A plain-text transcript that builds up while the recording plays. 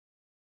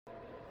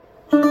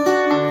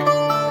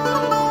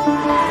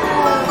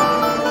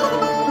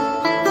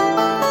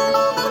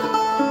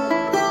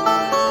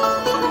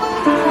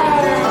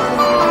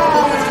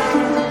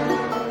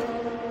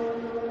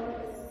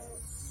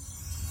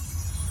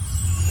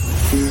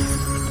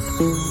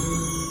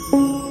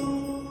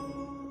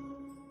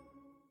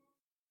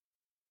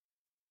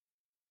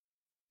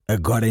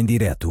Agora em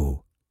direto,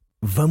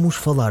 vamos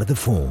falar de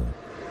FUN,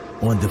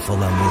 onde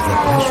falamos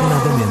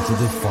apaixonadamente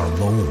de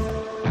Fórmula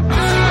 1.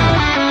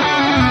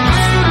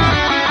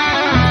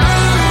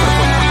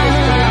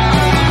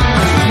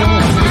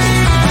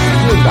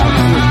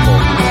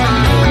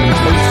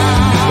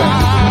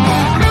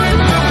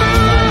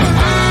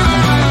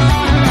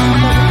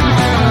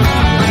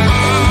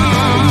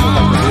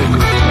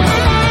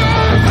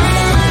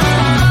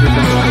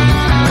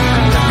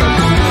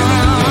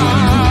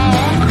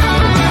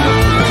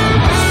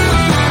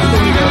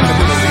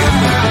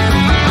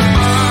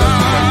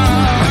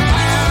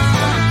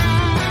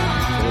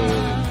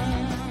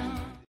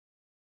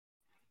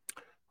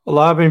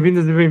 Olá,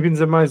 bem-vindas e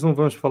bem-vindos a mais um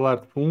Vamos Falar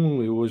de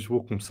FUN. Eu hoje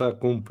vou começar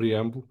com um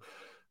preâmbulo,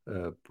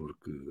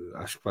 porque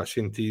acho que faz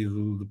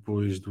sentido,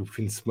 depois do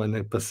fim de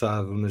semana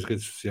passado nas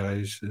redes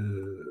sociais.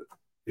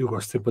 Eu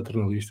gosto de ser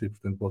paternalista e,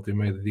 portanto, volta e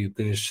meia de dia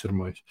tenho estes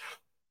sermões.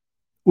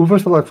 O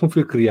Vamos Falar de FUN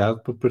foi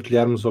criado para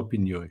partilharmos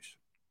opiniões.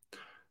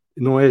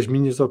 Não é as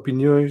minhas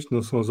opiniões,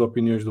 não são as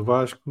opiniões do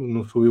Vasco,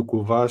 não sou eu com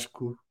o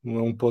Vasco, não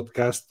é um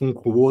podcast um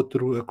com o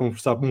outro, a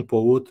conversar um para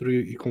o outro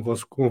e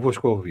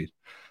convosco a ouvir.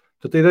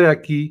 Portanto, a ideia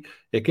aqui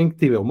é quem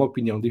tiver uma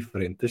opinião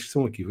diferente das que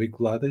são aqui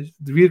veiculadas,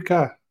 de vir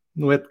cá.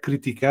 Não é de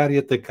criticar e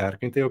atacar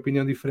quem tem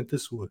opinião diferente da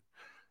sua.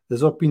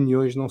 As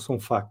opiniões não são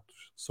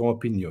factos, são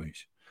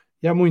opiniões.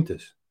 E há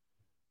muitas.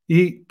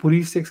 E por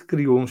isso é que se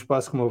criou um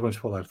espaço como vamos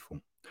falar de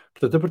fundo.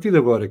 Portanto, a partir de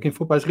agora, quem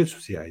for para as redes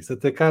sociais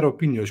atacar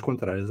opiniões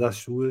contrárias às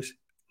suas,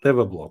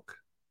 leva bloco.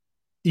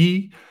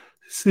 E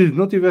se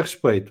não tiver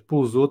respeito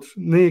pelos outros,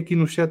 nem aqui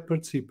no chat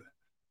participa.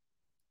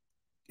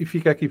 E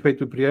fica aqui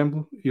feito o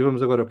preâmbulo e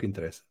vamos agora ao que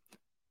interessa.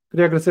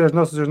 Queria agradecer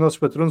aos nossos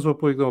patronos o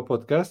apoio que dão ao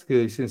podcast, que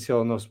é essencial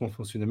ao nosso bom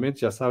funcionamento.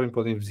 Já sabem,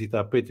 podem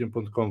visitar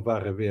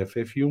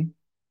patreon.com/bff1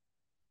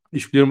 e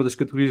escolher uma das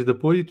categorias de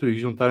apoio e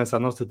juntarem-se à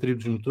nossa tribo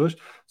dos motores.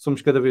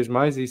 Somos cada vez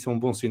mais e isso é um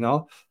bom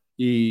sinal.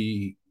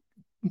 E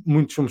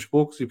muitos somos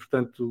poucos e,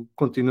 portanto,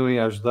 continuem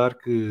a ajudar,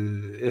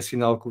 que é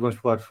sinal que o Vamos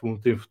Falar de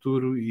Fundo tem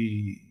futuro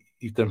e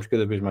estamos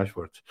cada vez mais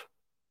fortes.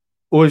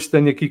 Hoje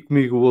tenho aqui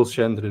comigo o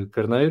Alexandre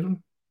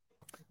Carneiro,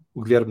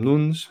 o Guilherme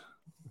Nunes,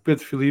 o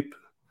Pedro Filipe,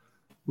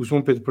 o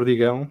João Pedro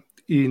Perdigão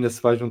e ainda se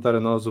vai juntar a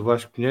nós o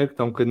Vasco Pinheiro, que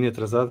está um bocadinho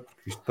atrasado,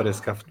 porque isto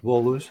parece que há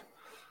futebol hoje,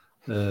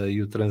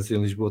 e o trânsito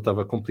em Lisboa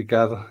estava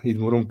complicado e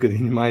demorou um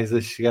bocadinho mais a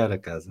chegar a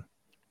casa.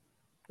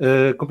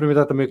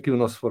 Cumprimentar também aqui o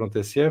nosso Fórum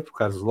TSF, o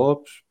Carlos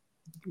Lopes,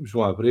 o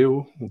João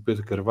Abreu, o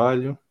Pedro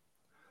Carvalho.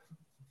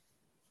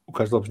 O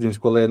Carlos Lopes diz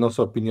qual é a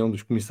nossa opinião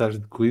dos comissários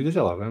de corrida.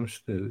 Já lá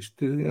vamos.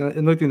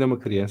 A noite ainda é uma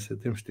criança,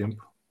 temos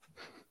tempo.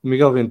 O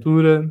Miguel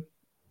Ventura,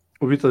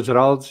 o Vítor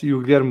Geraldes e o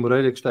Guilherme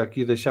Moreira, que está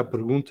aqui a deixar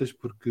perguntas,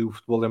 porque o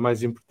futebol é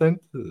mais importante.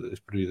 As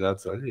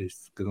prioridades, olha,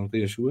 isto, cada um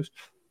tem as suas.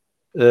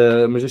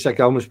 Mas deixar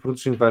aqui algumas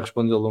perguntas que a gente vai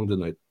responder ao longo da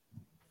noite.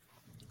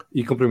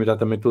 E cumprimentar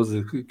também todos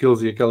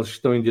aqueles e aquelas que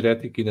estão em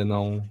direto e que ainda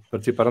não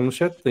participaram no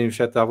chat. Têm o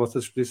chat à vossa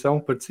disposição,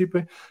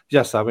 participem.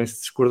 Já sabem, se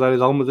discordarem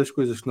de alguma das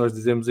coisas que nós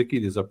dizemos aqui,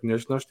 das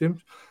opiniões que nós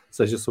temos,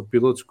 seja sobre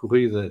pilotos,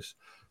 corridas,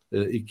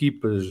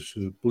 equipas,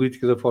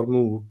 política da Fórmula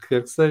 1, o que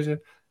quer que seja,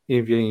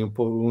 enviem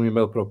um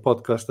e-mail para o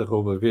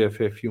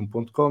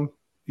podcast@vff1.com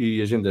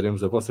e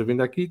agendaremos a vossa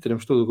vinda aqui.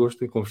 Teremos todo o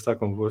gosto em conversar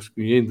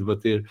convosco e em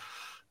debater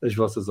as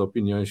vossas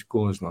opiniões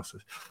com as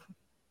nossas.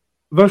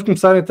 Vamos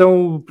começar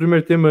então o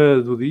primeiro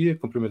tema do dia.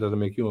 Cumprimentar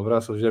também aqui, um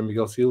abraço ao José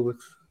Miguel Silva, que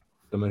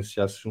também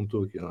já se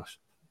juntou aqui a nós.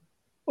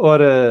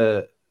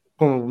 Ora,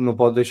 como não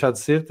pode deixar de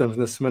ser, estamos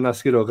na semana a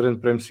seguir ao Grande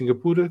Prémio de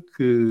Singapura,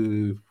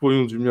 que foi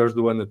um dos melhores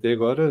do ano até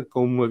agora,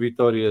 com uma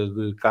vitória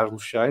de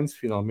Carlos Sainz,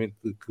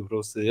 finalmente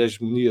quebrou-se a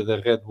hegemonia da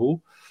Red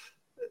Bull,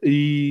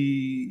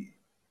 e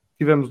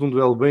tivemos um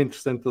duelo bem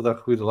interessante toda a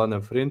corrida lá na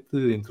frente,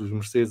 entre os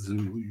Mercedes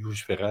e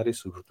os Ferrari,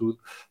 sobretudo,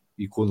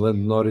 e com o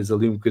Lando Norris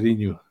ali um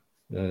bocadinho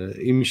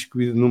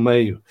imiscuído no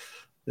meio,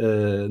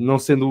 não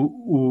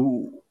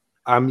sendo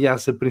a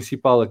ameaça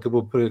principal,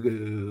 acabou por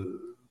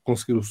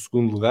conseguir o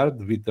segundo lugar,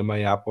 devido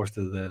também à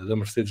aposta da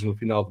Mercedes no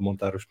final de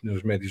montar os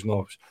pneus médios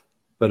novos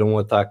para um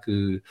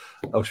ataque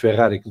aos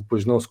Ferrari, que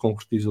depois não se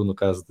concretizou no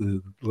caso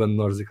de Lando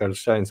Norris e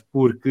Carlos Sainz,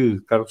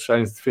 porque Carlos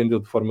Sainz defendeu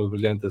de forma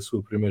brilhante a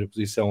sua primeira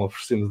posição,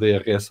 oferecendo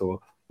DRS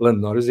ao Lando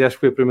Norris, e acho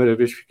que foi a primeira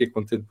vez que fiquei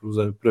contente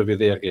por haver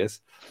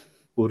DRS,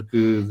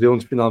 porque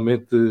deu-nos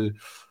finalmente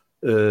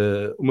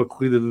uma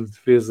corrida de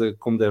defesa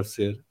como deve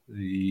ser,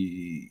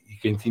 e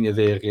quem tinha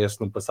DRS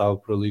não passava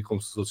por ali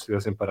como se os outros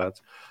estivessem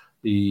parados,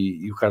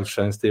 e o Carlos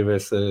Sainz teve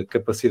essa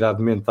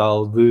capacidade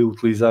mental de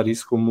utilizar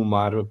isso como uma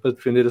arma para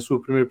defender a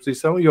sua primeira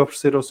posição e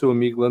oferecer ao seu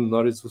amigo Lando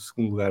Norris o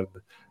segundo lugar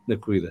na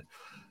corrida.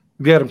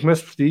 Guilherme,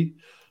 começo por ti.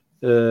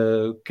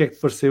 O que é que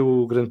te pareceu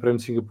o Grande Prémio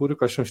de Singapura?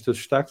 Quais são os teus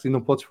destaques? E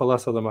não podes falar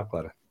só da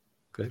McLaren,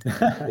 ok?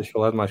 Tens de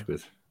falar de mais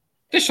coisas.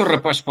 Deixa o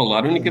rapaz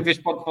falar, a única vez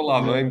que pode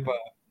falar bem, pá.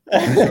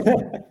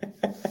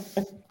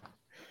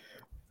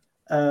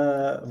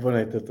 Boa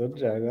noite a todos,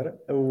 já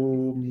agora.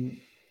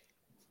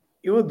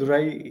 Eu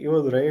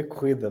adorei a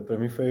corrida. Para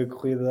mim foi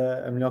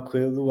a melhor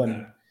corrida do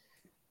ano.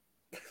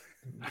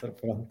 Então,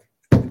 pronto.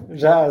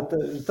 Já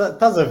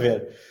estás a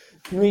ver.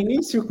 No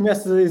início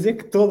começas a dizer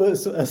que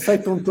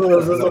aceitam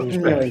todas as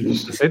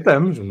opiniões.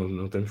 Aceitamos,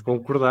 não temos que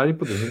concordar e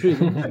podemos rir.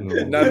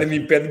 Nada me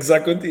impede de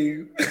gozar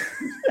contigo.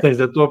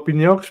 Tens a tua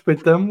opinião,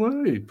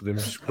 respeitamos-la e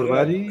podemos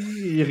discordar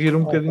e rir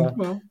um bocadinho de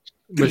mal.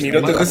 Mas Termina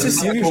o teu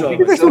raciocínio, João.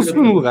 tiveste um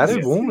segundo lugar,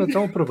 é bom,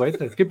 então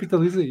aproveita,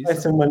 capitaliza Vai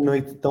isso. ser uma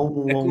noite tão A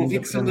longa.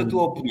 convicção da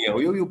tua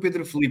opinião. Eu e o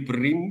Pedro Filipe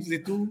rimos e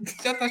tu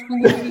já estás com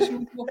dúvidas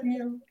sobre a tua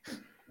opinião.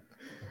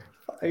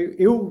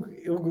 Eu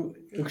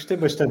gostei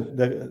bastante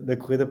da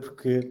corrida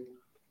porque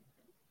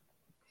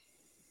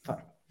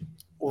pá,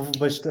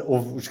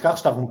 os carros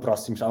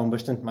estavam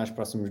bastante mais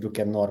próximos do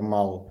que é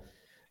normal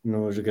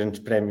nos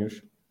grandes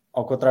prémios,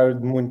 ao contrário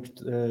de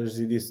muitas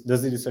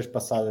das edições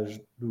passadas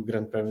do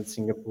Grande Prémio de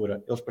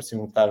Singapura. Eles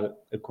pareciam estar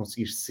a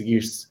conseguir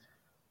seguir-se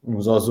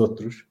uns aos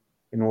outros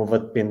e não houve a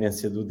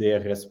dependência do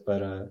DRS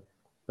para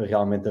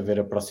realmente haver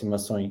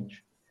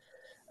aproximações.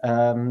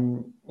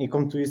 E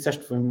como tu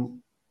disseste,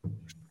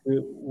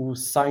 o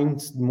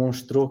Sainz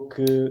demonstrou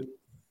que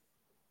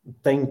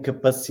tem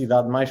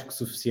capacidade mais que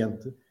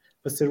suficiente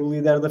para ser o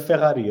líder da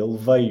Ferrari. Ele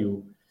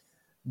veio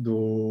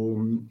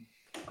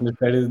da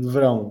férias de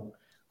verão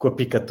com a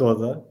pica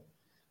toda,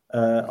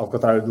 ao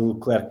contrário do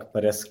Leclerc, que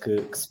parece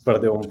que se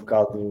perdeu um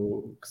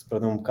bocado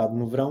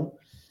no verão,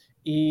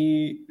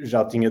 e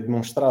já o tinha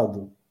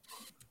demonstrado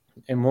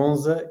em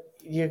Monza,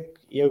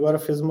 e agora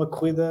fez uma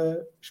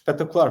corrida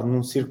espetacular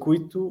num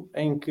circuito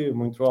em que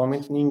muito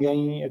provavelmente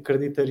ninguém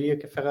acreditaria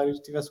que a Ferrari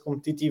estivesse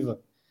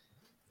competitiva.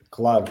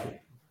 Claro, o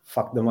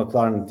facto da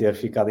McLaren ter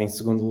ficado em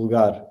segundo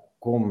lugar,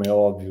 como é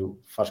óbvio,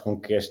 faz com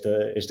que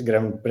este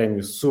grande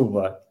prémio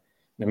suba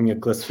na minha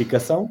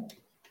classificação,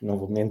 não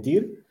vou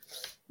mentir,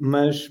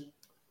 mas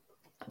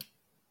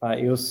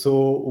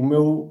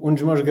um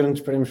dos meus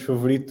grandes prémios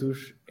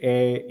favoritos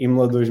é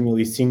Imola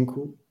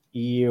 2005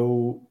 e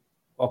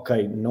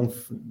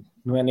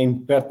não é nem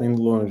de perto nem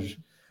de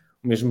longe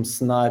o mesmo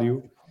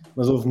cenário,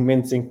 mas houve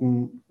momentos em que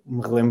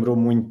me relembrou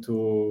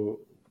muito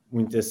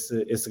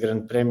esse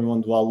grande prémio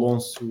onde o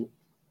Alonso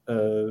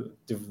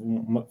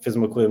fez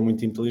uma corrida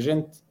muito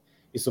inteligente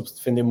e soube-se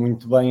defender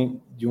muito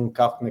bem de um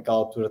carro que naquela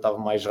altura estava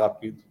mais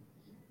rápido,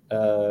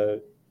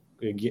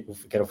 que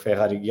era o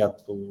Ferrari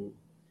guiado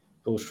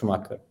pelo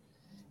Schumacher.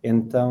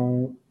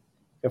 Então,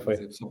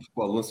 Só porque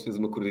o Alonso fez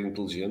uma corrida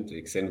inteligente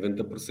e que isso é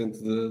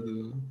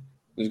 90%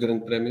 dos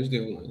grandes prémios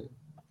dele, não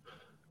é?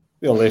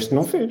 Ele este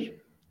não fez.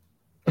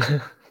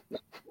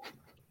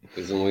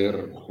 Fez um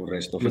erro, o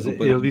resto não foi Mas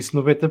culpa ele dele. disse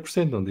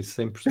 90%, não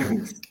disse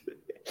 100%.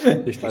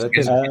 Estar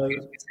Quer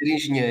atento. ser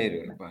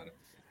engenheiro, repara.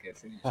 Quer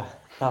ser engenheiro.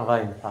 Está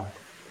bem, pá.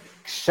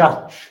 Que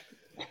chatos.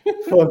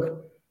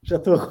 Fogo. Já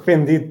estou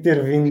arrependido de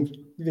ter vindo.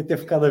 Devia ter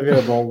ficado a ver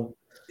a bola.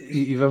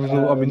 E vamos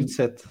ao minuto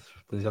 7.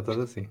 Já estás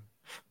assim.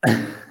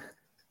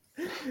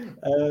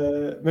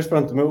 Mas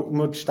pronto, o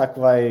meu destaque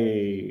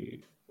vai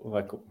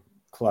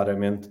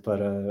claramente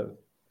para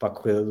a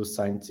corrida do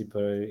Sainz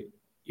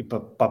e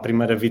para a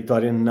primeira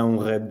vitória não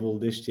Red Bull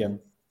deste ano.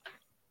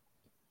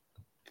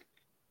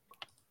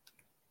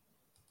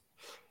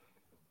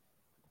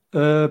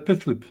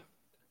 Pedro Filipe.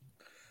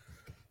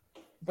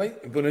 Bem,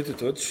 boa noite a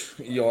todos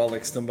e ao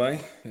Alex também.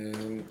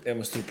 É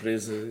uma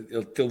surpresa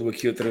ele tê-lo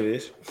aqui outra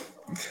vez.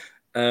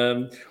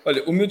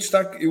 Olha, o meu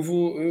destaque, eu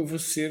vou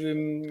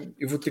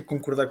ter que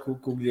concordar com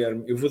o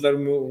Guilherme. Eu vou dar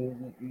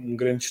um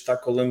grande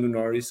destaque ao Lando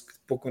Norris, que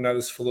pouco ou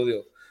nada se falou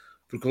dele.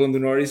 Porque o Lando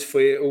Norris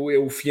é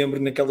o fiambre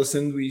naquela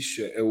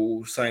sanduíche.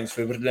 O Sainz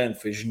foi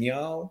brilhante, foi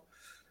genial.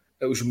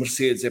 Os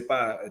Mercedes,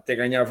 até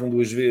ganhavam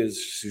 2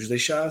 vezes se os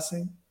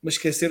deixassem, mas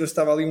esqueceram-se,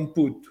 estava ali um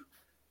puto.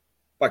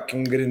 Que é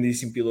um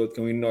grandíssimo piloto, que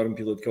é um enorme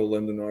piloto, que é o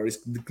Lando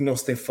Norris, de que não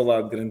se tem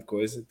falado de grande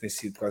coisa, tem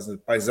sido quase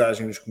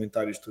paisagem nos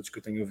comentários todos que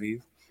eu tenho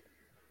ouvido.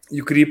 E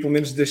eu queria pelo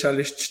menos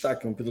deixar-lhe este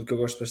destaque, é um piloto que eu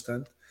gosto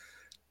bastante.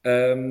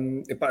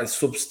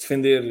 Soube-se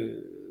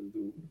defender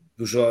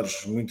do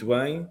Jorge muito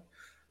bem.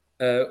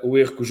 O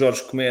erro que o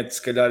Jorge comete,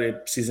 se calhar, é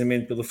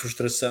precisamente pela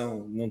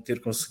frustração de não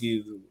ter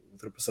conseguido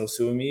ultrapassar o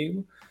seu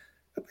amigo.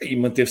 E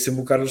manteve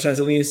sempre o Carlos Sainz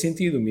ali em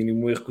sentido. O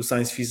mínimo erro que o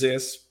Sainz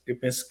fizesse, eu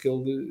penso que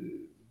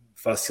ele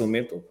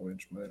facilmente, ou pelo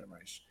menos de maneira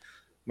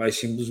mais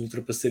simples,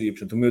 ultrapassaria.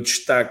 Portanto, o meu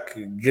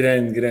destaque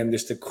grande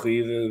desta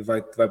corrida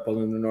vai para o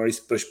Lando Norris,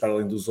 depois para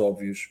além dos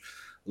óbvios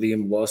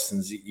Liam Lawson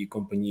e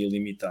companhia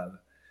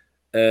limitada.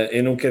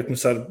 Eu não quero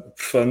começar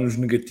por falar nos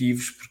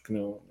negativos, porque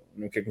não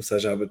quero começar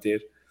já a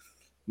bater,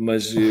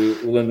 mas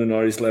o Lando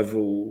Norris leva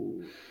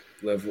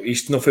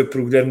isto não foi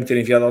por o Guilherme ter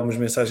enviado algumas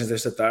mensagens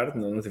esta tarde,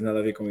 não teve nada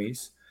a ver com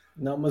isso.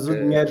 Não, mas o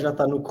dinheiro já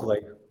está no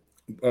correio.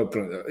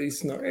 Pronto,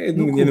 isso não é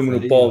do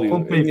monopólio.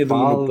 Com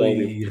PayPal é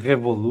e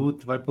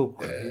Revolut, vai pelo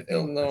correio.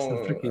 Ele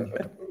não.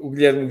 O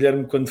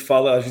Guilherme, quando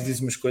fala, às vezes diz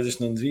umas coisas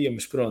que não devia,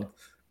 mas pronto.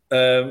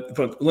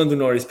 O Lando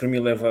Norris para mim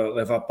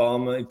leva a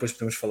palma e depois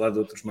podemos falar de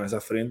outros mais à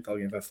frente.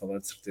 Alguém vai falar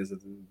de certeza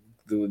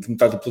de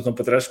metade do pelotão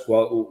para trás, que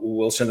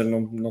o Alexandre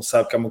não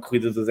sabe que há uma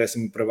corrida do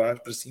 10º para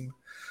baixo, para cima.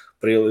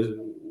 Para ele,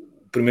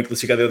 o primeiro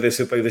classificado é o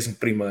 10º para o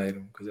 11º,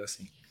 uma coisa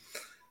assim.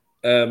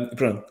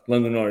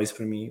 Lando Norris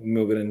para mim, o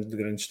meu grande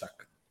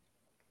destaque.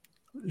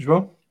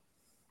 João?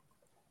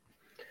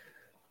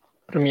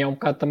 Para mim é um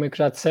bocado também que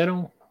já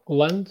disseram, o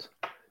Lando.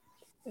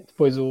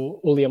 Depois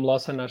o Liam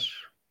Lawson,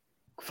 acho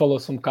que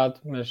falou-se um bocado,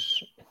 mas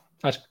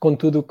acho que com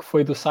tudo o que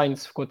foi do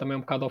Sainz ficou também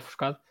um bocado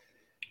ofuscado.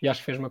 E acho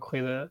que fez uma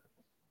corrida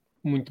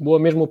muito boa,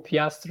 mesmo o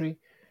Piastri.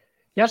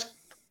 E acho que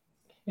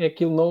é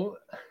aquilo,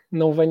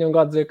 não venham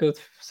agora dizer que eu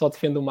só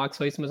defendo o Max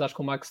ou isso, mas acho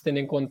que o Max, tendo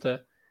em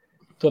conta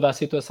toda a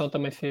situação,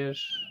 também fez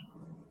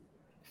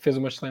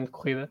uma excelente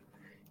corrida.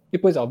 E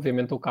depois,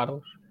 obviamente, o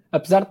Carlos.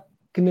 Apesar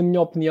que, na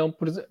minha opinião,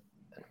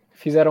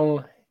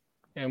 fizeram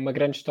uma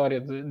grande história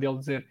dele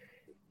dizer que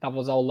estava a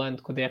usar o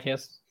Lando com o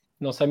DRS.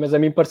 Não sei, mas a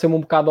mim pareceu-me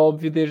um bocado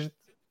óbvio desde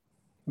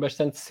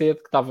bastante cedo,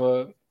 que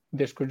estava,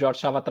 desde que o George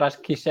estava atrás,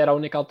 que isto era a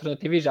única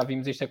alternativa, e já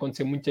vimos isto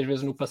acontecer muitas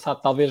vezes no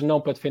passado, talvez não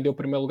para defender o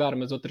primeiro lugar,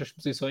 mas outras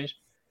posições.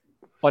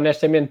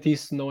 Honestamente,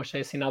 isso não achei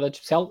assim nada de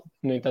especial.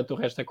 No entanto, o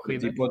resto da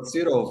corrida... Para ti pode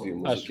ser óbvio,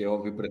 mas o que é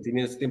óbvio para ti,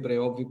 nesse tempo é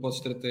óbvio para os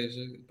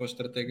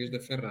estrategas da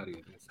Ferrari.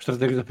 Os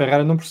estrategas da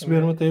Ferrari não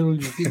perceberam até eu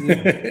lhes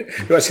dizer.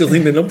 Eu acho que eles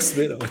ainda não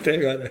perceberam, até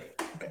agora.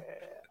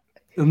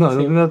 Não,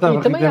 eu ainda estava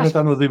também devem acho-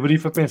 estar no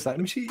debrief a pensar,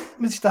 mas isto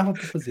estava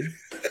para fazer.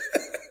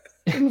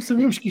 Não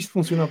sabíamos que isto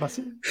funcionava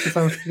assim.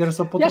 Pensávamos que era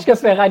só para E acho que a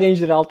Ferrari, em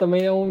geral,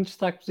 também é um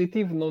destaque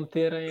positivo, não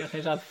terem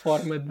arranjado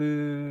forma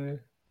de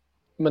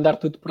mandar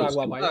tudo por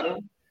água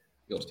abaixo.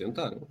 Eles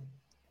tentaram.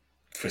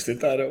 Depois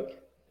tentaram.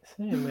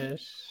 Sim,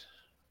 mas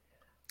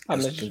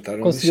Eles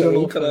tentaram conseguiram lixar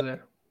não o caralho.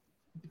 fazer.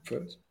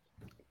 Pois.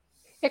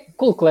 É que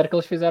com o Leclerc que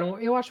eles fizeram,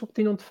 eu acho que o que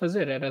tinham de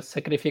fazer era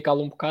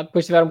sacrificá-lo um bocado,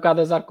 depois tiveram um bocado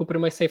de azar com o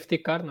primeiro safety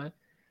car, não é?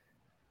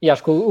 E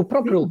acho que o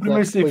próprio O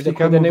primeiro Leclerc, depois da safety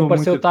car corrida, nem mudou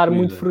pareceu muito a estar corrida.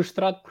 muito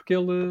frustrado, porque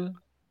ele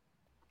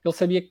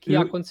sabia que ia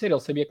Eu- acontecer, ele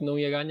sabia que não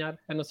ia ganhar,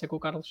 a não ser que o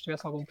Carlos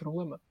tivesse algum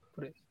problema.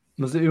 Por isso.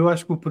 Mas eu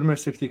acho que o primeiro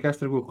safety car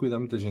estragou a corrida a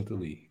muita gente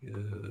ali.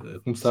 A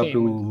começar Sim,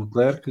 pelo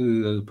Leclerc,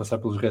 a passar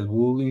pelos Red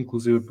Bull,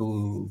 inclusive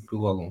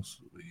pelo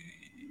Alonso.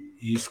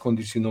 E isso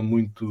condicionou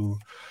muito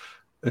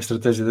a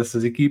estratégia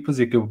dessas equipas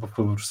e acabou por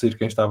favorecer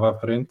quem estava à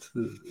frente,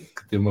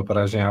 que teve uma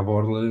paragem à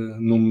borla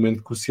num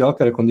momento crucial,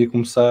 que era quando ia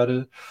começar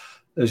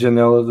a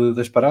janela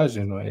das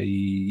paragens, não é?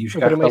 E os O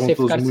carros primeiro estavam safety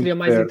todos car muito seria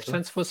mais perto.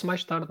 interessante se fosse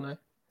mais tarde, não é?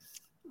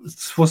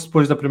 Se fosse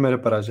depois da primeira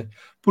paragem,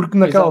 porque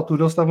naquela Exato.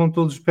 altura eles estavam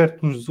todos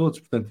perto uns dos outros,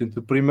 portanto, entre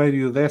o primeiro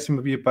e o décimo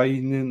havia para aí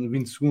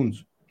 20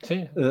 segundos.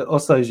 Sim, Ou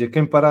seja,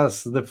 quem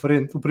parasse da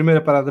frente, o primeiro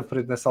a parar da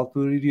frente nessa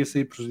altura iria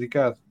sair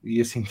prejudicado,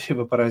 e assim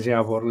teve a paragem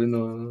à borla e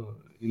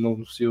não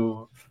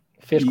beneficiou.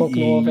 fez com que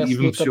não houvesse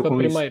luta beneficiou para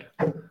com isso. primeiro.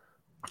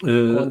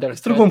 Com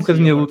Estragou um undercuts e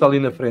bocadinho a luta ali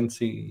overcuts. na frente,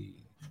 sim.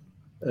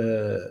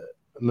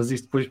 Mas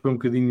isto depois foi um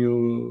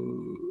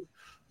bocadinho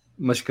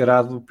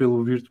mascarado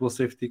pelo virtual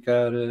safety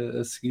car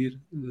a seguir,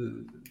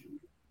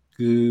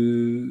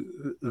 que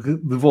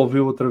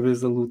devolveu outra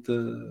vez a luta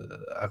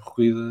à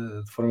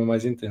corrida de forma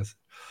mais intensa.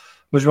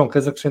 Mas João,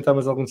 queres acrescentar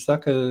mais algum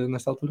destaque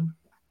nesta altura?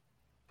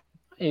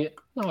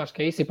 Não, acho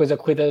que é isso. E depois a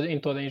corrida em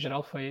toda, em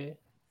geral, foi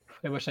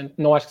bastante...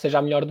 Não acho que seja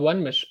a melhor do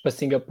ano, mas para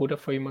Singapura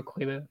foi uma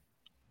corrida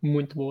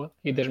muito boa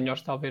e das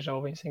melhores talvez já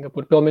houve em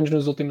Singapura, pelo menos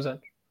nos últimos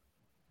anos.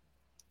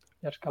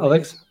 E acho que além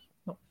Alex? disso,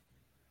 não.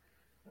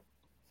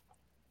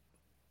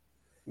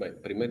 Bem,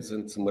 primeiro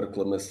antes uma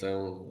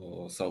reclamação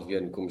ao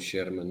Salviano como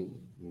chairman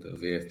da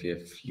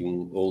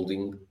VFF1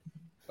 Holding,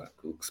 pá,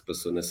 o que se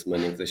passou na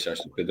semana em que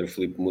deixaste o Pedro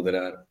Filipe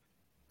moderar,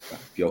 pá,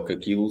 pior que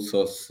aquilo,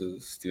 só se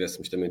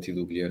tivéssemos também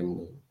tido o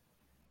Guilherme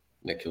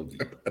naquele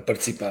dia. A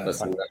participar.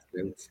 Passando à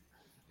frente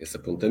esse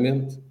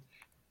apontamento.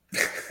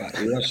 Pá,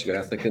 eu acho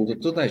graça que andou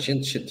toda a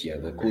gente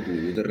chateada com o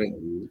domínio da Red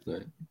Bull, não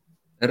é?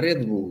 A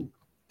Red Bull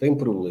tem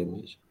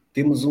problemas,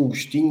 temos um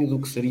gostinho do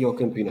que seria o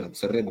campeonato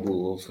se a Red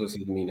Bull não se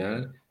fosse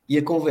dominar, e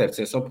a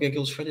conversa é só porque é que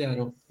eles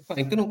falharam. Pá,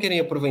 então não querem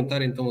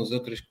aproveitar então as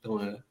outras que estão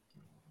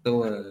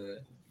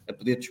a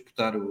poder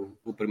disputar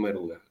o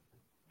primeiro lugar.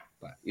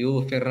 Pá,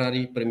 a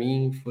Ferrari para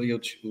mim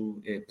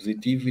é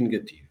positivo e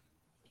negativo.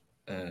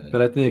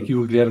 Espera, tem aqui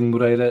o Guilherme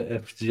Moreira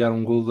a festejar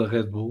um gol da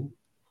Red Bull.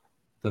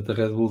 Portanto,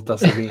 a Red Bull está a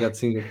ser vingada de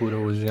Singapura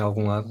hoje em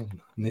algum lado.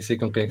 Nem sei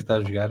com quem é que está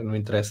a jogar, não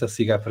interessa,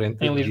 siga à frente.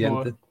 Em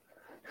Lisboa. Diante.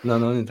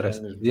 Não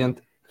interessa.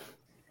 Diante.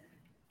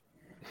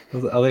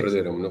 Alex?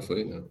 Perderam-me, não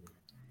foi? Não.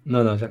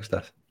 Não, já que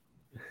estás.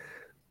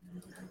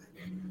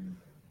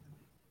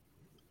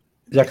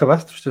 Já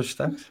acabaste os teus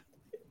destaques?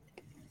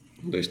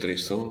 1, 2,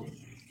 3 som.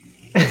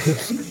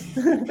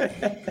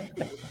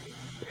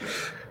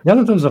 Já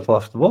não estamos a falar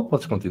de futebol,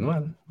 podes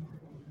continuar.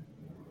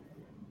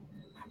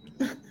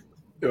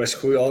 Eu acho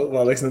que o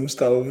Alex não me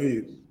está a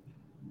ouvir.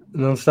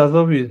 Não estás a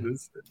ouvir?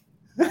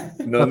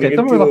 Não, Ok,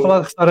 então vamos lá falar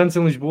de restaurantes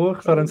em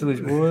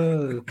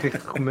Lisboa. O que é que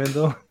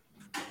recomendam?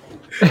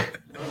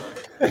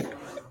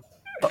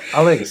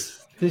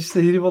 Alex, tens de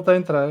sair e voltar a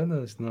entrar.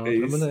 Não, isto não há É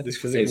outra isso, maneira. deixa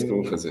eu fazer É isso que eu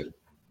vou fazer.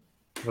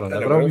 Pronto,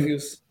 Agora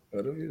ouviu-se.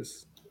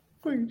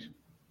 Pois.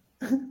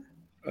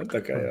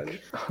 Está cá, olha.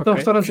 Então,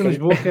 restaurantes em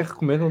Lisboa, o que é que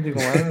recomendam?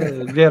 Digam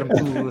lá. Guilherme,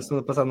 tu a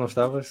semana passada não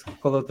estavas.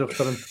 Qual é o teu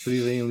restaurante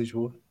preferido aí em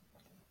Lisboa?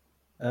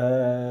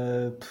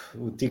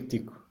 O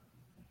Tico-Tico.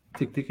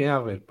 Tic-Tic em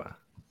Aveiro, pá.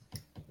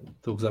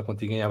 Estou a gozar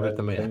contigo em Aveiro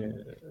também.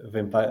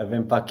 Vem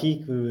para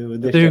aqui que eu Então,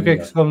 deixo e o que é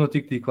que se come no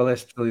Tic-Tic? Qual é a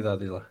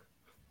especialidade de lá?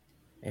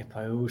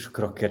 Os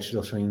croquetes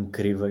deles são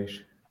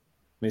incríveis.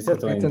 Mas é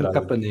também Tendo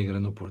capa negra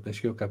no Porto. Tens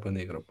que ir o capa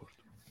negra ao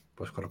Porto.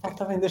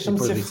 Tá bem, deixa-me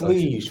ser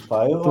feliz,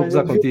 pá. Estou a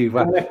gozar contigo,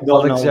 vá.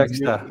 Alex já que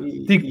está.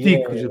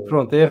 Tico-tico,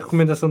 pronto, é a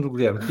recomendação do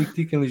Guilherme.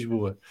 Tico-tico em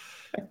Lisboa.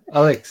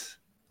 Alex,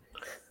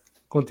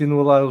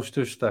 continua lá os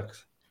teus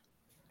destaques.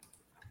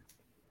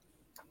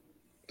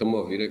 Estão-me a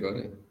ouvir agora?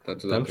 Está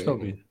tudo Estamos a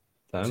ouvir.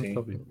 Estamos a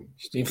ouvir.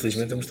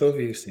 Infelizmente estamos a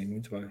ouvir, sim,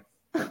 muito bem.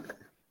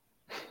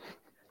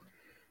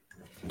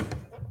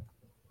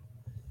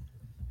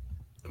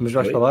 Mas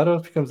vais falar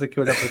ou ficamos aqui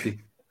a olhar para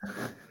ti?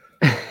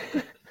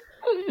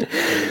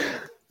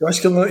 Eu acho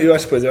que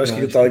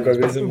ele está ali com a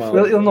coisa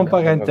mal. Ele não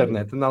paga a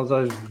internet, anda aos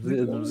olhos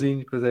do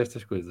vizinho, coisas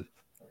estas coisas.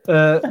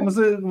 Mas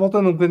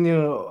voltando um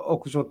bocadinho ao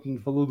que o João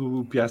falou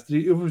do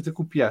Piastri, eu vou dizer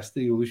que o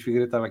Piastri, e o Luís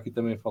Figueiredo estava aqui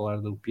também a falar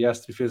do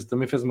Piastri,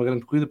 também fez uma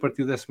grande corrida,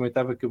 partiu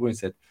 18º, acabou em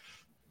 7º.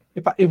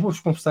 Eu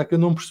vou-vos confessar que eu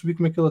não percebi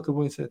como é que ele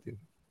acabou em 7º.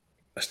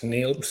 Acho que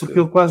nem ele percebeu. Porque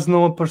ele quase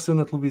não apareceu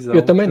na televisão.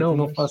 Eu também não.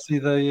 Não faço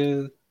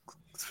ideia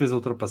se fez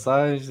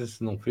ultrapassagens,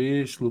 se não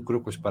fez, se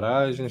lucrou com as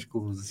paragens,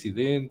 com os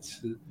acidentes.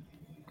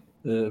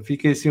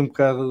 Fiquei assim um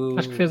bocado...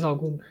 Acho que fez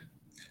algumas.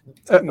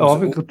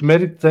 Óbvio que o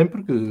mérito tem,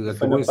 porque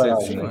acabou em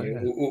 7º, não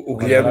é? O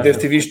Guilherme deve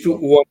ter visto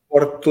o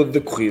aporte todo da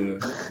corrida,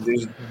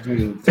 desde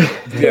domingo.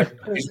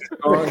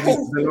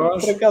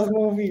 Por acaso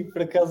não vi,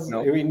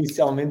 não. Eu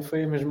inicialmente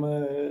foi a mesma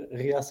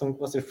reação que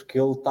vocês, porque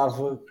ele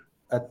estava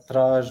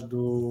atrás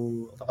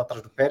do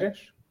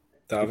Pérez.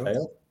 Estava.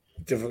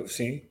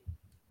 Sim.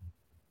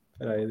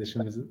 Espera aí,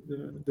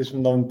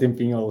 deixa-me dar um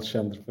tempinho ao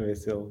Alexandre para ver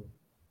se ele...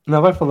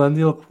 Não, vai falando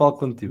e ele fala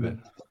quando tiver.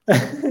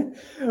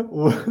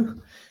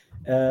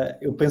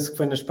 Eu penso que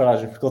foi nas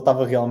paragens, porque ele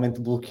estava realmente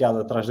bloqueado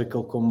atrás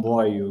daquele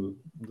comboio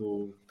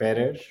do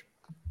Pérez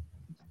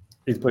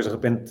e depois de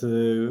repente,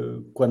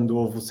 quando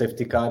houve o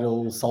safety car,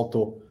 ele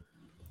saltou,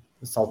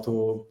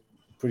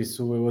 por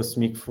isso eu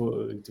assumi que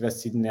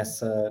tivesse sido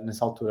nessa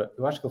altura.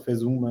 Eu acho que ele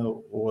fez uma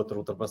ou outra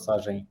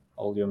ultrapassagem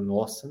ao Liam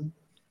Lawson,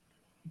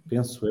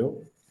 penso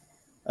eu,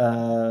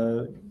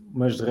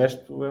 mas de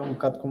resto é um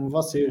bocado como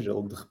vocês,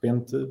 ele de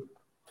repente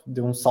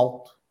deu um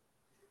salto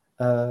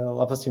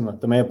lá para cima.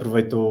 Também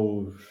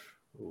aproveitou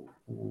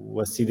o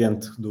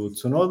acidente do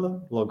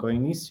Tsunoda logo ao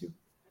início,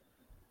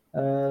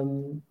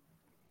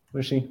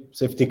 mas sim, o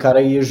safety car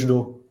aí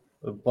ajudou.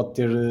 Pode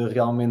ter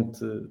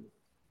realmente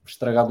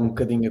estragado um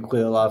bocadinho a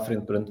corrida lá à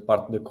frente durante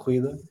parte da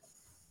corrida,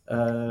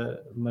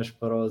 mas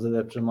para os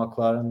adeptos da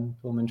McLaren,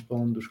 pelo menos para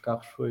um dos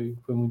carros, foi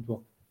muito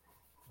bom.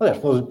 Aliás,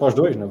 para os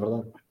dois, na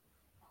verdade.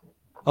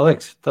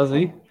 Alex, estás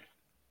aí?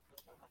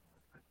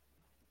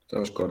 Está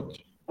aos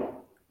cortes.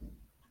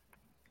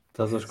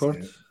 Estás aos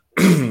cortes?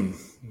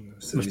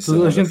 Mas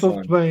a gente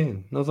ouve-te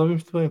bem, nós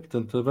ouvimos-te bem,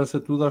 portanto avança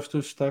tudo aos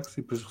teus destaques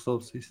e depois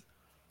resolve-se isso.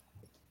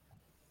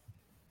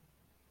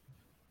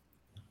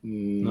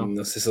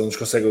 Não sei se ele nos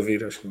consegue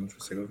ouvir, acho que não nos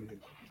consegue ouvir.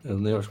 Ele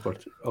nem aos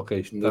cortes. Ok,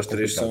 isto está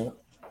três são.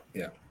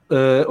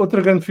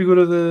 Outra grande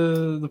figura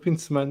do fim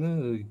de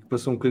semana, que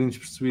passou um bocadinho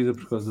despercebida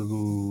por causa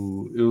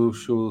do Eu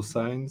Show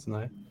Signs,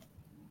 não é?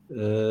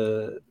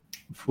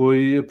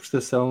 Foi a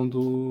prestação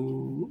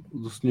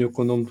do senhor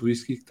com o nome do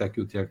whisky, que está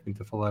aqui o Tiago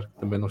Pinto a falar, que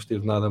também não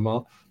esteve nada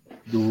mal,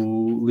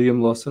 do Liam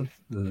Lawson.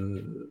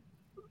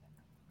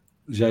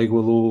 Já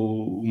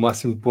igualou o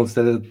máximo de pontos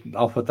da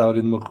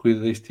AlphaTauri numa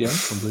corrida deste ano,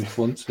 com 2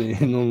 pontos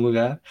num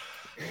lugar,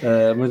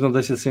 mas não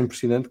deixa de ser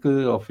impressionante que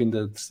ao fim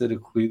da terceira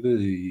corrida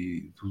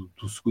e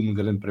do segundo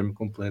grande prémio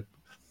completo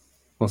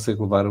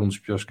consegue levar um dos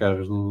piores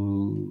carros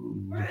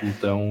do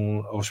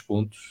pelotão aos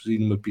pontos e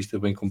numa pista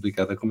bem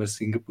complicada como é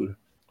Singapura.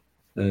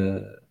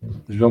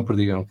 João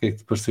Perdigão, o que é que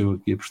te pareceu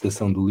aqui a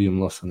prestação do Liam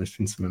Lawson neste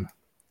fim de semana?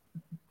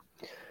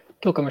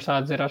 Aquilo que eu me estava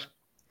a dizer, acho que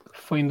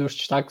foi um dos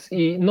destaques,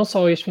 e não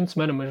só este fim de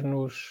semana, mas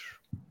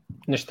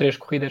nas 3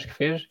 corridas que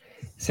fez,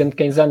 sendo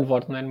que em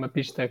Zandvoort, não é, numa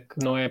pista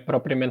que não é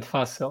propriamente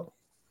fácil,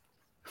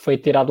 foi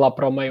tirado lá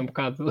para o meio um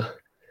bocado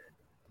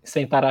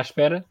sem estar à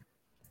espera.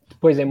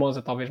 Depois em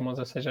Monza, talvez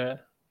Monza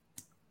seja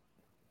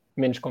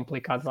menos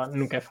complicado,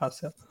 nunca é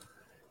fácil.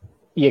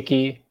 E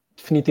aqui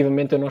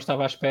definitivamente eu não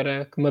estava à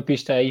espera que uma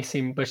pista aí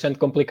sim bastante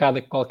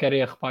complicada, que qualquer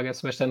erro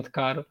paga-se bastante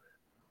caro,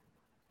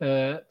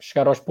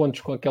 chegar aos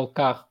pontos com aquele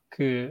carro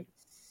que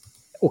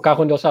o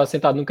carro onde ele estava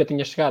sentado nunca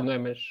tinha chegado, não é?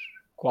 Mas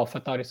com o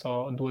AlphaTauri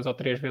só 2 ou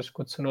 3 vezes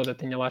que o Tsunoda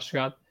tinha lá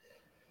chegado.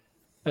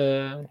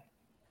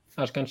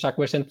 Acho que é um destaque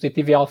bastante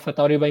positivo e a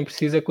AlphaTauri bem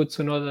precisa que o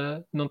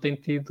Tsunoda não tem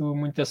tido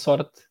muita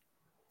sorte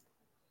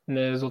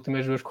nas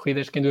últimas 2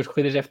 corridas, que em 2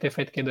 corridas deve ter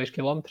feito 2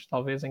 km,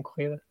 talvez, em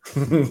corrida.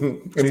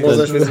 Em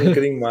Monza às vezes um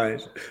bocadinho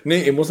mais.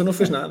 Nem, em Monza não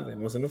fez nada. Em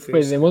Monza não fez.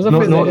 Pois, em Monza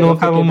não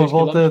acaba uma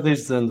volta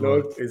desde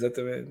Zandvoort.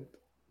 Exatamente.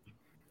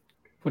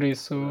 Por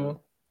isso,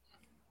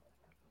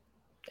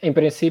 em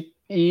princípio,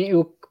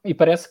 e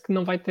parece que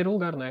não vai ter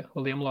lugar, não é?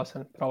 O Liam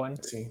Lawson para o ano.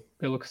 Sim.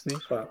 Pelo que se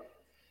diz. Pá.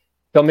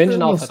 Pelo menos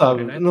na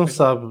AlphaTauri, não é? Não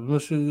sabe,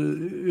 mas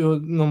eu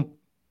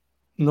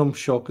não me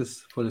choca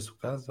se for esse o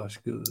caso.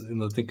 Acho que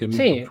ainda tem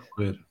caminho para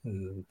percorrer.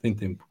 Tem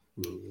tempo.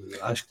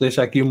 Acho que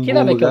deixa aqui um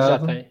bom legado. Que ele já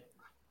tem?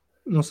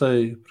 Não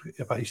sei.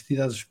 Isto de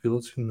idades dos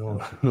pilotos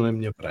não é a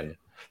minha praia.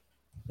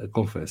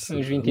 confesso. Uns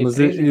Mas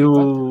 23,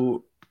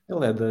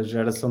 Ele é da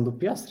geração do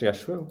Piastri,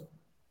 acho eu.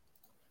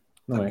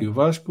 Não Está é? aqui o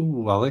Vasco,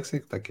 o Alex é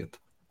que está quieto.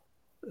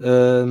 Tinha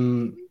Boa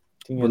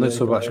noite, ideia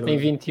sou que ele Vasco. era- tem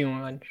 21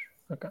 anos.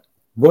 Ok.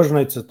 Boas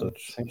noites a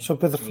todos. Sim. Sou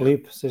Pedro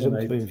Felipe, seja Boa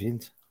muito noite.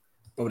 bem-vindo.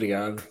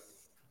 Obrigado.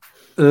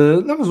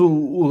 Não, mas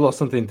o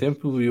Lawson tem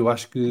tempo e eu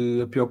acho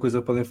que a pior coisa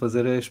que podem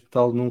fazer é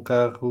espetá-lo num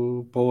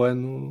carro para o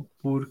ano,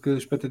 porque a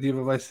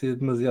expectativa vai ser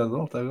demasiado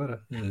alta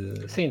agora.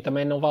 Sim,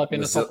 também não vale a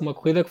pena Mas só ele- com uma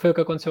corrida, que foi o que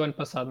aconteceu ano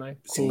passado, não é?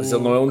 Sim, mas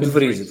ele não é um de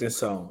Vries,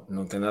 atenção.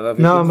 Não tem nada a ver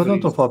com Não, o de mas não Vries.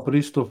 estou a falar por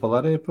isso, estou a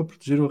falar é para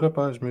proteger o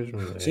rapaz mesmo.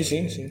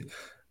 Sim.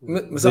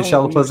 Mas há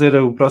Deixá-lo fazer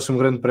o próximo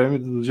grande prémio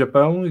do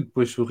Japão e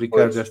depois, se o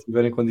Ricardo já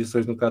estiver em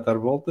condições no Qatar,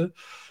 volta.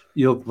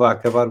 E ele que vai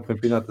acabar o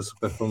campeonato da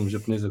Super Fórmula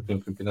japonesa, que tem um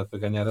campeonato a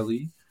ganhar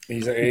ali. É E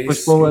depois,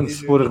 isso para o que eu ia ano, se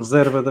dizer. for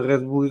reserva da Red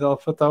Bull e da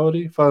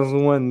AlphaTauri, faz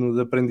um ano de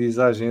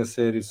aprendizagem a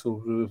sério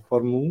sobre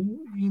Fórmula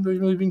 1 e em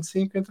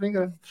 2025 entra em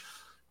grande.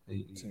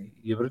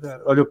 E a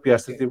brilhar. Olha, o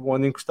Piastri teve um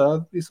ano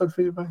encostado e só lhe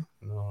fez bem.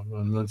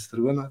 Não lhe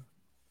estragou nada.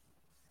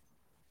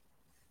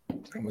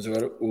 Mas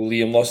agora o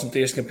Liam Lawson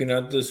tem este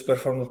campeonato da Super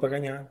Fórmula para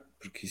ganhar,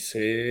 porque isso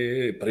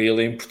é, para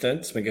ele é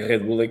importante, se bem que a Red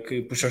Bull é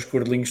que puxa os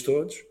cordelinhos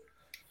todos.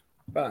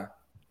 Pá,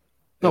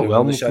 Não, era o bom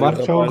Helmut deixar o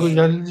Marko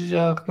rapaz-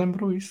 já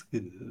relembrou isso. Que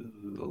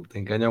ele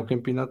tem que ganhar o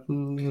campeonato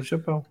no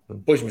Japão.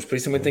 Pois, mas por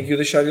isso também tem que o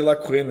deixar ir lá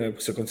correr, não é?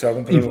 Porque se acontecer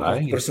algum E problema com a vai,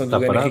 recuperação está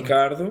do Daniel parado.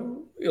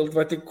 Ricciardo, ele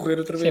vai ter que correr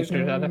outra Sim, a vez.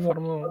 prioridade é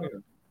Fórmula 1. A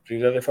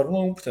prioridade é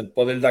Fórmula 1, portanto,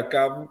 pode-lhe dar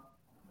cabo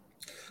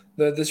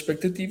das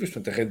expectativas.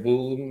 Portanto, a Red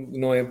Bull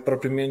não é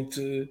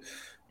propriamente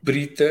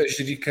perita a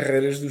gerir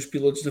carreiras dos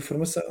pilotos da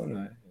formação,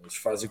 não é? Eles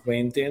fazem o que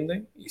bem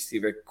entendem e se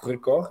tiver que correr,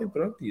 corre e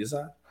pronto, e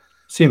azar.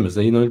 Sim, mas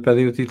aí não lhe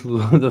pedem o título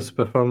da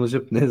Super Fórmula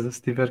japonesa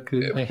se tiver que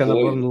ficar na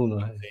Fórmula 1,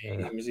 não é?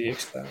 Mas aí é que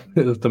está.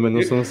 Eu também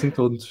não são assim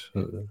todos.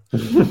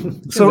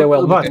 Dizer, o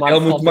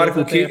Helmut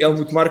Marko o quê? até-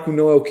 Helmut Marko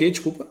não é o quê?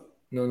 Desculpa?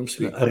 Não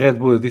percebi. A Red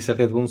Bull, eu disse a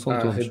Red Bull não são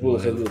todos. Red Bull,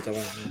 está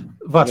bem.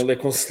 Vasco, Ele é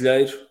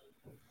conselheiro.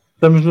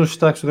 estamos nos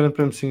destaques do Grande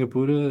Prémio de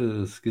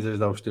Singapura, se quiseres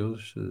dar os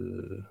teus.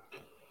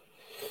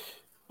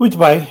 Muito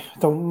bem,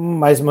 então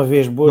mais uma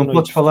vez, boa Não noite.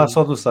 podes falar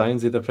só do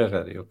Sainz e da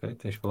Ferrari, ok?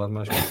 Tens de falar de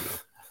mais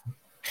coisas.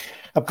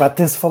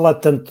 Tem-se falado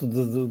tanto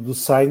do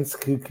Sainz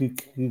que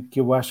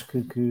eu acho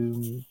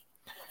que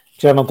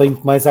já não tenho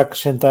mais a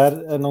acrescentar,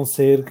 a não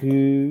ser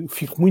que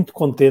fico muito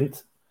contente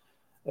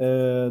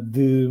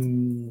de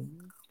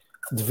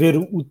ver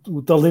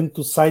o talento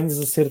do Sainz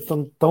a ser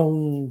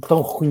tão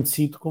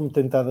reconhecido como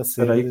tem estado a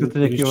ser. Espera aí que eu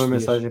tenho por aqui uma estes dias.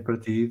 mensagem para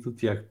ti, do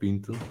Tiago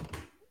Pinto.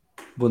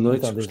 Boa noite.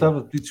 Então, Gostava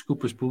de pedir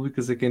desculpas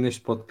públicas a quem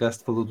neste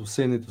podcast falou do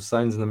Senna e do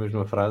Sainz na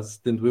mesma frase,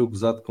 tendo eu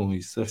gozado com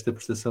isso. Esta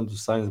prestação do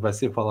Sainz vai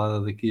ser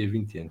falada daqui a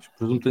 20 anos.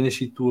 Presumo que tenhas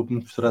sido tu a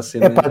mostrar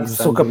Senna e Sainz.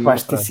 Sou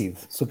capaz de ter sido.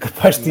 Sou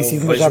capaz de ter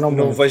sido, mas já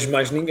não vejo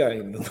mais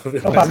ninguém. Não estou a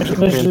ver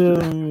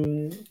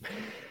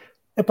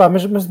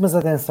mas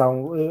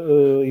atenção,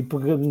 e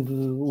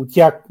pegando o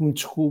Tiago, me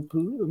desculpe,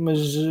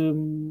 mas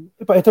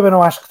eu também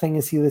não acho que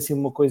tenha sido assim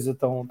uma coisa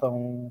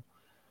tão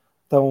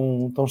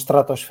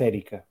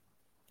estratosférica.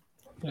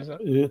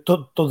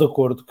 Estou de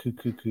acordo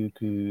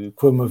que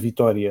foi uma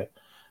vitória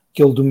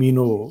que ele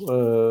dominou.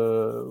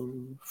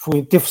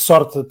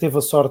 Teve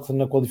a sorte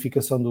na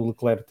qualificação do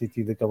Leclerc ter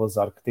tido aquele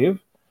azar que teve,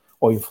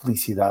 ou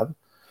infelicidade,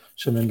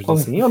 chamemos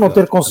assim, ou não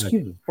ter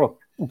conseguido.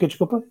 O que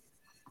desculpa?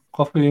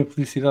 Qual foi a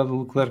infelicidade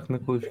do Leclerc na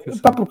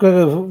qualificação? Porque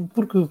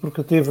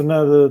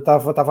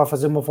estava a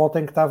fazer uma volta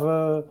em que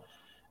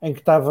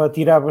estava a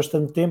tirar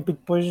bastante tempo e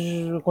depois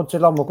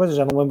aconteceu alguma coisa,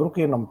 já não lembro o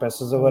quê, não me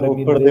peças agora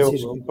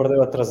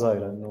perdeu a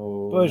traseira.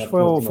 Pois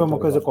foi uma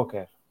coisa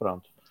qualquer,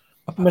 pronto.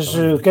 Mas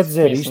quer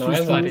dizer, isso não é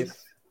azar, isso.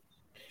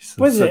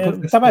 Pois é,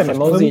 está bem,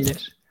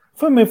 mas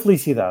foi uma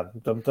infelicidade.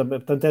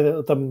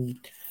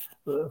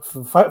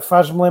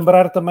 Faz-me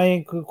lembrar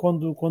também que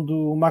quando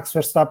o Max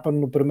Verstappen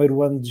no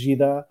primeiro ano de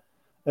Jeddah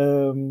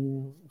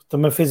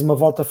também fez uma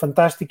volta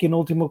fantástica e na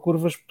última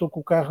curva espetou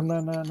com o carro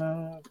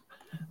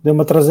deu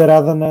uma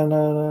traseirada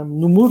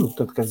no muro.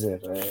 Portanto, quer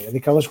dizer, é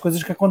daquelas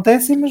coisas que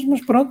acontecem,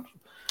 mas pronto.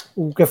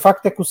 O que é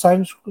facto é que o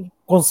Sainz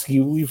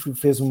conseguiu e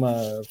fez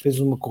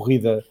uma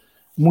corrida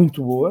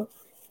muito boa,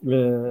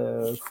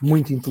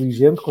 muito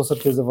inteligente. Com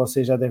certeza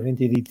vocês já devem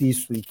ter dito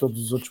isso e todos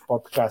os outros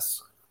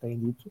podcasts têm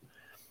dito.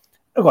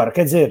 Agora,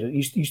 quer dizer,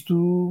 isto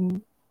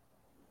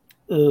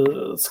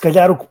se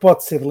calhar o que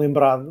pode ser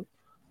lembrado,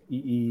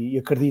 e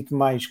acredito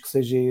mais que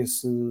seja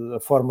essa a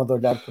forma de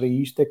olhar para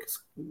isto,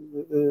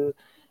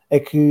 é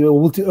que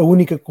a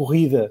única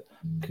corrida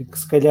que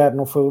se calhar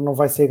não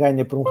vai ser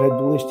ganha por um Red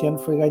Bull este ano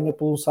foi ganha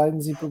pelo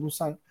Sainz e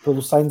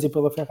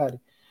pela Ferrari.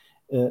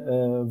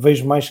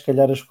 Vejo mais se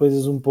calhar as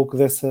coisas um pouco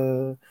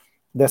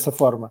dessa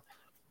forma.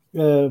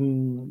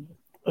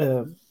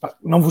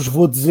 Não vos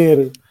vou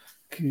dizer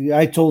que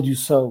I told you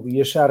so e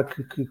achar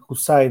que o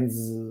Sainz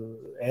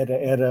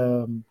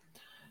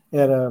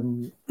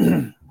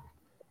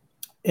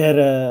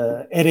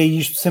era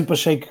isto, sempre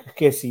achei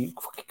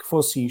que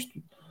fosse isto.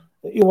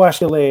 Eu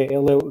acho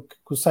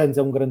que o Sainz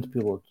é um grande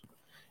piloto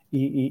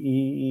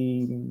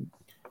e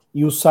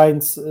o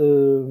Sainz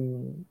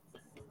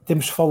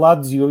temos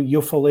falado, e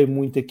eu falei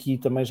muito aqui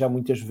também já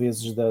muitas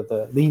vezes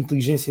da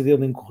inteligência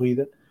dele em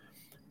corrida,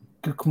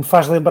 que me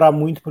faz lembrar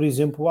muito, por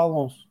exemplo, o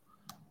Alonso.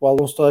 O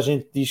Alonso, toda a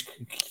gente diz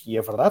que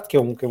é verdade, que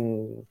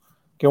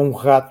é um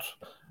rato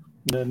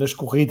nas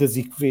corridas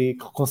e que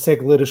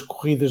consegue ler as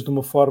corridas de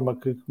uma forma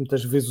que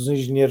muitas vezes os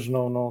engenheiros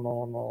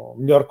não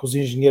melhor que os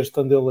engenheiros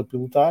estando ele a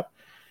pilotar.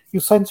 E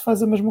o Sainz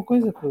faz a mesma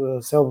coisa,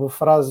 a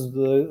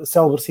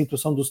célebre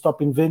situação do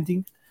stop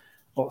inventing,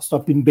 ou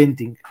stop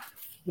inventing,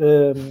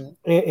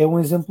 é um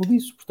exemplo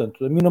disso.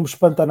 Portanto, a mim não me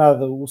espanta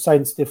nada o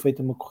Sainz ter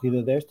feito uma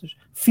corrida destas.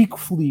 Fico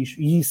feliz,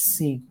 e isso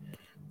sim,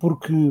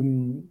 porque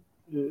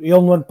ele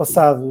no ano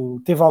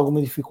passado teve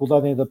alguma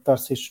dificuldade em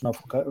adaptar-se a estes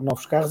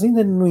novos carros.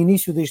 Ainda no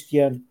início deste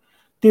ano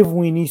teve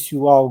um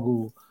início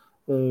algo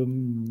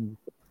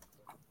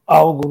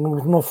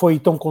não foi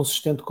tão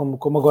consistente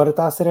como agora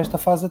está a ser esta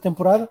fase da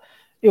temporada.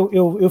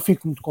 Eu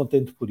fico muito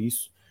contente por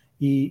isso.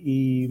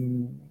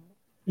 E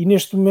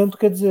neste momento,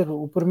 quer dizer,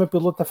 o primeiro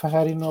piloto da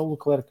Ferrari não é o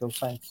Leclerc, é o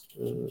Sainz.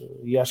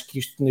 E acho que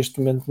isto, neste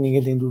momento,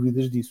 ninguém tem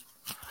dúvidas disso.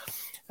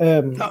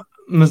 Não,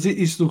 mas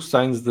isto do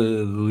Sainz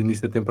do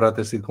início da temporada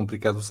ter sido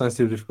complicado. O Sainz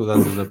teve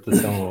dificuldades de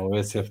adaptação ao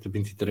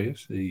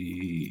SF23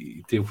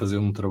 e teve que fazer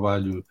um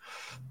trabalho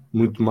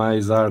muito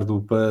mais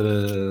árduo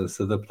para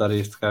se adaptar a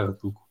este carro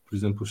do que, por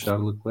exemplo, o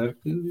Charles Leclerc.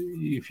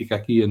 E fica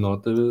aqui a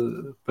nota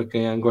para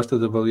quem gosta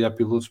de avaliar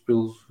pilotos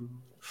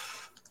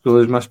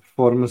pelas más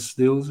performances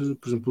deles.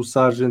 Por exemplo, o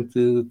Sargent,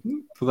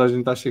 toda a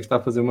gente acha que está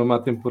a fazer uma má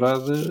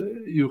temporada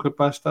e o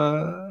rapaz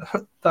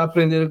está a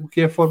aprender o que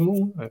é a Fórmula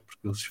 1, porque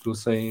ele chegou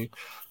sem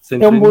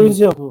é um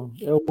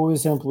bom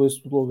exemplo,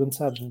 esse do Logan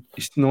Sargent.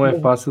 Isto não é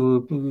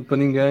fácil para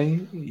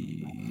ninguém,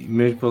 e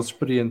mesmo para os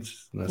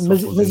experientes. Não é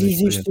só mas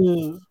existe,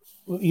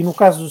 e no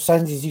caso do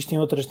Sainz existem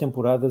outras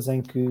temporadas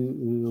em que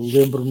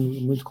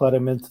lembro-me muito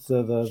claramente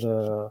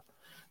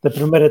da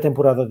primeira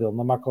temporada dele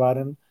na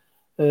McLaren.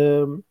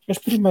 As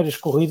primeiras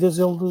corridas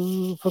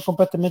ele foi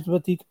completamente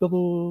batido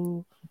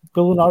pelo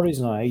Norris,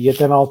 não é? E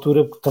até na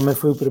altura, porque também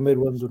foi o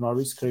primeiro ano do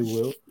Norris, creio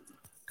eu,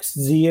 que se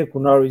dizia que o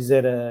Norris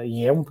era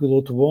e é um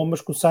piloto bom,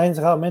 mas que o Sainz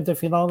realmente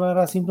afinal não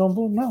era assim tão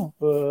bom. Não,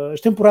 as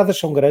temporadas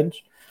são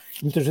grandes,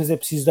 muitas vezes é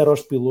preciso dar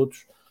aos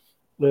pilotos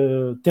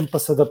tempo para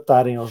se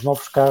adaptarem aos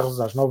novos carros,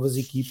 às novas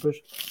equipas,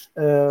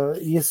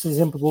 e esse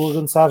exemplo do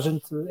Logan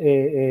Sargent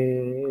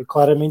é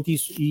claramente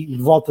isso, e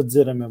volto a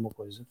dizer a mesma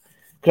coisa.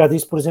 Que já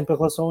disse, por exemplo, em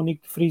relação ao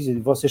Nick de Vries, e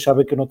vocês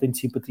sabem que eu não tenho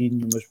simpatia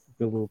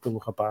nenhuma pelo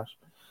rapaz,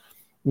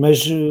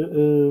 mas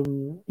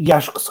e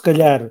acho que se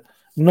calhar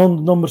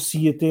não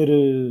merecia ter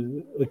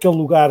aquele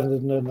lugar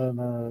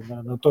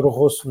na Toro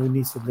Rosso no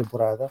início da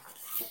temporada,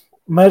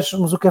 mas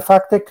o que é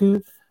facto é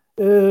que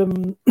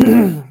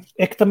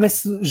também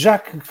já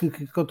que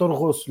o Toro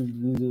Rosso,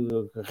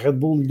 a Red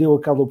Bull lhe deu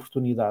aquela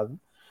oportunidade,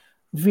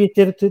 devia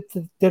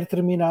ter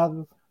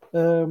terminado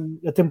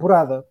a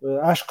temporada.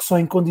 Acho que só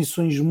em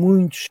condições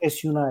muito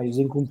excepcionais,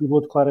 em que um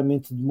piloto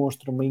claramente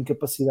demonstra uma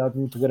incapacidade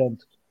muito grande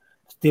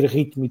de ter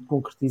ritmo e de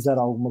concretizar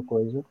alguma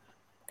coisa,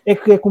 é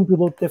que um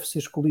piloto deve ser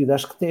escolhido.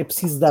 Acho que é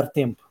preciso dar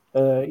tempo.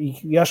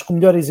 E acho que o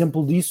melhor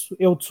exemplo disso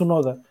é o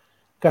Tsunoda,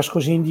 que acho que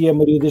hoje em dia a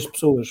maioria das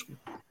pessoas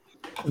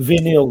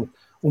vê nele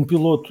um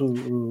piloto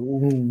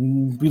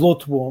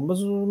bom,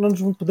 mas não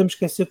nos podemos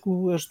esquecer que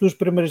as duas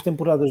primeiras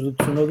temporadas do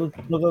Tsunoda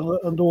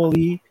andou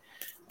ali,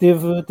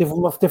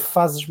 teve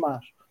fases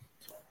más.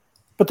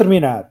 Para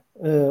terminar,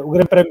 o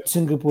Grande Prémio de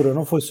Singapura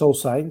não foi só o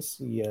Sainz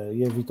e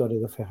a vitória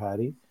da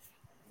Ferrari.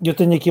 Eu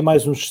tenho aqui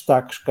mais uns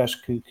destaques que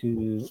acho que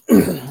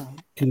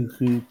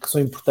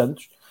são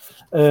importantes.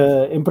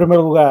 Em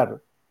primeiro lugar,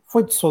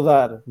 foi de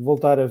saudar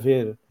voltar a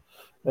ver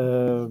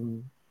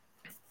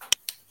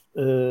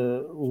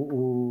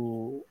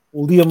o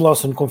Liam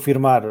Lawson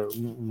confirmar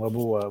uma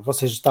boa.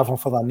 Vocês estavam a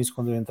falar nisso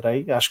quando eu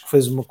entrei. Acho que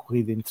fez uma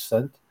corrida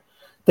interessante.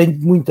 Tenho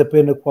muita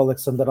pena que o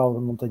Alexander Albon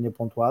não tenha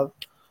pontuado.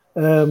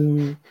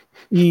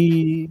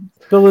 E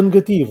pela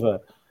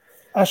negativa,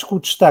 acho que o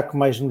destaque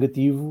mais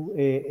negativo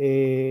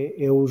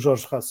é o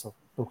George Russell,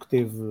 porque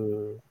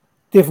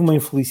teve uma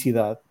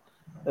infelicidade.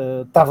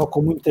 Estava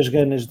com muitas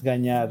ganas de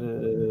ganhar,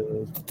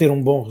 de ter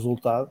um bom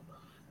resultado.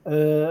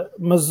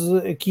 Mas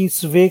aqui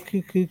se vê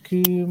que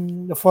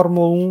a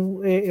Fórmula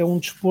 1 é um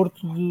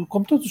desporto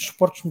como todos os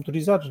desportos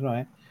motorizados, não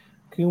é?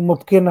 Que uma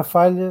pequena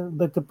falha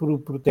deita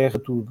por terra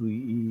tudo,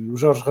 e o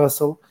George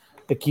Russell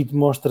aqui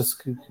demonstra-se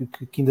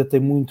que ainda tem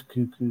muito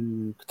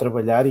que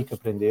trabalhar e que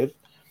aprender,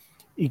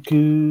 e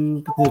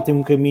que tem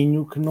um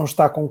caminho que não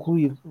está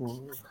concluído.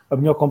 A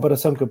melhor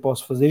comparação que eu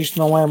posso fazer, isto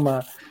não é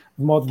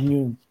de modo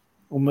nenhum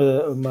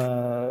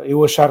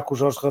eu achar que o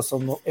George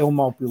Russell é um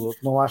mau piloto,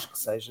 não acho que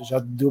seja, já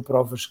deu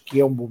provas que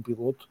é um bom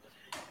piloto,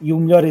 e o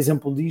melhor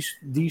exemplo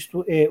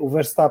disto é o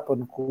Verstappen,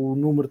 com o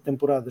número de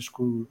temporadas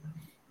que o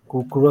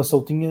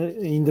Russell tinha,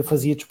 ainda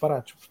fazia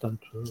disparates.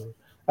 Portanto,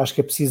 acho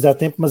que é preciso dar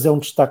tempo, mas é um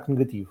destaque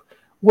negativo.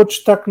 O outro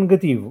destaque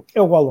negativo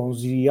é o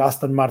Alonso e a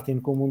Aston Martin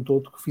como um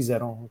todo, que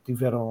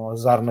tiveram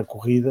azar na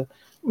corrida,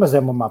 mas é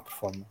uma má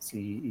performance,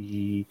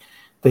 e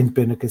tenho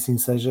pena que assim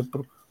seja,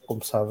 porque,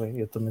 como sabem,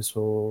 eu também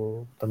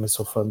sou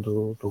fã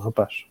do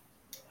rapaz.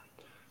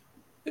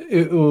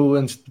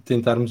 Antes de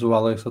tentarmos o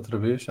Alex outra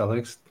vez,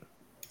 Alex,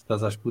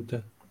 estás à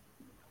escuta?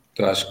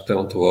 Acho que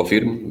estou a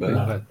ouvir-me bem.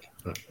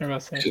 Agora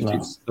sim.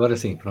 Agora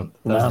sim, pronto.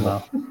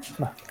 Não.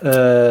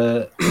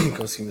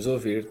 Conseguimos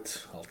ouvir-te,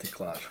 alto e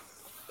claro.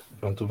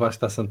 Pronto, o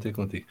Vasco está a meter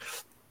contigo.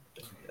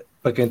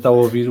 Para quem está a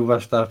ouvir, o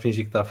Vasco está a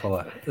fingir que está a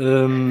falar.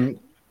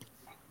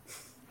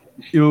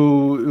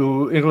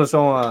 Em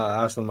relação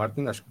à Aston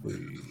Martin, acho que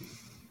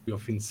foi ao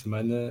fim de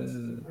semana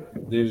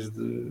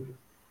desde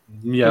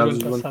meados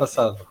do ano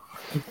passado.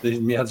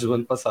 Desde meados do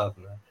ano passado,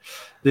 não é?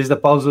 Desde a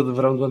pausa de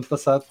verão do ano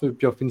passado, foi o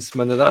pior fim de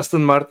semana da Aston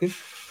Martin.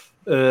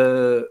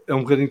 É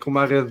um bocadinho como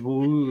a Red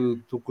Bull.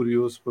 Estou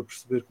curioso para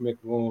perceber como é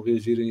que vão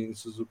reagir em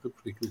Suzuka,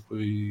 porque aquilo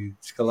foi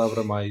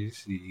descalabra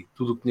mais e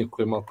tudo o que tinha que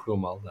correr mal, correu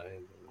mal, não é?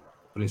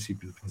 Do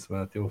princípio do fim de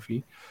semana até ao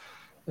fim.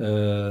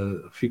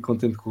 Fico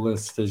contente que o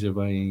Lance esteja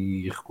bem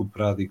e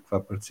recuperado e que vá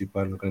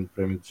participar no Grande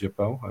Prémio do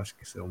Japão. Acho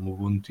que isso é uma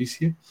boa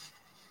notícia.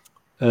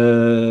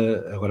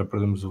 Agora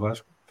perdemos o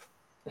Vasco.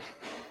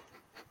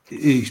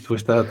 E isto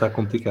hoje está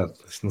complicado.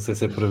 Isto não sei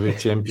se é para ver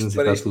Champions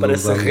Isto e está tudo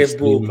parece a usado Red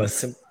Bull, pá,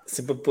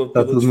 sempre a pôr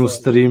está tudo no fora.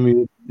 stream e a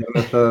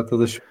internet está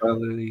toda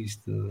chupada e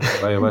isto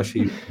vai abaixo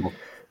e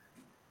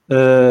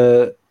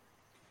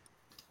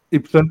e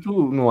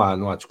portanto não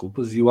há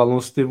desculpas. E o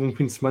Alonso teve um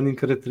fim de semana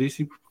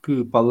incaracterístico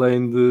porque, para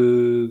além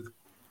de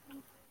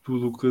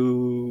tudo o que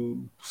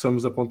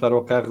possamos apontar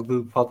ao carro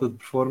de falta de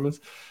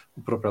performance,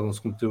 o próprio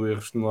Alonso cometeu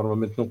erros que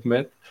normalmente não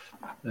comete,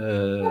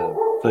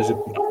 seja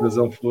por que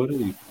razão for,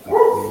 e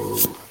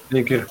portanto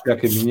tem que arrepiar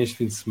caminho este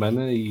fim de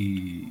semana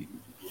e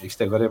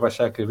isto agora é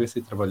baixar a cabeça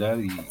e trabalhar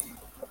e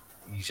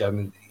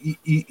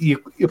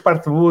a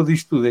parte boa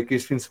disto tudo é que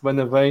este fim de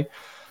semana vem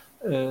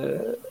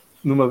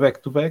numa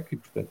back-to-back e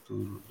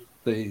portanto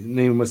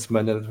nem uma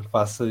semana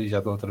passa e já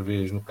estão outra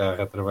vez no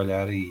carro a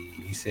trabalhar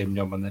e isso é a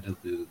melhor maneira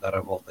de dar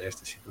a volta a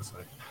estas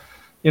situações.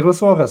 Em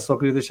relação ao Russell, só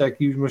queria deixar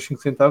aqui os meus 5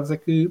 centavos, é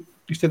que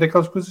isto é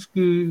daquelas coisas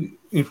que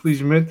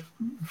infelizmente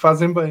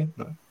fazem bem,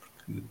 não é?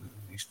 Porque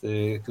isto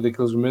é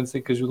daqueles momentos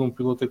em que ajuda um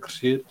piloto a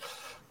crescer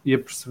e a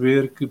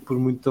perceber que por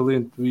muito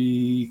talento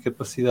e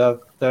capacidade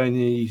que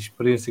tenha e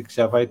experiência que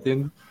já vai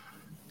tendo,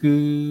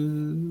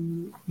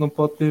 que não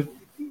pode ter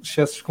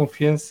excessos de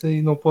confiança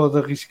e não pode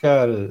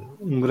arriscar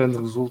um grande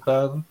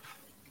resultado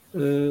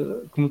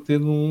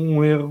cometendo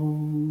um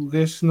erro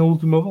deste na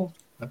última volta.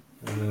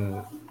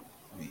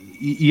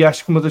 E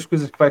acho que uma das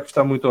coisas que vai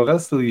custar muito ao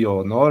Russell e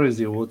ao Norris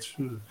e a outros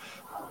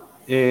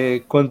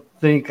é quando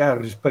tem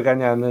carros para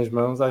ganhar nas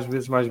mãos, às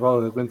vezes mais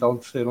vale aguentar um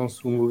terceiro ou um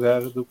segundo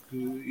lugar do que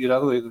ir à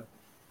doida.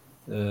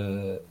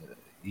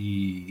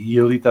 E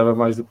ali estava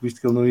mais do que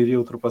visto que ele não iria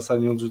ultrapassar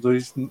nenhum dos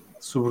dois,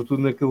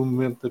 sobretudo naquele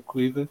momento da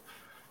corrida,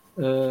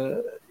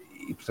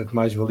 e portanto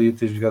mais valia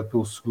ter jogado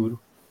pelo seguro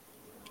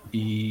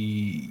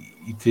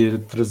e ter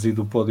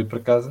trazido o pódio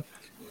para casa.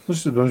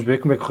 Mas vamos ver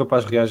como é que o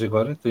rapaz reage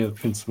agora. Tem o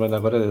fim de semana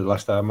agora, lá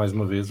está mais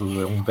uma vez, é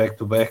um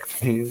back-to-back,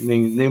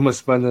 nem uma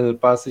semana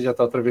passa e já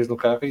está outra vez no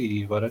carro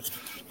e agora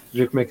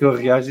ver como é que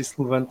ele reage e se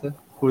levanta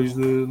depois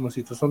de uma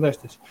situação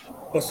destas.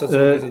 Posso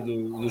dizer uma coisa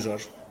do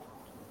Jorge?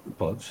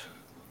 Podes.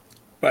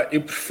 Pá,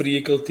 eu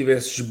preferia que ele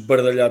tivesse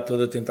esbardalhado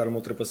todo a tentar uma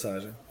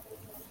ultrapassagem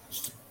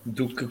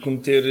do que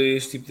cometer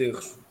este tipo de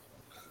erros.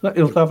 Não,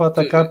 ele estava a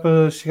atacar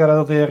para chegar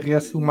ao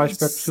DRS o mais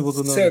perto possível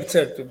do Norris.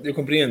 Certo, eu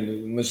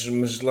compreendo,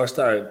 mas lá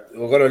está.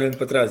 Agora olhando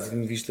para trás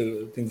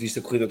e tendo visto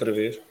a corrida outra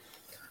vez,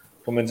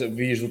 pelo menos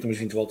vi as últimas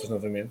 20 voltas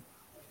novamente,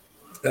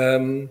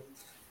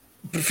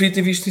 preferia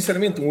ter visto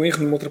sinceramente um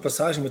erro numa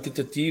ultrapassagem, uma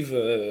tentativa,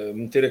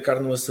 meter a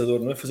carne no assador,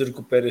 não é fazer o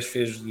que o Pérez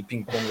fez de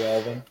ping-pong ao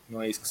Albon,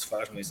 não é isso que se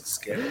faz, não é isso que se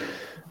quer.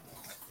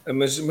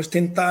 Mas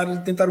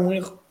tentar um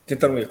erro,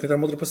 tentar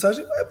uma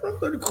ultrapassagem,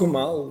 pronto, olha, correu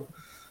mal.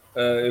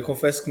 Eu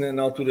confesso que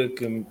na altura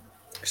que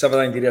estava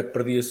lá em direto,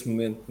 perdi esse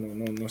momento,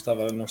 não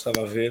estava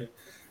a ver,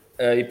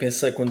 e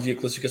pensei, quando vi a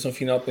classificação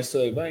final,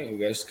 pensei, bem, o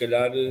gajo se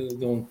calhar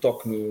deu um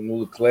toque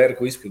no Leclerc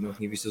com isso, porque eu não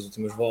tinha visto as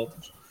últimas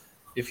voltas,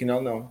 e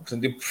afinal não.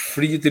 Portanto, eu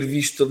preferia ter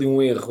visto ali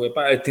um erro,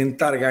 a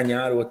tentar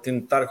ganhar ou a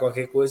tentar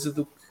qualquer coisa,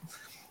 do que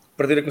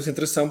perder a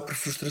concentração por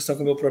frustração,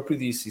 como eu próprio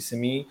disse. Isso a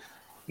mim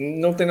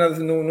não tem nada,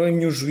 não é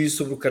nenhum juízo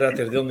sobre o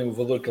caráter dele, nem o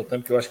valor que ele tem,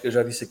 porque eu acho que eu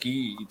já disse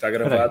aqui e está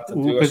gravado.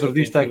 O Pedro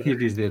Dias está aqui a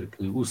dizer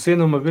que o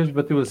Senna uma vez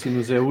bateu assim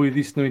no Zé U e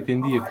disse que não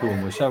entendia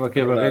como, achava que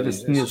a barreira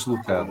se tinha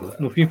deslocado.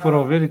 No fim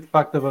foram ver e de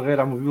facto a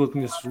barreira amovível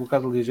tinha-se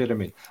deslocado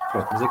ligeiramente.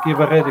 Pronto, mas aqui a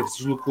barreira que se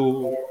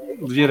deslocou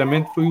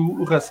ligeiramente foi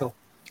o Russell.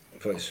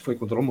 Pois. Foi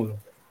contra o muro.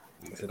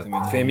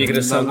 Exatamente. Foi a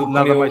migração do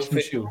nada pneu, mais se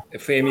mexeu.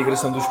 Foi a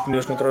migração dos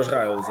pneus contra os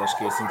rails, acho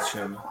que é assim que se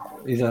chama.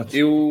 Exato.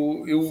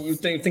 Eu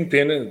tenho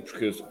pena,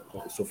 porque eu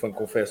sou fã,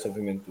 confesso,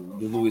 obviamente,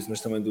 do Lewis, mas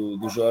também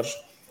do Jorge.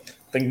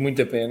 Tenho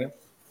muita pena.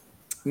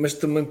 Mas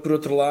também, por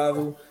outro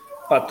lado,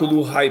 todo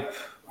o hype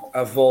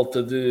à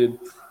volta de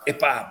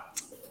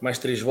mais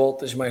 3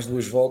 voltas, mais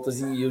 2 voltas,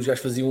 e eu já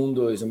fazia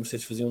 1-2, a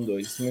Mercedes fazia 1-2.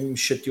 Isso também me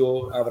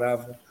chateou à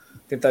brava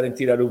tentarem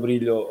tirar o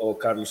brilho ao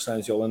Carlos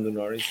Sainz e ao Lando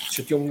Norris.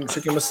 Chateou-me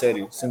a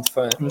sério, sendo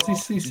fã. Mas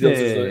isso deles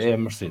os dois. é a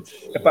Mercedes.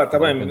 Epá, está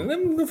bem,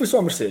 não foi só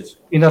a Mercedes.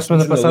 E na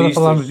semana Os passada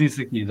jornalistas- falámos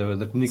disso aqui,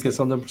 da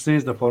comunicação da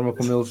Mercedes, da forma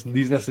como eles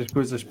dizem essas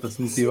coisas para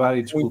se motivar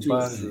e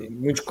desculpar.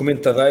 Muitos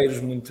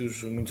comentadeiros,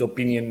 muitos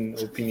opinion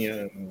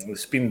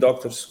spin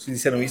doctors que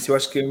disseram isso. Eu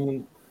acho que é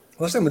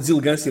uma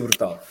deselegância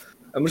brutal.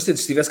 A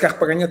Mercedes, se tivesse carro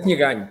para ganhar, tinha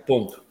ganho,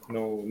 ponto.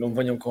 Não me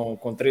venham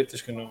com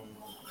tretas que não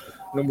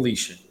me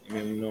lixem.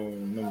 Não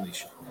me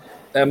lixem.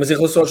 Mas em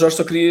relação ao Jorge,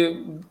 só queria,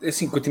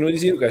 assim, continuo a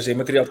dizer, o gajo é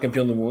material de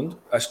campeão do mundo,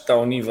 acho que está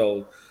ao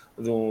nível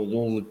de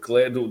um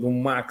Leclerc, de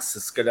um Max,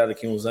 se calhar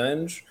daqui a uns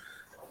anos.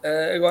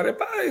 Agora,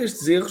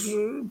 estes erros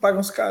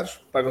pagam-se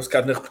caros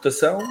na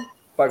reputação,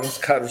 pagam-se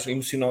caros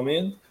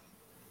emocionalmente,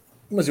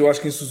 mas eu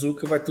acho que em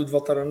Suzuka vai tudo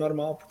voltar ao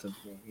normal, portanto,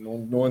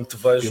 não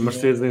antevejo... E a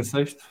Mercedes em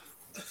sexto?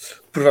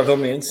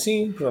 Provavelmente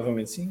sim,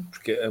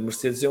 porque a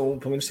Mercedes pelo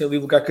menos tem ali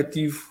lugar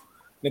cativo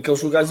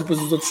naqueles lugares e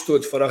depois os outros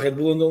todos, fora a Red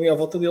Bull, andam ali à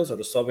volta deles,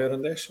 ora sobe, ora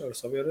deixa.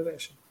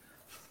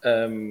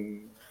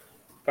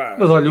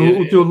 Mas olha,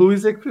 o teu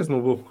Luís é que fez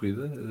uma boa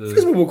corrida.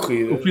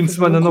 O fim de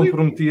semana não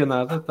prometia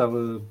nada,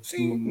 estava...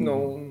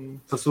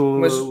 Passou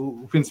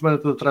o fim de semana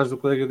todo atrás do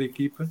colega de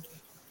equipa,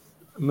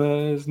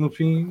 mas no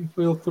fim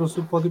foi ele que trouxe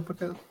o pódio para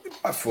casa.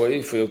 Foi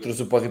ele que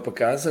trouxe o pódio para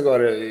casa.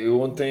 Agora,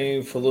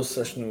 ontem falou-se,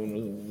 acho,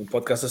 no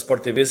podcast da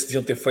Sport TV, se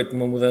deviam ter feito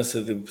uma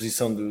mudança de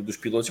posição dos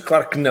pilotos.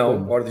 Claro que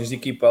não, ordens de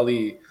equipa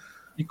ali...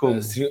 E como?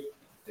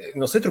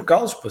 Não sei,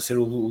 trocá-los para ser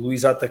o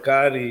Luís a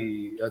atacar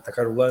e a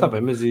atacar o Lando. Está bem,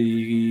 mas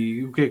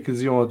e o que é que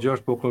diziam ao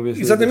Jorge para o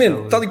convencer?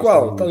 Exatamente, tal e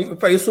qual.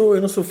 Eu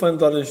não sou fã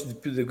de ordens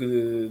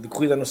de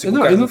corrida, a não ser que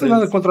eu não tenho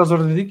nada contra as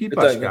ordens de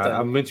equipa.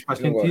 Há momentos que faz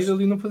sentido,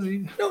 ali não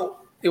fazia. Não,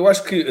 eu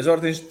acho que as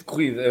ordens de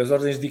corrida, as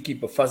ordens de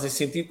equipa fazem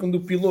sentido quando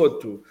o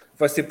piloto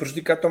vai ser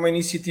prejudicado, toma a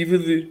iniciativa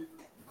de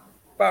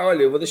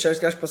olha, eu vou deixar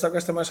este gajo passar, o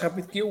gajo está mais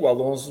rápido que eu. O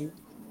Alonso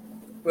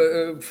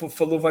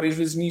falou várias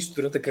vezes nisto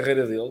durante a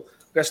carreira dele.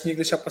 O gajo tinha que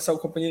deixar passar o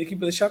companheiro de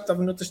equipa,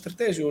 estava noutra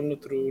estratégia ou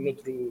noutra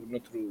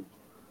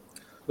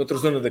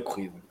zona da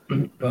corrida.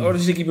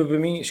 Ordens de equipa para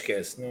mim,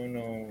 esquece.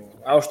 Não.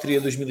 Áustria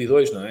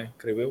 2002, não é?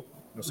 Creio eu.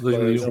 Não sei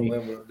 2001. Qual é, não me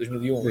lembro.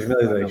 2001.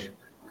 2002.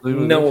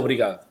 Não,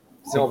 obrigado.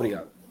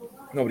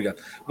 Não, obrigado.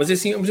 Mas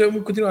assim,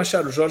 eu continuo a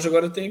achar, o Jorge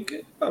agora tem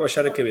que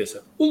baixar a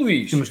cabeça. O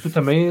Luís... Sim, mas tu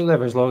também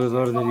levas logo as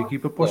ordens de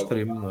equipa para o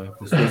extremo, não é?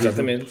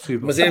 Exatamente.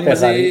 Mas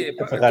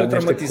estou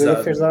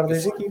traumatizado. Fez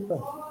ordens de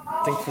equipa.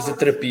 Tenho que fazer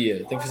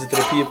terapia porque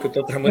eu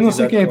estou traumatizado. Eu não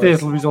sei quem é que tem a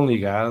televisão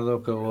ligada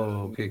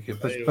ou o que é que é.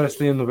 Parece que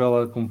tem a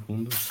novela como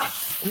fundo.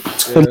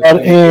 Se calhar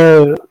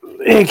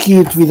é aqui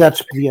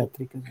atividades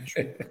pediátricas.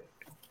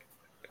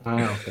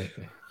 Ok.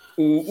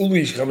 O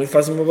Luís realmente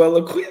faz uma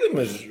bela corrida,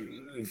 mas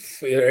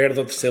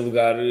herda o terceiro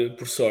lugar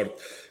por sorte.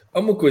 Há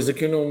uma coisa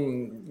que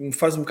me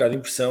faz um bocado de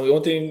impressão.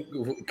 Ontem,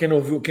 quem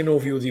não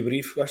ouviu o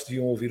debrief, acho que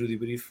deviam ouvir o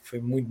debrief, foi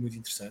muito, muito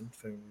interessante,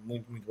 foi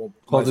muito, muito bom.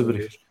 Qual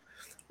debrief?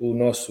 O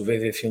nosso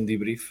VDF1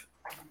 debrief.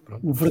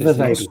 O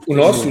verdadeiro. O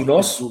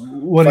nosso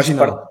o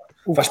original.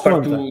 Faz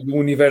parte do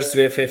universo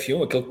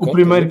VFF1, aquele o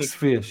primeiro que se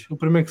fez. Não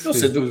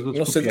sei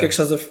do que é que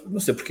estás a...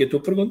 Não sei porque é a tua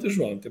pergunta,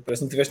 João.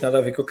 Parece que não tiveste nada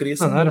a ver com a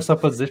criação. Não, era só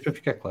para dizer, para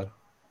ficar claro.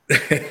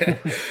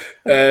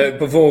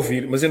 Vão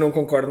ouvir, mas eu não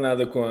concordo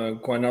nada com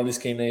a análise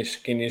que a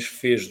Inês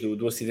fez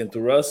do acidente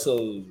do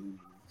Russell.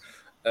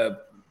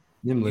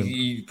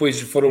 E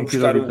depois foram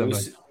buscar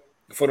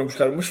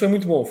mas foi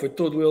muito bom, foi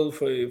todo ele,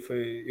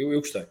 eu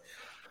gostei.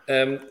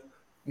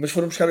 Mas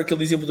foram buscar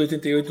aquele exemplo de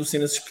 88 do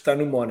Senna se espetar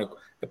no Mónaco.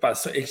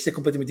 Isto é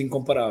completamente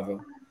incomparável.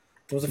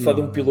 Estamos a falar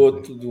de um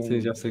piloto...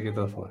 Sim, já sei o que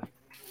está a falar.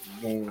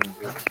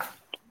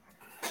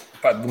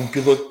 De um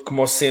piloto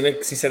como o Senna,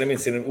 que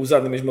sinceramente,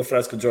 usado a mesma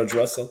frase que o George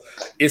Russell,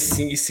 isso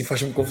sim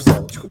faz-me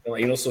confusão. Desculpa,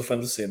 eu não sou fã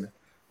do Senna.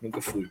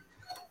 Nunca fui.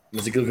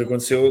 Mas aquilo que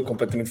aconteceu é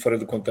completamente fora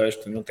do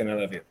contexto, não tem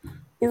nada a ver.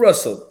 O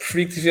Russell,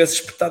 preferi que tivesse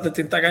espetado a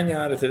tentar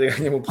ganhar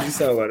uma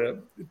posição.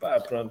 Agora,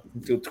 pronto,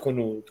 tocou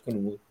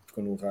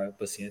no raio,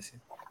 paciência.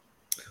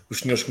 Os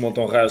senhores que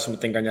montam raios têm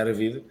que ganhar a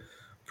vida.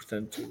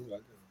 Portanto,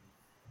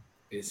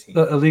 é assim.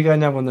 Ali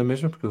ganhavam na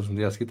mesma, porque eles no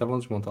dia a seguir estavam a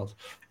desmontá-los.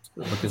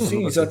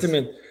 Sim,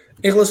 exatamente.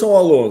 Em relação ao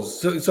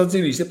Alonso, só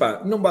dizer isto,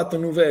 não batam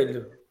no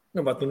velho,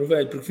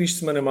 porque fins de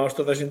semana maus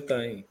toda a gente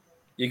tem.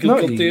 E aquilo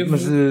que ele teve,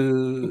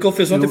 o que ele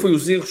fez ontem foi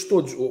os erros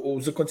todos,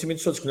 os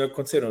acontecimentos todos que não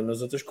aconteceram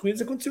nas outras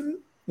corridas, aconteceu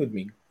no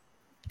domingo.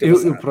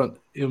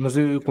 Mas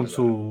eu como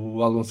sou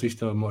o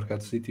aloncista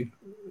marcado do sítio,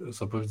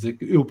 só para dizer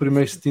que o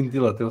primeiro stint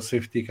dele até o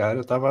safety car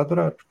eu estava a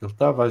adorar, porque ele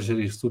estava a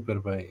gerir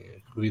super bem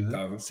a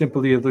corrida, sempre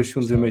ali a 2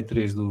 segundos e meio,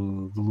 3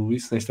 do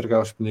Luís, sem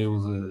estragar os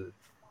pneus,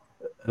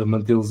 a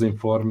mantê-los em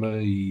forma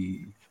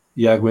e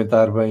a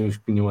aguentar bem os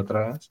que vinham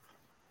atrás.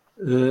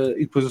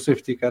 E depois o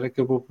safety car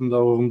acabou por mudar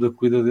o rumo da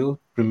corrida dele,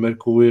 primeiro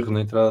com o erro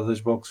na entrada das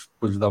boxes,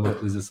 depois lhe dá uma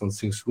penalização de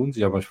 5 segundos,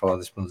 já vamos falar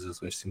das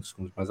penalizações de 5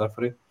 segundos mais à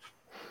frente.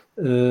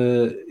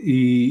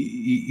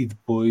 E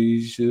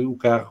depois o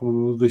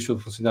carro deixou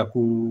de funcionar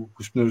com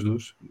os pneus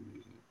duros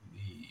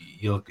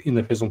e ele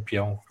ainda fez um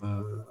peão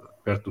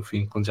perto do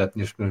fim, quando já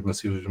tinha os pneus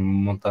macios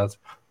montados,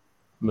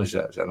 mas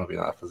já não havia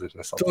nada a fazer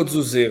nessa altura. Todos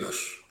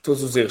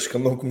os erros que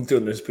ele não cometeu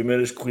nas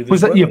primeiras corridas.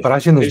 Pois e a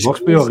paragem nas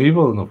boxes foi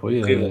horrível, não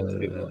foi? Horrível.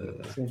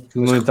 Que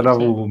não entrava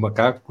o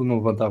macaco, não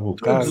levantava o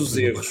carro. Todos os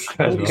erros.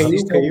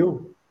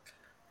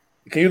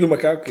 Caiu do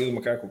macaco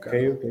o carro.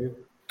 Caiu.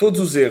 Todos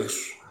os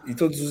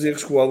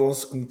erros que o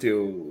Alonso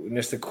cometeu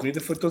nesta corrida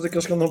foram todos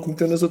aqueles que ele não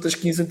cometeu nas outras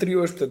 15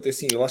 anteriores. Portanto, é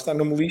assim, lá está,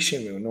 não me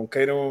lixem, meu. Não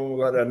queiram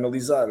agora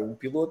analisar um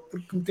piloto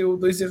porque cometeu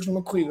 2 erros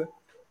numa corrida.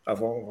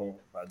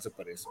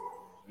 Desapareçam.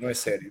 Não é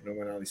sério, não é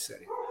uma análise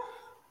séria.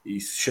 E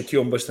isso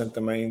chateou-me bastante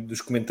também dos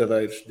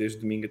comentadores desde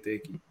domingo até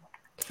aqui.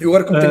 Eu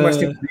agora, como tenho mais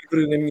tempo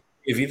livre na minha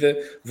vida,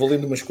 vou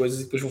lendo umas coisas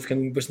e depois vou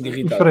ficando bastante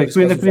irritado. Espera aí,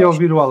 eu ainda queria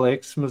ouvir o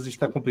Alex, mas isto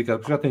está complicado,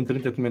 porque já tem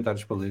 30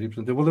 comentários para ler, e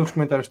portanto eu vou ler os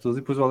comentários todos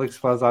e depois o Alex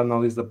faz a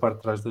análise da parte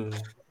de trás da...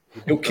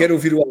 Eu quero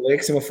ouvir o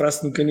Alex, é uma frase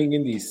que nunca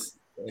ninguém disse.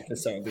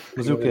 Atenção,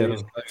 mas eu quero,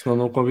 senão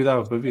não o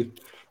convidava para vir.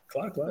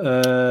 Claro.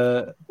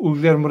 O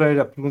Guilherme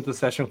Moreira pergunta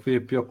se acham que foi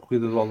a pior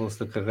corrida do Alonso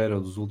da carreira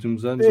ou dos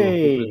últimos anos, ou a culpa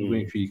é do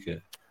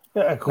Benfica.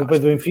 A culpa é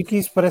do Benfica e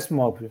isso parece-me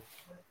óbvio.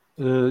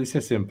 Isso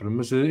é sempre,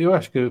 mas eu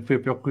acho que foi a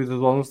pior corrida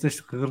do Alonso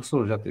desde que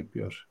regressou, já teve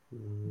piores.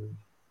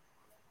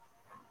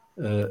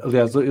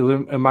 Aliás,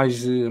 a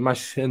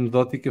mais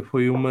anedótica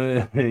foi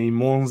uma em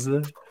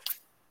Monza,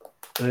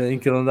 em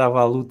que ele andava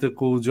à luta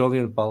com o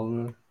Julian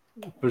Palmer.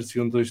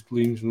 Pareciam 2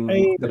 tolinhos no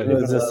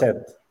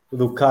 17,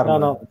 do Carmo.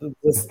 Não,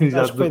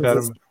 exato, do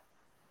Carmo.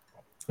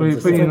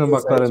 Foi na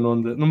McLaren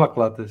Honda, no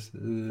Maclatas.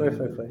 Foi.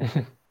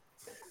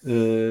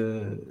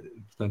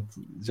 Portanto,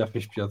 já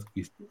fez pior do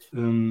que isto.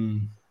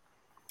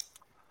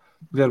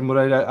 Guilherme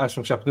Moreira,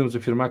 acham que já podemos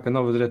afirmar que a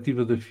nova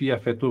diretiva da FIA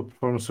afetou a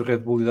performance do Red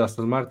Bull e da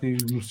Aston Martin e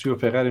beneficiou a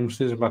Ferrari,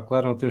 Mercedes,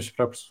 McLaren, não temos que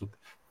esperar por Suzuka.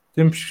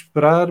 Temos que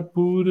esperar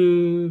por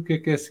o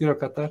que é a seguir ao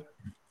Qatar?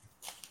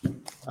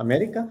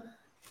 América?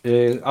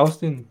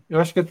 Austin. Eu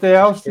acho que até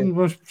Austin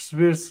vamos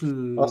perceber se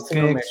Austin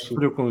quem é que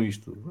sofreu com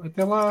isto.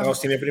 Até lá,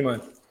 Austin é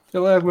primeiro. Até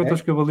lá aguenta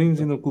os cavalinhos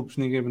e não culpes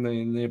ninguém,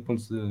 nem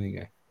apontes de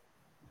ninguém.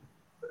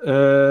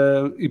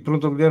 E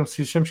pergunta ao Guilherme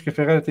se achamos que a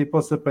Ferrari tem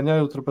hipótese de apanhar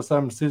e ultrapassar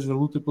a Mercedes na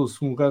luta pelo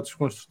segundo lugar dos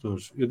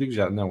construtores. Eu digo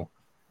já, não.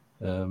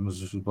 Mas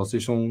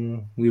vocês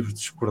são livres de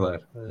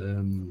discordar.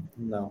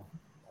 Não.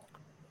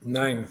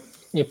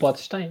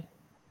 Hipóteses tem.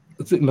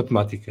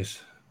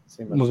 Matemáticas.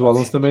 Sim, mas o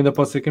Alonso também ainda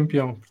pode ser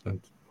campeão,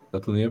 portanto, está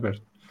tudo em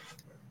aberto.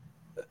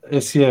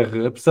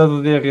 SR, apesar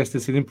do DRS ter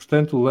sido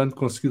importante, o Lando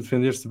conseguiu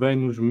defender-se bem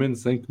nos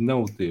momentos em que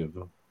não o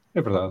teve.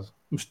 É verdade,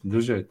 mas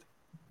deu jeito.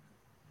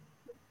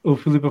 O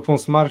Filipe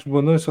Afonso Marques,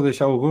 boa noite, só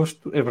deixar o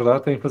gosto. É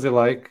verdade, tem que fazer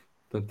like.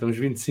 Portanto, estamos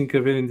 25 a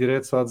ver em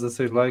direto, só há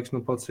 16 likes,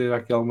 não pode ser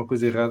aqui alguma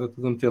coisa errada.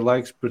 Tudo a meter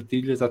likes,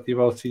 partilhas,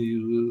 ativar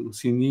o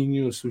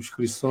sininho, as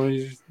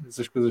subscrições,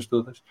 essas coisas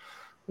todas.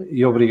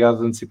 E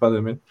obrigado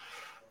antecipadamente.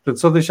 Portanto,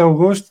 só deixar o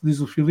gosto,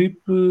 diz o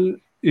Filipe.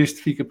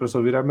 Este fica para só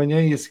ouvir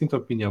amanhã e a seguinte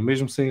opinião,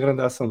 mesmo sem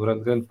grande ação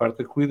durante grande parte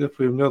da corrida,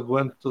 foi o melhor do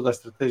ano de toda a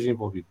estratégia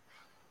envolvida.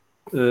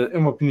 É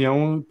uma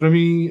opinião, para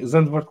mim,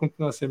 Zandvoort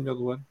continua a ser o melhor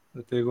do ano,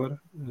 até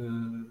agora.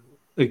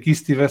 Aqui,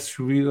 se tivesse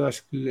chovido,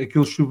 acho que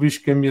aquele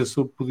chuvisco que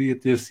ameaçou podia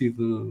ter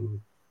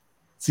sido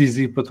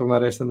decisivo para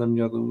tornar esta na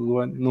melhor do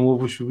ano. Não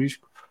houve o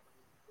chuvisco,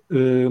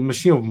 mas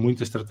sim, houve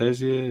muita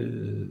estratégia,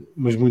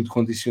 mas muito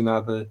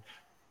condicionada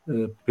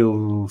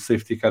pelo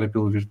safety car e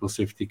pelo virtual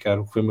safety car,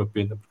 o que foi uma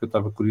pena, porque eu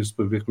estava curioso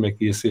para ver como é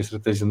que ia ser a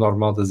estratégia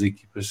normal das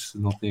equipas se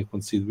não tinha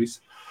acontecido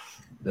isso.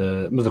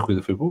 Mas a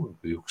corrida foi boa,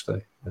 eu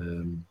gostei.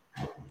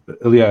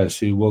 Aliás,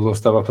 o Alonso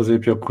estava a fazer a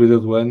pior corrida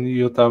do ano e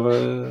eu estava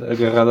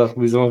agarrado à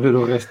televisão a ver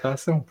o resto da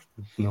ação,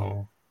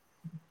 portanto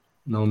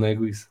não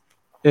nego isso.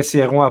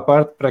 SR1 à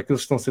parte, para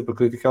aqueles que estão sempre a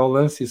criticar o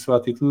lance e sua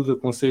atitude,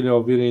 aconselho a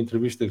ouvir a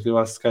entrevista que deu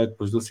à Sky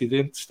depois do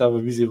acidente, estava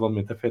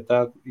visivelmente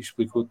afetado e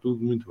explicou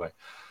tudo muito bem.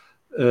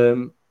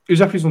 Eu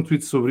já fiz um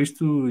tweet sobre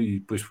isto e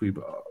depois fui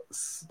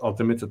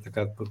altamente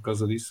atacado por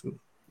causa disso,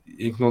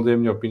 em que não dei a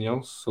minha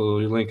opinião,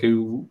 só elenquei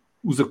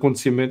os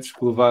acontecimentos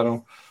que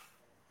levaram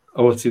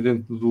ao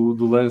acidente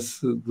do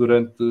lance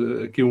durante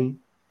a Q1,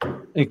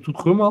 em que tudo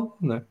correu mal,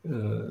 né?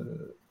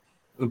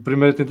 A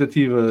primeira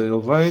tentativa ele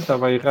vem,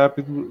 estava aí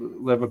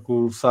rápido, leva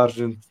com o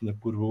Sargent na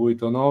curva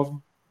 8 ou 9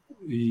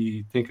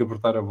 e tem que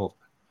abortar a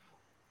volta.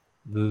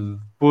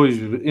 Depois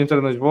entra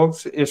nas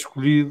boxes, é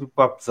escolhido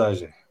para a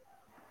pesagem.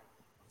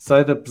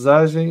 Sai da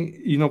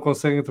pesagem e não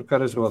conseguem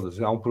trocar as rodas.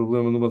 Há um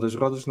problema numa das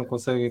rodas, não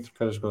conseguem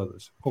trocar as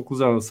rodas.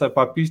 Conclusão, ele sai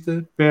para a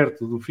pista,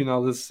 perto do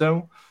final da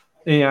sessão,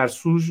 em ar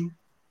sujo,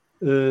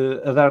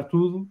 a dar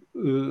tudo.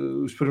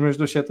 Os primeiros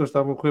 2 setores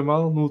estavam a correr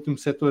mal. No último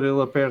setor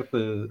ele aperta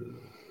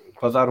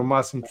para dar o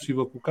máximo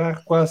possível com o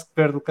carro, quase que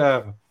perde o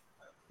carro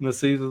na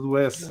saída do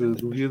S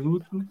do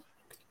viaduto,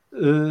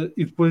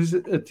 e depois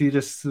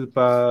atira-se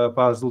para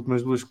as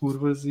últimas 2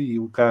 curvas e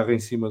o carro em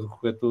cima do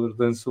corretor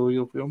dançou e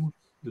ele foi ao muro.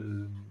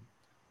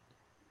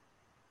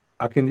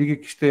 Há quem diga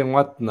que isto é um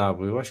ato de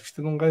nabo. Eu acho que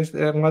isto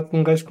é um ato de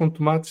um gajo com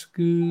tomates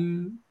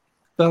que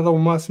está a dar o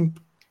máximo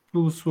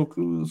pela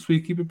sua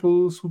equipa e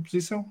pela sua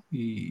posição.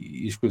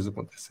 E as coisas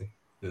acontecem.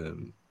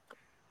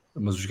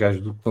 Mas os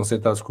gajos que estão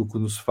sentados com o cu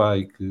no sofá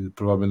e que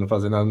provavelmente não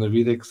fazem nada na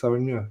vida é que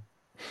sabem melhor.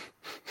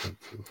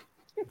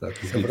 Portanto,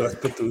 é verdade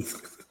para tudo.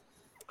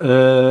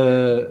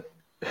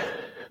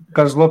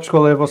 Carlos Lopes,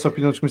 qual é a vossa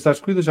opinião dos comissários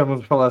de corrida? Já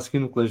vamos falar aqui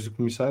no Colégio de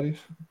Comissários.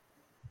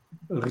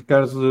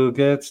 Ricardo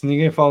Guedes,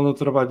 ninguém fala no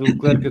trabalho do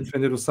Leclerc a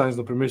defender o Sainz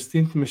no primeiro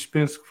stint, mas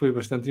penso que foi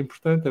bastante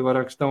importante.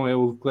 Agora a questão é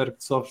o Leclerc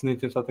de sofre nem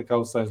tenta atacar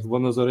o Sainz, levou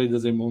nas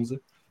orelhas em Monza.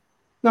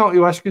 Não,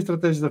 eu acho que a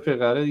estratégia da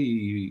Ferrari,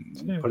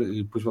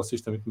 e depois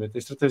vocês também comentem, a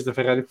estratégia da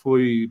Ferrari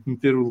foi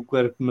meter o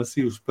Leclerc de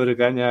macios para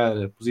ganhar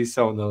a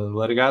posição na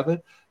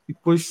largada e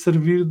depois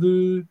servir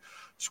de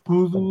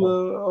escudo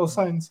ao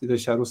Sainz e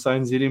deixar o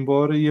Sainz ir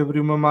embora e abrir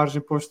uma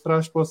margem para os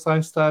trás para o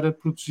Sainz estar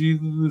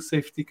protegido de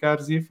safety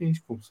cars e afins,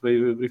 como se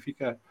veio a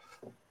verificar.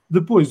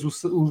 Depois,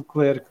 o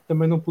Leclerc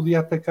também não podia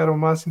atacar ao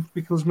máximo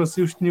porque aqueles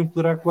macios tinham que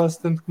durar quase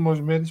tanto como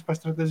os médios para a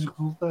estratégia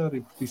resultar.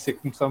 E por isso é que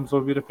começámos a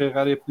ouvir a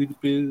Ferrari a pedir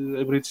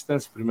para abrir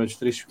distância. Primeiro os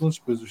 3 segundos,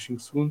 depois os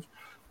 5 segundos,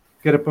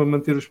 que era para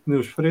manter os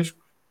pneus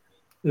frescos,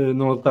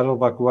 não estar a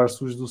levar com o ar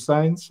sujo do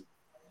Sainz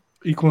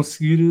e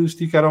conseguir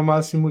esticar ao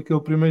máximo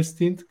aquele primeiro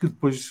stint, que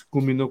depois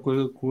culminou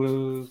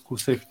com o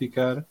safety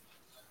car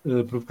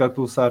provocado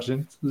pelo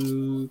Sargent,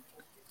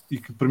 e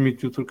que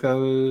permitiu trocar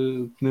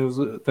pneus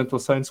tanto ao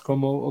Sainz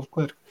como ao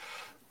Leclerc.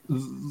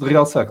 De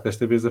realçar que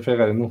desta vez a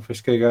Ferrari não fez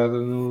cagada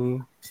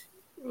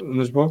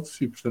nas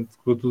boxes e portanto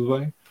ficou tudo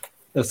bem.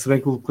 Se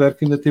bem que o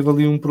Leclerc ainda teve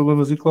ali um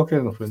problemazinho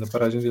qualquer, não foi? Na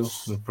paragem dele,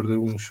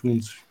 perdeu uns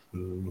segundos,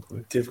 não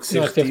foi? Teve que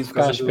ser Teve que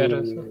ficar à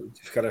espera.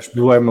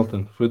 Do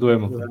Hamilton, foi do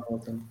Hamilton.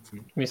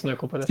 Isso não é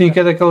culpa da Sim, que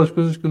é daquelas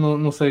coisas que eu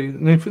não sei,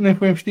 nem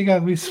foi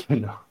investigado isso,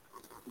 mas não.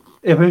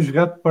 É bem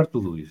jogado por parte do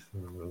Luís.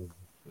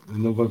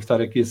 Não vamos estar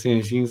aqui a ser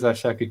anjinhos a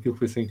achar que aquilo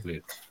foi sem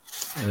querer.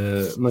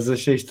 Mas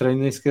achei estranho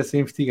nem sequer ser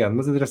investigado.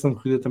 Mas a direção de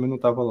corrida também não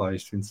estava lá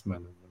este fim de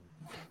semana.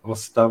 Ou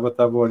se estava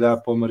a olhar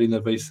para o Marina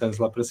Bay Sands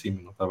lá para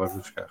cima, não estava a ver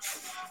os carros.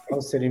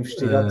 Ao ser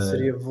investigado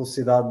seria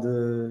velocidade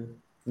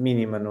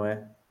mínima, não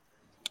é?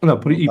 Não,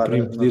 por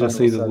impedir a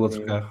saída do outro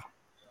mínima. carro.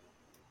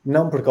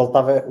 Não, porque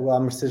a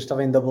Mercedes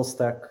estava em double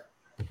stack.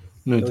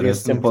 Não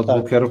interessa, não pode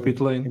bloquear o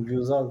pit lane.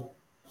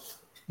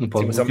 Não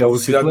pode mas há uma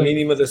velocidade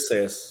mínima de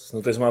acesso. Se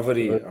não tens uma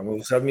avaria, há uma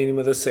velocidade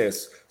mínima de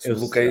acesso. Se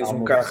bloqueias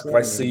um carro que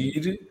vai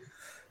sair,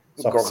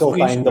 só que se ele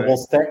está em double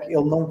stack,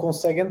 ele não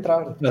consegue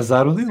entrar.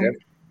 Azar o dele.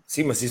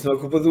 Sim, mas isso não é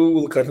culpa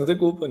do Leclerc, não tem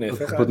culpa, né?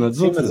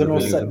 Sim, mas eu não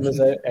sei, mas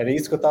era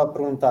isso que eu estava a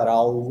perguntar. Há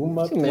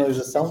alguma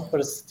penalização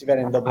para se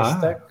tiverem double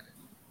stack?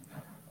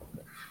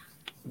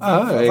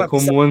 É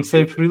como o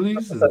unsafe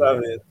release.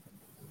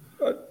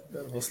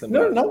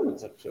 Não,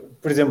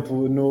 por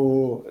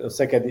exemplo, eu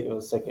sei que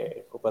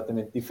é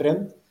completamente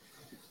diferente,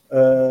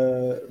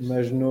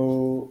 mas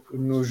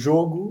no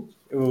jogo,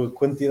 a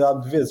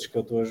quantidade de vezes que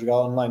eu estou a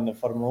jogar online na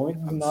Fórmula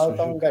 1, nada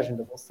está um gajo em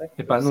double stack.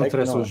 Não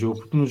interessa o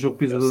jogo, porque no jogo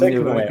pisa da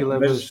linha branca e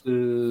levas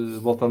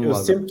volta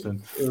anulada.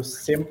 Eu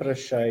sempre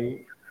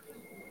achei,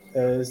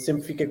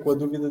 sempre fiquei com a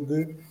dúvida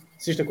de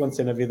se isto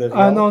acontecer na vida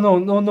real.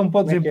 Não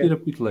podes impedir a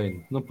pit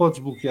lane, não podes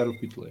bloquear o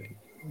pit lane.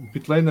 O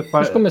pit lane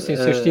mas como assim,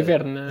 se eu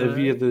estiver na... a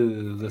via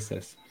de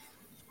acesso?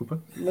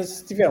 Desculpa. Mas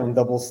se tiver um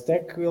double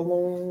stack, ele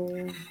não...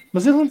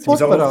 Mas ele não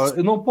pode parar,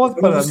 ele não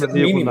pode parar na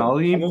diagonal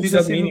e impedir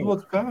a saída do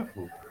outro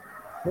carro.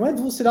 Não é de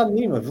velocidade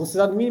mínima.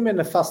 Velocidade mínima é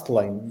na fast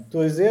lane.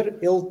 Estou a dizer,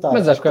 ele está...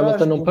 Mas acho que o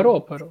Hamilton não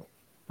parou. Parou.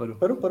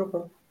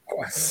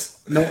 Quase.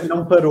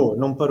 Não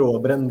parou,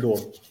 abrandou.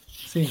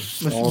 Sim,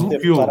 mas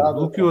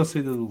bloqueou a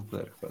saída do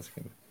Leclerc,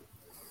 basicamente.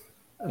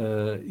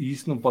 E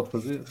isso não pode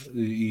fazer.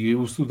 E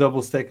o double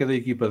stack é da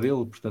equipa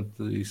dele,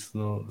 portanto, isso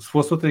não... Se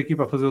fosse outra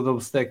equipa a fazer o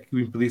double stack que o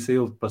impedisse a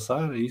ele de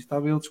passar, aí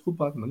estava ele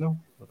desculpado, mas não.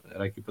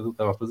 Era a equipa dele que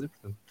estava a fazer,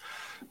 portanto.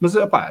 Mas,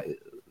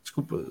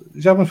 desculpa,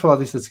 já vamos falar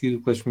disto a seguir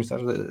com os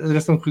comissários. A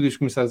direção de corrida dos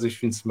comissários este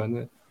fim de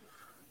semana,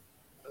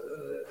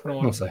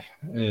 não sei.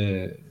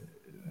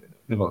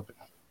 Nem vale a pena.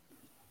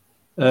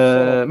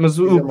 Mas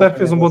o Leclerc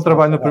fez um bom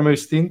trabalho no primeiro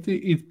stint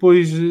e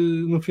depois,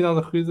 no final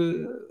da corrida,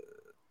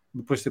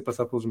 depois de ter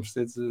passado pelos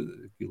Mercedes,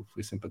 aquilo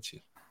foi sempre a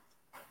descer.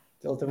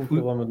 Ele teve um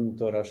problema de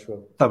motor, acho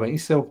eu. Está bem,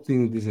 isso é o que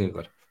tinha de dizer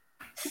agora.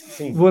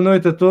 Sim. Boa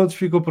noite a todos.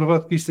 Ficou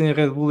provado que isto em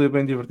Red Bull é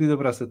bem divertido.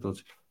 Abraço a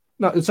todos.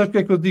 Não, sabe porque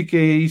é que eu digo que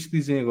é isto que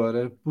dizem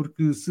agora?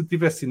 Porque se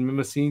tivesse sido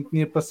mesmo assim,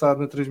 tinha passado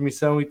na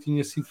transmissão e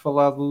tinha sido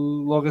falado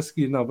logo a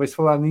seguir. Não, vai-se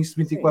falar nisso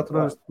 24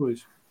 horas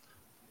depois.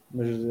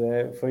 Mas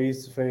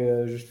foi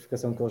a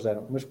justificação que eles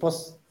deram. Mas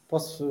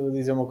posso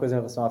dizer uma coisa em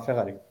relação à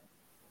Ferrari?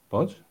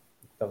 Podes?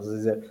 Estavas a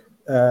dizer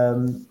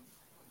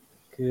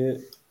que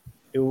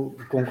eu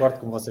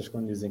concordo com vocês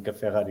quando dizem que a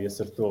Ferrari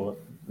acertou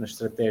na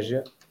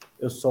estratégia.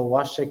 Eu só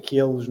acho que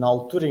eles, na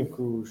altura em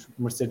que os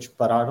Mercedes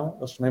pararam,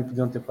 eles também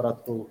podiam ter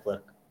parado com o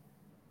Leclerc.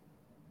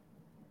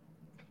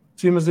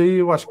 Sim, mas aí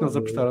eu acho que eles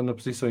apostaram na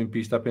posição em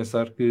pista a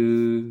pensar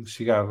que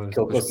chegava. Que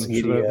ele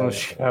conseguiria. Não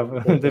chegava.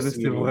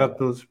 Devem-se ter borrado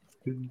todos.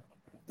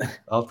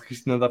 Alto que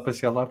isto não dá para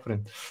chegar lá à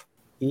frente.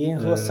 E em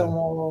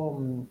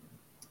relação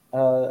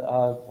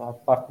à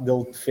parte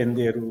dele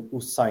defender o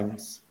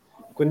Sainz,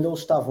 quando eles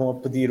estavam a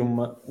pedir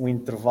um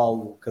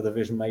intervalo cada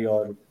vez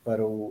maior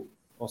para o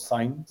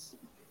Sainz,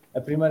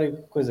 a primeira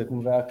coisa que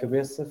me veio à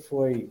cabeça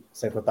foi,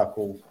 sei que eu está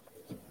com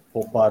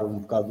poupar um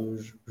bocado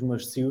os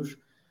macios,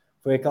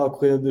 foi aquela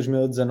corrida de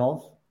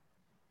 2019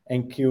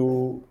 em que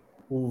o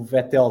o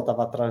Vettel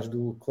estava atrás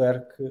do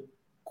Leclerc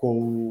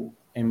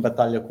em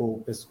batalha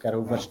com, penso que era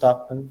o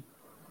Verstappen,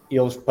 e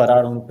eles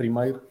pararam no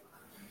primeiro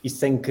e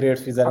sem querer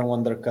fizeram um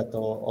undercut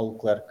ao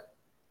Leclerc.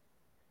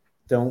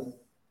 Então,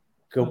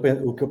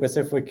 o que eu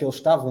pensei foi que eles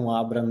estavam a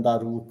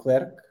abrandar o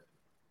Leclerc,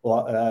 ou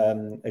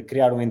a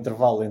criar um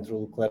intervalo entre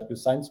o Leclerc e o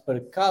Sainz,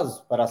 para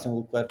caso parassem o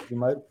Leclerc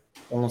primeiro,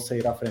 ele não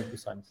sair à frente do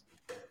Sainz.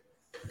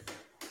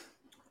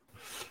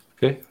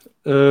 Ok.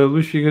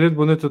 Luís Figueiredo,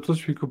 boa noite a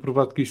todos. Fico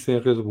provado que isto sem a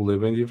Red Bull é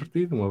bem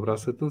divertido. Um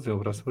abraço a todos e um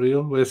abraço para ele.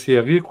 O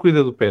SR e a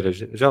corrida do Pérez,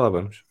 já lá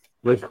vamos.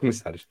 Leite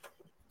comissários.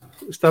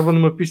 Estava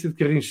numa pista de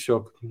carrinhos de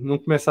choque. Não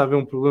começa a haver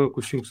um problema com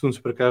os 5 segundos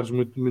para carros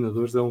muito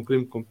dominadores. É um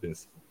crime que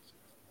compensa.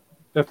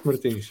 F.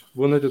 Martins,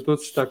 boa noite a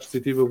todos. Está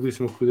positiva a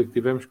belíssima corrida que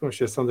tivemos, com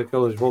exceção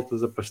daquelas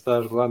voltas a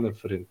pastar lá na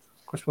frente.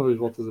 Quais foram as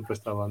voltas a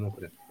pastar lá na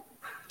frente?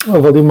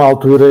 Houve ali uma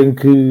altura em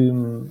que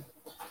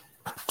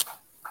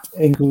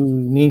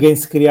ninguém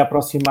se queria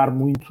aproximar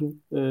muito,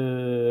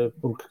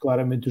 porque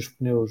claramente os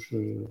pneus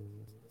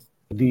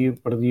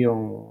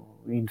perdiam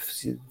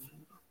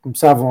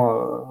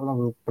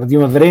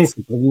perdiam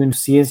aderência, perdiam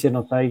eficiência,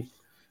 não sei,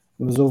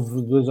 mas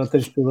houve 2 ou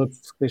 3 pilotos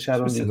que se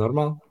queixaram disso. Isso é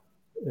normal.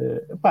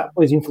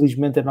 Pois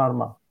infelizmente é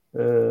normal.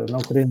 Não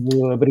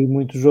querendo abrir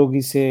muito o jogo,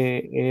 isso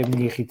é a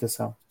minha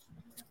irritação.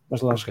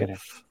 Mas lá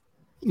esqueremos.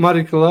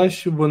 Mário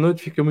Calacho, boa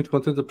noite. Fico muito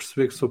contente a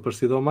perceber que sou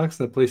parecido ao Max.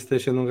 Na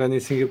PlayStation não ganha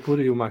em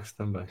Singapura e o Max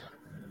também.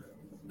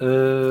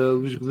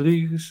 Luís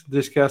Rodrigues,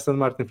 desde que a Aston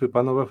Martin foi para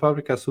a nova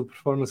fábrica, a sua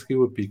performance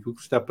caiu a pico. O que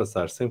está a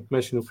passar? Sempre que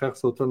mexe no carro,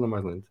 só o torna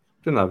mais lento.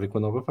 Não tem nada a ver com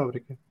a nova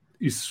fábrica.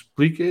 Isso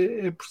explica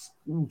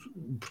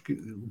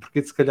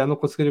porque se calhar não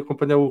conseguirem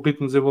acompanhar o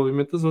ritmo de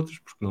desenvolvimento das outras,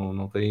 porque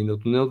não tem ainda o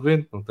túnel de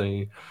vento, não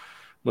tem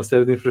uma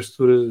série de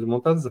infraestruturas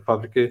montadas. A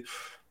fábrica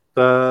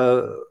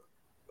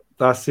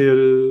está a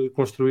ser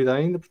construída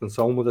ainda, portanto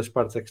só uma das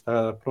partes é que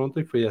está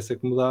pronta e foi essa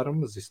que mudaram,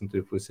 mas isso não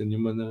teve influência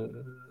nenhuma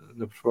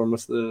na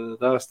performance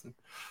da Aston.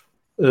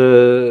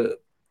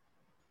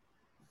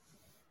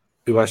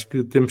 Eu acho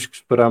que temos que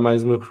esperar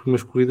mais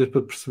umas corridas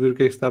para perceber o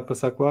que é que está a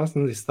passar com a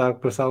Aston, se está a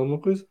passar alguma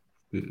coisa.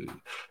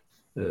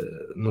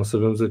 Não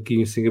sabemos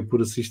aqui em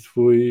Singapura se isto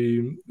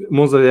foi...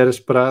 Monza era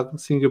esperado,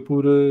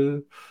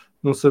 Singapura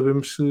não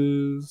sabemos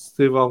se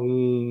teve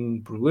algum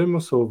problema,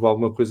 se houve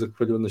alguma coisa que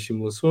falhou nas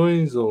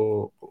simulações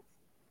ou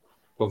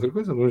qualquer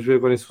coisa. Vamos ver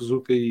agora em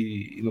Suzuka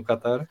e no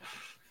Qatar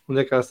onde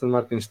é que a Aston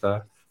Martin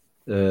está.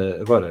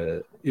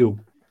 Agora, eu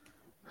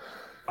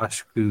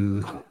acho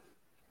que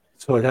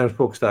se olharmos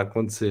para o que está a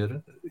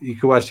acontecer, e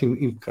que eu acho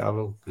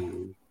impecável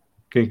que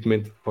quem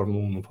comenta de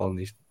Fórmula 1 não fala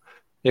nisto,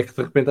 é que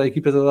de repente há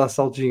equipas a dar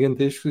saltos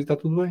gigantescos e está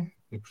tudo bem.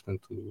 E,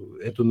 portanto,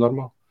 é tudo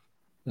normal.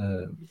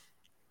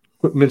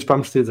 Menos para a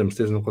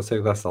Mercedes não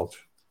consegue dar saltos.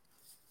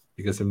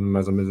 Fica sempre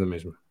mais ou menos a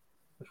mesma.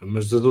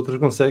 Mas as outras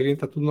conseguem,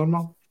 está tudo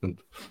normal.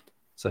 Portanto,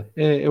 sei,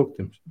 é o que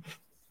temos.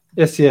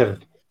 SR,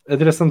 a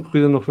direção de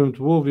corrida não foi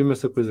muito boa, vi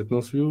essa coisa que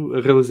não se viu. A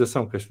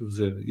realização, queres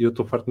dizer? E eu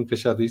estou farto de me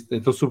queixar disto.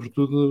 Então,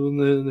 sobretudo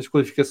nas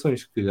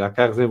qualificações, que há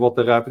carros em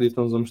volta rápida e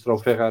estão-nos a mostrar o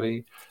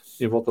Ferrari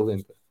em volta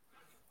lenta.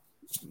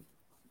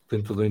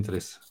 Tem todo o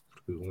interesse,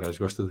 porque um gajo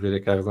gosta de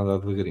ver carros andar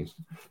devagarinho.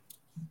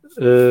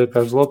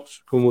 Carlos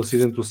Lopes, como o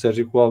acidente do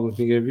Sérgio com o álbum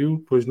que ninguém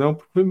viu, pois não,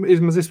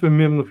 mas esse foi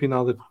mesmo no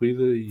final da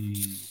corrida e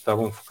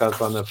estavam focados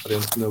lá na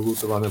frente, na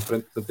luta lá na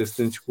frente, portanto esse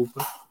tem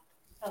desculpa.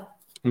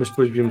 Mas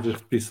depois vimos as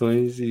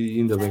repetições e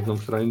ainda bem que não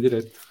mostraram em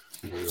direto,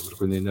 a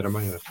vergonha ainda era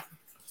maior.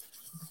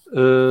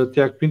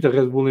 Tiago Pinto, a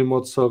Red Bull em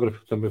modo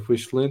sógrafo também foi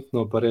excelente,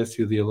 não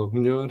aparece e o dia logo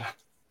melhor.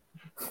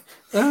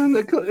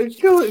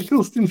 Aquele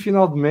destino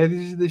final de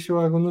médios deixou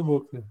água na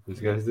boca. Os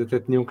gajos até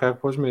tinham carro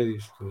para os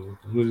médios.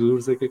 Nos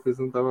duros é que a coisa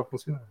não estava a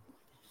funcionar.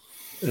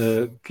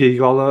 Que é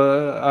igual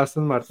a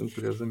Aston Martin,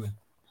 curiosamente.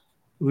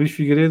 Luís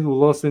Figueiredo, o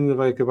Lawson ainda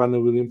vai acabar na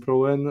Williams para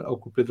o ano. Ao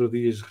que o Pedro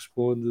Dias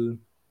responde: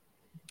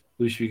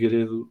 Luís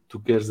Figueiredo, tu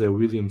queres é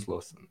Williams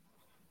Lawson.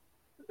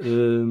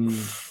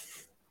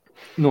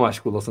 Não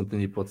acho que o Lawson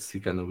tenha hipótese de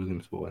ficar na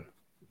Williams para o ano.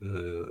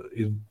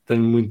 Eu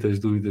tenho muitas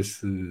dúvidas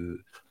se.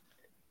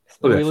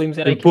 O Williams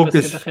era a equipa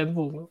C da Red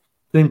Bull, não?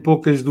 Tenho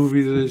poucas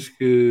dúvidas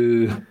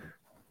que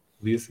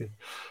podia ser,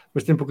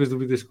 mas tenho poucas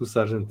dúvidas que o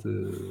Sargent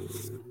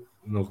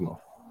não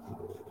renova.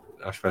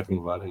 Acho que vai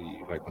renovar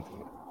e vai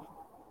continuar.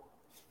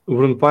 O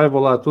Bruno Paiva,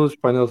 olá a todos,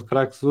 painel de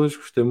craques hoje,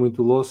 gostei muito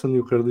do Lawson e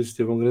o Carlos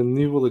esteve a um grande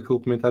nível. Aquele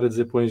comentário a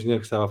dizer para o engenheiro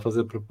que estava a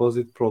fazer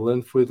propósito para o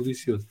Lando foi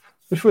delicioso,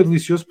 mas foi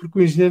delicioso porque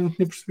o engenheiro não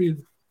tinha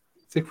percebido.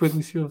 Isso é que foi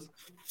delicioso,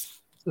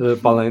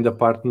 para além da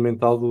parte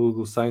mental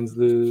do Sainz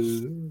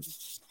de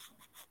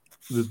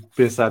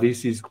pensar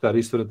isso e executar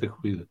isso durante a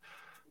corrida.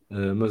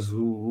 Mas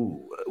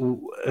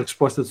a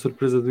resposta de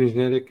surpresa do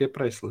engenheiro é que é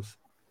priceless.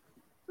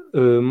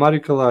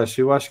 Mário Kalash,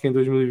 eu acho que em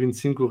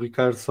 2025 o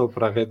Ricardo sobe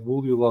para a Red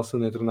Bull e o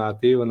Lawson entra na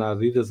AT ou na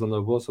Adidas ou na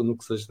Bossa ou no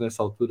que seja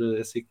nessa altura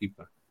essa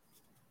equipa.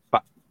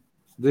 Pá,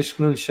 desde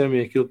que não lhe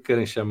chamem aquilo que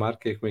querem chamar,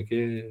 que é como é que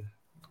é?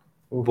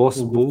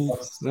 Boss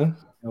Bulls, né?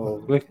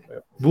 Como é que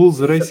é? Bulls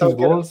Racing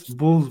Boss,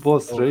 Bulls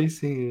Boss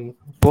Racing,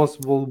 Boss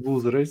Bull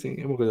Bulls Racing,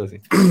 é uma coisa assim.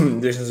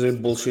 Deixa-nos dizer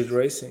Bullshit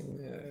Racing.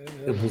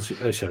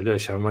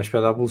 Achava mais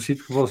piada a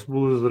bullshit que o vosso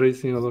Bulls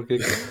Racing ou o que é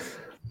que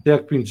é.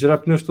 Tiago Pinto, gerar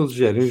pneus todos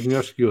gerem, uns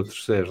melhores que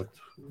outros, certo.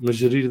 Mas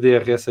gerir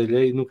DRS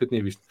alheio nunca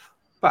tinha visto.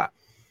 Pá,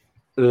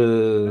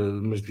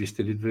 mas devias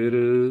ter ido ver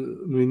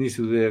no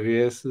início do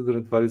DRS,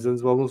 durante vários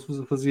anos, o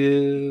Alonso fazia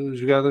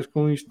jogadas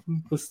com isto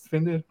para se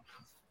defender.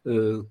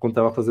 Quando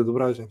estava a fazer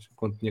dobragens,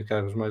 quando tinha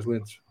carros mais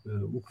lentos.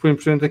 O que foi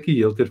importante aqui,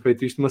 ele ter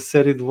feito isto uma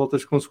série de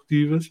voltas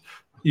consecutivas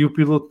e o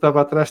piloto que estava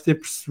atrás ter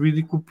percebido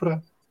e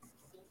cooperar.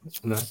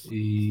 Não é?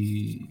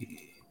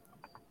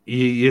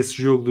 E esse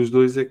jogo dos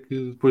dois é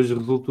que depois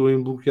resultou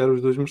em bloquear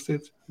os dois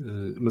Mercedes.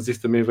 Mas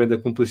isso também vem da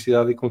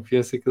cumplicidade e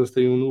confiança que eles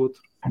têm um no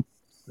outro.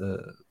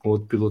 Com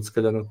outro piloto se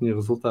calhar não tinha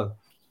resultado.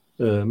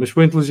 Mas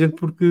foi inteligente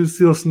porque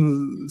se eles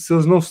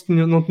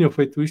não tinham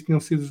feito isto, tinham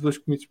sido os dois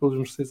comidos pelos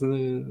Mercedes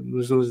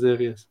nas zonas de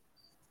DRS.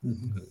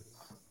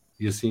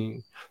 E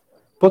assim,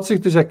 pode ser que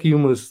esteja aqui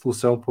uma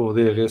solução para o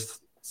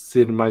DRS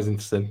ser mais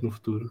interessante no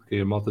futuro, que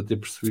é a malta ter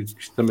percebido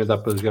que isto também dá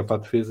para jogar para a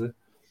defesa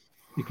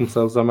e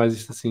começar a usar mais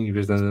isto assim, em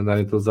vez de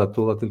andarem todos à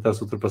toa a tentar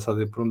se ultrapassar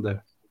de por onde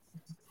der.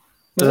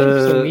 Mas é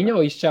impressão minha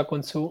ou isto já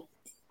aconteceu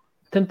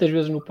tantas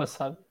vezes no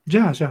passado?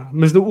 Já.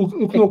 Mas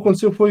o que não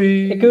aconteceu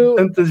foi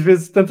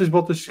tantas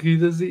voltas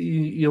seguidas e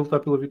ele lutar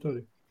pela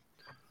vitória.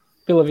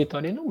 Pela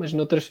vitória, não, mas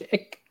noutras. É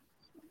que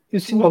eu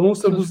sinto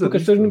porque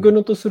as pessoas nunca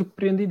não estou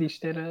surpreendido.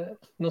 Isto era,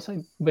 não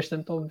sei,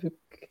 bastante óbvio.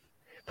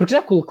 Porque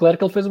já com o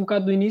Leclerc ele fez um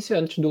bocado do início,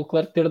 antes do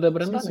Leclerc ter de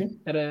abrandar. Sim.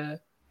 Era.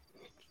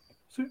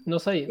 Sim. Não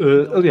sei.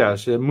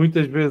 Aliás,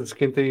 muitas vezes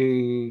quem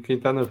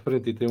está na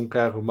frente e tem um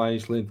carro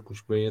mais lento que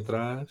os que vêm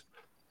atrás,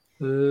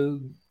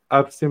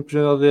 abre sempre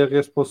janela de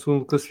DRS para o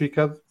segundo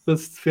classificado para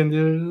se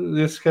defender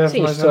desses carros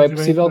mais rápidos. Sim, só é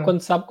possível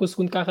quando sabe que o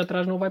segundo carro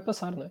atrás não vai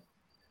passar, não é?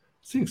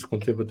 Sim, se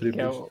conter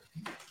bateria.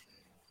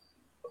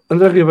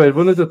 André Ribeiro,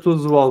 boa noite a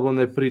todos. O Albon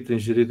é perito em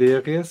gerir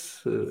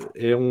DRS.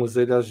 É um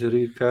azelho a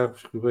gerir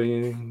carros que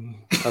vêm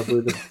à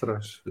doida por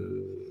trás.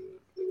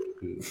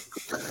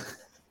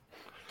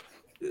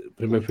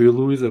 Primeiro foi o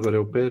Luís, agora é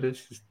o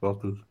Pérez. Isto vale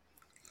tudo.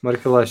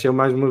 Marca Lacha,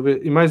 mais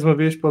uma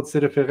vez pode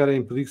ser a Ferrari a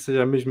impedir que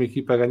seja a mesma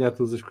equipa a ganhar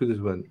todas as corridas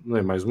do ano. Não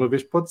é mais uma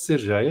vez, pode ser,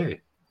 já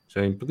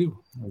impediu.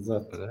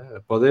 Exato.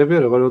 Pode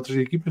haver, agora outras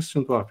equipas se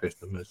juntam à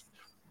festa, mas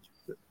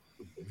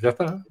já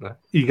está, não é?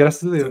 E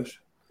graças a Deus,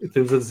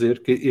 temos a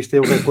dizer que este é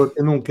o recorde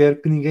que eu não quero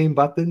que ninguém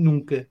bata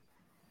nunca,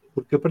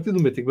 porque a partir do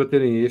momento em que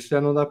baterem este já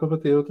não dá para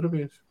bater outra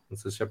vez. Não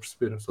sei se já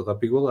perceberam, só dá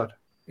para igualar.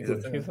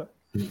 Exatamente.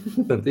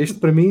 Portanto, este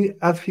para mim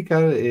há de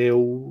ficar, é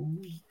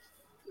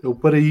o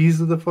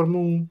paraíso da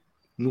Fórmula 1.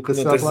 Nunca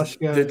se sabe lá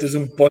chegar. Tens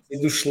um pote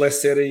do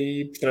Schlesser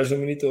aí por trás do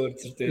monitor,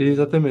 de certeza.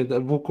 Exatamente.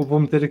 Vou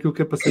meter aqui o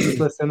capacete do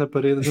Schlesser na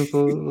parede junto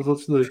aos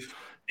outros dois.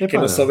 Quem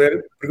não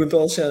souber, pergunta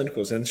ao Alexandre, que o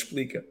Alexandre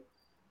explica.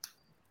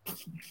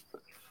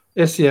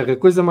 SR, a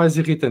coisa mais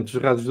irritante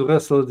dos rádios do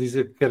Russell a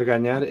dizer que quer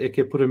ganhar é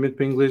que é puramente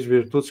para inglês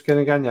ver. Todos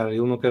querem ganhar.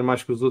 Ele não quer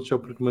mais que os outros só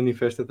porque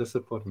manifesta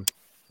dessa forma.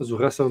 Mas o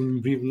Russell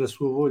vive na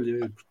sua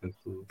bolha e,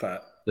 portanto,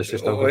 deixa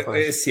estar com a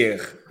SR,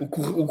 o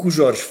que o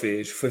Jorge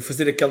fez foi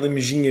fazer aquela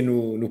mejinha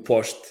no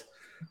poste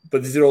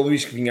para dizer ao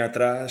Luís que vinha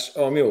atrás: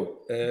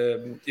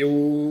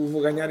 eu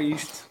vou ganhar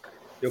isto,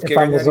 eu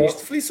quero ganhar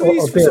isto. Foi só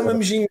isso, foi só uma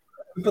mejinha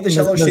para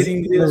deixar lá o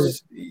cheirinho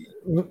deles.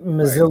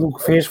 Mas ele o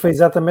que fez foi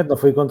exatamente, não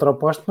foi contra o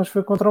poste, mas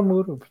foi contra o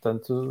muro,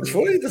 portanto... Mas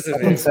foi, estás a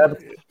ver?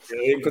 Certo.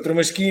 Ele encontrou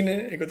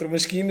uma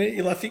esquina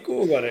e lá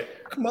ficou. Agora,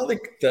 que mal é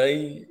que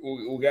tem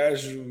o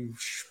gajo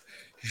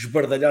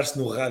esbardalhar-se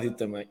no rádio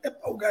também?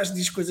 O gajo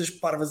diz coisas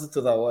parvas a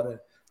toda a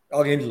hora.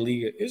 Alguém lhe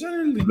liga. Eu já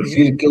não lhe ligo.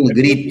 Prefiro que ele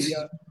grite.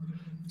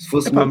 Se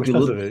fosse um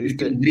piloto, ele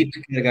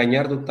grite que quer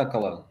ganhar do que está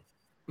calado.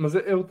 Mas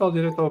é o tal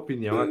direito à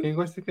opinião. Há quem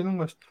gosta e quem não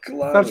gosta.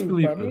 Claro, Carlos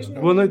Filipe,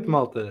 boa noite,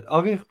 malta.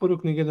 Alguém reparou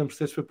que ninguém da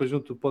Mercedes foi para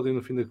junto do pódio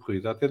no fim da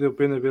corrida? Até deu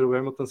pena ver o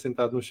Hamilton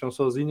sentado no chão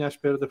sozinho à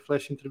espera da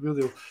flash interview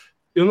dele.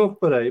 Eu não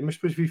reparei, mas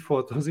depois vi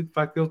fotos e de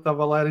facto ele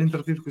estava lá era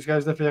entretido com os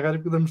gajos da Ferrari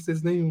porque da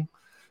Mercedes nenhum.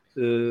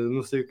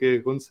 Não sei o que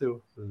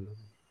aconteceu.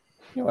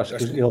 Eu acho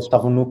que eles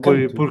estavam no canto.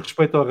 Foi por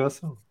respeito ao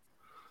Russell.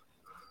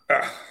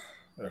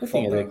 Eu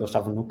tinha ideia que eles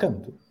estavam no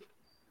canto.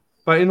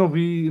 Pá, eu não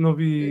vi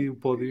o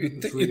pódio.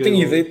 Eu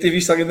tenho ideia de ter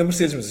visto alguém da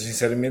Mercedes, mas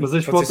sinceramente. Mas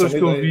as fotos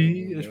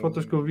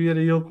que eu vi era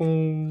ele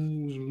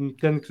com os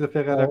mecânicos da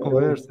Ferrari à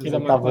conversa.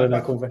 Estava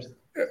na conversa.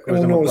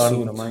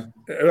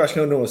 Eu acho que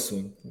é um não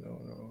assunto.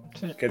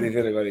 Querem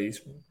ver agora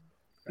isso?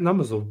 Não,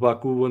 mas houve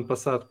Baku o ano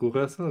passado com o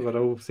Russell,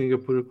 agora houve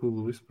Singapura com o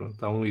Luís, pronto,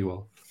 está um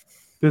igual.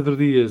 Pedro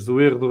Dias,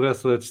 o erro do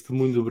Russell é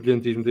testemunho do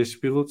brilhantismo destes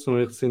pilotos, um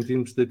erro de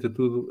centímetros deita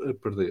tudo a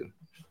perder.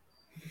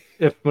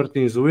 F.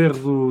 Martins, o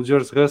erro do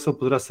George Russell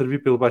poderá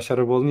servir para ele baixar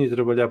a bolinha e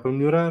trabalhar para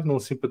melhorar. Não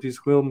simpatizo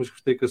com ele, mas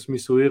gostei que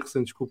assumisse o erro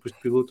sem desculpas de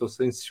piloto ou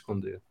sem se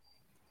esconder.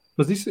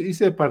 Mas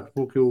isso é a parte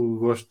que eu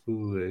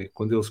gosto, é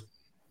quando eles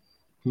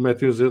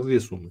cometem os erros e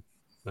assumem.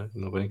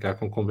 Não vêm cá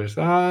com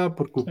conversa,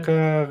 porque o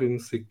carro e não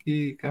sei o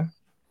quê.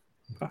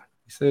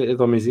 Isso é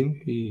de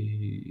homenzinho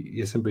e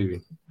é sempre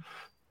bem-vindo.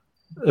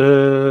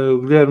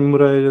 Guilherme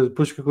Moreira,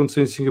 depois que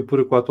aconteceu em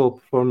Singapura com a atual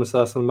performance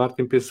da Aston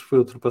Martin, penso que foi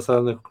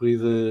ultrapassada na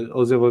corrida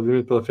ao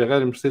desenvolvimento pela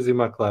Ferrari, Mercedes e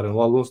McLaren.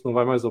 O Alonso não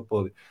vai mais ao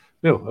pódio.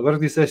 Agora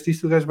que disseste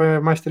isto, o gajo vai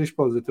mais 3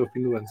 pódios até o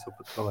fim do ano, só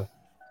para te falar.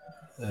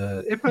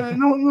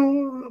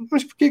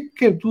 Mas porquê que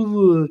quer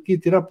tudo aqui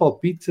tirar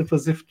palpites a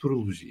fazer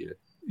futurologia?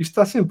 Isto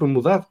está sempre a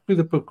mudar de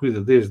corrida para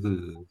corrida, desde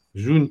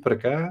junho para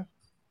cá,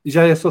 e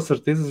já é só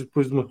certezas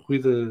depois de uma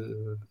corrida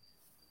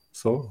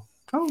só.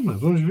 Calma,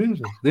 vamos ver.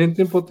 Deem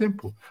tempo ao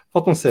tempo.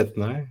 Faltam 7,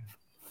 não é?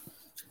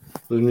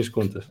 Das minhas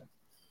contas.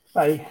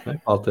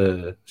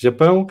 Falta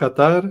Japão,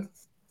 Qatar,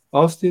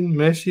 Austin,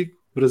 México,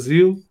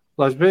 Brasil,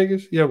 Las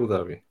Vegas e Abu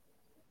Dhabi.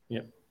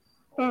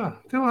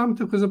 Até lá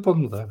muita coisa pode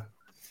mudar.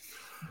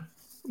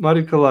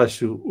 Mário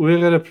Calacho, o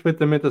erro era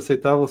perfeitamente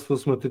aceitável se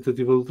fosse uma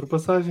tentativa de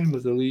ultrapassagem,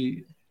 mas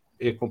ali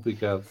é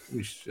complicado.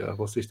 Isto já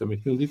vocês também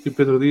tinham dito. E o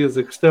Pedro Dias,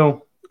 a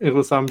questão em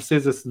relação à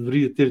Mercedes é se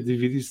deveria ter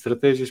dividido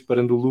estratégias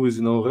parando o Lewis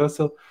e não o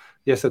Russell,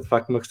 e essa é de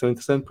facto uma questão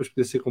interessante, pois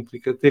podia ser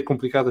ter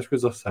complicado as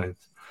coisas ao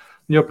Sainz.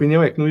 Minha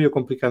opinião é que não ia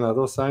complicar nada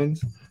ao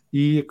Sainz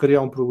e ia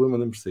criar um problema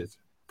na Mercedes,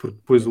 porque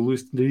depois o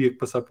Lewis teria que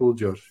passar pelo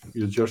George,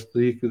 e o George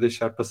teria que o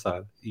deixar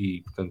passar,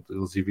 e portanto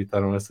eles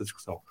evitaram essa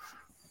discussão.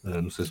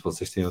 Não sei se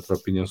vocês têm outra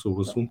opinião sobre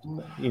o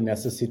assunto. E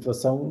nessa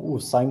situação o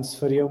Sainz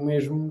faria o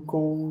mesmo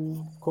com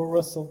o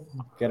Russell,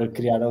 que era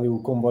criar ali o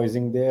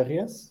comboiozinho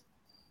DRS,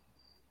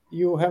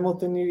 e o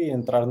Hamilton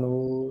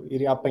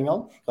iria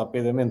apanhá-los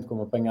rapidamente,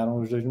 como apanharam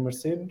os dois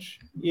Mercedes,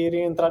 e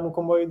iria entrar no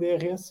comboio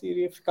DRS e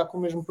iria ficar com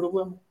o mesmo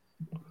problema.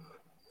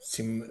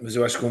 Sim, mas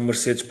eu acho que o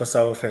Mercedes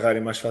passava a Ferrari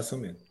mais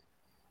facilmente.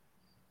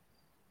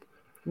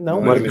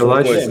 Não,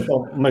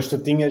 mas tu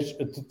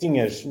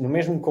tinhas no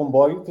mesmo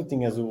comboio, tu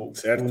tinhas o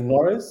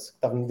Norris, que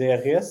estava no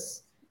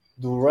DRS,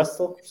 do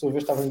Russell, que por sua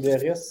vez estava no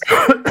DRS.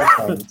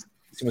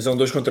 Sim, mas é um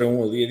 2 contra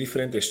 1 ali, é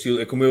diferente.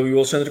 É como eu e o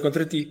Alexandre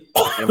contra ti.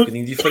 É um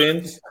bocadinho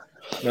diferente,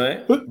 não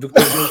é? Do que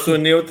tens uma pessoa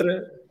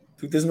neutra.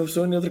 Tu tens uma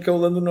pessoa neutra que é o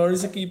Lando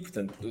Norris aqui.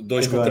 Portanto,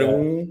 2 contra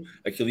 1,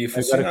 aquilo ia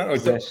funcionar.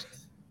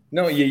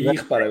 Não, e aí,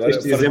 repara,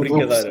 agora fora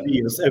brincadeira.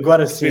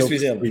 Agora sim.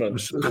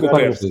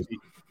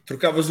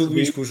 Trocavas o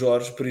Luís com o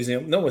Jorge, por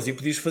exemplo. Não, mas aí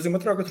podias fazer uma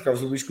troca.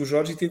 Trocavas o Luís com o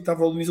Jorge e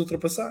tentava o Luís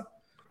ultrapassar.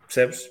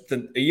 Percebes?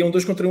 Portanto, aí é um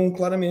 2 contra 1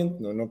 claramente.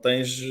 Não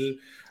tens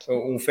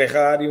um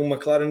Ferrari e um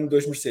McLaren e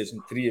 2 Mercedes.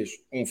 Terias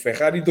um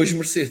Ferrari e 2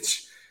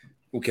 Mercedes.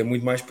 O que é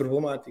muito mais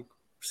problemático.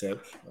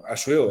 Percebes?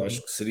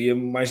 Acho que seria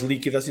mais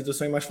líquida a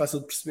situação e mais fácil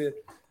de perceber.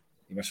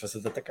 E mais fácil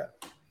de atacar.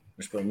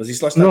 Mas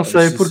isso lá está. Não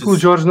sei, porque o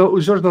Jorge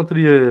não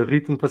teria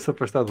ritmo para se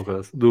afastar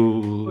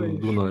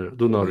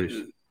do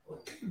Norris.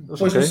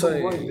 Pois não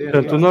sei.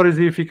 Portanto, o Norris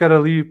ia ficar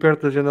ali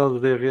perto da janela do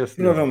DRS.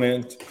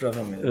 Provavelmente.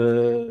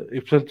 E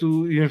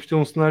portanto íamos ter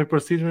um cenário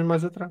parecido, mas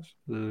mais atrás.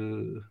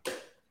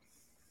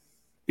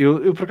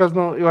 Eu por acaso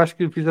não, eu acho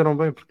que fizeram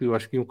bem, porque eu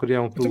acho que iam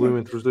criar um problema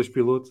entre os dois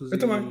pilotos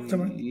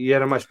também. E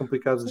era mais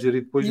complicado de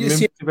gerir depois, mesmo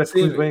que tivesse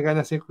corrido bem e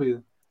ganhasse a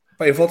corrida.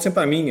 Eu volto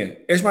sempre à minha.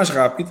 És mais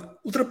rápido,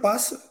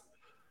 ultrapassa.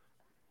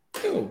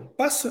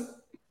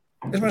 Passa.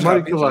 És mais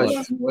rápido.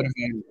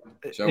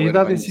 A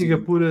idade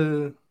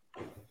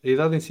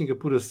em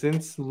Singapura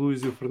sente-se, o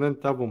Luís e o Fernando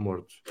estavam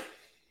mortos.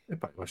 Eu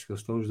acho que eles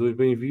estão os dois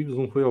bem vivos,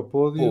 um foi ao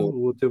pódio,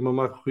 o outro teve uma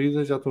má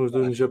corrida, já estão os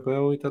dois no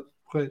Japão e está tudo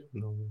correto.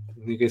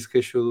 Ninguém se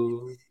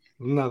queixou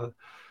de nada.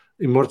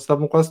 E mortos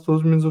estavam quase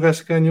todos, menos o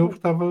gajo que ganhou, porque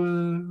estava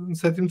no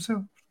 7º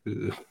céu.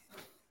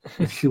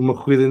 Uma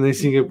corrida em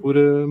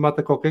Singapura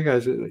mata qualquer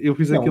gajo. Eu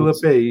fiz aquilo a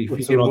pé e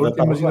fiquei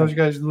morto, imagina os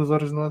gajos 2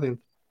 horas lá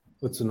dentro.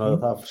 O Tsunoda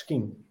estava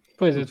fresquinho.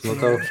 Pois é, não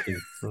estava fresquinho.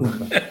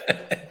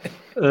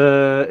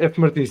 F.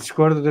 Martins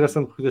discorda, a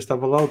direção de corrida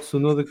estava lá, o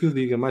Tsunoda que o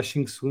diga, mais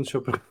 5 segundos só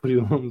para referir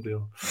o nome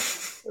dele.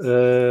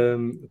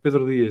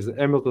 Pedro Dias,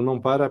 Hamilton não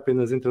para,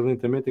 apenas entra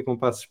lentamente e com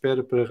passo de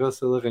espera para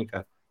Russell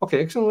arrancar. Ok,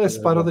 a questão não é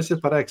se para ou deixa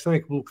de parar, a questão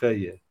é que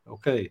bloqueia.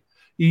 Ok.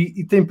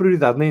 E tem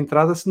prioridade na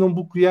entrada se não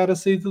bloquear a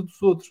saída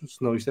dos outros,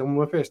 senão isto é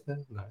uma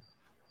festa. Não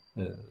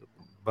é?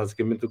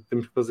 Basicamente o que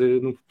temos que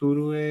fazer no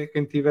futuro é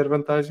quem tiver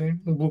vantagem,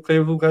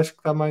 bloqueia o gajo que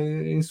está mais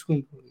em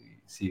segundo e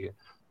siga.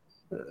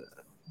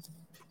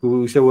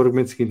 Isto é o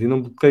argumento seguinte, e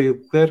não bloqueia o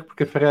Leclerc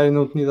porque a Ferrari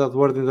não tinha dado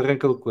ordem de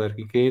arranque ao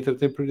Leclerc e quem entra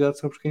tem prioridade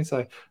sobre quem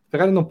sai. A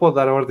Ferrari não pode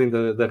dar a ordem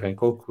de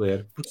arranque ao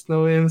Leclerc porque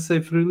senão é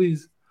unsafe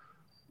release.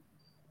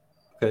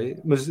 Ok?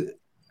 Mas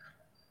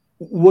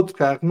o outro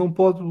carro não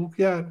pode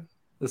bloquear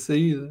a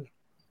saída.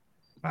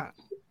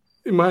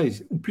 E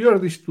mais, o pior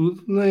disto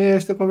tudo não é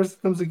esta conversa que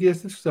estamos aqui,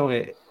 esta discussão,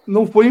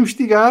 não foi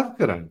investigado,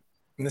 caralho.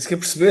 Nem sequer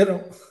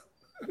perceberam.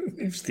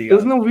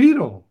 Eles não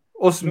viram.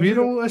 Ou se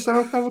viram,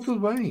 acharam que estava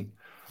tudo bem.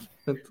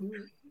 Portanto,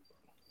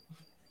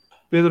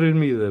 Pedro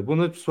Hermida, boa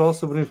noite pessoal,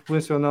 sobre a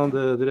influência ou não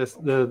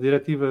da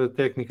diretiva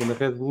técnica na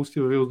Red Bull.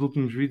 Estive a ver os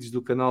últimos vídeos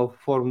do canal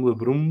Fórmula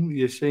Brum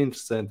e achei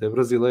interessante. É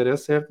brasileiro, é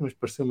certo, mas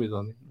pareceu-me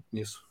idóneo. Não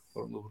conheço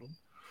Fórmula Brum.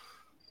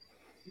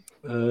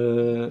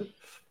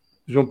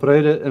 João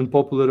Pereira,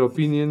 unpopular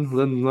opinion,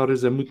 Lando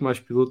Norris é muito mais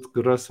piloto que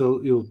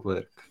Russell e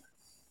Leclerc.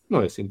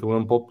 Não é assim tão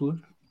unpopular.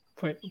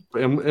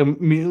 É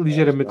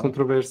ligeiramente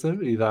controversa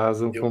e dá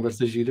asa a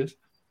conversas giras.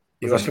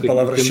 Eu acho que a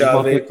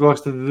palavra-chave é que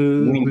gosta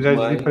de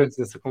gajos diferentes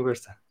nessa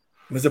conversa.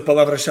 Mas a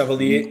palavra-chave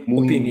ali é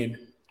opinion.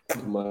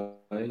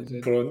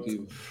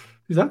 Pronto.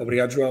 Exato.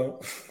 Obrigado, João.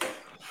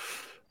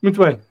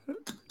 Muito bem.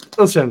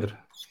 Alexandre.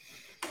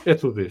 É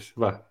tu vez,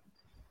 vá.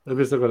 A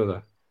ver se agora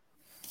dá.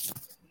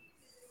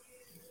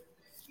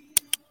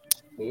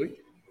 Oi?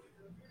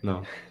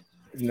 Não.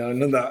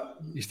 Não dá.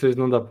 Isto hoje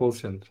não dá para o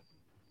Alexandre.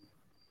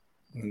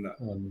 Não dá.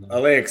 Oh, não.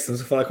 Alex,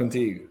 estamos a falar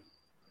contigo.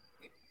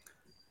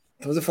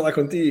 Eu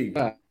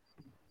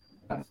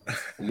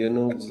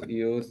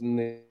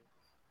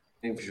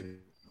nem vos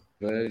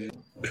vejo.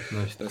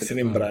 Não, isto Sem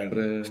lembrar.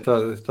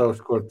 está aos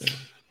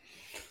cortes.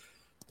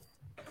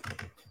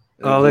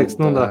 Alex,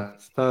 não dá.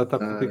 Está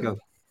complicado.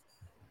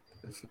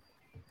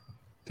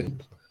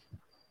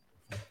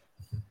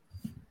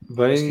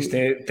 Bem, Acho que isto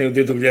tem o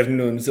dedo do Guilherme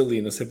Nunes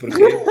ali, não sei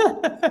porquê.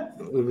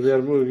 o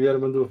Guilherme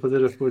mandou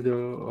fazer a folha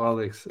ao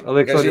Alex.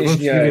 Alex, Gajo olha, vamos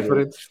seguir engenheiro.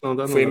 diferentes, não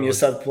dá, não Foi dá.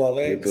 ameaçado pelo Eu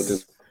Alex.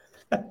 estou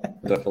a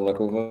tentar falar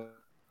com você.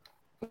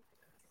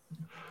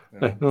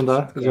 Não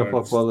dá, já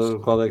falo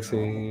com o Alex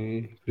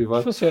em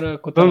privado. Funciona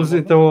com o Vamos telemóvel.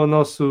 então ao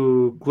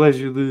nosso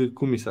colégio de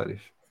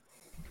comissários.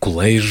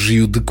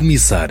 Colégio de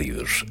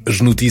Comissários.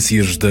 As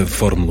notícias da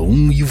Fórmula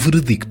 1 e o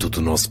veredicto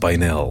do nosso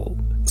painel.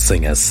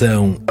 Sem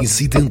ação,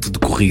 incidente de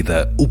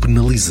corrida ou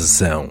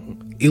penalização.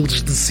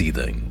 Eles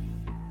decidem.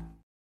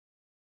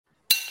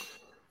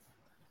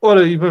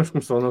 Ora, e vamos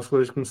começar o nosso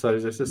colégio de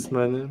comissários esta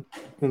semana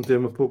com um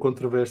tema pouco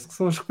controverso, que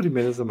são as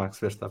reprimendas a Max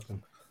Verstappen.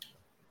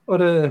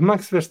 Ora,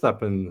 Max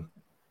Verstappen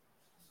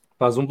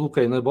faz um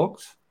bloqueio na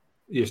box.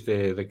 Este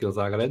é daqueles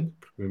à grande,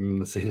 porque mesmo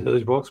na saída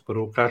das boxes,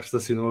 parou o carro,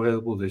 estacionou a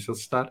Red Bull, deixa-se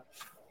estar.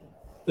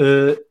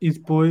 E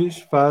depois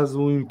faz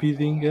o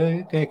impeding.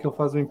 Quem é que ele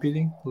faz o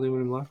impeding?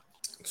 Lembro-me lá.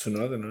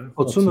 Tsunoda, não é?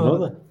 O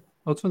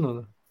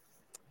Tsunoda.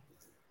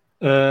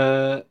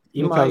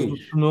 E No mais. caso do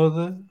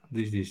Tsunoda,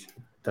 diz.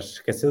 Estás a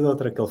esquecer de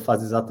outra, que ele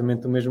faz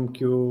exatamente o mesmo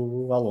que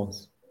o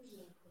Alonso.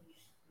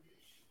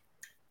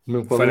 O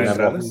mesmo que o Foi na Alonso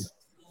entrada? faz.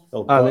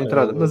 Ele Na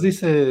entrada. Mas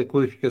isso é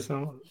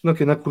qualificação. Não,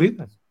 que na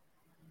corrida?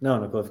 Não,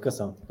 na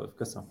qualificação.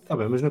 Está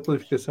bem, mas na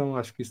qualificação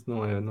acho que isso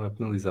não é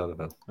penalizado.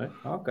 Não. É?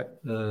 Ah, ok.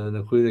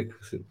 Na corrida é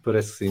que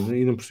parece que sim.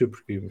 E não percebo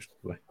porquê, mas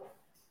tudo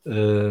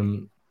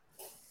bem.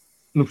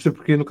 Não percebo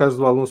porquê, no caso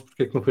do Alonso,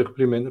 porque é que não foi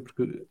reprimenda,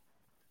 porque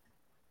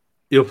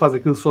ele faz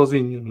aquilo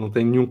sozinho, não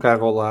tem nenhum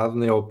carro ao lado,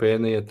 nem ao pé,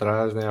 nem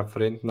atrás, nem à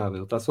frente, nada.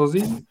 Ele está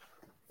sozinho,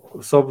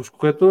 sobe os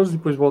corretores e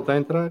depois volta a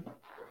entrar,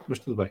 mas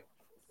tudo bem.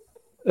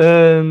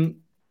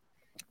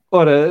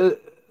 Ora,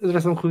 a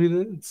direção de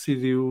corrida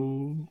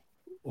decidiu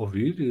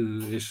ouvir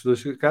estes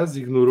dois casos,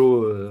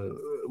 ignorou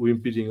o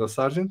impeding ao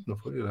Sargent, não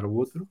foi? Era o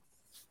outro.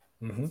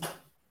 Uhum.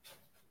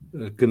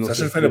 Que não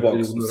Sargent sei foi na se ter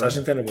box. ignorado.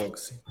 Sargent é na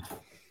box, sim.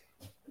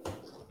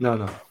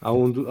 Não. Há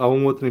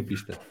um outro em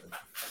pista.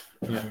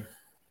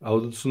 Há o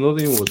do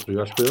Tsunoda e um outro.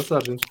 Eu acho que foi o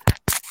Sargent.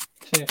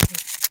 Sim.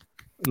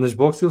 Nas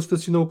boxes ele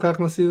estacionou o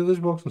carro na saída das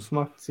boxes, no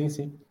semáforo. Sim.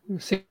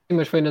 Sim,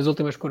 mas foi nas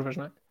últimas curvas,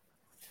 não é?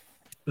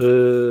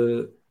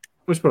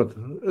 Mas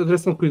pronto, a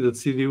direção de corrida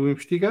decidiu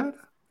investigar,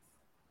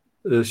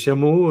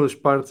 chamou as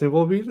partes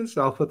envolvidas,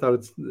 a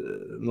AlphaTauri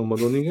não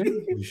mandou ninguém,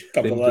 diz que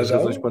Estava tem lá muitas já.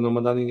 razões para não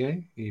mandar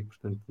ninguém e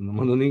portanto não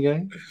mandou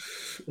ninguém.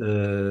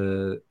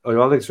 Olha,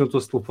 o Alex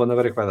juntou-se o telefone,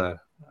 agora é que vai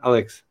dar.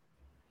 Alex.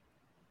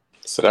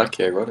 Será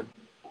que é agora?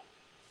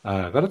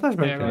 Agora estás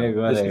bem, cara. É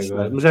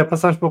agora. Mas já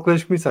passámos para o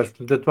colégio de comissários,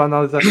 portanto a tua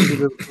análise à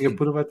corrida de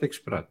Singapura vai ter que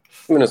esperar.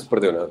 Mas não se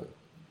perdeu nada.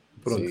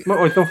 Pronto. Sim.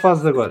 Ou então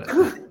fazes agora.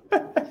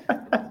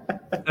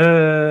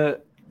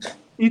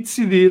 E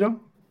decidiram,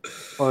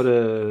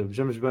 ora,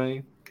 vejamos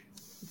bem,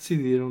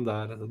 decidiram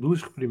dar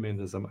 2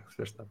 reprimendas a Max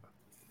Verstappen.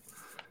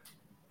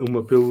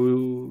 Uma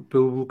pelo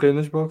bloqueio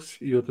nas boxes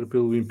e outra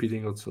pelo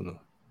impeding ao Tsunoda.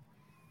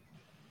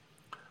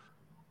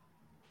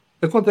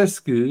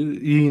 Acontece que,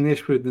 e a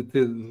Inês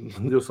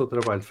deu-se ao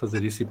trabalho de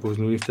fazer isso e pôs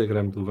no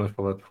Instagram do Vamos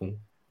Falar de Fundo,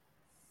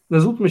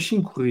 nas últimas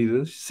 5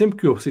 corridas, sempre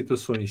que houve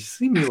situações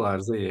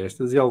similares a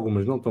estas, e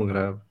algumas não tão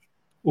graves,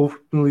 houve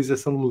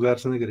penalização de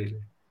lugares na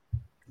grelha.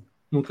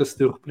 Nunca se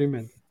deu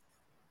reprimenda.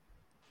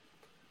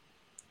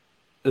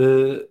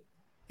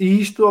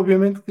 E isto,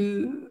 obviamente,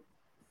 que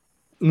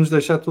nos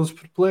deixa a todos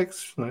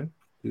perplexos, não é?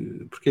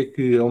 Porque é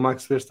que ao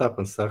Max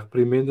Verstappen se dá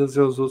reprimendas e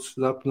aos outros se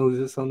dá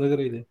penalização na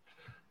grelha?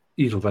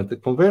 E levanta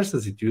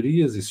conversas e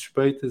teorias e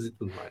suspeitas e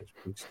tudo mais.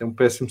 Porque isto é um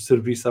péssimo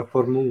serviço à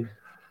Fórmula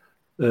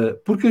 1.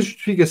 Porque a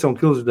justificação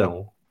que eles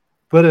dão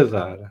para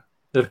dar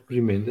a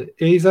reprimenda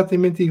é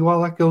exatamente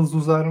igual à que eles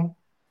usaram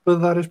para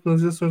dar as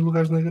penalizações de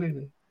lugares na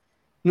grelha.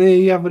 Nem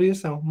aí há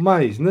variação.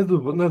 Mas na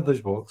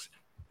das boxes,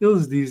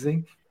 eles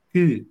dizem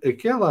que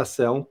aquela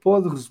ação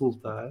pode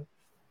resultar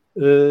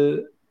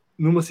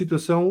numa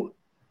situação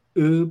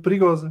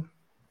perigosa.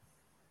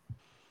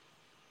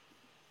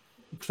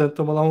 Portanto,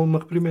 toma lá uma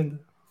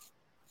reprimenda.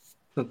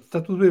 Portanto,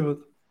 está tudo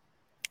bêbado.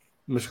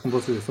 Mas como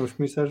vocês são os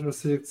comissários,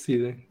 vocês é que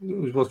decidem.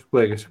 Os vossos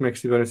colegas, como é que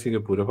estiveram em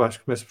Singapura?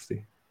 Vasco, começa por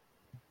si.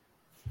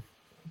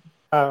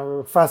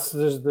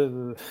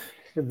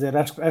 Quer dizer,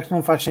 acho que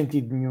não faz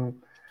sentido nenhum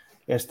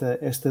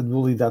esta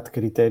dualidade de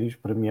critérios.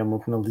 Para mim é uma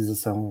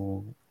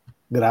penalização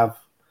grave.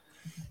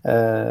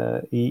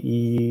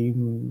 E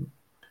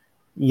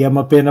é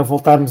uma pena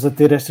voltarmos a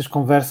ter estas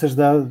conversas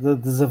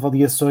das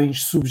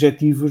avaliações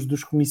subjetivas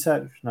dos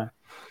comissários, não é?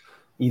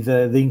 E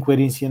da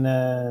incoerência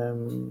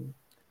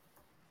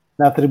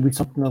na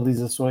atribuição de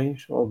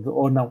penalizações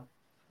ou não.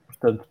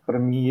 Portanto, para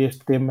mim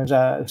este tema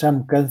já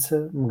me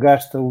cansa, me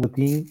gasta o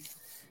latim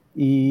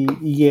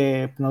e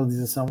é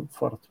penalização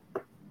forte.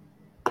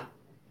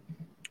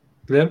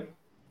 Guilherme?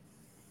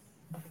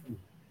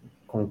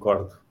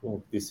 Concordo com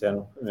o que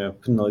disseram.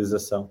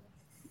 Penalização.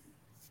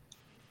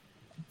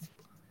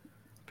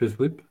 Pedro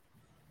Filipe?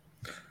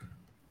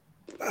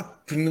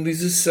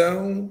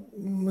 Penalização,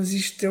 mas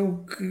isto é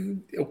o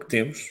que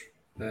temos.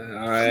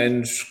 Há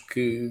anos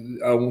que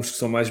há uns que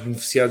são mais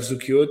beneficiados do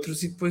que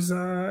outros e depois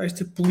há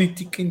esta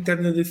política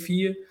interna da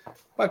FIA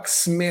que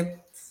se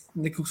mete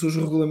naquilo que são os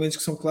regulamentos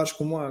que são claros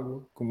como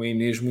água, como a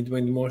Inês muito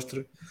bem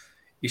demonstra,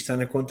 e está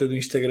na conta do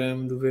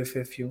Instagram do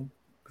VFF1,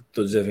 que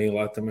todos devem ir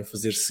lá também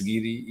fazer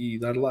seguir e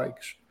dar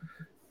likes.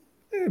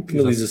 É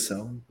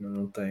penalização,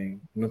 não tem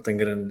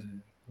grande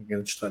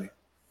história.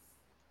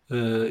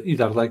 E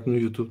dar like no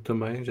YouTube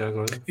também, já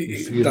agora. E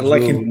seguir dar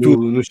like em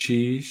tudo. No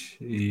X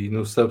e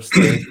no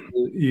Substack.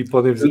 E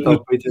podem visitar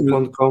o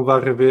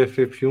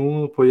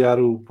patreon.com/VFF1, apoiar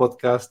o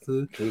podcast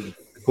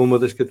com uma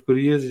das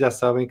categorias. Já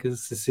sabem que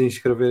se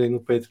inscreverem no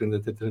Patreon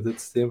até 30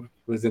 de setembro,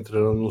 depois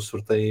entrarão num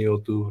sorteio em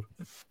outubro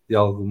de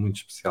algo muito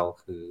especial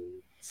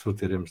que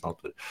sortearemos na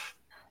altura.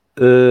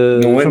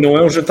 Não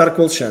é um jantar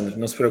com o Alexandre,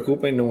 não se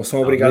preocupem, não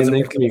são obrigados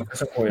nem a comigo,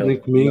 com ele. Nem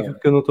comigo,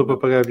 porque eu não estou para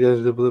pagar a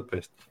viagem da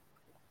Budapeste.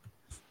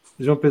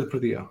 João Pedro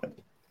Perdigão.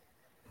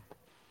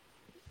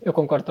 Eu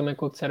concordo também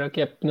com o que disseram,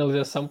 que é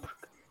penalização,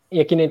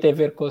 e aqui nem tem a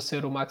ver com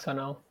ser o Max ou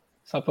não,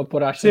 só para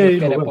pôr às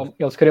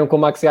eles queriam que o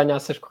Max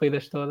ganhasse as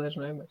corridas todas,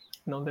 não é? Mas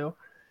não deu.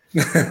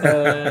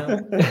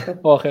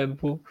 Ou Red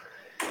Bull.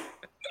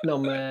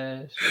 Não,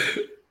 mas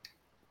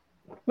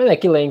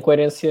aquilo é a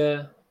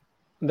incoerência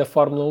da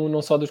Fórmula 1,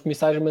 não só dos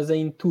comissários, mas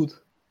em tudo,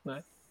 não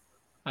é?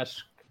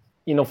 Acho que,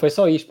 e não foi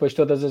só isto, pois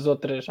todas as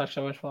outras, acho que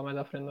já vamos falar mais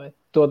à frente, não é?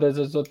 Todas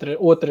as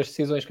outras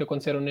decisões que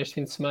aconteceram neste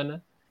fim de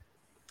semana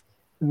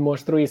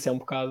demonstram isso. É um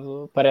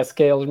bocado, parece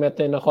que eles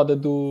metem na roda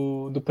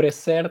do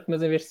preço certo,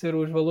 mas em vez de ser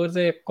os valores,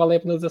 é qual é a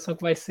penalização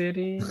que vai ser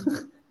e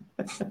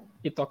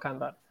toca a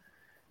andar.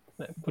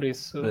 Por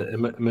isso...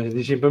 Mas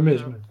dizem para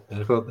mesmo,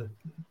 a roda.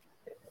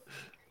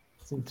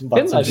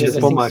 Depende, às vezes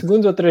é 5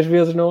 segundos, outras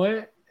vezes não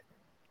é.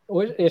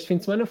 Hoje, este fim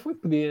de semana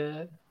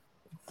podia...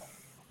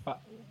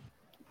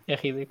 É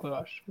ridículo, eu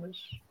acho, mas...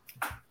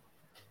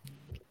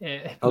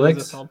 É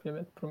penalização,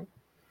 obviamente.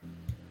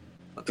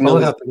 Fala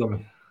rápido,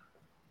 homem.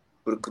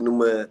 Porque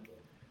numa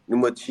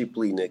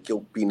disciplina que é o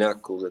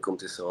pináculo da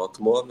competição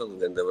automóvel, um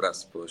grande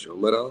abraço para o João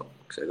Amaral,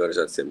 que agora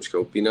já dissemos que é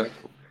o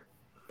pináculo,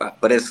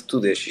 parece que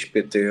tudo é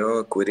XPTO,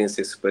 a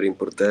coerência é super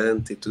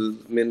importante e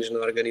tudo, menos na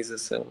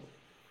organização.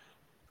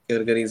 É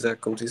organizar a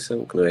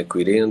competição, que não é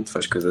coerente,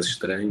 faz coisas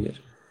estranhas,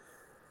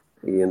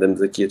 e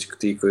andamos aqui a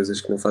discutir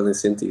coisas que não fazem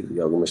sentido, e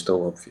algumas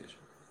estão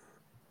óbvias.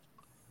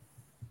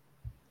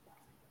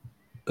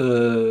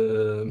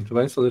 Muito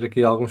bem, só ler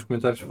aqui alguns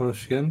comentários que foram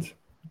chegando.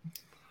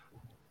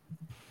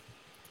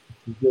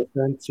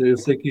 Eu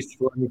sei que isto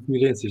falar em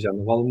coerência já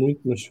não vale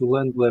muito, mas se o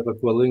Lando leva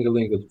com a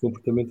lenga-lenga do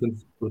comportamento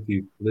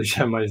antidesportivo,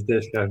 deixar mais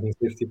 10 carros no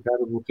safety car,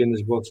 o bloqueio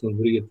nas boxes não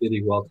deveria ter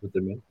igual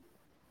tratamento.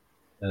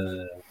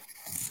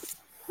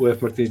 O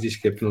F. Martins diz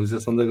que é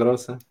penalização da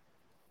grossa.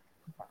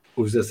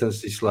 O José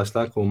Santos diz que lá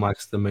está, com o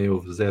Max também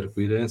houve zero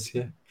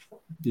coerência.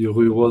 E o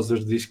Rui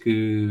Wozer diz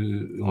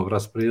que, um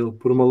abraço para ele,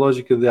 por uma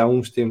lógica de há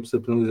uns tempos a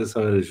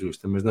penalização era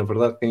justa, mas na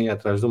verdade quem ia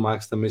atrás do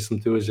Max também se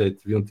meteu a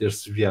jeito, deviam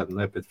ter-se desviado, não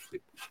é, Pedro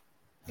Filipe?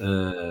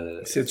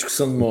 Isto é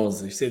discussão de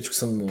Monza,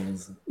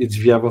 E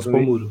desviavam-se para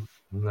o muro.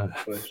 Não é?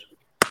 Pois.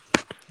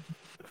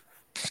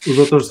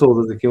 O Dr.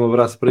 Soldas, aqui um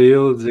abraço para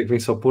ele, dizer que vim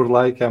só pôr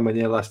like,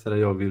 amanhã lá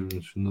estarei a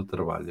ouvir-nos no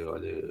trabalho.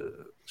 Olha,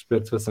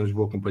 espero que façamos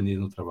boa companhia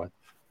no trabalho.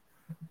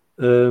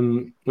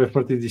 O F.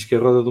 Martins diz que a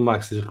roda do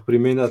Max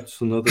reprimenda, a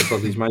Tsunoda só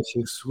diz mais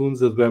 5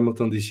 segundos, a do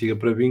Hamilton diz chega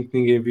para 20,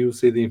 ninguém viu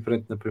saída em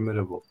frente na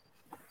primeira volta.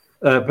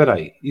 Espera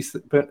aí,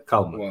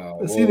 calma.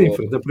 A saída em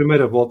frente na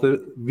primeira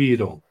volta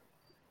viram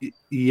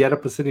e era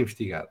para ser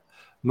investigado.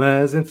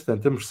 Mas,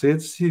 entretanto, a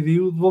Mercedes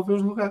decidiu devolver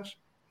os lugares.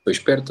 Foi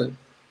esperta.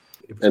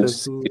 E,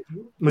 portanto,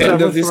 mas já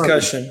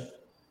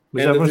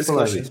vamos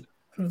falar disto.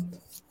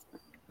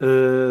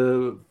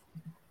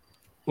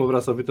 Um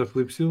abraço ao Vitor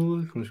Filipe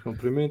Silva, que nos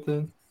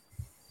cumprimenta.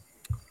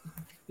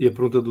 E a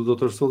pergunta do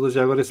Dr. Souza,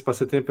 já agora esse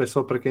passatempo é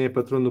só para quem é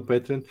patrono no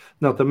Patreon?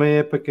 Não, também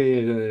é para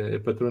quem é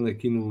patrono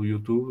aqui no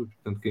YouTube.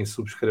 Portanto, quem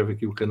subscreve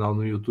aqui o canal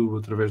no YouTube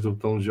através do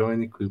botão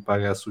Join e que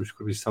paga a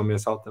subscrição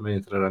mensal também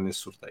entrará nesse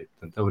sorteio.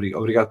 Portanto,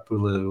 obrigado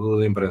pela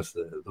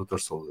lembrança, Dr.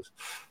 Souzas.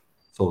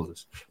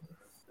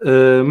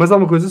 Mais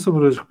alguma coisa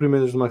sobre as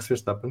reprimendas do Max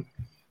Verstappen?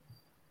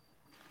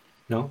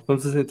 Não?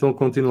 Vamos então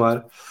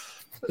continuar.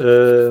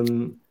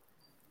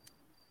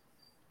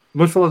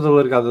 Vamos falar da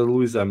largada de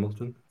Lewis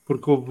Hamilton.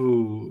 Porque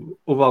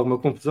houve alguma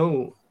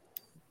confusão,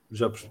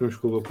 já percebemos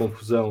que houve a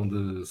confusão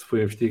de se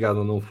foi investigado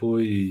ou não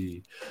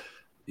foi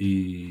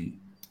e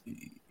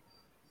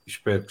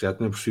espero que já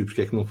tenham percebido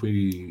porque é que não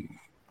foi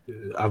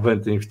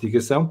avante a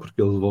investigação,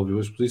 porque ele devolveu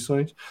as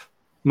posições,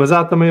 mas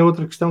há também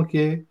outra questão que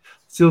é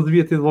se ele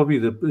devia ter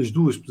devolvido as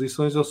duas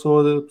posições ou só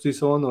a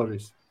posição ao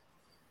Norris.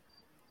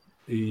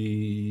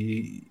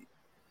 E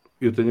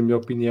eu tenho a minha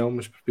opinião,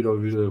 mas prefiro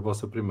ouvir a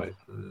vossa primeiro.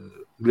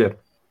 Guilherme.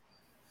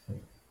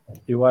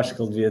 Eu acho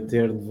que ele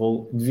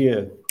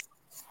devia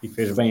e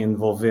fez bem em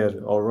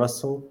devolver ao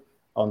Russell.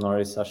 Ao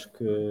Norris acho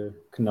que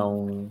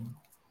não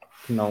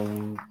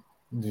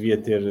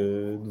devia ter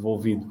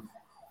devolvido,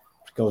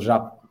 porque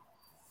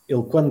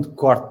ele quando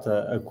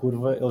corta a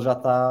curva, ele já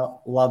está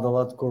lado a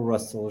lado com o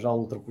Russell,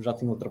 já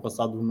tinha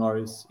ultrapassado o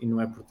Norris e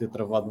não é por ter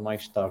travado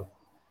mais tarde.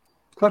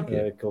 Claro que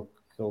é. Que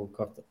ele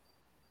corta.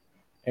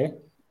 É?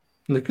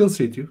 Naquele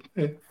sítio,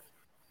 é.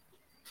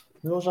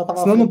 Ele já estava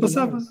Senão não do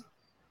passava. Norris.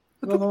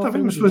 Tá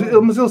bem, mas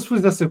ele se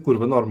fosse dessa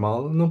curva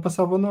normal, não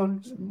passava o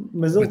Norris.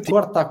 Mas ele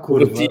corta a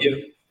curva.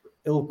 Batia.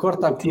 Ele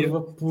corta a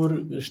curva por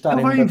estar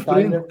Ele vai em em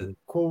batalha frente.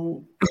 com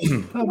o...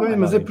 Está bem,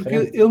 mas é porque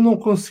ele não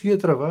conseguia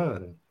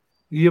travar.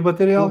 Ia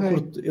bater em alguém.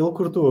 Ele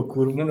cortou a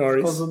curva No por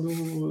Norris. causa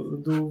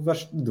do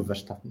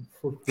Verstappen.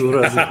 Do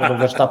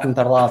Verstappen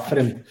estar lá à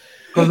frente.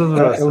 Por causa do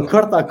Russell. Ele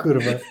corta a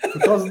curva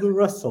por causa do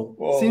Russell.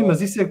 Sim,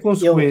 mas isso é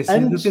consequência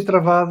de ter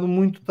travado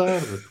muito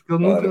tarde. Porque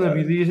ele nunca na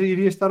vida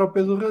iria estar ao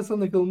pé do Russell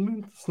naquele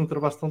momento, se não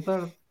travasse tão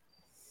tarde.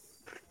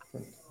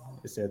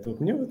 Essa é a tua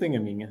opinião, eu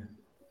tenho a minha.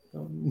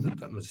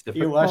 Mas isto é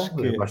Eu acho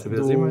que... basta ver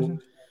as imagens.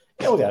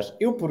 Aliás,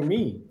 eu por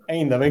mim,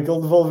 ainda bem que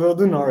ele devolveu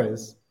do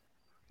Norris.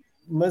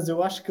 Mas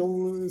eu acho que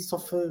ele só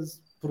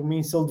faz... Por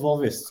mim, se ele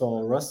devolvesse só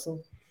o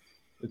Russell,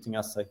 eu tinha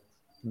aceito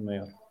no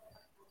maior.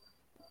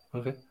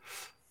 Ok.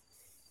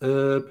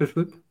 Pedro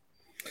Filipe?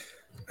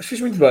 Acho que fez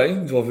muito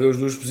bem, devolveu as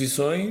duas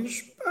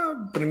posições.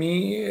 Para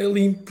mim é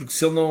limpo, porque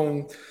se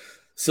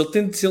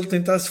ele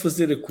tentasse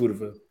fazer a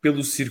curva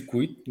pelo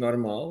circuito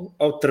normal,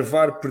 ao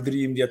travar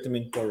perderia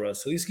imediatamente para o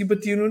Russell e isso que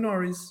batia no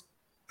Norris.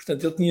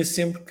 Portanto, ele tinha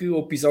sempre que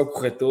ou pisar o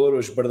corretor ou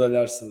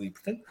esbardalhar-se ali.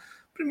 Portanto,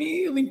 para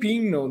mim,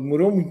 limpinho, não,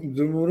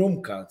 demorou um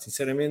bocado.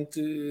 Sinceramente,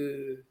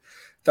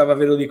 estava a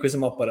ver ali a coisa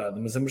mal parada.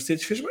 Mas a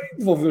Mercedes fez bem,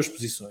 devolveu as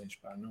posições.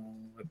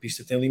 A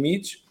pista tem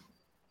limites.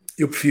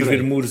 Eu prefiro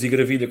ver muros e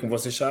gravilha, como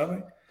vocês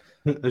sabem.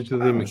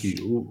 Ajudem-me aqui.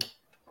 O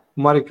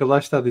Mário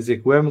Calais está a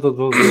dizer que o Hamilton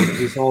devolveu a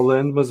posição ao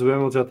Lando, mas o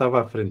Hamilton já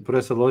estava à frente. Por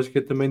essa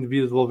lógica, também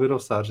devia devolver ao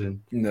Sargent.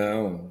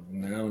 Não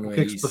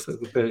é isso.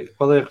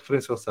 Qual é a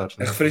referência ao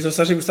Sargent? A referência ao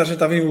Sargent, o Sargent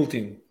estava em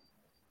último.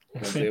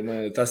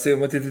 Está a ser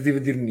uma tentativa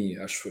de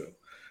ironia, acho eu.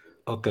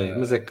 Ok,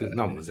 mas é que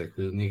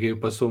ninguém o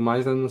passou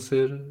mais a não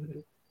ser...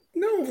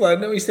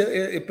 Não, isto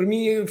para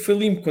mim foi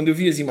limpo. Quando eu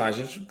vi as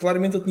imagens,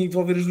 claramente ele tinha que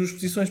devolver as duas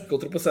posições, porque a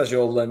ultrapassagem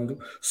ao Lando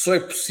só é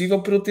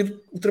possível por ele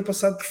ter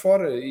ultrapassado por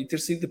fora e ter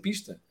saído da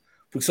pista.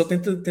 Porque se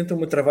ele tenta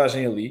uma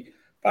travagem ali,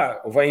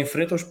 ou vai em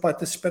frente ou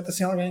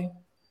espeta-se em alguém.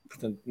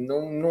 Portanto,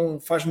 não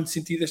faz muito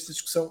sentido esta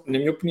discussão, na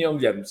minha opinião,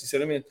 Guilherme,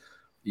 sinceramente.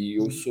 E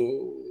eu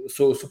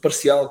sou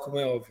parcial, como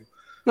é óbvio.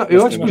 Não,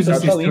 eu acho que o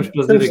exercício que temos que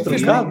fazer aqui... Ele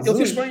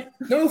fez bem.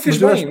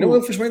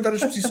 Ele fez bem dar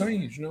as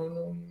posições.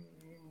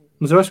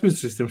 Mas eu acho que o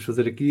exercício que temos que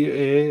fazer aqui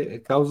é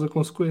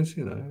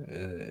causa-consequência, não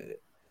é?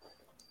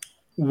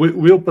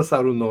 O ele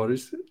passar o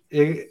Norris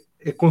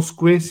é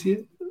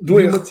consequência de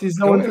uma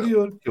decisão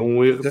anterior, que é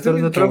um erro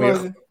na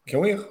trabalho. Que é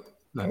um erro.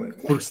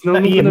 Porque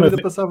senão nunca na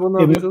vida passava o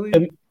Norris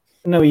ali.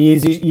 Não, e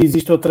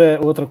existe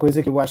outra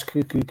coisa que eu acho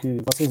que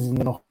vocês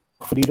ainda não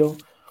referiram.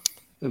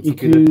 E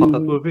que falta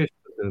a tua vez.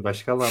 Vais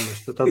chegar lá,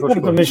 mas estás aos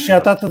cortes. Mas já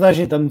está toda a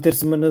gente a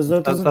meter-se umas nas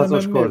outras. Estás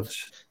aos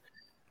cortes.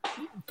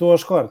 Estou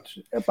aos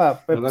cortes.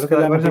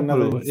 Agora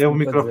já é o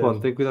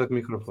microfone, tem cuidado com o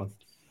microfone.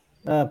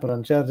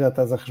 Pronto, já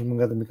estás a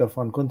resmungar do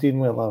microfone.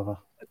 Continua lá, vá.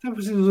 Até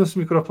usa-se o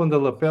microfone da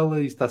lapela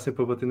e está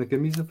sempre a bater na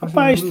camisa.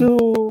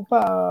 Isto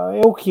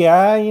é o que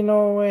há e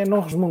não é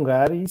não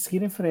resmungar e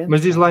seguir em frente. Mas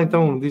diz lá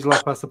então,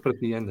 passa para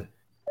ti, anda.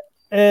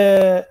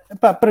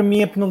 Para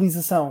mim é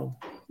penalização.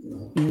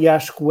 E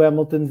acho que o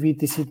Hamilton devia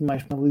ter sido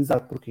mais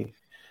penalizado. Porquê?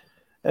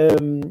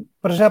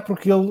 Para já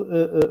porque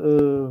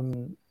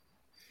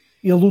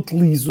ele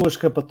utilizou a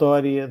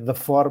escapatória da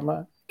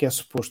forma que é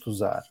suposto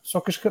usar.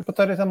 Só que a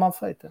escapatória está mal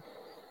feita.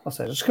 Ou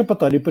seja, a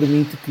escapatória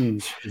permite que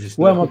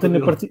o Hamilton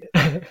a partir...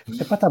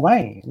 está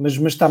bem, mas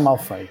está mal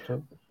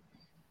feito.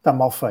 Está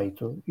mal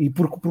feito. E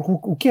porque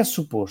o que é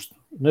suposto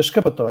na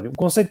escapatória, o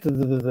conceito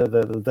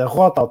da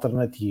rota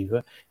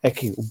alternativa é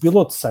que o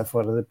piloto sai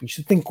fora da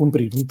pista tem que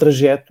cumprir um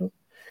trajeto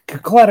que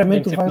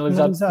claramente o vai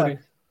penalizar.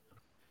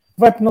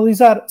 Vai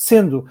penalizar,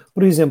 sendo,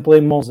 por exemplo,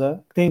 em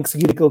Monza, que tem que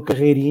seguir aquele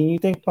carreirinho e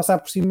tem que passar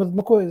por cima de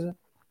uma coisa.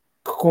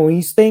 Que com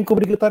isso tem que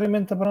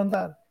obrigatoriamente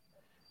abrandar.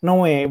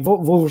 Não é?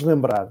 Vou-vos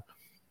lembrar.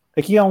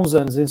 Aqui há uns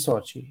anos em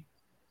Sochi.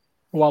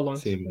 O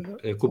Alonso. Sim,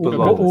 é culpa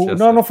do Alonso.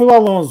 Não foi o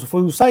Alonso,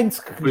 foi o Sainz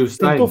que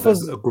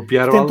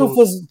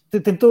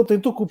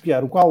tentou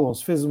copiar o que o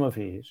Alonso fez uma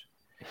vez,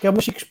 que é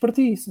uma chique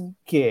espertice,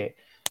 que é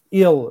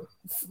ele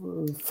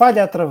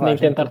falha a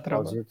travagem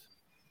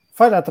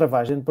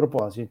de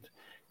propósito,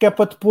 que é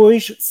para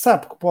depois,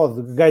 sabe que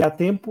pode ganhar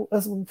tempo,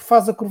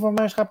 faz a curva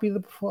mais rápida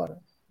por fora,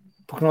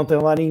 porque não tem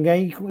lá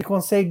ninguém e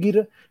consegue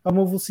ir a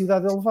uma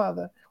velocidade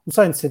elevada. O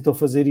Sainz tentou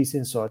fazer isso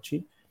em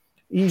Sochi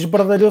e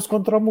esbardalhou-se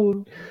contra o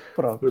muro.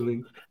 Pronto.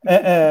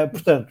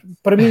 Portanto,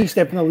 para mim isto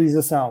é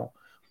penalização,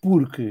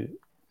 porque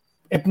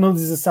é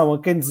penalização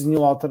a quem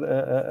desenhou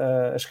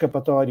a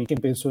escapatória e quem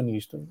pensou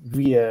nisto.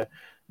 Devia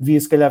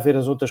se calhar ver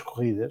as outras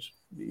corridas,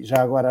 já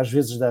agora às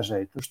vezes dá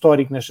jeito. O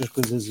histórico nestas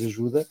coisas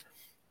ajuda.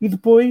 E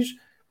depois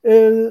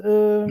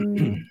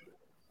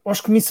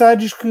aos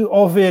comissários que,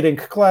 ao verem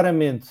que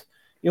claramente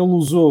ele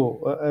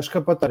usou a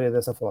escapatória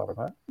dessa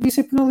forma, devia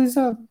ser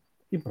penalizado.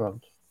 E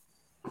pronto.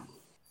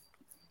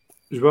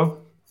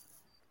 João?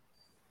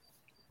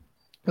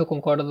 Eu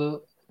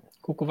concordo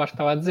com o que o Vasco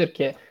estava a dizer,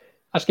 que é,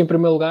 acho que em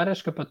primeiro lugar a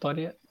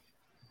escapatória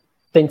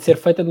tem de ser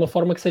feita de uma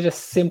forma que seja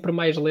sempre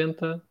mais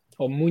lenta,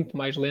 ou muito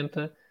mais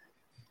lenta,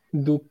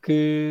 do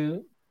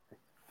que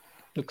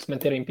se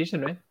manter em pista,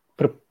 não é?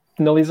 Para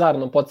penalizar,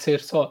 não pode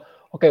ser só,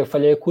 ok, eu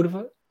falhei a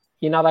curva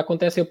e nada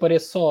acontece, eu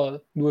apareço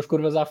só 2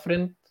 curvas à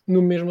frente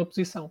na mesma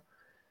posição.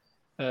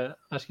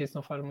 Acho que isso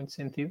não faz muito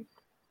sentido.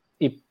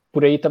 E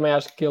por aí também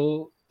acho que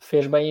ele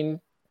fez bem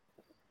em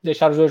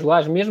deixar os 2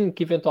 lugares, mesmo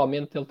que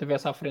eventualmente ele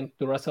estivesse à frente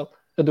do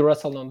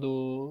Russell, não,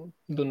 do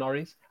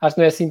Norris. Acho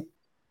que não é assim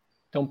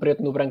tão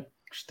preto no branco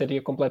que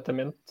estaria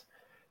completamente,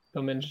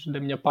 pelo menos da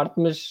minha parte,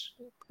 mas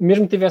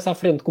mesmo que estivesse à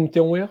frente,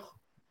 cometeu um erro,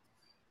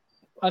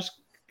 acho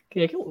que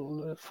é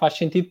aquilo, faz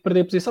sentido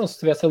perder a posição. Se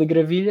tivesse ali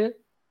gravilha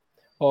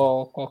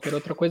ou qualquer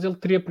outra coisa, ele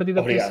teria perdido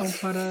a posição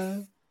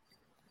para...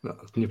 Não,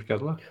 tinha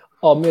ficado lá.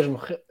 Ou mesmo,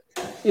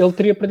 ele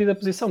teria perdido a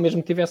posição,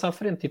 mesmo que estivesse à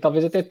frente, e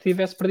talvez até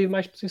tivesse perdido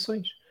mais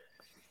posições.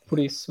 Por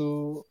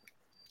isso,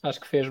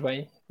 acho que fez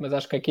bem. Mas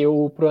acho que aqui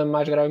o problema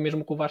mais grave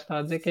mesmo que o Vasco está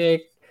a dizer, que é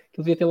que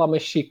ele devia ter lá uma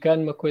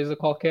chicane, uma coisa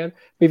qualquer,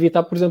 para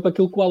evitar, por exemplo,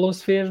 aquilo que o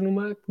Alonso fez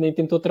numa, que nem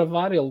tentou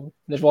travar, ele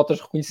nas voltas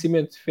de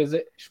reconhecimento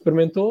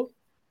experimentou,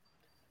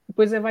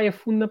 depois vai a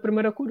fundo na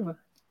primeira curva.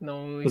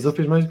 Não, Mas ele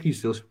fez mais do que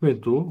isso. Ele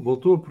experimentou,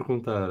 voltou a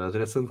perguntar à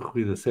direção de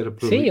corrida se era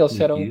para sim, ele eles que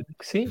disseram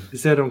que sim.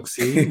 Disseram que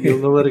sim, e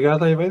ele na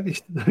largada aí vai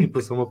disto. E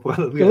passou uma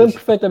porrada de Eu lembro gajos.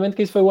 perfeitamente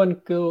que isso foi o ano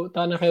que eu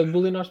estava na Red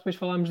Bull e nós depois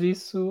falámos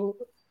disso,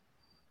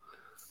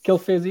 que ele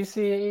fez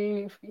isso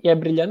e é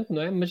brilhante,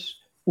 não é? Mas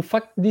o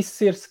facto disso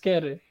ser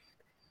sequer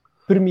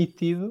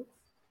permitido,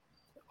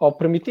 ou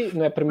permitido,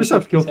 não é Mas permitido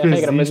sabes que porque ele isso é a fez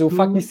regra, mas o isto...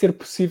 facto disso ser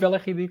possível é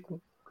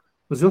ridículo.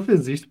 Mas ele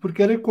fez isto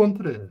porque era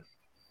contra.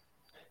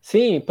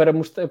 Sim, para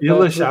mostrar, E ele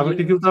para achava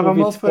que aquilo estava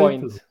prove mal its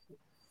point. feito.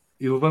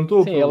 E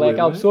levantou o Sim, ele é aquela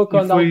problema pessoa que e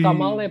quando algo foi... está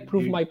mal é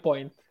prove my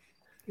point.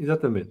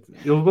 Exatamente.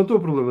 Ele levantou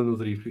o problema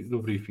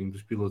no briefing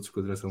dos pilotos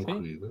com a direção de Sim.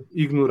 corrida.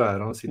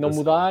 Ignoraram a Não situação.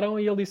 mudaram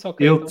e ele disse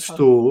ok, Ele então faço.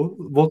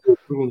 testou, voltou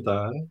a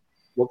perguntar,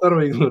 voltaram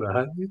a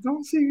ignorar,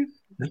 então siga.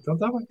 Então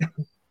está bem.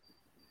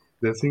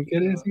 É assim que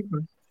era, é assim que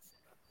foi.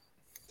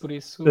 Por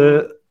isso,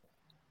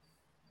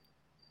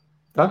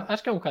 Tá?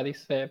 acho que é um bocado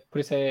isso. Por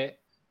isso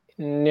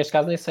neste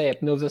caso nem sei, é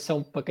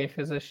penalização para quem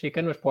fez a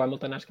chicane, mas para o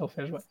Hamilton acho que ele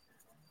fez bem.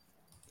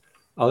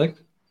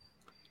 Alex?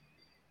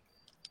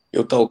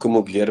 Eu, tal como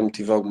o Guilherme,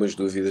 tive algumas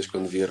dúvidas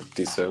quando vi a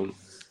repetição,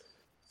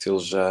 se ele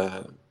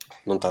já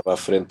não estava à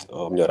frente,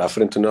 ou melhor, à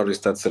frente do Norris,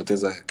 está de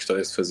certeza, a questão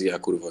é se fazia a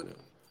curva ou não.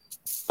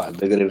 Pá,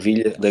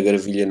 da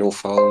gravilha não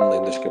falo,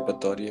 nem da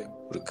escapatória,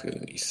 porque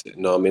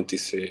normalmente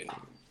isso é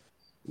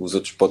os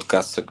outros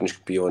podcasts a que nos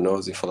copiam a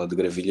nós, e falar de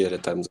gravilha era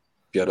estarmos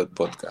a copiar outro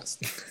podcast.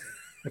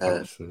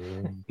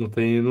 Não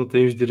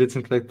tem os direitos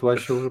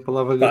intelectuais sobre a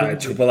palavra gravilha.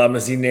 Desculpa lá,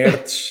 mas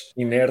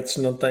inertes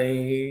não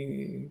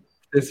têm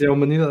Essa é a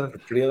humanidade.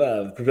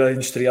 propriedade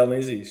industrial não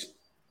existe.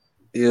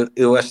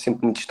 Eu acho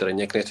sempre muito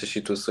estranho, é que nestas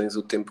situações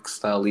o tempo que se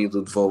está ali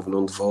do devolve,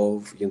 não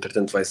devolve, e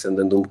entretanto vai-se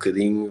andando um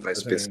bocadinho,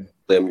 vai-se pensar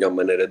qual é a melhor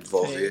maneira de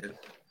devolver.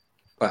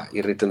 Pá,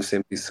 irrita-me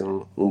sempre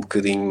isso um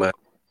bocadinho mais.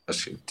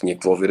 Acho que tinha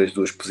que devolver as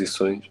 2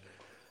 posições.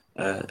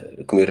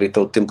 Que me irrita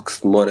o tempo que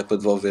se demora para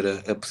devolver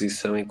a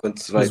posição enquanto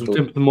se vai... Mas o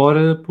tempo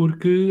demora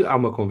porque há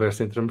uma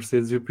conversa entre a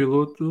Mercedes e o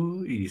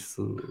piloto e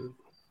isso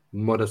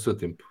demora o seu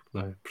tempo,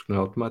 não é? Porque não é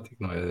automático,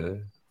 não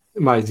é?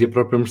 Mais, e a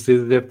própria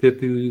Mercedes deve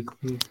ter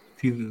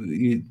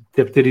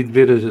ido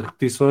ver as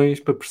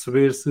repetições para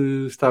perceber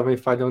se estava em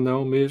falha ou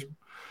não mesmo,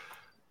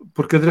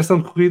 porque a direção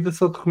de corrida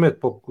só te remete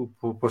para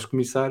os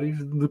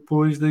comissários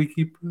depois da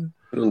equipa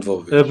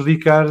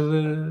abdicar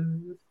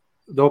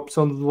da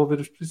opção de devolver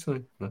as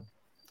posições, não é?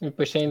 E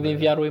depois tem de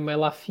enviar o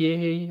e-mail à FIA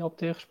e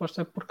obter a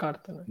resposta por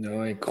carta. Não é?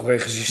 Não, é correio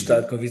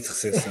registado com convite de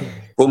recepção.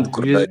 Como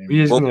correio.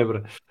 Vias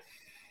Genebra.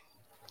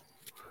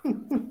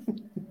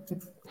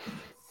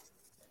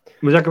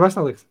 Mas já acabaste,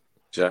 Alex?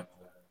 Já.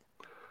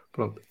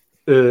 Pronto.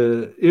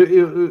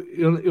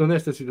 Eu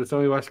nesta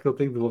situação eu acho que ele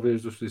tem que devolver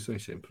as 2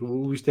 posições sempre.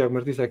 O Luís Tiago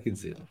Martins está aqui a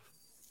dizer: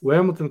 o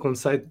Hamilton, quando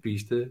sai de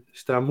pista,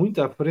 está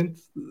muito à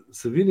frente.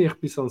 Se virem a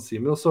repetição de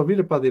cima, ele só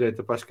vira para a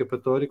direita, para a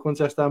escapatória, quando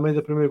já está a meio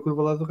da primeira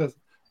curva lá do resto.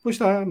 Pois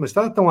está, mas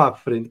está tão à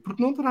frente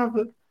porque não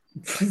trava.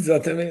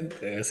 Exatamente,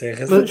 essa é a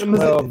razão.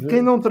 Mas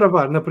quem não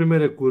travar na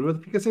primeira curva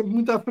fica sempre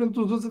muito à frente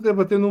dos outros, até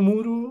bater no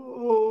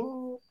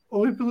muro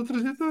ou ir pela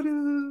trajetória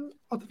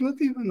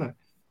alternativa, não é?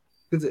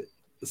 Quer dizer,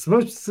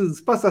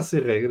 se passa a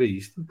ser regra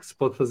isto, que se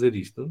pode fazer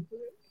isto,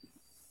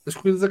 as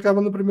corridas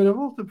acabam na primeira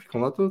volta, ficam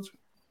lá todos.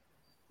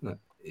 Não é?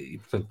 E,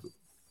 portanto,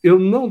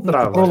 Ele não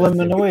trava. O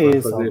problema não é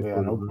esse,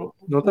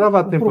 não trava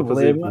a tempo a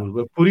fazer problema...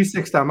 curva. Por isso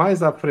é que está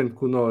mais à frente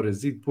que o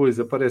Norris e depois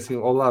aparecem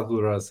ao lado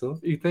do Russell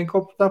e tem que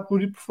optar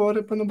por ir por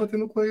fora para não bater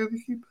no colega de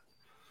equipa.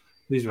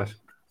 Diz Vasco.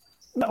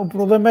 Não, o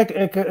problema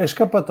é que a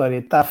escapatória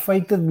está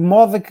feita de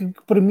modo que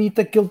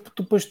permita que ele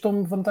depois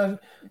tome vantagem.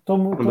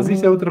 Mas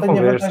isso é outra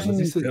conversa. Mas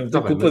isso é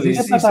outra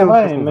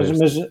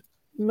conversa.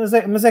 Mas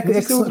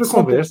isso é outra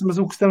conversa, mas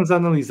o que estamos a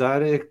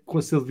analisar é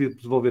se ele devia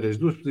devolver as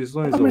duas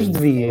posições. Mas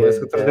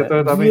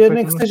devia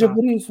nem que seja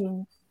por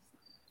isso.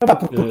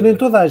 Porque nem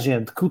toda a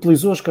gente que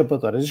utilizou as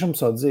escapatórias, deixa-me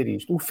só dizer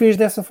isto, o fez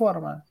dessa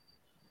forma.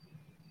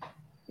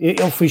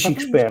 Ele foi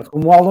chique esperto,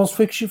 como o Alonso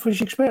foi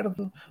chique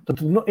esperto.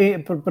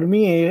 Portanto, para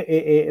mim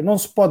não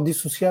se pode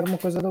dissociar uma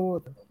coisa da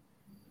outra.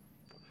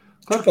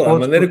 Claro que a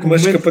maneira como a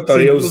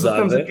escapatória é usada.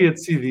 Estamos aqui a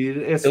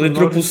decidir é se ele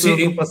entrou por si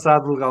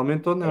ultrapassado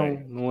legalmente ou não.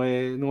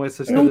 Não é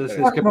se a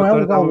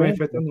escapatória estava bem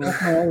feita ou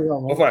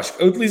não.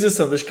 Vasco, a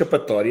utilização da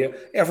escapatória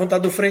é à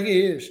vontade do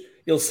freguês.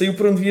 Ele saiu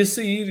para onde devia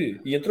sair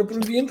e entrou para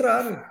onde devia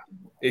entrar.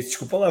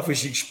 Desculpa lá, foi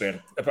chique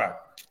esperto.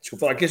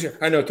 Desculpa lá,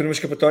 não, estou numa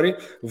escapatória,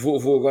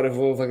 agora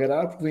vou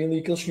vagarar porque vêm ali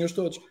aqueles senhores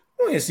todos.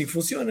 Não é assim que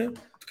funciona.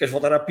 Tu queres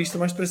voltar à pista o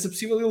mais depressa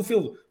possível e ele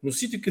fez-lo no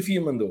sítio que a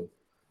FIA mandou.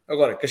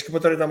 Agora, que a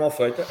escapatória está mal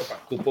feita,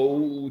 culpa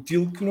o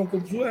Tilo que não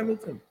culpa o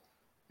Hamilton.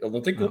 Ele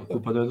não tem culpa. A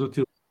culpa não é do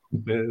Tilo.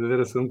 É a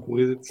direção de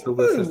corrida que se ele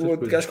desse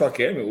outro gajo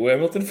qualquer, o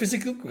Hamilton fez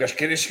aquilo que o gajo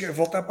quer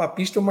voltar para a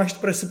pista o mais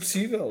depressa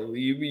possível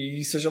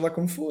e seja lá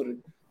como for.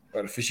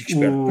 Agora, fez chique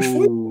esperto. Depois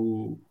foi.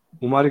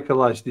 O Mário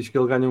Kalash diz que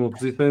ele ganhou uma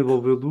posição e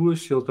devolveu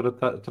duas. Se ele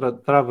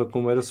trava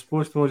como era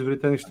suposto, vão os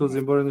britânicos todos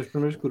embora nas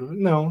primeiras curvas.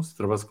 Não, se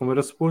travasse como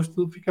era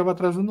suposto, ficava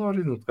atrás do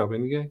Norris, não tocava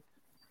em ninguém.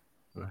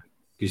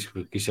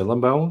 Quis ser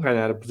lambão,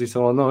 ganhar a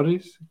posição ao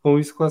Norris, com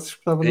isso quase se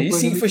espetava no Aí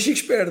sim foi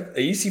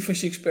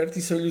chique esperto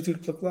e saiu-lhe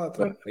tudo para lá.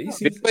 Aí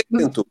sim.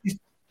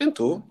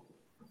 Tentou.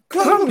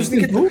 Claro, mas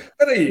ninguém tentou.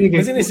 Espera aí,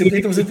 mas eu nem sei porque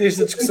estamos a ter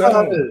esta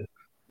discussão.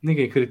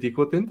 Ninguém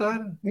criticou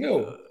tentar.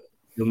 Não.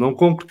 Ele não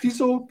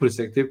concretizou, por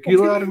isso é que teve que ir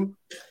largo.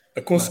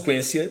 A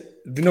consequência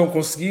de não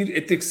conseguir é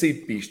ter que sair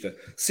de pista.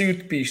 Saiu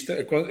de pista,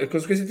 a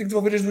consequência é ter que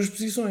devolver as duas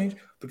posições.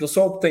 Porque ele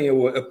só obtém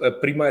a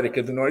primeira, que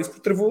é do Norris,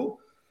 porque travou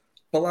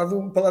para lá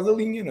da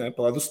linha, não é?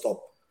 Para lá do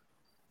stop.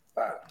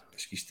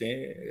 Acho que isto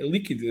é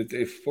líquido.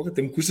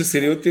 Até me custa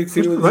ser eu ter que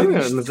ser eu a dizer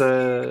isto. Mas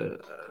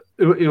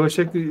eu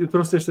achei que eu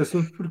trouxe este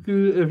assunto porque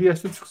havia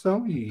esta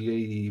discussão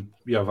e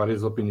há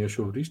várias opiniões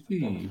sobre isto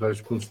e vários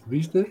pontos de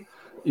vista.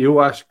 Eu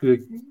acho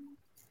que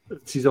a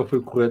decisão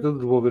foi correta de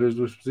devolver as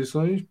duas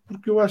posições,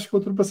 porque eu acho que a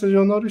ultrapassagem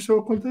ao Norris só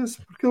acontece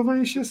porque ele vai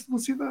em excesso de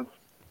velocidade.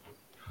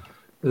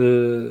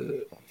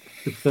 E,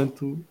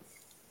 portanto,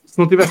 se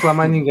não tivesse lá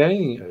mais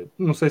ninguém,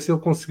 não sei se ele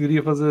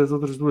conseguiria fazer as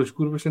outras duas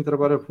curvas sem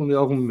travar a fundo em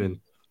algum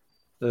momento.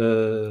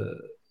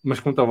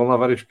 Mas como estavam lá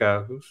vários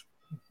carros,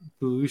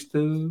 tudo isto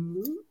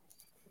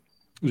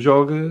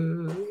joga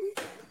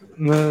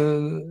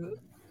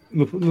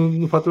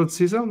no fator de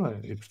decisão, não é?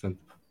 E, portanto,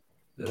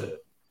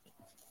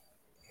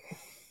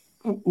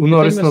 o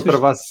Norris não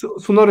travasse.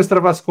 Se o Norris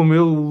travasse como ele,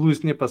 o Luís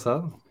tinha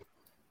passado?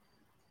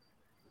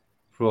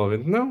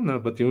 Provavelmente não,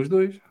 batiam os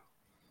dois.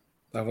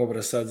 Estavam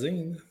abraçados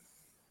ainda.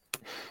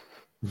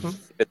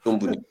 É tão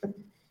bonito.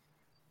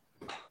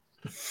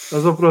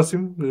 Mas ao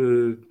próximo.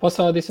 Posso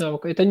só adicionar uma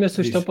coisa? Eu tenho uma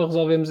sugestão para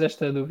resolvermos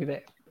esta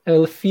dúvida.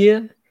 A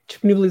FIA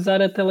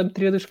disponibilizar a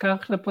telemetria dos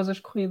carros após as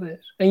corridas,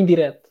 em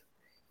direto.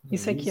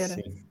 Isso é que era.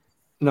 Sim.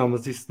 Não,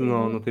 mas isso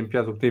não tem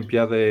piada. O que tem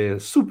piada é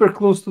super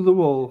close to the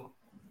wall.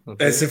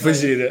 Okay? Essa foi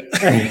gira.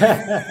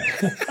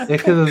 É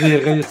cada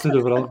diarreia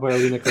cerebral que vai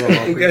ali naquela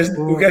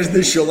volta. O gajo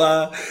deixou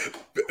lá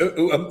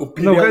o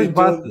pneu. Não, o gajo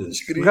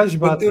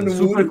bate.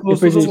 Super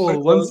close to the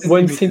wall.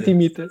 1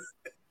 centímetro.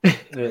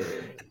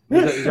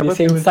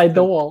 Isso é inside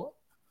the wall.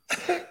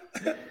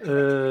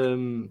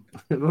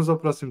 Vamos ao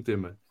próximo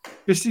tema.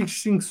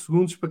 Castigos 5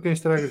 segundos para quem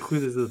estraga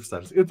corridas de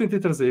adversários. Eu tentei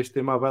trazer este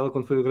tema à baila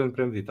quando foi o Grande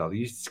Prémio de Itália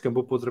e isto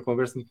descambou para outra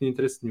conversa, não tinha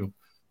interesse nenhum.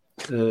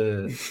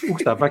 O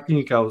que estava aqui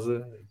em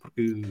causa,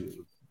 porque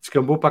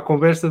descambou para a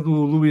conversa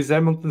do Lewis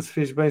Hamilton, se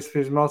fez bem, se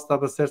fez mal, se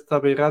estava certo, se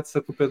estava errado, se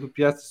a culpa é do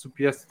Piastri, se o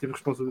Piastri teve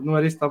responsabilidade. Não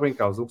era isso que estava em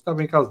causa. O que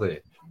estava em causa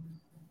é: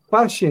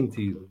 faz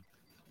sentido,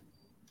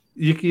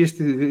 e aqui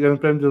este Grande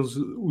Prémio deu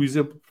o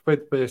exemplo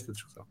perfeito para esta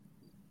discussão.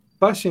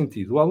 Faz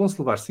sentido o Alonso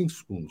levar 5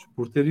 segundos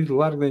por ter ido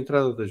largo na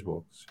entrada das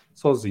boxes,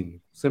 sozinho,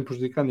 sem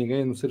prejudicar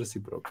ninguém a não ser a si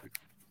próprio.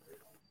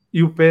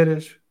 E o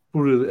Pérez,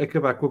 por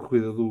acabar com a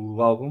corrida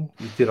do Albon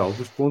e ter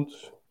alguns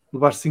pontos,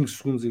 levar 5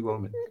 segundos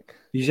igualmente.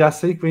 E já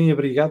sei que vem a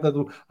brigada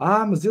do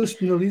mas eles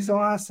penalizam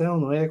a ação,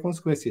 não é a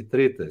consequência.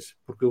 Tretas,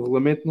 porque o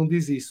regulamento não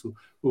diz isso.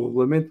 O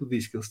regulamento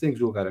diz que eles têm que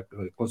julgar a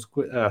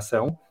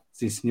ação,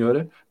 sim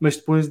senhora, mas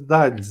depois de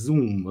dar-lhes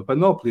uma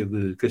panóplia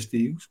de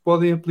castigos,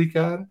 podem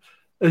aplicar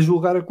a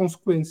julgar a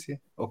consequência,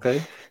 ok?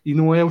 E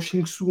não é os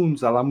 5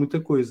 segundos, há lá muita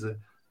coisa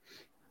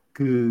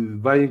que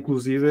vai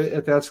inclusive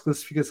até à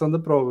desclassificação da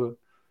prova.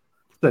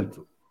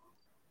 Portanto,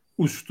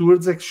 os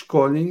stewards é que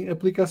escolhem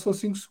aplicar só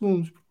 5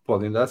 segundos.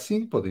 Podem dar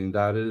 5, podem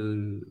dar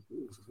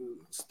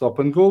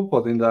stop and go,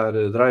 podem dar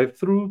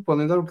drive-thru,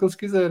 podem dar o que eles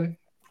quiserem.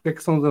 Porquê é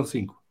que são dão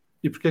 5?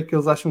 E porque é que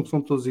eles acham que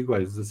são todos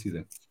iguais, os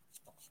acidentes?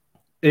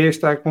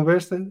 Esta é a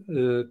conversa.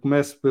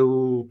 Começo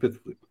pelo Pedro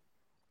Filipe.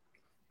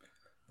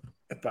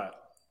 Epá,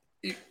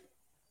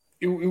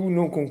 eu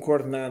não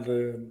concordo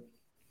nada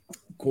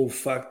com o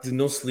facto de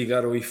não se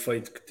ligar ao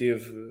efeito que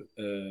teve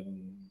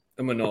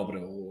a manobra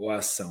ou a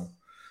ação.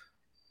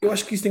 Eu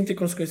acho que isso tem que ter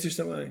consequências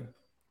também.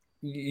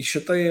 E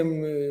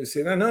chateia-me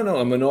ser, não,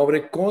 a manobra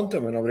é que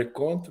conta,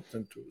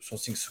 portanto, são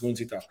 5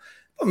 segundos e tal.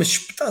 Pô, mas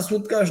espetares o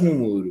outro gajo no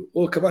muro,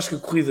 ou acabaste com a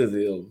corrida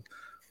dele,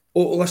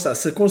 ou lá está,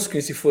 se a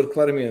consequência for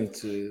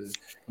claramente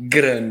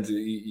grande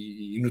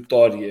e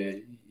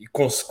notória e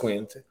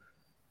consequente,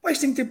 pá,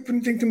 isto tem que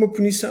ter uma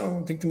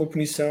punição, tem que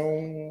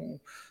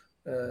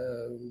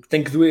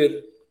tem que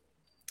doer.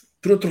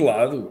 Por outro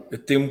lado, eu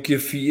temo que a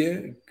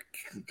FIA,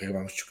 que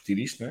acabámos de discutir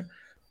isto, não é?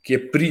 Que é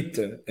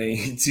perita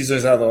em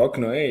decisões ad hoc,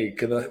 não é? E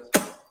cada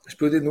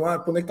põe o dedo no ar,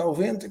 para onde é que está o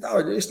vento e tal,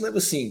 olha, este leva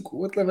 5,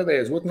 o outro leva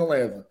 10, o outro não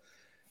leva.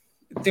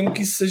 Temo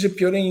que isso seja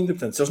pior ainda.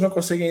 Portanto, se eles não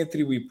conseguem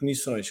atribuir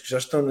punições que já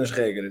estão nas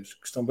regras,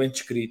 que estão bem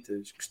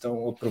descritas, que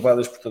estão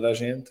aprovadas por toda a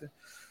gente,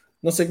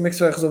 não sei como é que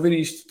se vai resolver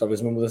isto. Talvez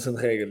uma mudança de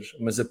regras,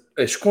 mas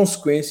as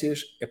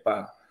consequências,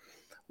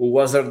 o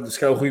Hazard, se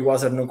calhar o Rui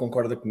Hazard não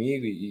concorda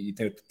comigo e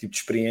tem outro tipo de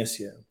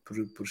experiência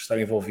por estar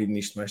envolvido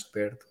nisto mais de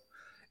perto.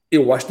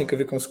 Eu acho que tem que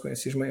haver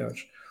consequências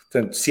maiores.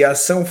 Portanto, se a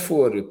ação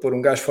for pôr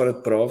um gajo fora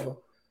de prova,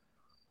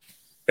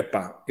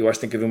 eu acho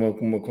que tem que haver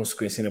uma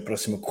consequência na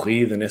próxima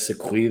corrida, nessa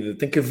corrida,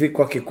 tem que haver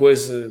qualquer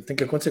coisa, tem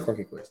que acontecer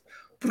qualquer coisa.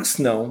 Porque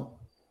senão,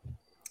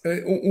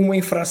 uma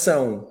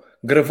infração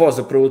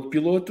gravosa para outro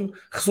piloto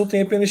resulta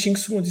em apenas 5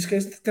 segundos. Isso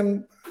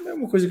é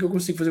uma coisa que eu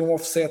consigo fazer um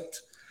offset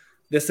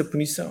dessa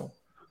punição.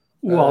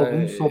 O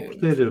álbum, só por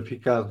ter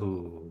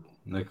ficado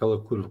naquela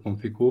curva como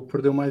ficou,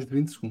 perdeu mais de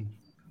 20 segundos.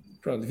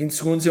 Pronto, 20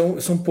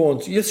 segundos são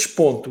pontos. E esses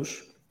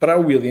pontos, para a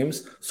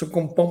Williams, são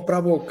como pão para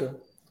a boca.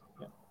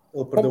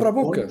 Ele perdeu para a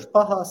boca. pontos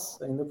para a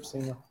Haas, ainda por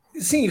cima.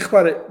 Sim,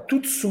 repara,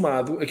 tudo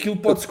somado, aquilo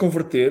pode-se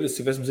converter, se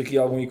tivéssemos aqui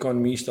algum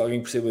economista, alguém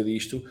que perceba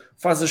disto,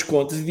 faz as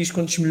contas e diz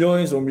quantos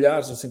milhões, ou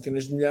milhares, ou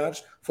centenas de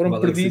milhares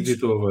foram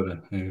perdidos.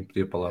 Agora, eu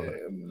pedi a palavra.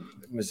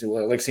 Mas o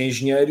Alex é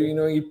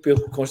engenheiro e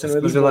pelo que consta não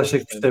é dos bons. Mas ele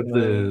acha que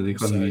percebe de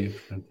economia.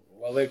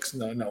 O Alex,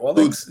 não. O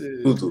Alex...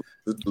 Tudo.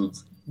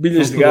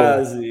 Bilhas de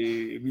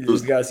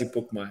gás e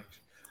pouco mais.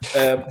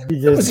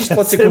 Mas isto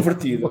pode ser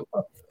convertido.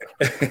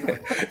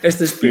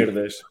 Estas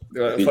perdas,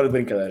 fora de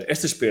brincadeira,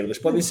 estas perdas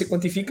podem ser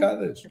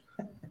quantificadas.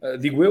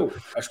 Digo eu,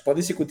 acho que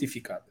podem ser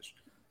quantificadas.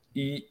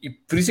 E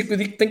por isso é que eu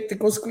digo que tem que ter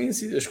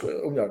consequências.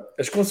 Ou melhor,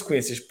 as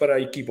consequências para a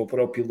equipa ou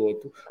para o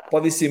piloto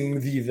podem ser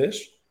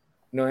medidas,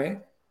 não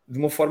é? De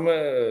uma forma,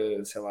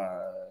 sei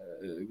lá,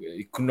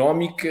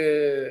 económica,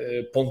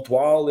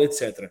 pontual,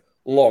 etc.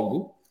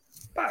 Logo,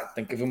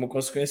 tem que haver uma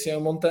consequência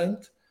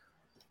montante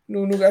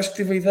no gajo que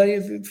teve a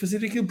ideia de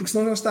fazer aquilo, porque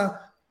senão já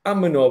está. Há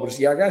manobras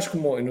e há gajos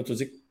como, eu não estou a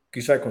dizer que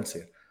isto vai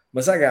acontecer,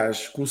 mas há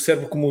gajos com o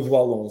cérebro como o do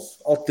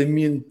Alonso,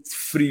 altamente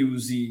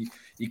frios e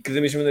que da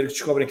mesma maneira que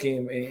descobrem que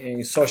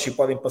em Sochi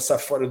podem passar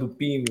fora do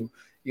pino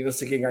e não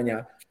sei quem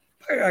ganhar.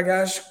 Há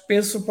gajos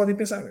que podem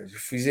pensar, eu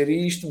fizer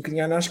isto, um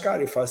bocadinho a NASCAR,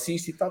 eu faço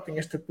isto e tal, tenho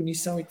esta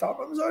punição e tal,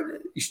 mas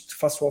olha, isto,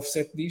 faço o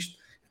offset disto,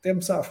 até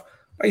me safo.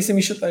 Isso a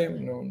mim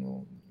chateia-me,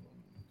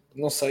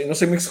 não sei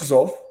como é que se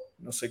resolve,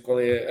 não sei qual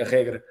é a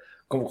regra,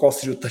 qual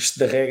seria o texto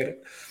da regra.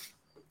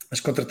 Mas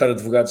contratar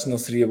advogados não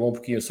seria bom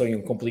porque só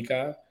iam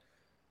complicar.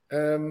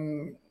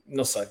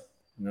 Não sei.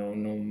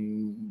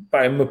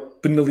 É uma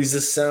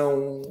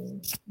penalização,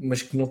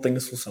 mas que não tem a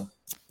solução.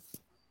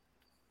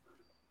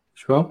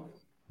 João?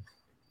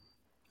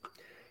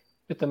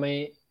 Eu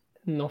também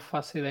não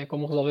faço ideia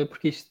como resolver,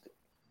 porque isto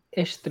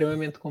é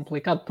extremamente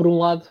complicado. Por um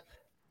lado,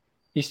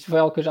 isto foi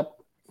algo que eu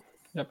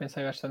já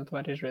pensei bastante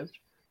várias vezes,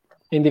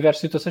 em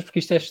diversas situações, porque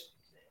isto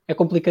é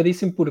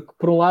complicadíssimo, porque,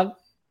 por um lado,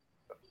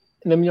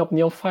 na minha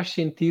opinião, faz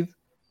sentido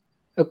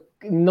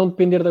não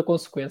depender da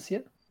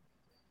consequência,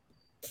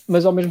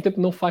 mas ao mesmo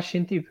tempo não faz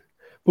sentido.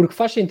 Porque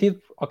faz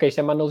sentido, ok, isto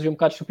é uma analogia um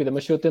bocado estúpida,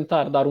 mas se eu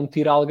tentar dar um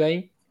tiro a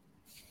alguém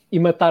e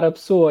matar a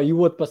pessoa e o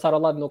outro passar ao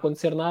lado e não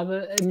acontecer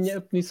nada, a minha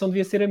punição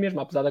devia ser a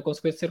mesma, apesar da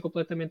consequência ser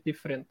completamente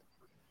diferente.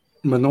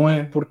 Mas não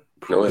é. Por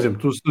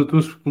exemplo,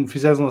 tu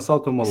fizeres um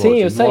assalto a uma loja,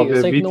 eu sei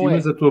vítimas, que não é.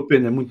 A tua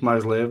pena é muito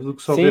mais leve do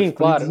que só ver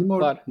feridos e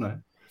mortos, não é?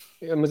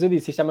 Mas eu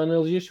disse, isto é uma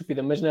analogia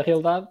estúpida, mas na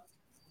realidade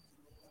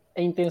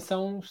a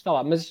intenção está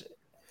lá.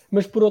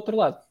 Mas por outro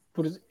lado,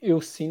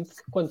 eu sinto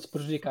que quando se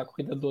prejudica a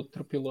corrida de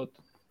outro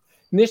piloto,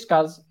 neste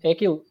caso, é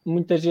aquilo,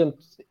 muita gente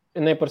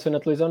nem apareceu na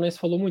televisão, nem se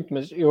falou muito,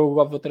 mas eu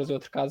agora vou trazer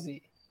outro caso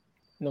e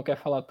não quero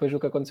falar depois do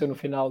que aconteceu no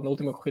final, na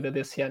última corrida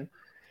desse ano,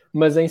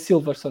 mas em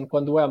Silverstone,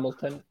 quando o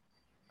Hamilton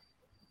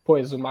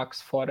pôs o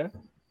Max fora,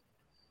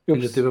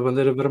 ainda teve a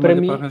bandeira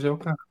vermelha para arranjar o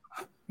carro.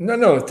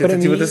 Não,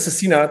 tentativa de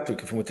assassinato,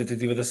 que foi uma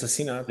tentativa de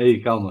assassinato.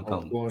 Aí, calma.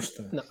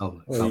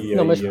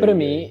 Não, mas para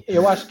mim,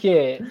 eu acho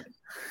que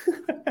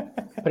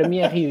para mim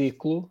é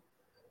ridículo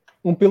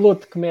um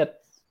piloto que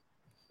mete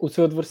o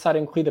seu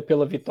adversário em corrida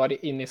pela vitória,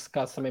 e nesse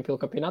caso também pelo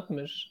campeonato,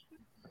 mas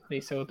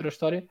isso é outra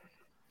história,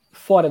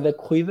 fora da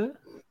corrida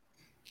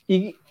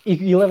e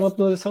leva uma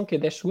penalização que é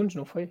 10 segundos,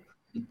 não foi?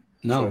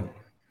 Não,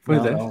 foi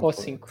Não, 10. não. Ou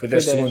 5. Foi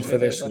 10 segundos, foi foi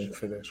 10 10, segundos.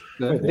 Foi 10.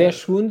 Foi 10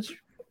 segundos.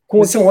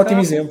 Com Isso é um aquele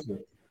ótimo carro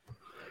exemplo.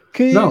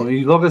 que Não,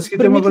 e logo a seguir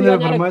tem uma permite bandeira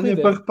ganhar a vermelha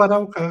corrida. para reparar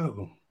o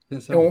carro.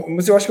 Atenção.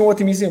 Mas eu acho que é um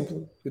ótimo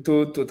exemplo.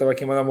 Eu estava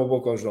aqui a mandar uma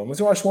boca ao João, mas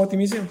eu acho um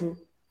ótimo exemplo.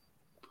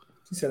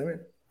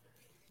 Sinceramente.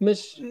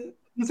 Mas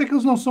Mas é que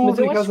eles não são Mas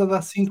eu obrigados acho- a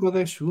dar 5 ou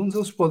 10 segundos,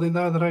 eles podem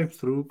dar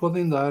drive-thru,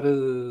 podem dar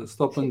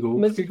stop and go.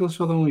 mas- Porquê é que eles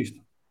só dão isto?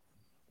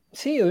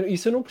 sim,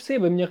 isso eu não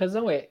percebo. A minha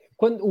razão é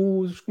quando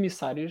os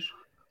comissários.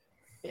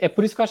 É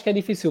por isso que eu acho que é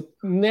difícil.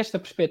 Nesta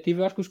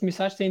perspectiva, eu acho que os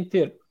comissários têm de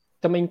ter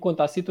também em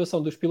conta a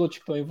situação dos pilotos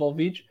que estão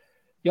envolvidos.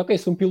 E ok,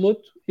 se um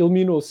piloto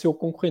eliminou o seu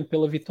concorrente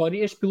pela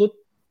vitória, este piloto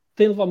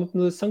tem de levar uma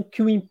penalização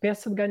que o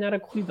impeça de ganhar a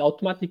corrida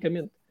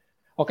automaticamente.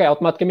 Ok,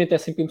 automaticamente é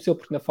sempre impossível,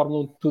 porque na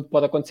Fórmula 1 tudo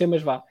pode acontecer,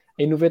 mas vá,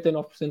 em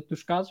 99%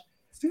 dos casos,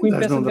 Sim, que o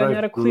dás impeça num de ganhar a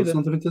drive-thru, corrida.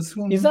 são 30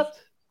 segundos. Exato.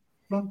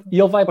 Pronto. E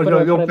ele vai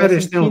Olha, o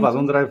Pérez tem 15º. levado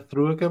um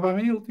drive-thru a acabar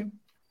em último.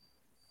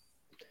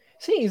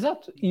 Sim,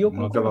 exato. E eu Não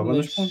concordo, acabava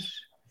nos mas pontos.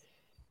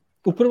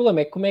 o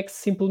problema é como é que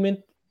se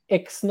implementa. É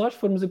que se nós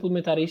formos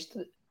implementar isto,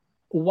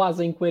 o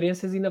asa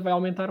incoerências ainda vai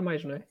aumentar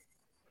mais, não é?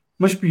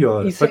 Mas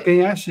pior, Isso para é-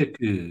 quem acha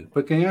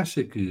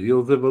que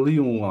eles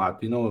avaliam um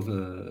ato e não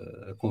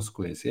a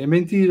consequência, é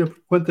mentira,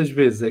 porque quantas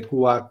vezes é que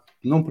o ato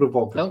não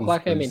provoca Não,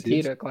 claro que é consequências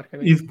mentira, claro que é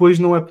e mentira. depois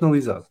não é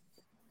penalizado,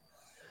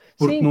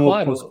 porque Sim, não houve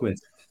claro.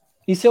 consequências.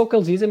 Isso é o que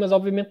eles dizem, mas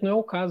obviamente não é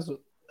o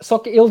caso. Só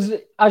que eles,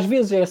 às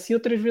vezes é assim,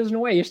 outras vezes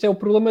não é. Este é o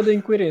problema da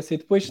incoerência. E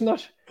depois, se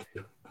nós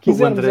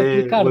quisermos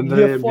aplicar O de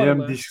André a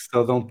forma. diz que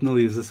só dão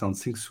penalização de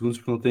 5 segundos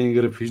porque não têm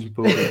grafismo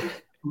para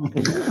ouvir.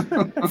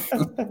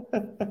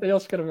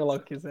 Eles escrevem lá o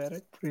que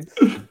quiserem, por isso.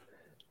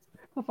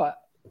 Opa,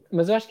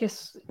 mas eu acho que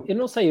eu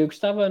não sei, eu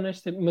gostava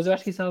mas eu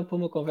acho que isso estava para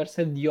uma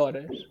conversa de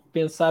horas.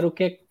 Pensar o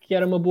que é que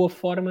era uma boa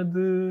forma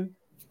de.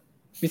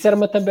 Isso era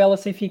uma tabela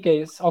sem fim, que é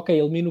esse. Ok,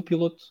 elimina o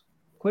piloto.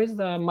 Coisa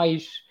dá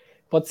mais.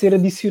 Pode ser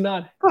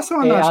adicionar.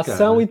 Façam a É a NASCAR.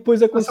 ação e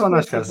depois a Façam a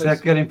consequência. NASCAR. Se já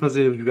querem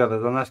fazer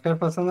jogadas ao NASCAR,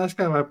 façam a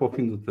NASCAR, vai para o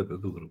fim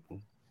do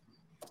grupo.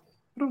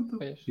 Pronto.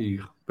 Pois. E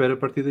recupera a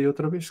partida aí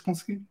outra vez se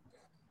conseguir.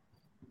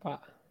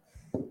 Pá,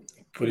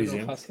 Por não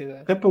exemplo. faço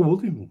ideia. É para o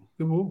último.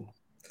 Acabou.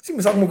 Sim,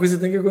 mas alguma coisa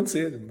tem que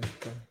acontecer.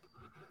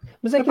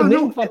 Mas é que Epá,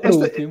 mesmo não, que vá para o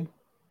último.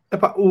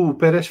 Epá, o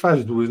Pérez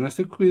faz duas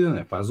nesta corrida,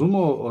 né? Faz uma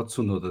ao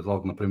Tsunoda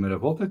logo na primeira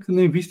volta, que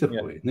nem vista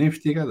foi, nem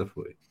investigada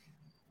foi.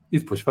 E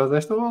depois faz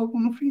esta logo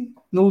no fim,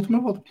 na última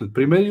volta. Portanto,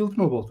 primeira e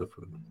última volta.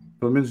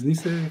 Pelo menos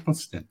nisso é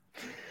consistente.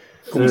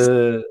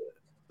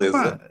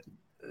 Epá,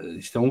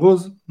 isto é um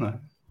gozo, não é?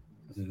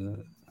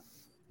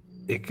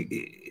 É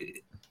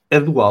que é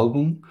do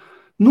álbum.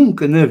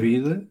 Nunca na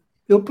vida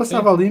ele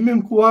passava ali,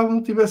 mesmo que o álbum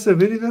estivesse a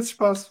ver e desse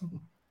espaço.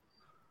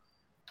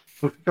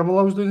 Porque ficavam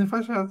lá os dois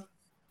enfaixados.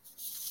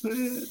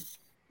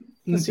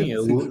 Assim,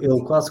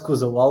 ele quase que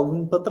usa o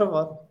álbum para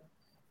travar.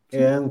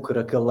 É a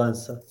âncora que ele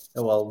lança, é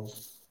o álbum.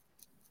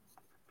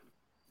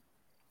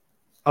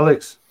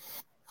 Alex.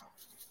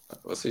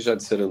 Vocês já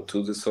disseram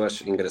tudo, eu só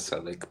acho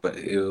engraçado. É que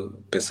eu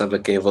pensava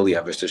quem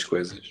avaliava estas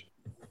coisas.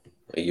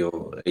 Aí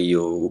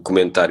o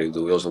comentário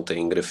do eles não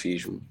têm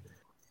grafismo,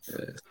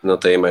 não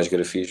têm mais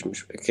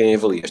grafismos. Quem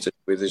avalia estas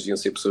coisas deviam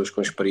ser pessoas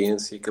com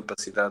experiência e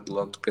capacidade de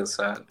logo de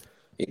pensar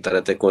e estar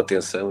até com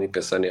atenção e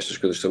pensar nestas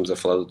coisas que estamos a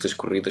falar de outras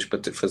corridas para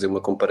fazer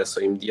uma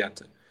comparação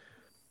imediata.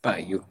 Pá,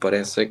 e o que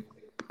parece é que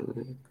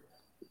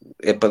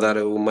é para dar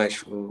o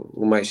mais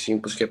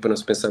simples, que é para não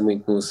se pensar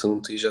muito no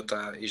assunto e já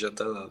está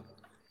dado.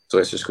 São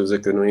estas coisas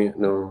que eu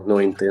não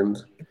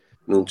entendo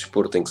num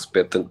desporto em que se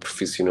pede tanto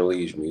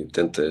profissionalismo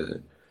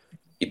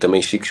e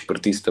também chico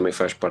espertice também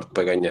faz parte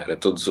para ganhar a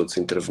todos os outros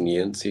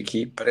intervenientes, e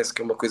aqui parece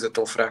que é uma coisa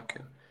tão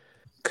fraca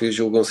que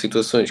julgam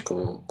situações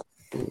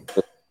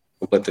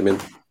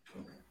completamente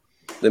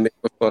da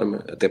mesma forma.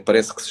 Até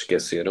parece que se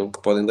esqueceram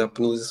que podem dar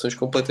penalizações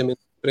completamente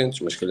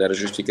diferentes, mas se calhar a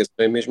justificação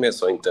é mesmo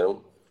essa, ou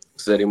então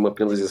se derem uma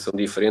penalização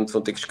diferente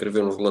vão ter que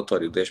escrever um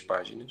relatório de 10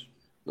 páginas,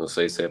 não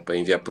sei se é para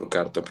enviar por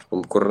carta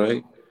ou por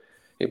correio,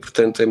 e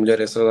portanto é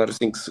melhor só dar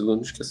 5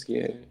 segundos, que assim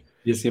é.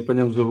 E assim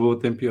apanhamos o voo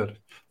tem pior.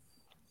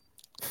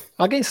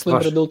 Alguém se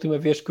lembra da última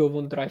vez que houve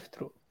um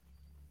drive-thru?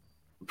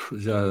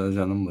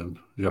 Já não me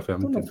lembro. Já foi há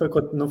muito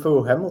tempo. Não foi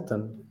o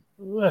Hamilton?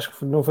 Acho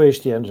que não foi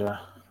este ano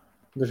já.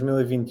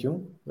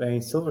 2021? É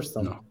em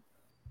Silverstone? Não.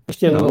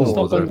 Este ano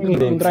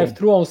Um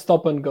drive-thru ou um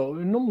stop and go?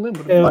 Eu não me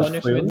lembro. Acho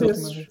que foi um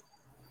desses.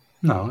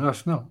 Não, eu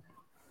acho que não.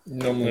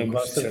 Não me lembro,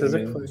 com certeza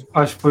que foi.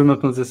 Acho que foi uma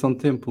penalização de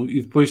tempo.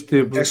 E depois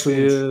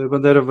foi a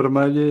bandeira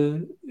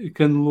vermelha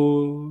que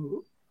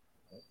anulou.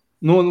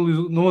 Não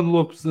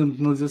anulou a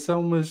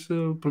penalização, mas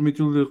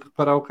permitiu-lhe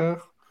reparar o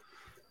carro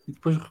e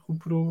depois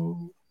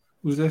recuperou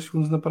os 10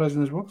 segundos na paragem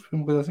nas boxes. Foi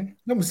uma coisa assim.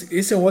 Não, mas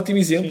esse é um ótimo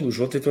exemplo. Sim. O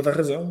João tem toda a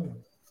razão.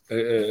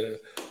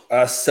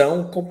 A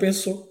ação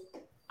compensou.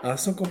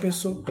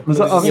 Mas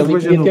alguém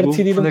veja no Google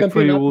quando é que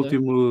foi o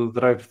último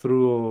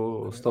drive-thru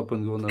ou stop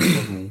and go na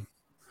Fórmula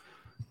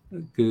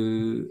 1.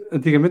 Que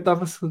antigamente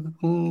dava-se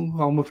com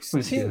alguma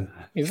frequência.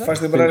 Sim, faz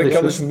lembrar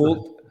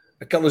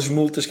aquelas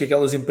multas que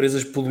aquelas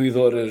empresas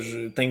poluidoras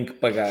têm que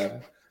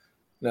pagar,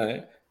 não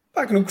é?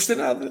 Pá, que não custa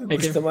nada,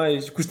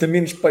 É custa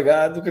menos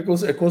pagar do que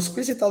a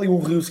consequência está ali um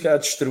rio se calhar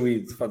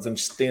destruído, faz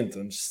anos 70,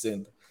 anos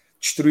 60.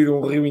 Destruíram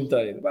um rio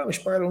inteiro. Pá, mas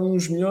pagaram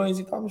uns milhões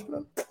e tal, mas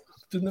pronto,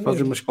 tudo na Fazem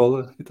mesma. uma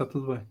escola e está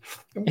tudo bem.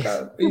 É um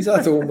bocado.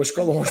 Exato, uma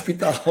escola, um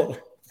hospital.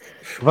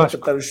 Para Vasco.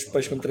 tratar os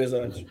peixes com 3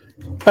 olhos.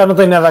 Pá, não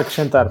tenho nada a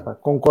acrescentar. Pá.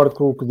 Concordo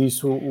com o que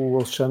disse o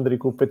Alexandre e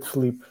com o Pedro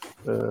Filipe.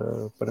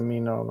 Para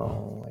mim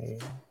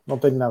não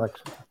tenho nada a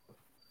acrescentar.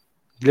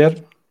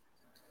 Guilherme?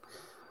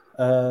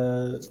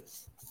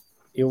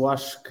 Eu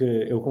acho que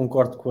eu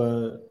concordo com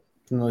a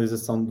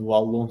penalização do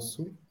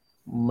Alonso,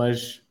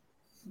 mas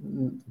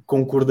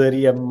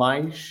concordaria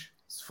mais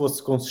se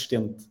fosse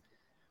consistente.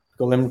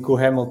 Porque eu lembro que o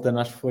Hamilton,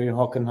 acho que foi em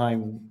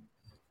Hockenheim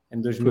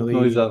em Foi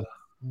penalizado.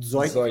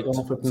 2018, ele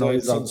não foi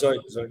penalizado.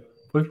 18.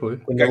 Foi.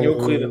 Ganhou a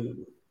corrida.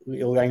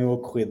 Ele ganhou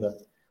a corrida.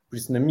 Por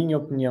isso, na minha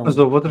opinião... Mas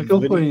houve outra que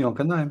ele foi em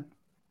Hockenheim.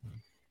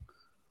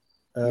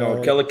 Não,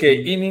 aquela que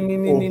é que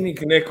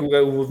não é que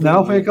o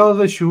Não, foi aquela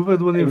da chuva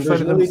do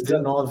aniversário da Mercedes.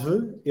 Em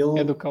 2019,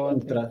 ele do Cauã,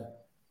 entra.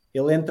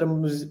 Ele entra,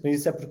 mas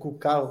isso é porque o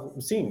carro...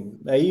 Sim,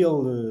 aí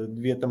ele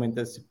devia também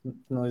ter sido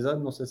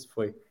penalizado, não sei se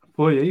foi.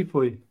 Foi.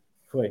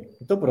 Foi.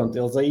 Então pronto,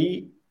 eles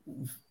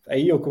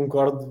aí eu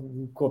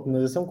concordo com a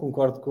penalização,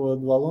 concordo com a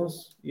do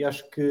Alonso e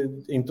acho que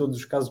em todos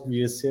os casos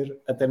devia ser,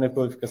 até na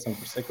qualificação.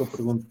 Por isso é que eu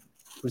pergunto,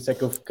 por isso é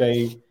que eu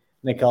fiquei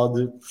naquela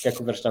de porque é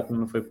que o Verstappen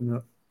não foi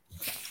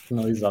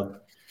penalizado.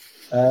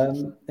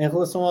 Em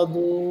relação ao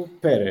do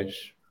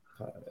Pérez,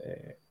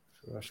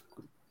 eu acho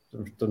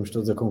que estamos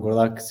todos a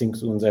concordar que 5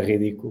 segundos é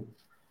ridículo.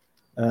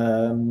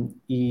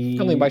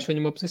 Ele nem baixou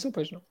nenhuma posição,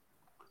 pois não?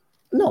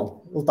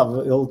 Não,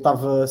 ele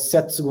estava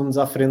 7 segundos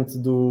à frente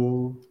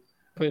do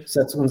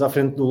 7 segundos à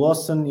frente do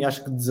Lawson e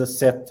acho que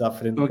 17 à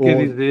frente. Não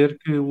quer dizer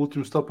que o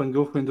último stop and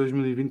go foi em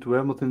 2020 o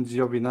Hamilton de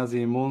Giovinazzi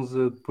em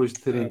Monza depois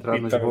de ter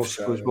entrado nas boxes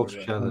com as boxes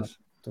fechadas.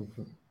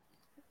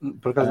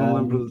 Por acaso não me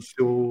lembro do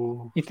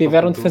seu... E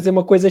tiveram de fazer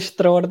uma coisa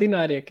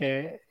extraordinária, que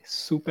é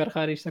super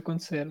raro isto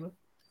acontecer, não?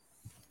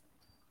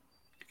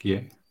 Que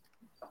é?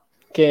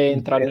 Que é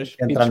entrar nas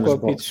pits com a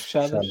pits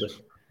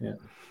fechadas. Yeah.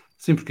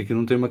 Sim, porque aqui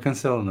não tem uma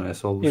cancela, não é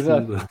só luz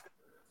funda.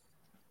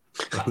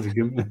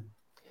 Basicamente.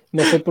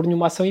 Não foi por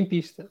nenhuma ação em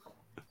pista.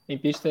 Em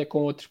pista é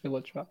com outros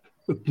pilotos. Vá.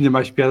 Tinha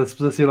mais piada se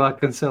pusesse lá a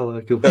cancela.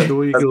 Aquilo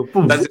fechou e aquilo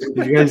pum,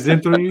 os gajos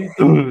entram e...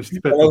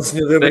 Olha o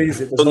senhor da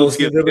brisa. Olha o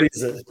senhor da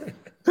brisa.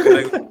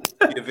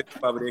 Ia ver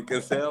para abrir a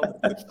cancela.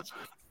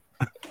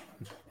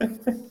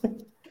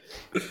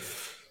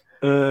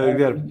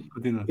 Guilherme,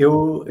 continua.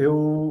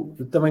 Eu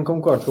também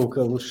concordo com o que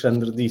o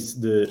Alexandre disse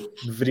de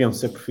deveriam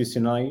ser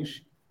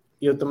profissionais.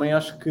 Eu também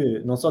acho que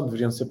não só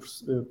deveriam ser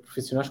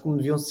profissionais, como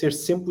deviam ser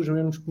sempre os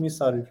mesmos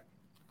comissários.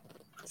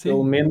 Sim.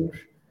 Pelo menos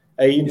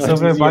aí e se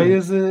houver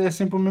bias, é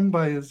sempre o mesmo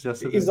bias, já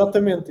sabemos.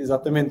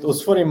 Exatamente. Ou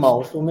se forem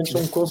maus, pelo menos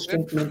são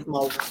consistentemente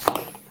maus.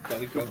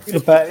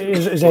 Epá,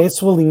 já é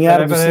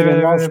sublinhar de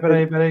serem maus. Espera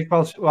aí,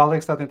 o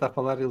Alex está a tentar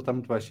falar e ele está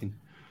muito baixinho.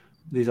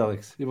 Diz,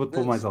 Alex, eu vou-te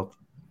pôr mais alto.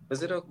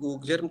 Mas o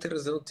Guilherme tem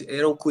razão,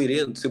 eram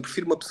coerentes. Eu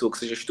prefiro uma pessoa que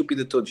seja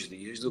estúpida todos os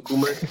dias do que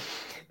uma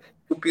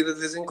estúpida de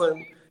vez em quando.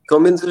 Que ao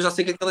menos eu já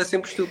sei que aquela é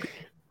sempre estúpida.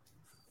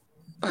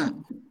 Pá,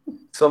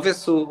 se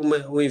houvesse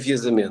um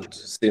enviesamento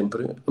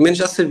sempre, ao menos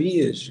já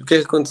sabias o que é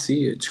que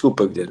acontecia.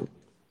 Desculpa, Guilherme.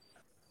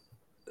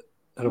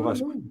 Era o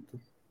Vasco.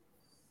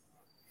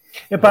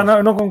 Epá,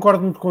 não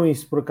concordo muito com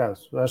isso, por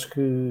acaso. Acho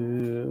que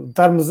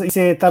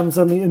estarmos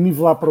a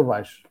nivelar por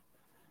baixo.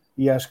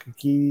 E acho que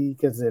aqui,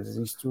 quer dizer,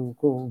 isto...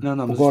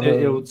 Não, mas agora...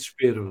 é o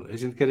desespero. A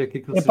gente quer que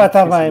aquilo seja...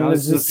 está bem,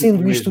 mas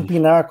sendo isto o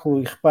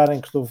pináculo, e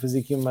reparem que estou a fazer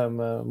aqui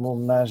uma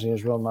homenagem a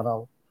João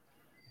Amaral,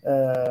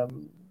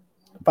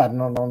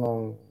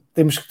 não,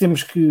 temos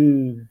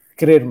que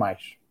querer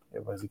mais. É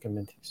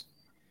basicamente isso.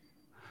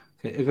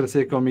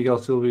 Agradecer aqui ao Miguel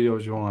Silva e ao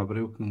João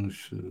Abreu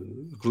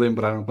que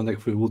lembraram quando é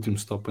que foi o último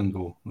stop and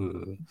go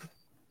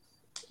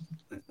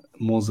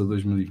Monza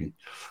 2020.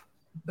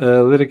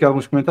 Ler aqui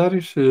alguns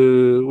comentários.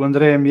 O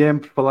André MM,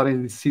 por falar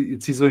em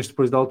decisões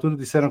depois da altura,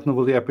 disseram que não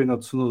valia a pena o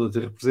Tsunoda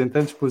ter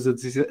representantes, pois a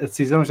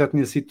decisão já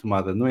tinha sido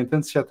tomada. No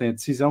entanto, se já tem a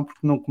decisão,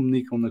 porque não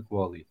comunicam na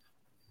quali.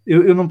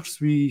 Eu não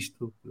percebi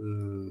isto.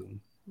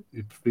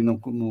 Eu preferi não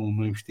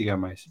investigar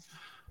mais.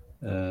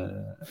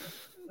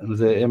 Mas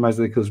é mais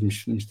daqueles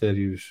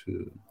mistérios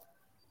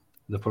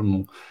da Fórmula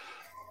 1.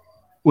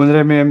 O André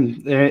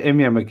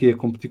MM aqui a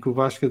competir com o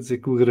Vasco a dizer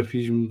que o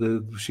grafismo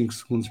dos 5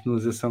 segundos de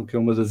penalização que é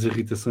uma das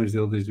irritações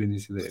dele desde o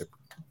início da época.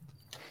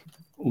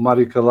 O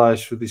Mário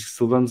Calacho diz que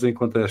se levamos em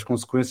conta as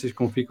consequências,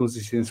 como ficam os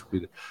incidentes de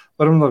corrida.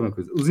 Ora, vamos lá uma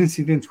coisa. Os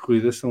incidentes de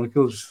corrida são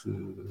aqueles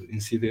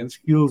incidentes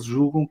que eles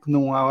julgam que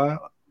não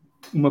há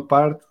uma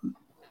parte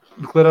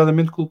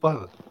declaradamente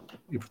culpada.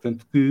 E,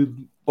 portanto, que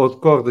ou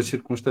decorre das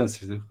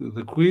circunstâncias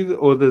da corrida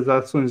ou das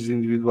ações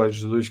individuais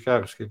dos dois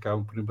carros que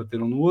acabam por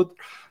embater um no outro,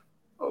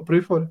 ou por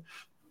aí fora.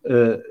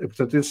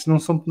 Portanto, esses não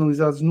são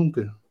penalizados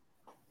nunca.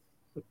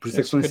 Por isso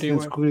é que são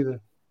incidentes de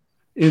corrida.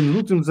 E nos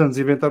últimos anos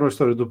inventaram a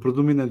história do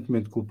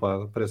predominantemente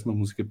culpado, parece uma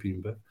música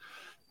pimba,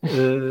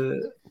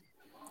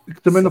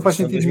 que também não faz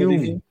sentido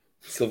nenhum.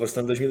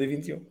 Silverstone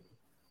 2021.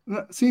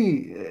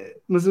 Sim,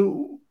 mas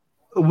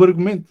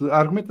a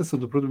argumentação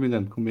do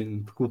predominante como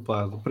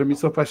culpado, para mim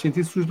só faz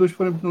sentido se os dois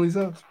forem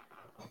penalizados.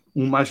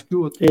 Um mais que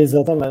o outro.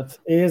 Exatamente.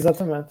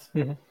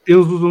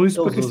 Eles usam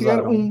isso para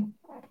castigar um.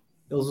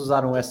 Eles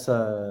usaram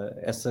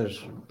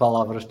essas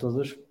palavras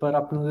todas para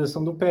a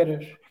penalização do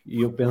Pérez.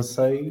 E eu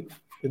pensei,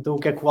 então o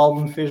que é que o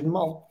Albon fez de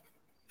mal?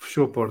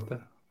 Fechou a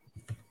porta.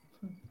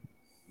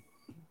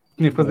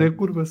 Tinha que fazer a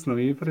curva, senão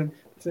ia em frente.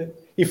 Sim.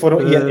 E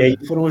aí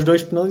foram os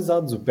dois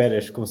penalizados. O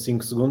Pérez com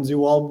 5 segundos e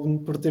o Albon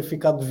por ter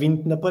ficado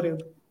 20 na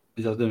parede.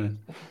 Exatamente.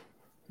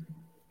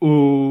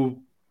 O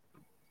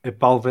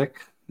Palvec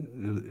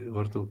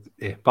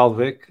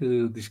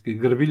diz que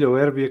gravilha o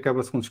herbe e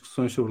acaba-se com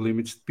discussões sobre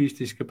limites de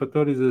pista e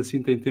escapatórias,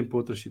 assim tem tempo para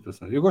outras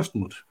situações. Eu gosto de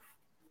muros.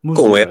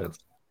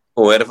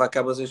 Com erva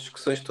acabas as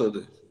discussões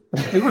todas.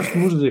 Eu gosto de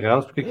muros e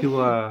raios porque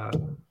aquilo há...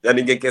 Já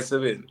ninguém quer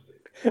saber.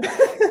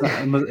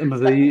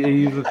 Mas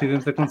aí os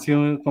acidentes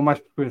aconteciam com mais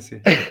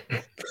frequência.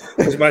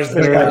 Mas mais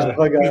devagar.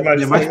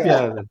 Tinha mais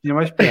piada.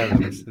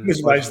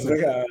 Mas mais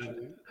devagar.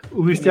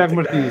 O Luís Tiago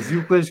Martins e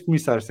o Colégio de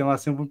Comissários tem lá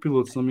sempre um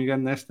piloto, se não me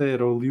engano, nesta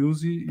era o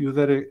Liuzzi e o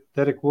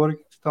Derek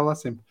Warwick que está lá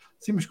sempre.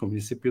 Sim, mas como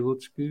ia ser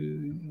pilotos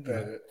que...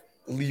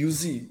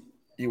 Liuzzi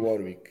e o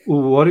Warwick.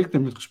 O Warwick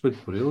tem muito respeito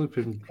por ele,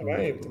 fez muito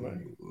Também.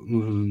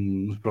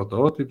 nos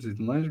protótipos e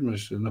tudo mais,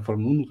 mas na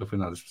Fórmula 1 nunca foi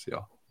nada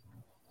especial.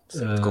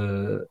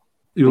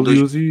 E o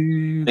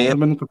Liuzzi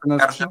também nunca foi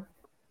nada especial.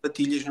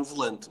 Patilhas no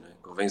volante, não é?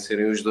 Convém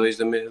serem os dois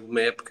da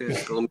mesma época,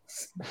 pelo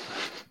menos.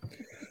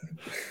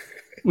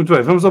 Muito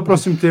bem, vamos ao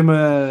próximo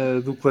tema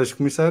do Colégio de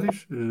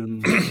Comissários.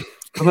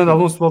 Fernando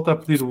Alonso volta a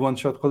pedir o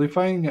one-shot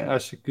qualifying.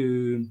 Acha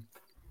que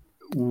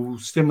o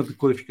sistema de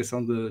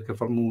qualificação que a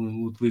Fórmula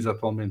 1 utiliza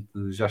atualmente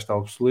já está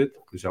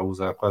obsoleto, que já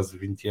usa há quase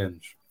 20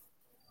 anos,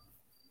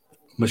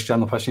 mas que já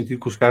não faz sentido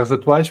com os carros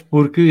atuais,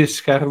 porque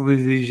estes carros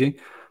exigem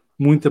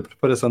muita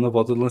preparação na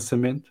volta de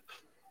lançamento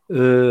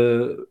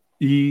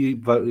e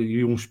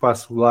um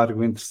espaço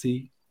largo entre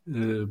si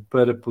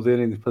para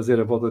poderem fazer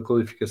a volta de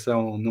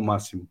qualificação no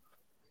máximo.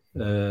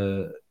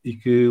 E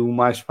que o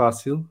mais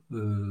fácil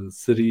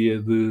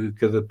seria de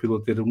cada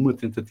piloto ter uma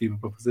tentativa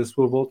para fazer a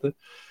sua volta,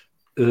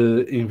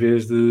 em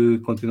vez de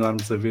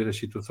continuarmos a ver as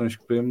situações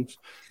que vemos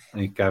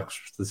em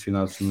carros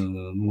estacionados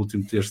no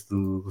último terço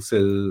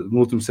no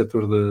último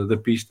setor da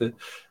pista,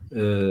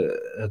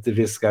 a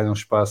ver se ganham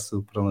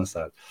espaço para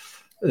lançar.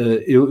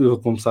 Eu,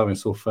 como sabem,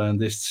 sou fã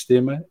deste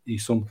sistema e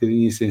sou um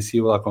bocadinho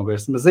insensível à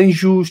conversa, mas é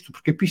injusto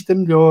porque a pista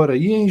melhora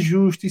e é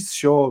injusto e se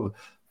chove.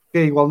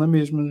 É igual na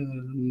mesma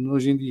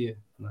hoje em dia.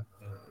 Não é?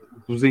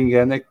 O que nos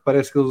engana é que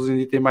parece que eles hoje em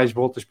dia têm mais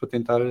voltas para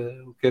tentar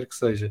o que quer que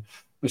seja.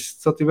 Mas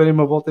se só tiverem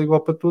uma volta é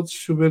igual para todos, se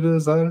chover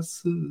azar,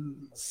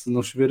 se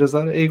não chover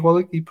azar, é igual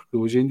aqui, porque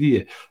hoje em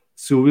dia,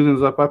 se o Williams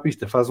vai para a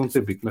pista, faz um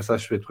tempo e começa a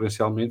chover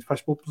torrencialmente,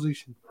 faz pole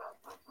position.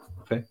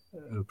 Okay?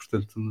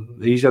 Portanto,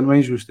 aí já não é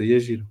injusto, aí é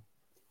giro.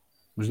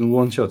 Mas no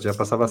one shot já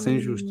passava a ser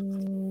injusto.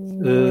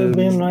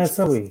 Não é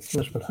só isso.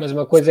 Mas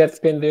uma coisa é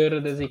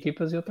depender das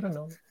equipas e outra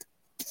não.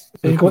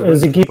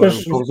 As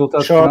equipas o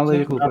resultado final é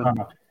irrelevante.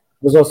 Não.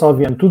 Mas, ó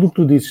Salviano, tudo o que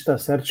tu dizes está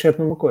certo,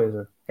 exceto numa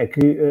coisa. É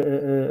que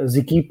as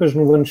equipas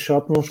no one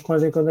shot não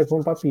escolhem quando é que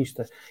vão para a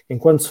pista.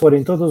 Enquanto se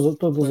forem todos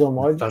ao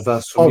molho... Estás a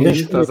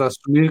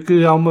assumir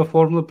que há uma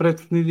fórmula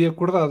pré-definida e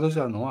acordada,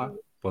 já não há.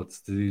 Pode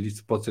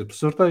ser por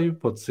sorteio,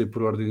 pode ser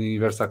por ordem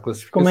inversa à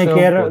classificação. Como é que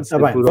era? Está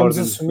bem, vamos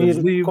assumir.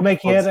 Livros, como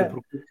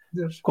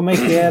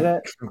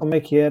é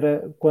que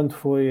era quando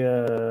foi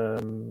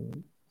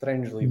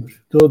treinos livres?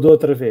 De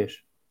outra vez.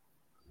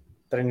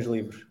 Treinos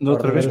livres. Da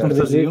outra vez não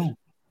faziam?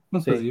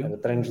 Não faziam. Era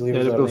treinos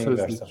livres de ordem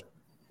inversa.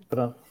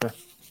 Pronto.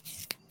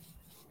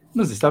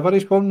 Mas isto há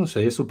várias formas, não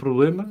sei. Esse é o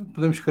problema.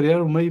 Podemos criar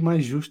um meio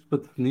mais justo para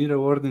definir a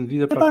ordem de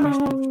vida para a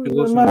pista dos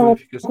pilotos na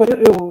qualificação.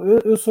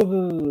 Eu sou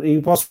de...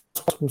 E posso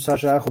começar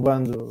já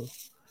roubando...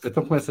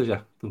 Então começa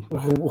já.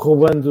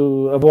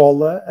 Roubando a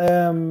bola.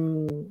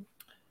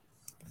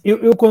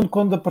 Eu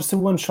quando apareceu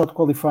o One Shot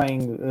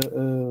Qualifying,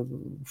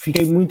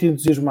 fiquei muito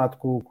entusiasmado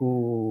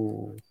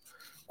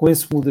com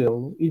esse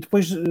modelo. E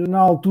depois, na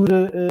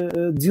altura,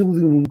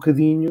 desiludiu-me um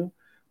bocadinho,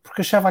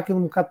 porque achava aquilo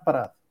um bocado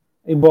parado.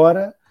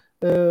 Embora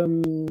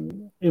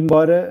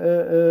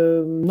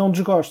não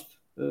desgoste.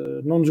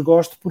 Não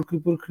desgoste porque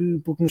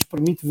nos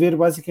permite ver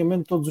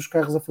basicamente todos os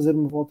carros a fazer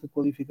uma volta de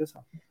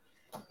qualificação.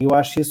 Eu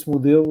acho esse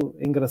modelo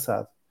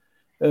engraçado.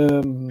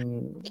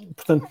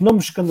 Portanto, não me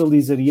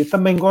escandalizaria.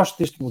 Também gosto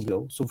deste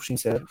modelo, sou-vos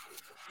sincero.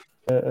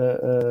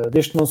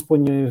 Desde que não se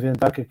ponham a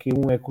inventar que a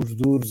Q1 é com os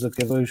duros, a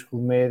Q2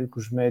 com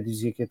os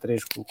médios e a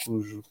Q3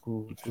 com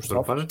os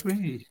softs.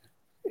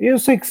 Eu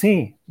sei que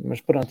sim, mas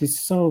pronto,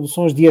 isso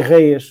são as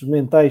diarreias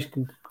mentais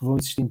que vão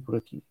existindo por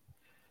aqui.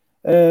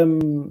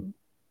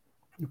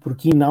 Por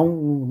aqui não,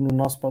 no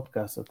nosso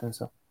podcast,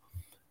 atenção.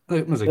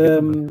 Mas aqui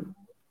também.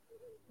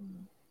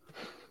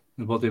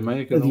 Volta e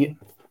meia,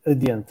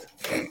 adiante.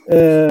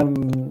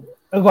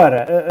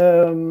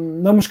 Agora,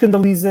 não me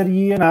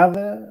escandalizaria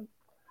nada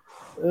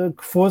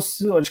que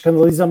fosse,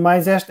 escandaliza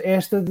mais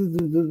esta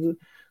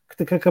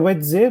que acabei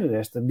de dizer,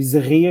 esta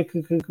bizarria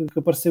que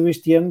apareceu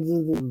este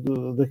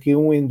ano da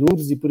Q1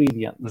 Endurance e por aí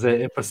adiante. Mas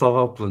é para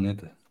salvar o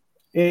planeta.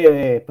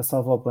 para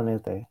salvar o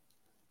planeta, é.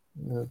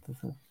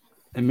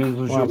 É menos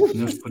um jogo de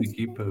pneus por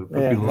equipa,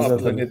 para piloto.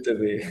 Planeta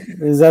B.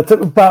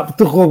 Exato. Pá,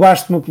 tu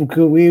roubaste-me porque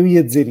eu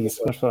ia dizer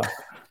isso, mas pronto.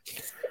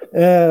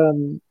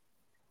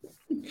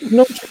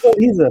 Não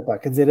desvaloriza, pá,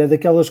 quer dizer, é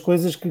daquelas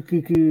coisas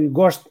que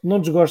gosto, não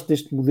desgosto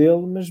deste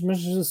modelo, mas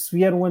se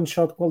vier um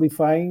one-shot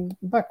qualifying,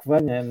 pá, que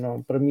venha,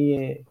 não, para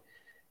mim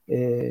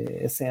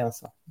é sem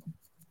ação.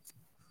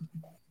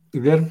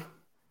 Guilherme?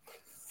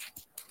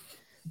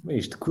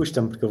 Isto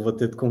custa-me, porque eu vou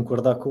ter de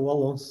concordar com o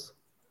Alonso.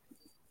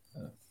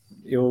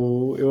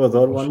 Eu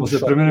adoro o Se fosse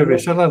one-shot. a primeira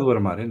vez, sai lá do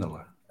armário, ainda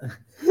lá.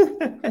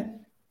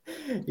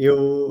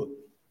 Eu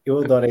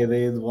adoro a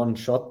ideia do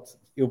one-shot.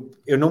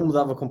 Eu não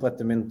mudava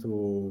completamente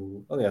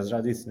aliás,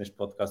 já disse neste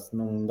podcast,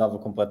 não mudava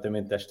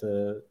completamente esta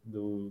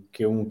do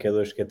Q1,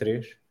 Q2,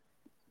 Q3.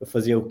 Eu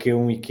fazia o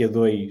Q1 e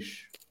Q2,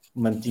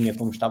 mantinha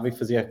como estava, e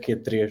fazia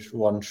Q3 o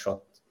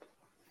one-shot,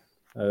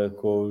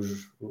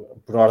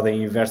 por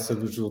ordem inversa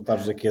dos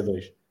resultados da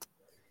Q2.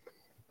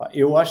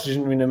 Eu acho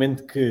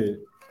genuinamente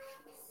que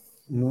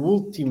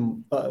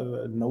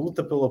na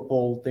luta pela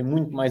pole tem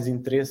muito mais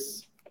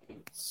interesse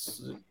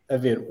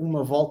haver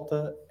uma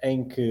volta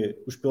em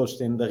que os pilotos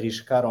têm de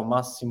arriscar ao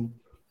máximo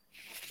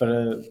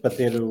para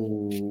ter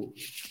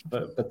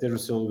o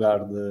seu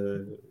lugar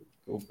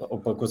ou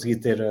para conseguir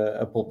ter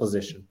a pole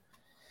position.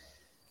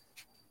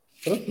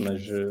 Pronto,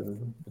 mas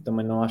eu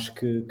também não acho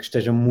que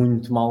esteja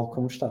muito mal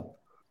como está.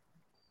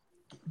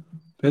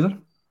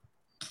 Pedro?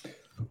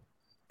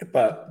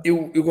 Epá,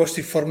 eu gosto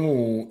de Fórmula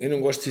 1, eu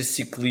não gosto de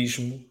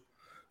ciclismo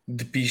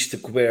de pista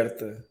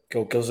coberta, que é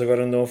o que eles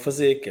agora andam a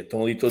fazer, que é,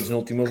 estão ali todos na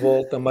última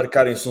volta, a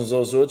marcarem-se uns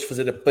aos outros,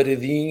 fazer a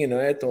paradinha, não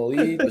é? Estão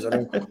ali, depois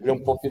olham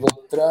para o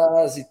piloto de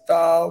trás e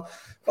tal.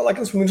 Fala lá que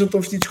eles pelo menos não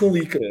estão vestidos com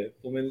licra,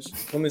 pelo menos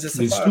essa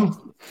Dizes parte.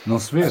 tu? Não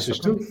se vê? Achas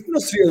tu? Não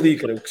se vê a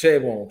licra, o que já é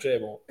bom,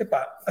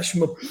 Epá, acho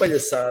uma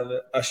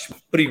palhaçada, acho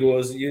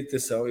perigoso, e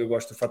atenção, eu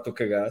gosto do fator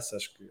cagaço,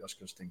 acho que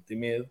eles têm que ter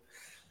medo.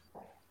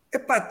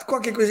 Epá,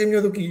 qualquer coisa é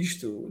melhor do que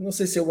isto. Não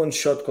sei se é one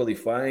shot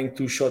qualifying,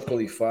 two shot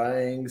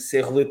qualifying, se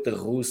é roleta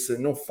russa,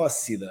 não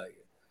faço ideia.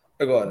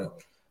 Agora,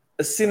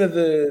 a cena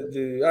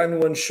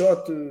no one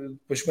shot,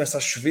 depois começa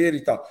a chover e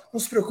tal. Não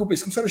se preocupem,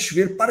 se começar a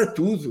chover, para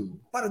tudo.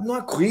 Não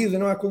há corrida,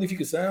 não há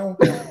qualificação.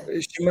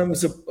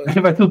 Chamamos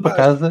Vai tudo para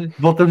casa,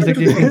 voltamos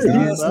aqui a 15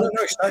 dias.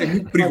 Não, isto é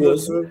muito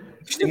perigoso.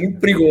 Isto é muito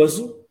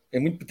perigoso.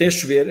 Até a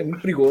chover, é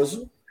muito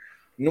perigoso.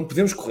 Não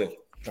podemos correr.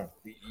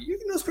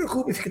 E não se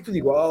preocupem, fica tudo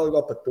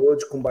igual para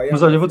todos, com baiano.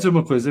 Mas olha, vou dizer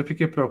uma coisa, eu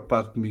fiquei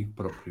preocupado comigo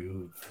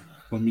próprio,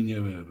 com a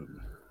minha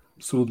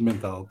saúde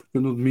mental, porque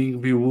eu no domingo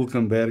vi o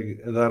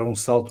Hülkenberg a dar um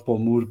salto para o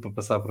muro para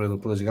passar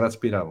pelas grades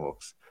para ir à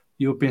boxe.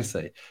 E eu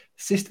pensei,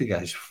 se este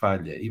gajo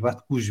falha e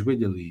bate com o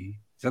joelho ali,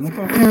 já não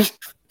pode.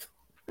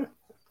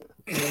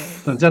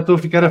 Portanto, já estou a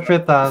ficar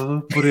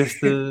afetado por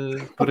este...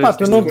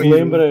 Tu não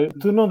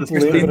te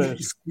lembras?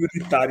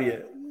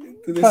 Securitária.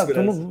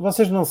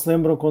 Vocês não se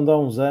lembram quando há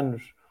uns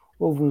anos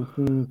houve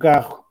um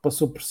carro que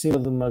passou por cima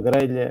de uma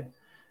grelha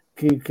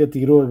que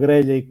atirou a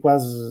grelha e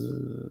quase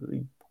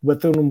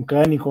bateu num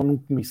mecânico ou num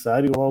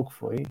comissário ou algo que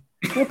foi?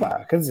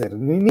 Quer dizer,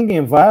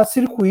 ninguém vá a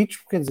circuitos,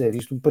 porque, quer dizer,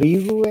 o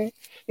perigo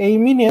é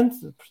iminente,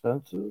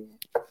 portanto...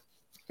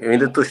 Eu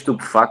ainda estou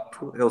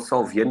estupefacto, é o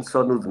Salviano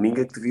só no domingo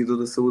é que devido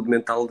da saúde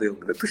mental dele.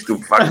 Ainda estou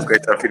estupefacto com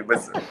esta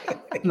afirmação.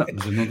 Não,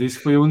 mas eu não disse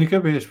que foi a única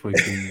vez, foi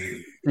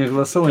que em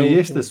relação a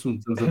este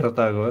assunto que estamos a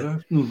tratar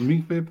agora, no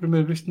domingo foi a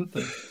primeira vez que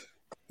notei.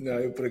 Não,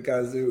 eu por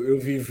acaso, eu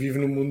vivo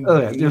no mundo...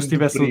 Aliás, se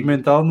tivesse saúde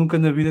mental, nunca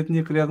na vida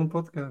tinha criado um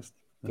podcast.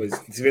 Pois,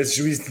 se tivesse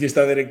juízo, tinha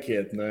estado era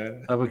quieto, não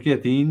é? Estava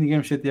quietinho, ninguém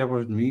me chateava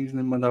aos domingos,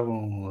 nem me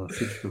mandavam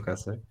sítios que eu cá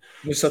sei.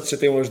 Mas só te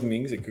chateiam aos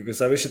domingos, é que eu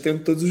sabia, chateiam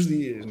todos os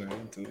dias, não é?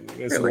 Tu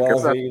és o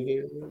alvo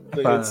aí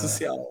da rede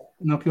social.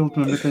 Não, que eu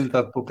ultimamente tenho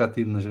estado pouco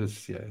ativo nas redes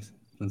sociais.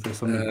 Portanto, é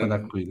só mesmo quando há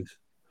corridas.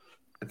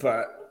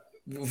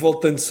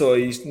 Voltando só a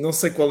isto, não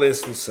sei qual é a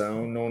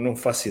solução, não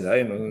faço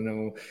ideia.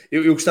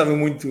 Eu gostava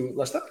muito,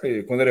 lá está,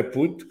 quando era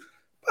puto,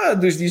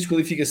 2 dias de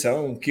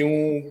qualificação,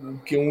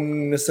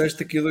 Q1 na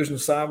sexta, Q2 no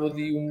sábado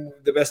e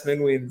The Best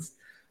Man Wins,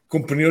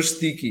 com pneus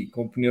sticky,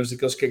 com pneus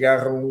daqueles que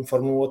agarram um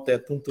Fórmula 1 ao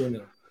teto, um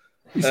túnel.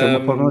 Isso é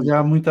uma forma de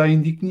há muito à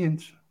Indy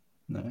 500,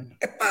 não é?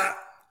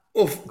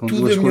 Com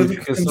tudo 2 é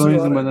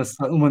qualificações,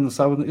 uma no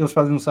sábado, eles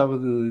fazem no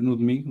sábado e no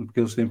domingo, porque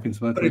eles têm fim de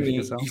semana de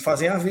qualificação. E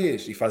fazem à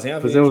vez.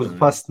 Fazer o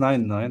Fast 9,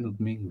 não é? No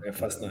domingo. É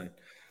Fast 9,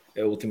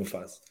 é a última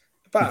fase.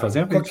 E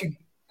fazem à vez.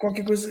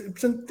 Qualquer coisa,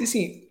 portanto,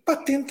 assim,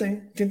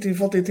 tentem,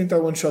 voltem a tentar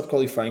o one shot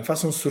qualifying,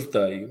 façam um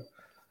sorteio,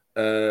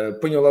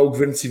 ponham lá o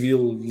Governo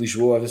Civil de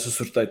Lisboa a ver se o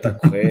sorteio está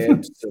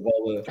correto, se a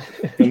bola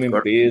tem o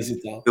mesmo peso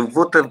e tal. Eu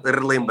vou-te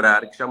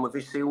relembrar que já uma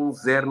vez saiu um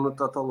 0 no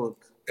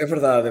Totoloto. É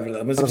verdade,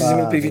 mas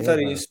precisamente para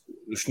evitar isso,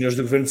 os senhores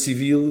do Governo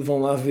Civil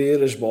vão lá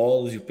ver as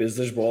bolas e o peso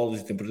das bolas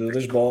e a temperatura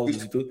das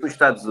bolas e tudo. Nos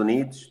Estados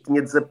Unidos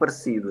tinha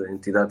desaparecido a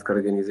entidade que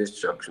organiza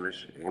estes jogos,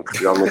 mas em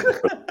Portugal não.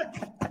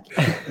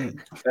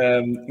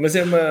 Mas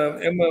é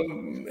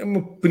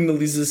uma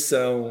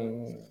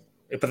penalização,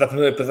 é para dar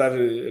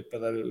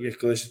o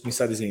colégio de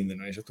comissários ainda,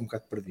 não é? Já estou um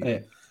bocado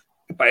perdido.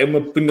 Epá, é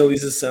uma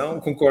penalização,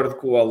 concordo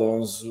com o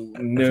Alonso.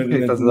 Por que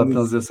estás a dar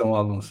penalização ao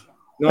Alonso?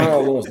 Não ao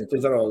Alonso, não estou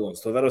a dar ao Alonso,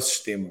 estou a dar ao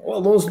sistema. O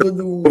Alonso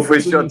deu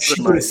um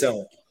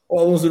chicoração. O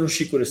Alonso deu um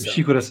chicoração.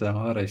 Chicoração,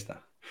 ora aí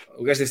está.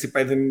 O gajo deve ser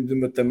pai do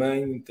meu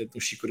tamanho, portanto, um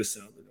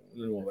chicoração,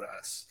 um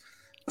abraço.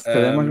 Se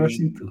calhar é mais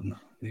baixo em tudo, não?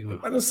 Digo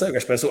eu. Não sei, o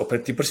gajo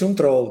parecia um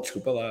troll,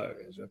 desculpa lá.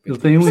 Ele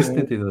tem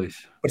 1,72.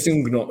 Parecia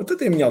um gnome. Então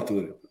tem a minha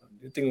altura.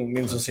 Eu tenho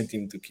menos 1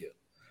 centímetro do que ele.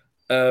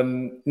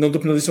 Não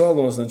dou penalização ao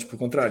Alonso, antes pelo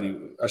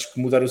contrário. Acho que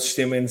mudar o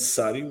sistema é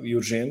necessário e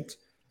urgente,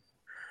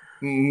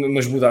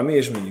 mas mudar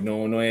mesmo. E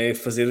não é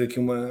fazer aqui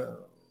uma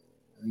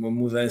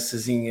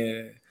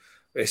mudançazinha.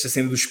 Esta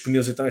cena dos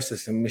pneus, então, esta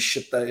cena é uma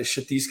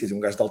chatice. Quer dizer, um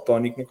gajo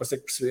daltónico não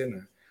consegue perceber, não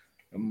é?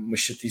 É uma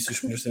chatice os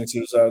pneus terem de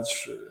ser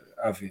usados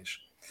à vez.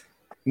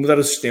 Mudar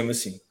o sistema,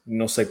 sim.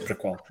 Não sei para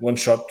qual. One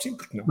shot, sim,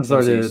 porque não. Mas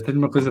olha, tenho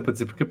uma coisa para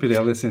dizer, porque a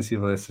Pirelli é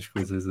sensível a essas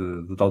coisas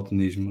de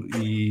daltonismo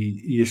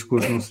e as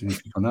cores não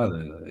significam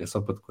nada, é só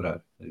para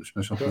decorar. Os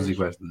pneus são todos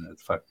iguais,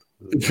 de facto.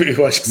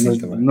 Eu acho que sim, mas,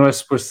 também. não é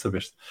suposto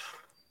saber-te.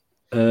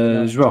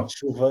 João.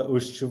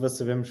 Os de chuva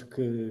sabemos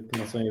que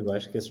não são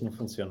iguais, que esses não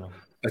funcionam.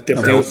 Até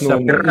Não, porque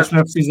não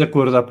é preciso a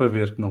cor, dá para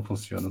ver que não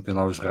funciona. Tem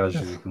lá os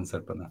rajos e que não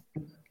serve para nada.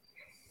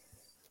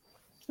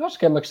 Eu acho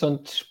que é uma questão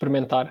de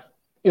experimentar.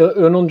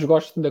 Eu não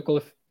desgosto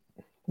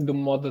do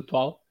modo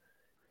atual.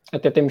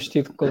 Até temos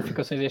tido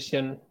qualificações este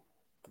ano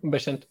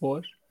bastante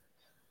boas.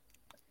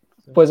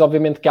 Depois,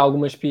 obviamente, que há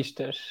algumas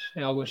pistas,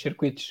 em alguns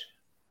circuitos,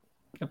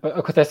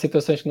 acontecem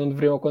situações que não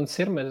deveriam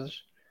acontecer,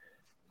 mas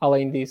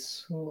além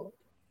disso,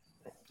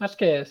 acho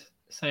que é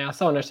sem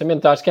ação,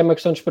 honestamente. Acho que é uma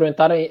questão de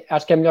experimentar.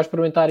 Acho que é melhor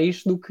experimentar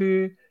isto do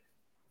que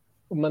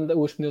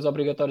os pneus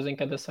obrigatórios em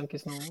cada ação, que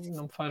isso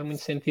não me faz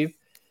muito sentido.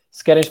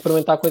 Se querem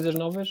experimentar coisas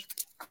novas,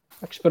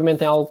 que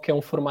experimentem algo que é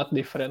um formato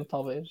diferente,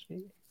 talvez.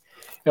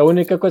 A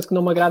única coisa que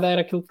não me agrada era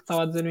aquilo que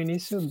estava a dizer no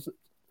início.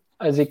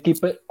 As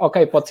equipas,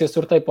 ok, pode ser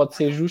sorteio, pode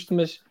ser justo,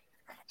 mas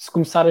se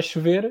começar a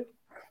chover,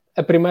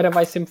 a primeira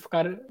vai sempre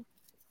ficar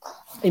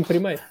em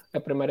primeiro. A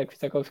primeira que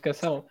fizer a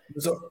qualificação.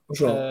 Mas,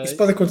 João, isso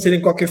pode acontecer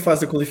em qualquer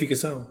fase da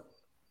qualificação?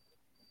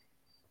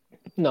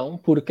 Não,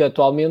 porque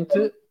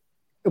atualmente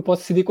eu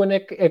posso decidir quando é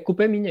que a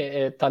culpa é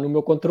minha. Está no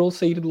meu controle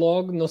sair de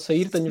logo, não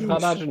sair, tenho os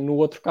radares. No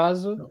outro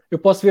caso, eu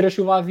posso ver a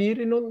chuva a vir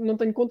e não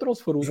tenho controle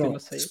se for o último a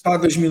sair. Spa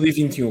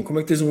 2021, como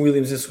é que tens um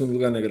Williams em segundo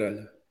lugar na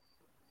grelha?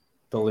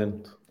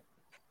 Talento.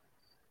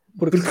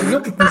 Porque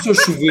começou a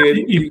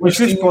chover e depois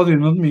fez pódio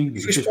no domingo.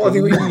 Fez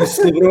pódio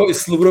e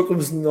celebrou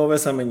como se não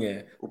houvesse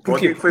amanhã. O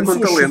pódio foi com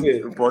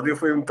talento. O pódio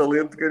foi um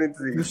talento que eu nem te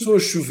digo. Começou a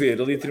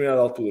chover ali a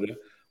determinada altura.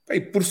 E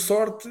por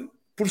sorte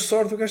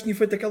o gajo tinha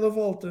feito aquela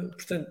volta.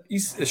 Portanto,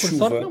 isso, a chuva...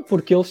 sorte não,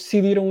 porque eles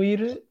decidiram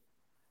ir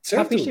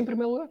à pista em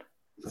primeiro lugar.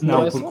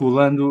 Não, porque o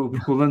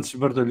Lando se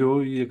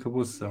esbardalhou e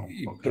acabou a sessão.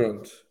 E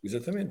pronto,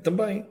 exatamente,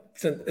 também.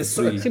 Portanto,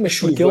 sim, mas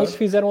porque eles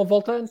fizeram a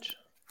volta antes.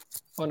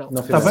 Ou não?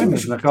 Está bem,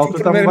 mas naquela altura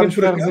estavam vários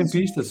carros em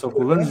pista, só que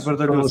o Lando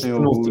esbardalhou sem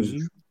o Ruge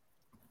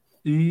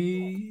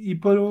e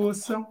parou a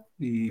sessão.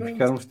 E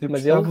ficaram os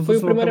tempos. Mas ele foi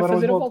o primeiro a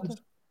fazer a volta.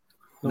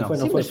 Não foi,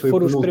 mas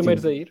foram os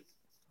primeiros a ir.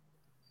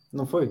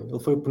 Não foi, ele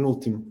foi o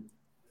penúltimo.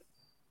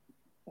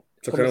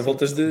 Só que eram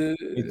voltas de...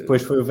 E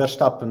depois foi o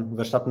Verstappen. O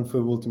Verstappen foi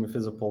o último e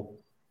fez a pole.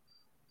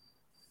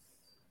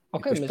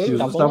 Ok, mas eles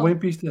estavam em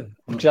pista.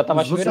 Porque já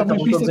estava a chover.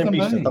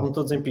 Estavam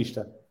todos em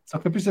pista. Só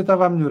que a pista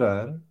estava a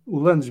melhorar. O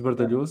Lando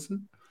esbardalhou-se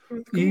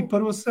e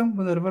parou a sessão,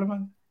 bandeira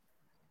vermelha.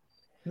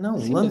 Não,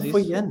 o Lando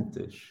foi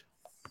antes.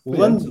 O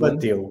Lando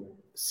bateu.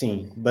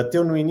 Sim,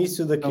 bateu no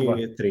início da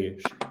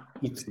Q3.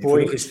 E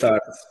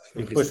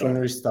depois foi no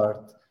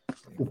restart.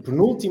 O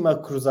penúltimo a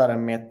cruzar a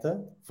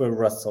meta foi o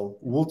Russell.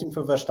 O último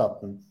foi o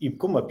Verstappen. E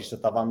como a pista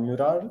estava a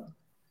melhorar,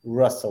 o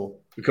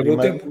Russell acabou o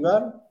tempo.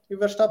 Lugar, e o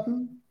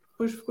Verstappen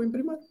depois ficou em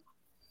primeiro.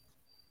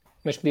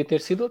 Mas podia ter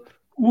sido outro.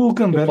 O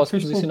Hülkenberg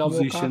fez pole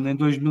position em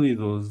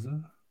 2012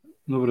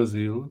 no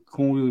Brasil,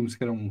 com o Williams,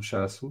 que era um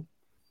chasso,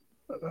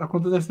 à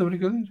conta desta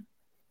brincadeira.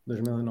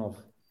 2009.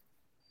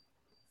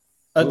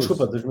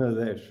 Desculpa,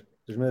 2010.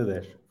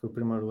 2010. Foi o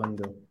primeiro ano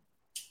dele.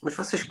 Mas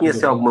vocês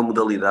conhecem alguma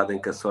modalidade em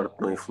que a sorte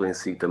não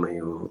influencia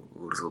também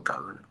o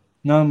resultado? Não?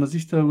 Não, mas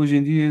isto hoje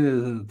em dia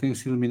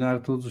tem-se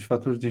eliminar todos os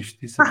fatores de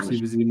injustiça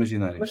possíveis e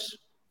imaginários.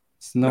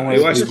 Se não é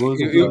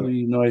perigoso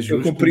e não é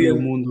justo,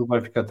 o mundo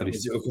vai ficar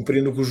triste. Eu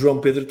compreendo o que o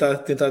João Pedro está a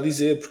tentar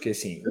dizer, porque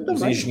assim,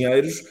 os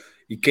engenheiros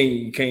e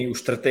quem os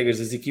estrategas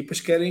das equipas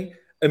querem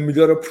a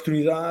melhor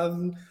oportunidade,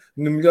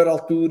 na melhor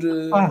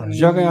altura.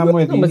 Joguem à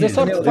moedinha. Mas a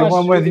sorte faz...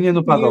 uma moedinha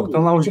no paddock.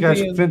 Estão lá os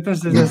gajos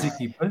representantes das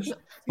equipas,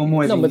 com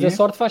moedinha. Não, mas a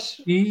sorte faz...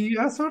 E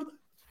há sorte.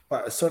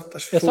 A sorte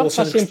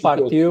faz sempre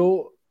parte.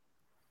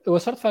 A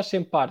sorte faz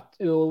sempre parte.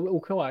 O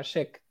que eu acho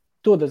é que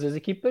todas as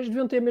equipas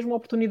deviam ter a mesma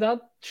oportunidade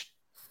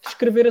de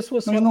escrever a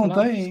sua sorte. Mas não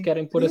têm. Se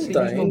querem pôr assim.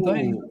 Não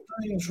têm.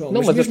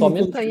 Não, mas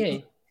atualmente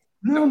têm.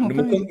 Não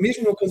tem.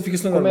 Mesmo na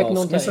qualificação normal. Como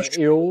é que não tem?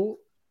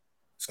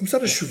 Se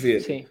começar a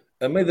chover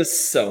a meio da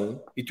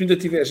sessão e tu ainda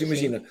tiveres,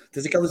 imagina,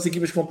 tens aquelas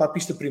equipas que vão para a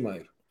pista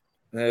primeiro.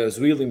 As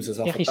Williams, as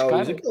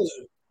AlphaTauri, aqueles...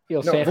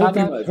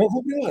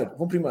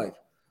 Vão primeiro.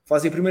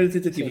 fazem a primeira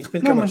tentativa, de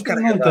repente Não, é uma mas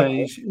carga não de água.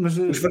 tens. Mas,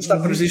 Os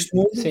Verstappen deste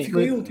mundo Sim. ficam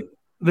em último.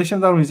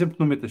 Deixa-me dar um exemplo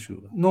no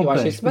meta-chuva. Não Eu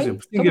acho tens, isso por bem.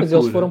 exemplo, Então, mas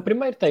eles foram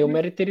primeiro, têm o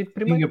mérito de ter ido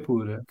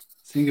primeiro.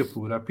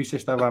 Singapura, a pista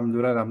estava a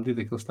melhorar à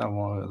medida que eles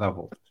estavam a dar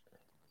voltas.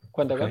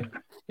 Quando Ok.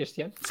 agora?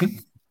 Este ano? Sim,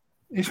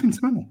 este fim de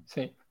semana.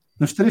 Sim.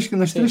 Nas três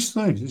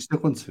sessões, isto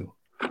aconteceu.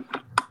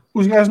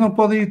 Os gajos não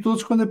podem ir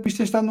todos quando a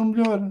pista está no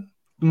melhor.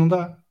 Não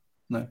dá.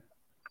 Não é?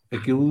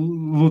 Aquilo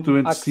lutam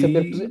entre Há que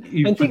saber si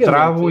e Antigamente,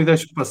 travam e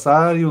deixam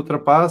passar e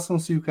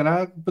ultrapassam-se e o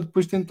caraca para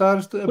depois tentar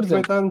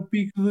aproveitar o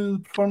pico de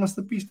performance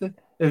da pista.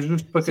 É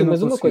justo para quem sim, não mas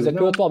conseguiu. uma coisa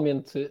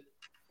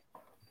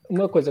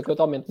que eu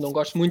atualmente não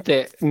gosto muito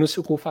é,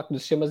 com o facto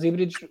dos sistemas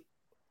híbridos,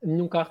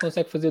 nenhum carro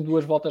consegue fazer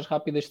 2 voltas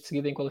rápidas de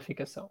seguida em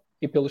qualificação.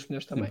 E pelos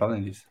pneus também. Sim, para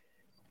além disso.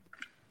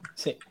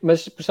 Sim,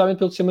 mas principalmente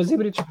pelos sistemas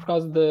híbridos por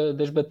causa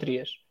das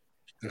baterias.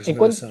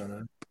 Regeneração, não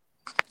é?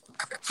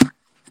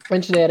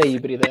 Antes da era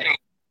híbrida,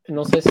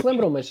 não sei se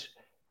lembram, mas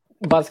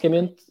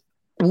basicamente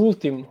o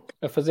último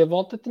a fazer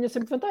volta tinha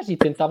sempre vantagem e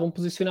tentavam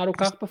posicionar o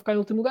carro para ficar em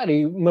último lugar.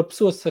 E uma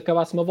pessoa, se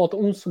acabasse uma volta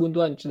 1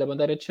 segundo antes da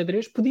bandeira de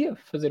xadrez, podia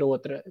fazer a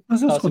outra.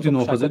 Mas eles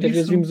continuam a fazer Quantas isso?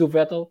 vezes vimos o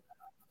Vettel?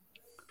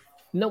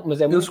 Não,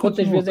 mas Eles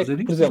quantas continuam a vezes é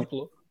que, fazer por isso?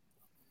 exemplo,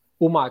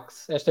 o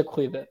Max, esta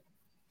corrida,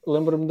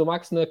 lembro-me do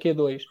Max na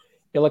Q2,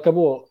 ele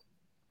acabou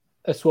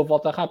a sua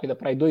volta rápida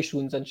para aí 2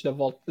 segundos antes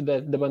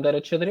da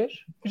bandeira de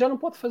xadrez e já não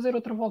pode fazer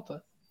outra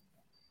volta.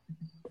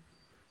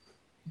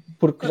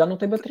 Porque já não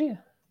tem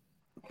bateria.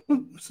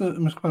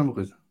 Mas repara uma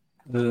coisa.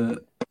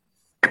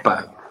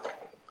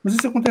 Mas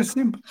isso acontece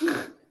sempre.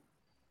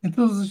 Em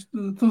todas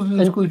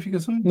as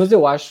qualificações. Mas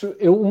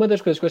uma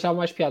das coisas que eu achava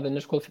mais piada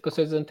nas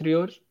qualificações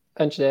anteriores,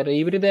 antes da era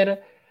híbrida,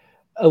 era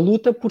a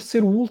luta por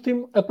ser o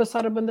último a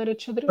passar a bandeira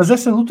de xadrez. Mas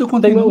essa luta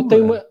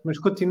continua. Mas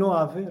continua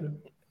a haver.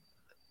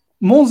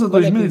 Monza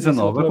Quando é que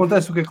 2019,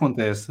 acontece o que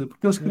acontece,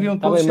 porque eles queriam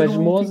Tá todos bem, ser mas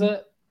o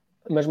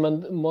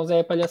último. Monza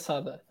é a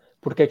palhaçada.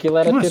 Porque aquilo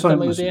era Não é ter só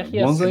também o isso,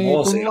 DRS. Monza é em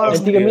todo lado.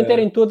 Antigamente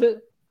era em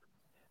toda...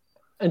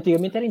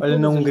 Antigamente era em Olha,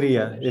 todas na as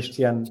Hungria, voltas.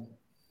 este ano.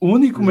 O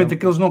único momento em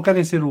que eles não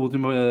querem ser o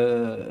último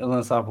a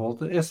lançar a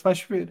volta é se vai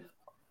chover.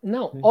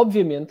 Não,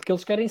 obviamente que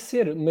eles querem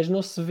ser, mas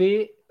não se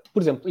vê...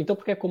 Por exemplo, então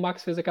porque é que o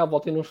Max fez aquela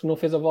volta e não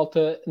fez a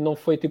volta, não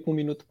foi tipo 1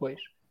 minuto depois?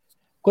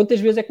 Quantas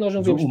vezes é que nós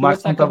não vemos O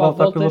Max pilotos não a estava a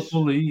acabar voltar pela voltas...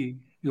 pole aí.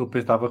 Ele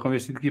estava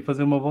convencido que ia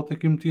fazer uma volta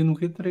que metia no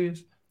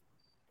Q3.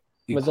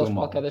 Mas eles, de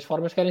qualquer das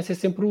formas, querem ser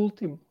sempre o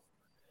último.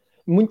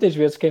 Muitas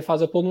vezes quem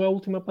faz a pole não é o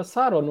último a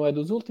passar ou não é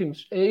dos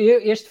últimos.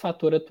 Este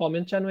fator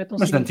atualmente já não é tão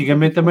Mas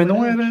antigamente significativo também como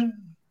não era era. antes.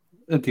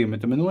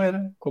 Antigamente também não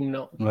era. Como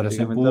não? Não era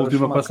sempre o Antigamente era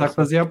último a Schumacher, passar que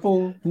fazia a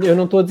pole. Eu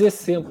não estou a dizer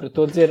sempre.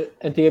 Estou a dizer,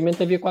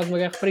 antigamente havia quase uma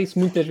guerra para isso.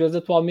 Muitas vezes,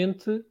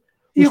 atualmente,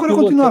 E os agora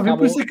pilotos continua a haver, por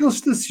acabam... isso é que eles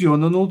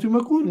estacionam na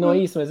última curva. Não é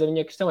isso, mas a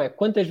minha questão é,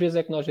 quantas vezes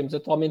é que nós vemos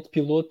atualmente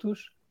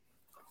pilotos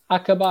a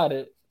acabar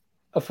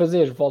a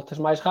fazer voltas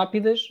mais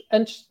rápidas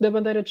antes da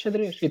bandeira de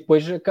xadrez e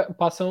depois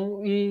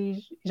passam e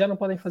já não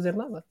podem fazer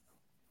nada?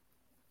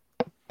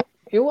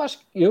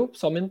 Eu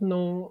pessoalmente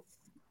não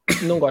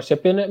gosto. É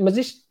pena, mas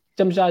isto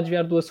estamos já a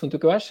desviar do assunto. O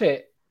que eu acho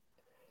é,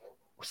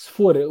 se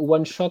for o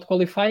one shot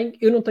qualifying,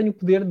 eu não tenho o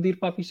poder de ir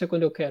para a pista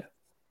quando eu quero.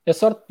 É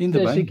sorte que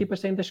as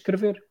equipas têm de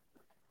escrever.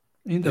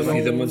 Ainda não,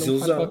 bem. não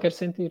faz qualquer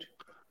sentido.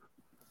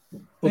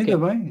 Ainda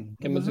bem.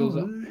 É uma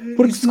desilusão.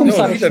 Porque se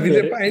começar a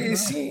chover... É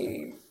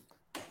assim...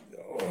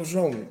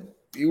 João,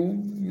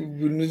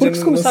 porque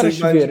se começar a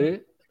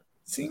chover...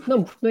 Sim.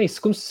 Não, porque não é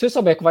isso. Se eu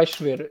souber que vai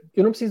chover,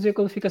 eu não preciso ver a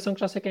qualificação, que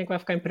já sei quem é que vai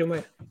ficar em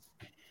primeiro.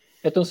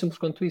 É tão simples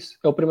quanto isso.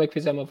 É o primeiro que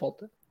fizer uma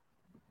volta.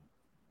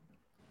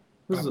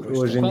 Mas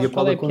hoje em dia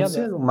pode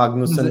acontecer. O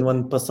Magnussen no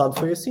ano passado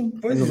foi assim.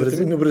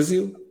 No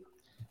Brasil.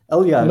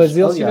 Aliás, mas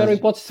eles tiveram a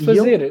hipótese de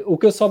fazer. O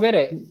que eu souber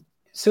é...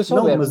 Se eu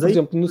souber, por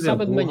exemplo, no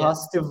sábado de manhã... O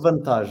Haas teve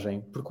vantagem,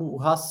 porque o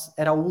Haas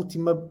era a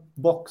última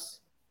box.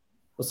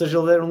 Ou seja,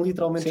 eles eram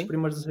literalmente os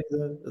primeiros a sair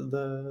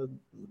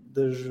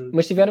das...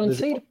 Mas tiveram de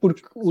sair,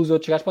 porque os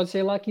outros gajos podem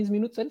sair lá 15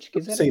 minutos antes, se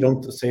quiserem.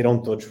 Saíram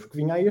todos, porque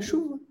vinha aí a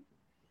chuva.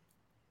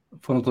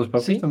 Foram todos para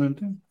a pista ao mesmo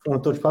tempo. Foram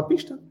todos para a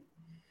pista.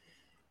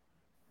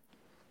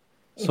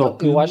 Só então,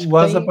 que eu acho o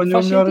Haas que apanhou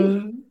a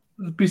melhor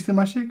pista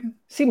mais seca.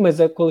 Sim,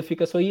 mas a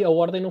qualificação aí, a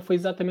ordem não foi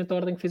exatamente a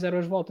ordem que fizeram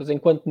as voltas.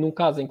 Enquanto num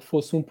caso em que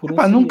fosse um por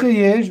um... Nunca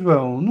é,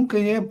 João. Nunca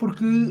é,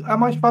 porque há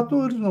mais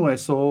fatores. Não é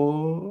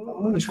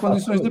só as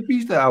condições da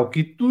pista. Há o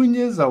kit de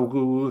unhas, há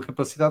a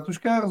capacidade dos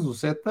carros, o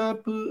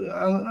setup.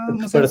 Há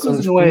uma série de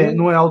coisas.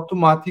 Não é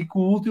automático.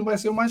 O último vai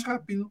ser o mais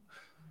rápido.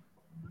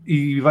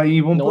 E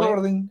vão por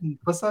ordem de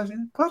passagem.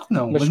 Claro que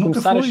não, mas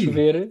nunca foi. A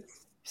chover...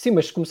 Sim,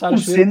 mas se começar a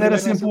chover... O Senna era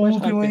sempre o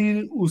último a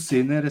ir. O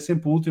Senna era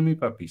sempre o último a ir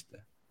para a pista.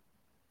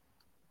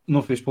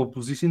 Não fez pole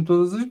position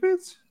todas as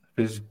vezes.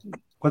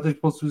 Quantas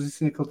pole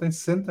position é que ele tem?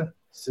 60?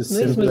 Não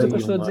é isso, mas o que eu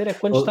estou a dizer é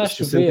quando está a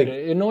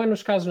chover. Não é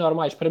nos casos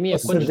normais. Para mim é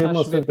quando está a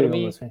chover. Para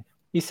mim,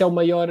 isso é o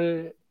maior...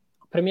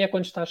 Para mim é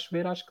quando está a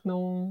chover. Acho que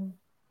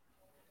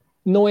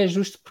não é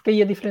justo, porque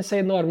aí a diferença é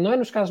enorme. Não é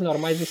nos casos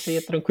normais, isso aí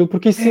é tranquilo.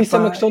 Porque isso é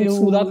uma questão de se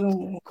mudar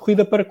de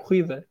corrida para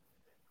corrida.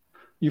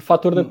 E o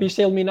fator da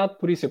pista é eliminado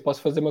por isso. Eu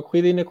posso fazer uma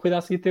corrida e na corrida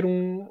a seguir ter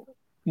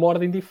uma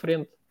ordem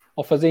diferente.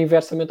 ou fazer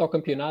inversamente ao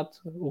campeonato,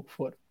 o que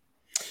for.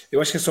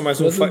 Eu acho que é só mais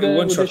o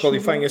one-shot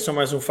qualifying é só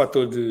mais um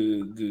fator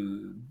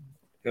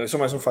é só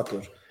mais um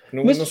fator.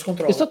 Não se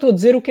controla. Eu só estou a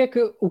dizer o que é que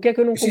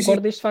eu não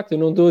concordo deste facto. Eu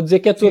não estou a dizer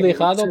que é todo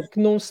errado ou que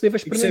não se deva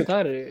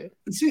experimentar.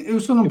 Sim, eu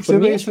só não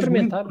percebo esse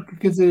argumento, porque,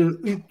 quer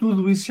dizer,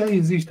 tudo isso já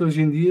existe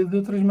hoje em dia de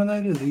outras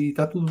maneiras e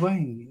está tudo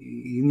bem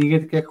e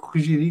ninguém quer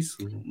corrigir isso.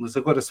 Mas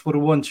agora, se for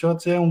o one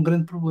shot, já é um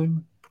grande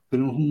problema, porque é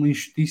uma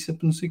injustiça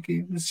para não sei o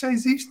quê. Mas já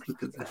existe,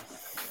 quer dizer.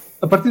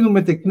 A partir do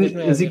momento em que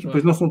as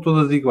equipas não são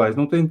todas iguais,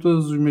 não têm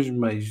todos os mesmos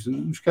meios,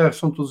 os carros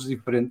são todos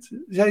diferentes,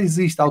 já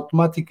existe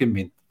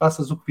automaticamente.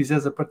 Passas o que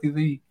fizeres a partir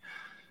daí.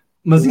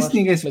 Mas isso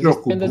ninguém se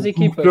preocupa. O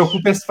que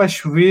preocupa é se vai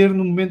chover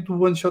no momento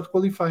do one-shot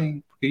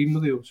qualifying. Porque aí, meu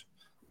Deus.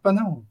 Pá,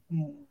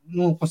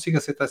 não consigo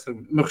aceitar essa...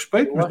 Meu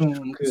respeito, mas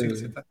não consigo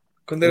aceitar.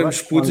 Quando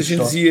éramos putos, a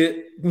gente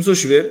dizia, começou a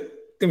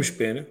chover, temos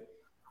pena.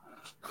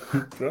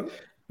 Pronto.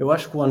 Eu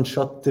acho que o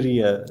one-shot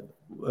teria,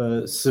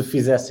 se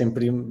fizessem,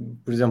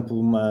 por exemplo,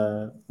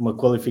 uma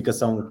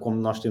qualificação como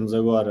nós temos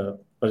agora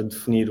para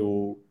definir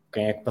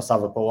quem é que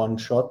passava para o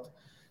one-shot,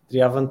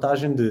 teria a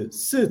vantagem de,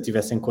 se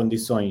tivessem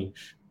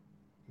condições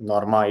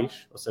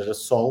normais, ou seja,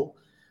 sol,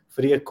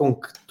 faria com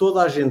que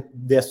toda a gente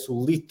desse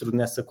o litro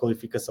nessa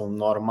qualificação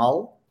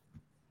normal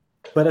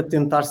para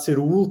tentar ser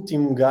o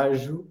último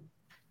gajo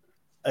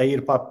a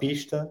ir para a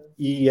pista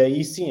e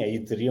aí sim, aí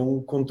teria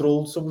um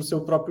controle sobre o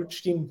seu próprio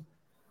destino.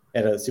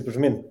 Era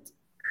simplesmente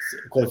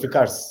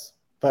qualificar-se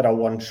para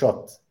o one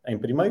shot em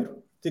primeiro,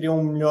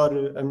 teriam a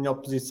melhor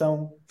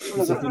posição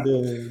no sentido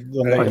de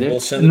onde o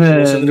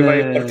Alexandre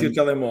vai partir o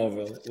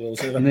telemóvel.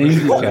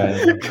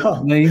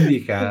 Na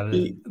indicar.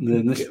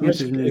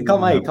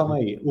 Calma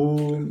aí.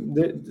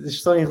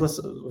 Só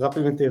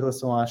rapidamente em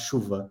relação à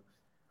chuva,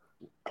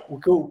 o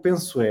que eu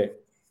penso é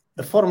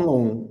a Fórmula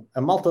 1,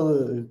 a malta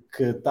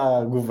que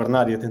está a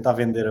governar e a tentar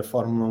vender a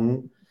Fórmula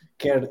 1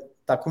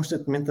 está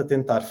constantemente a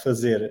tentar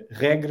fazer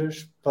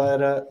regras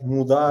para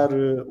mudar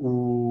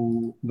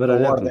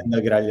a ordem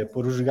da grelha,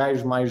 pôr os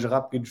gajos mais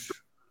rápidos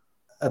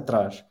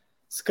atrás.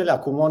 Se calhar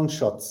com o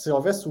one-shot, se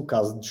houvesse o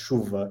caso de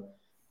chuva,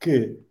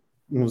 que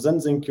nos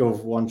anos em que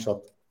houve o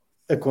one-shot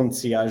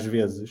acontecia às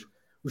vezes,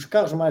 os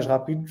carros mais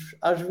rápidos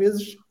às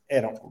vezes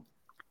eram,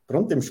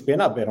 pronto, temos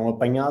pena, eram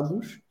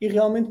apanhados e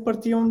realmente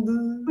partiam de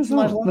mais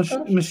lá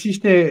atrás. Mas se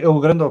isto é o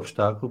grande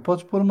obstáculo,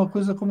 podes pôr uma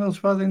coisa como eles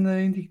fazem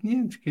na Indy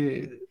 500,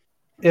 que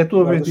é a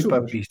tua vez de ir para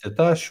a pista,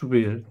 está a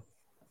chover,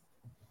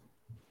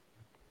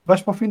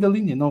 vais para o fim da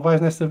linha, não vais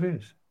nesta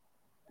vez.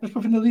 Vais para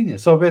o fim da linha.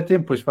 Se houver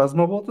tempo, depois fazes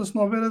uma volta, se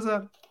não houver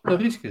azar,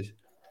 arriscas.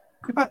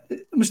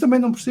 Mas também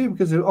não percebo,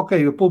 quer dizer,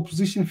 ok, a pole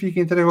position fica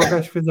entregue ao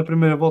gajo que fez a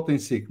primeira volta em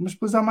seco, mas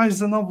depois há mais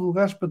 19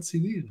 lugares para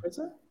decidir. Pois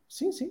é,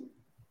 sim.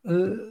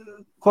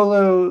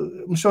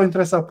 Mas só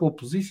interessa a pole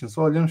position,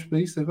 só olhamos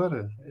para isso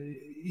agora.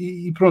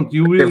 E pronto,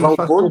 e o Williams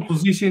faz pole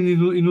position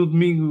e no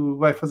domingo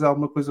vai fazer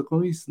alguma coisa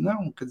com isso?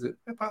 Não, quer dizer,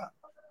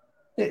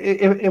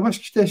 eu acho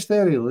que isto é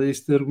estéril,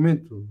 este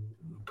argumento.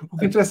 Porque o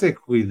que interessa é a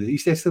corrida.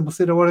 Isto é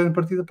estabelecer a ordem de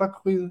partida para a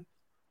corrida.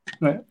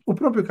 Não é? O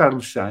próprio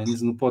Carlos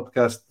Sainz, no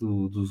podcast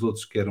dos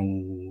outros que eram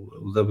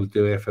o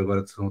WTF,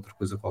 agora são outra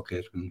coisa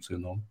qualquer, não sei o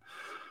nome,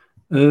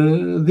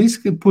 disse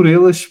que por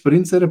ele as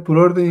sprints era por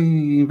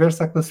ordem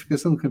inversa à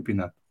classificação do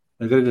campeonato,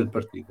 a grelha de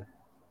partida.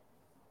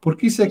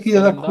 Porque isso aqui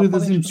ia dar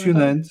corridas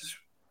emocionantes,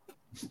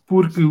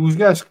 porque os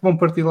gajos que vão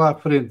partir lá à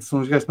frente são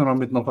os gajos que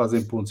normalmente não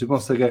fazem pontos e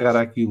vão-se agarrar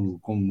àquilo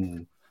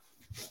como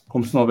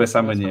se não houvesse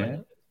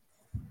amanhã.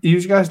 E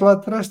os gajos lá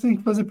atrás têm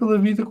que fazer pela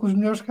vida com os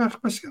melhores carros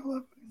para chegar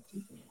lá.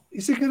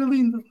 Isso é que era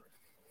lindo.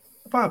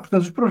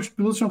 Portanto, os próprios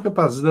pilotos são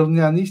capazes de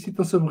alinhar nisto e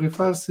estão-se a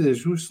borrifar se é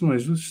justo, se não é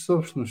justo, se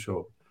sobe, se não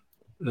chove.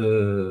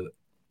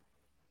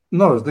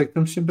 Nós é que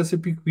estamos sempre a ser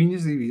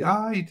picuinhas e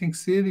tem que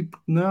ser, e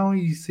porque não,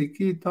 e sei o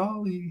quê e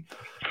tal.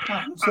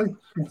 Não sei.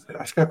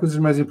 Acho que há coisas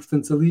mais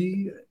importantes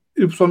ali.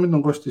 Eu pessoalmente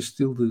não gosto deste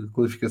estilo de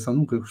qualificação,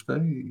 nunca gostei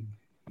e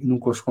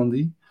nunca o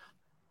escondi.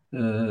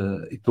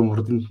 E estou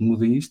mordido que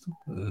mudem isto.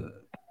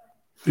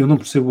 Eu não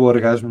percebo o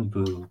orgasmo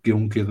do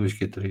Q1, Q2,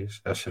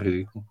 Q3, acho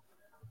ridículo.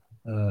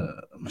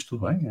 Mas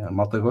tudo bem, a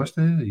malta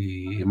gosta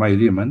e a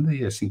maioria manda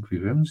e é assim que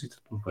vivemos e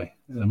tudo bem.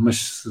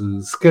 Mas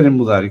se querem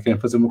mudar e querem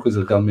fazer uma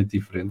coisa realmente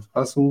diferente,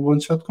 façam o one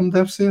shot como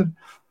deve ser.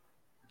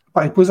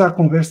 E depois há a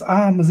conversa,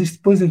 mas isto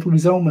depois em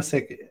televisão é uma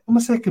seca.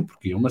 Uma seca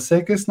porquê? Uma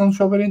seca se não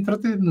chover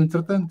no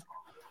entretanto.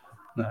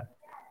 Não é?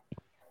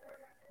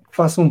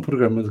 Façam um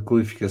programa de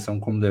qualificação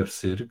como deve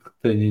ser, que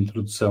tenha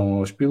introdução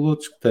aos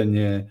pilotos, que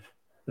tenha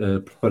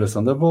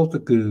preparação da volta,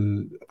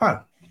 que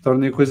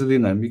torne a coisa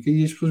dinâmica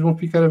e as pessoas vão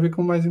ficar a ver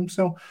com mais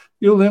emoção.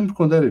 Eu lembro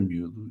quando era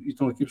miúdo, e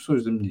estão aqui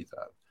pessoas da minha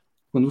idade,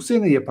 quando o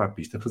Senna ia para a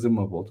pista fazer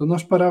uma volta,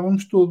 nós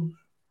parávamos todos,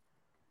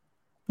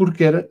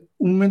 porque era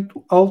o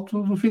momento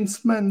alto do fim de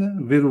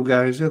semana, ver o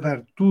gajo a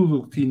dar tudo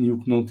o que tinha e o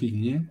que não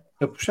tinha,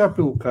 a puxar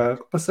pelo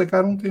carro para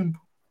sacar um tempo.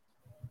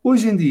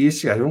 Hoje em dia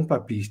estes gajos vão para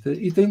a pista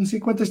e têm não sei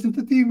quantas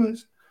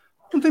tentativas.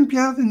 Não tem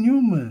piada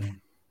nenhuma.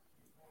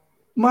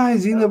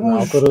 Mas ainda vão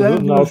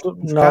ajustando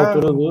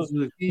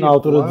na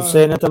altura do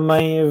Senna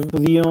também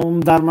podiam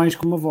dar mais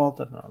que uma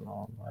volta.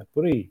 Não é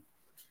por aí.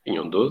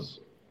 Tinham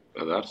 12.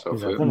 A dar, só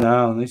foi. Exatamente.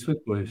 Não, isso foi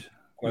depois.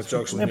 4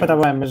 jogos de Está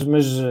pneus. bem, mas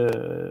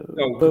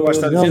Não, o que eu gosto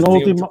de na dizer, tinha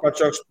última, 4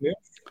 jogos de pneus,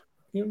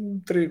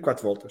 tinham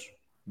 4 voltas,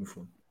 no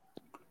fundo.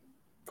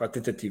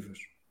 4 tentativas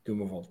de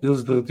uma volta.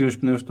 Eles derretiam os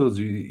pneus todos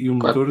e o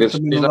Quatro motor vezes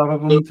também não dava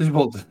para muitas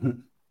voltas.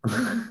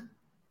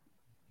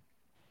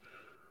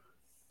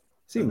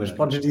 Sim, mas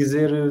podes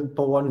dizer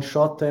para o one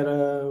shot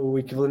era o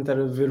equivalente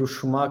era ver o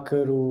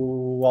Schumacher,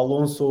 o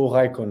Alonso ou o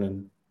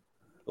Raikkonen.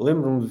 Eu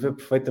lembro-me de ver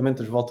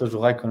perfeitamente as voltas do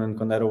Raikkonen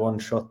quando era o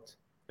one shot.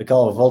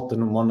 Aquela volta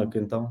no Mónaco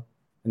então,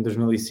 em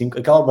 2005.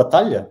 Aquela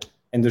batalha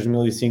em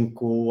 2005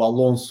 com o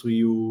Alonso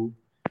e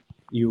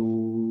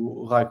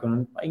o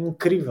Raikkonen. É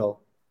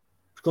incrível.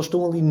 Porque eles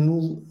estão ali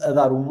a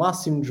dar o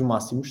máximo dos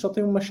máximos, só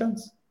têm uma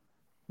chance.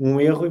 Um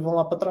erro e vão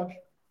lá para trás.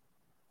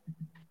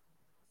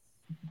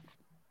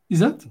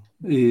 Exato,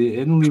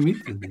 é no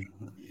limite.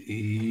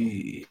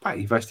 E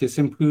vais ter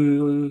sempre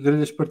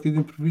grandes partidas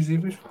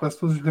imprevisíveis, quase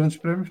todos os grandes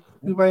prémios,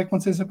 e vai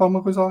acontecer sempre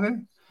alguma coisa a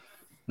alguém.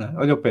 Não é?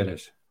 Olha o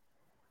Pérez.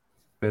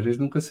 O Pérez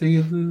nunca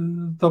saía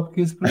de top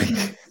 15 para cima.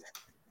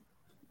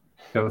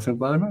 Ficava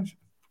sempre lá mais.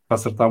 Para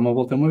acertar uma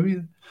volta é uma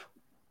vida.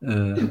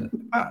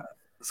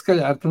 Se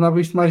calhar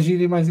tornava isto mais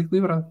giro e mais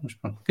equilibrado. Mas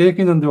pronto. Quem é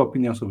que ainda não deu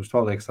opinião sobre isto? O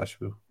Alex,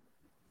 acho eu.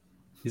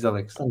 Diz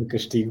Alex. Está no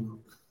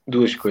castigo.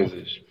 Duas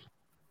coisas.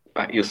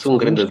 Eu sou um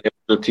grande adepto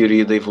da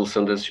teoria da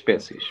evolução das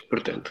espécies.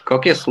 Portanto,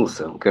 qualquer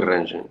solução que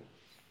arranjem,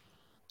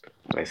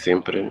 vai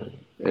sempre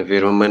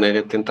haver uma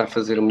maneira de tentar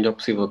fazer o melhor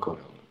possível com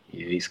ela.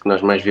 E é isso que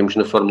nós mais vemos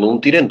na Fórmula 1,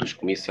 tirando os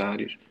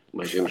comissários,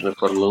 mais vemos na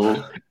Fórmula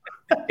 1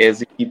 é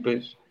as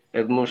equipas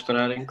a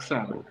demonstrarem que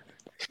sabem.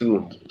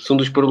 Segundo, se um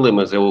dos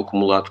problemas é o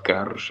acumulado de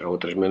carros, há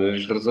outras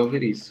maneiras de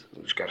resolver isso.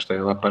 Os carros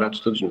estarem lá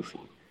parados todos no fim.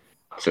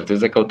 Com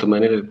certeza que há outra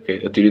maneira,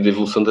 a teoria da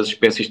evolução das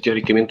espécies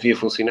teoricamente devia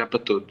funcionar para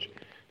todos.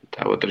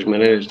 Há outras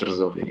maneiras de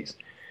resolver isso.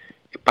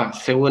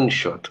 Se é one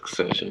shot que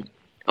seja,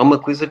 há uma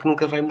coisa que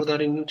nunca vai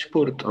mudar em nenhum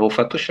desporto. Há um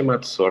fator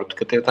chamado sorte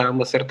que até dá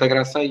uma certa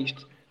graça a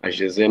isto. Às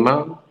vezes é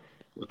mau,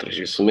 outras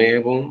vezes também é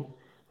bom,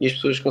 e as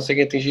pessoas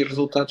conseguem atingir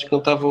resultados que não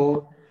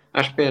estavam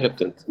à espera.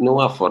 Portanto, não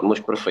há fórmulas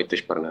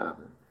perfeitas para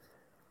nada.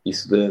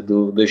 Isso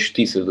da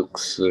justiça, do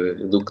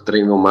que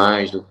treinou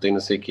mais, do que tem não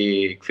sei o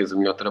quê, que fez o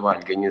melhor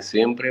trabalho, ganha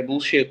sempre, é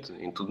bullshit,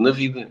 em tudo na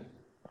vida.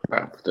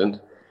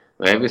 Portanto,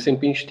 vai haver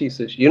sempre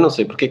injustiças. E eu não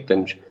sei porque é que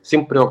estamos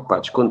sempre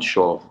preocupados quando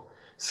chove.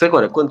 Se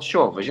agora, quando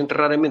chove, a gente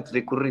raramente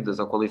vê corridas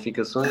ou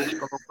qualificações,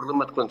 qual é o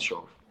problema de quando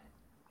chove?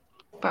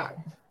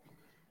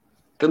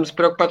 Estamos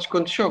preocupados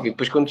quando chove, e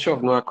depois quando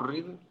chove não há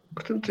corrida.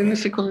 Portanto, eu não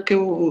sei qual é que é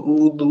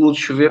o de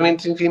chover, nem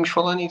devíamos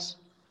falar nisso.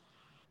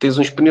 Tens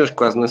uns pneus que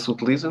quase não se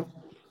utilizam.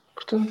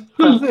 Portanto,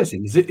 mas é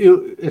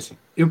assim,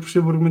 eu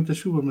percebo o argumento da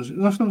chuva, mas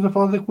nós estamos a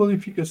falar da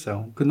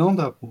qualificação, que não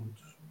dá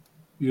pontos.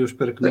 E eu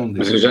espero que não dê.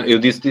 Mas eu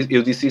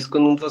disse isso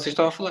quando um de vocês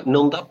estava a falar.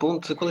 Não dá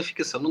pontos a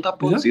qualificação, não dá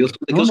pontos.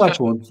 Não dá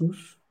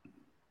pontos.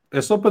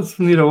 É só para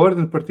definir a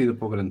ordem de partida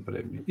para o Grande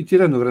Prémio. E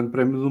tirando o Grande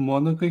Prémio do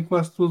Mónaco, em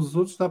quase todos os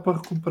outros dá para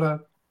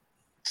recuperar.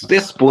 Se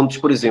desse pontos,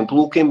 por exemplo,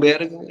 o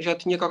Hülkenberg já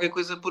tinha qualquer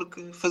coisa por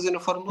que fazer na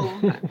Fórmula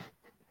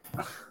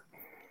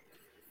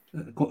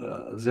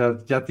 1.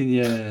 Já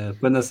tinha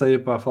panaceia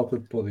para a falta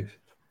de pódios.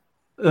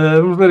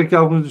 Vamos ver aqui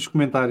alguns dos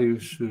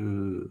comentários,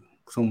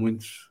 que são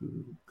muitos,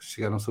 que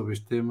chegaram sobre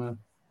este tema.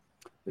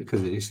 Quer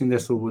dizer, isto ainda é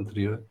sobre o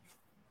anterior.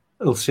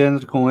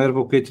 Alexandre, com erva,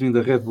 o catering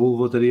da Red Bull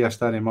voltaria a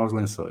estar em maus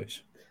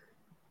lençóis.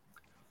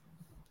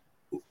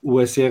 O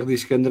SR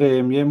diz que André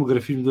MM, o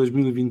grafismo de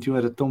 2021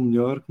 era tão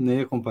melhor que nem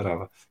é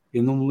comparável.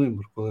 Eu não me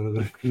lembro qual era o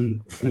grafismo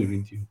de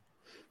 2021.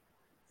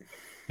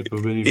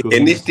 É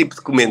neste tipo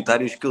de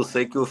comentários que eu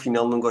sei que eu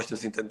afinal não gosto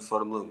assim tanto de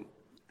Fórmula 1.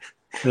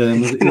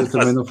 Mas eu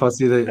também não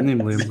faço ideia, nem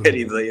me lembro.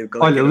 Ideia de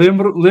Olha,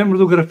 lembro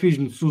do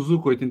grafismo de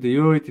Suzuka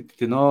 88,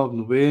 89,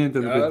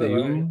 90,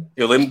 91.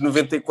 Eu lembro de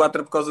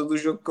 94 por causa do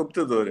jogo de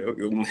computador.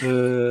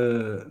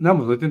 Não,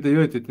 mas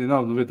 88,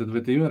 89, 90,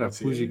 91 era a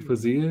Fuji que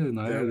fazia,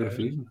 não é? O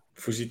grafismo.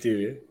 Fuji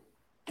TV.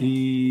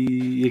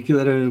 E aquilo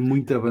era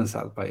muito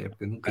avançado para a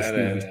época, nunca se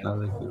tinha visto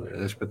nada daquilo,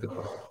 era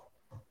espetacular.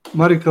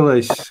 Mário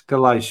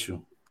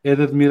Calaixo, é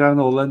de admirar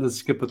na Holanda as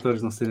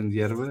escapatórias não serem de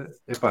erva.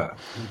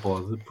 Não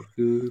pode,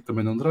 porque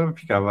também não durava,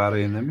 ficava a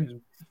areia na mesma.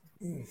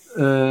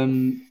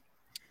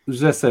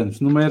 José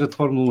Santos, numa era de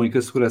Fórmula 1 em que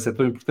a segurança é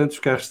tão importante, os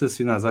carros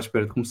estacionados à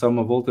espera de começar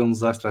uma volta é um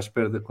desastre à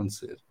espera de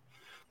acontecer.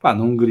 Na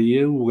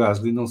Hungria, o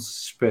Gasly não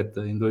se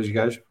espeta em dois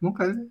gajos porque não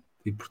calha,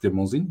 e por ter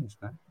mãozinhas,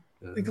 não é?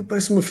 Aquilo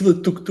parece uma fila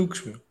de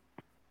tuk-tuks, meu.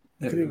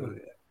 Incrível.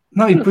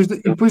 Não, e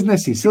depois não é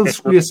assim, se eles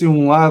escolhessem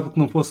um lado que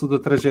não fosse o da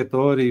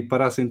trajetória e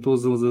parassem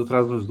todos uns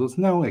atrás uns dos outros,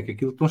 não, é que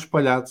aquilo estão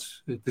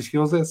espalhados, tens que ir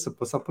aos S a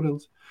passar por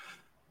eles.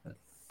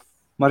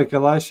 Mário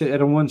Calaxa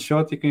era um one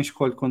shot e quem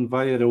escolhe quando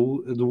vai era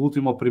do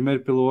último ao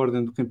primeiro pela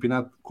ordem do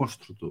campeonato de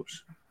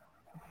construtores.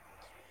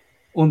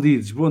 Onde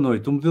dizes, boa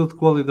noite, o modelo de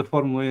quali da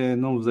Fórmula E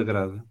não vos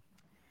agrada?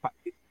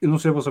 Eu não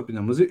sei a vossa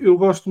opinião, mas eu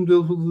gosto do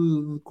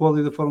modelo de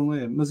quali da Fórmula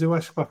E, mas eu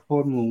acho que para a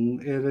Fórmula 1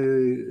 era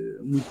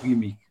muito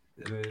gimmick,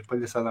 era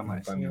palhaçada a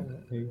mais.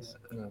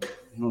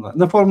 Não dá.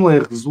 Na Fórmula E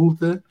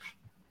resulta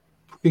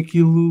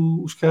porque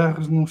os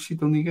carros não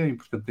excitam ninguém,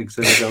 portanto tem que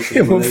ser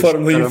é uma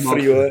fórmula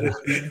inferior,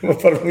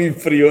 qualquer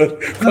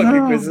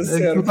coisa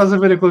serve. Tu estás a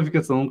ver a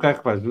qualificação, um carro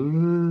que faz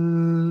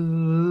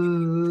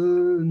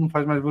não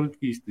faz mais barulho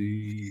que isto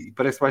e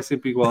parece que vai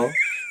sempre igual.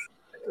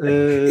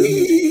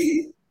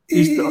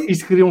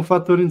 Isto cria um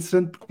fator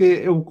interessante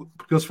porque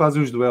eles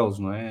fazem os duelos,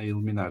 não é? A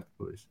eliminar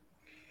depois.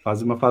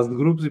 Fazem uma fase de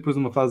grupos e depois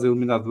uma fase a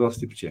eliminar duelos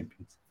tipo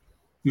Champions.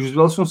 E os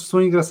duelos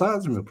são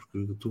engraçados,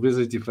 porque tu vês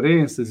as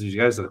diferenças e os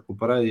gajos a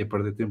recuperar e a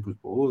perder tempo uns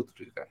para o outro.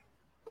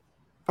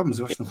 Mas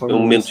eu acho que é um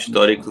momento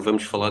histórico que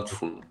vamos falar de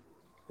fundo.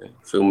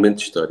 Foi um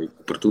momento histórico.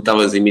 Porque tu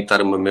estavas a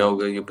imitar uma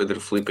melga e o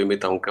Pedro Filipe a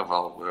imitar um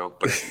cavalo. É o que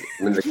parecia.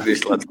 Mas aqui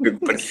deste lado foi o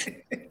que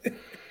parecia.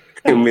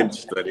 É um momento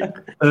histórico.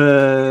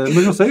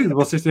 Mas não sei,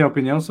 vocês têm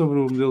opinião sobre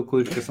o modelo de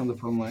qualificação da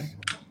Fórmula 1?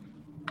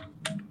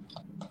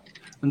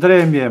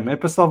 André MM, é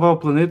para salvar o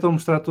planeta ou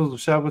mostrar todos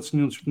os sábados que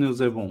nenhum dos pneus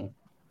é bom?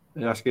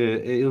 Eu acho que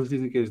eles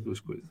dizem que é as duas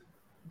coisas.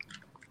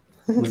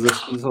 Mas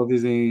eles só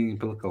dizem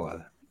pela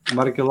calada.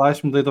 Marca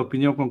Lash, mudei de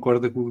opinião,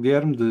 concorda com o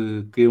Guilherme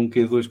de Q1,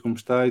 Q2 como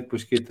está e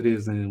depois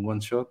Q3 em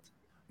one shot.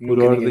 Por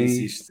Nunca ordem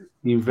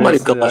inversa.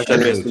 Mário Calacho já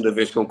não é a segunda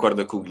vez que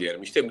concorda com o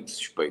Guilherme. Isto é muito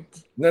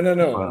suspeito.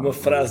 Não. Uma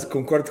frase,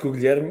 concordo com o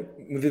Guilherme,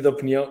 mudei de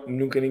opinião,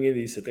 nunca ninguém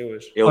disse até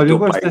hoje. Olha, eu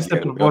gosto desta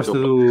proposta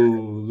do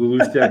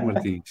Luís Tiago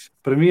Martins.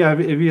 Para mim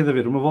havia de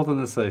haver uma volta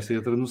na sexta e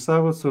outra no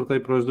sábado, sorteio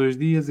para os 2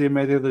 dias e a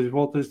média das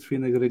voltas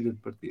define a grelha de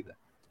partida.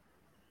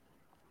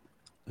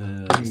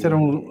 Isto era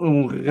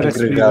um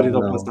regresso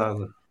híbrido ao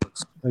passado.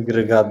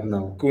 Agregado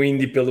não. Com o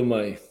Indy pelo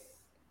meio.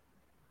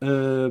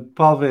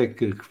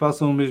 Palvec, que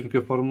façam o mesmo que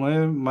a Fórmula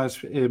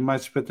E, é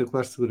mais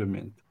espetacular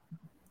seguramente.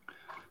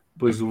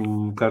 Depois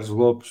o Carlos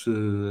Lopes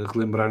a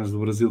relembrar-nos do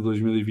Brasil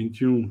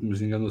 2021, mas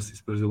enganou-se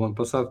esse Brasil ano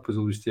passado. Depois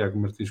o Luís Tiago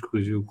Martins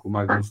corrigiu que o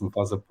Magnus não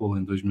faz a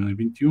pole em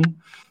 2021.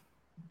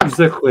 O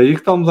José Correia,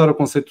 que tal mudar o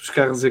conceito dos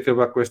carros e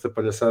acabar com esta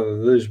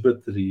palhaçada das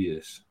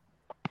baterias?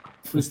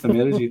 Isso também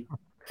era giro.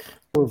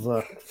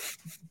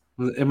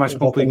 É mais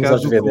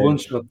complicado do que o one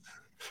shot.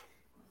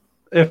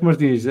 F.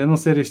 Martins, a não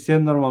ser este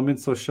ano,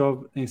 normalmente só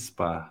chove em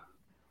Spa.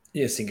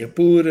 E em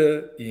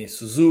Singapura, e em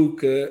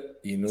Suzuka,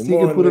 e no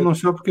Singapura Mónaco. não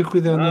chove porque a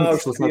corrida é à noite.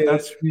 Se fosse à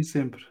tarde, chovia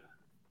sempre.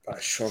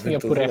 Chove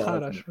Singapura em é todo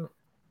raro, lado. acho.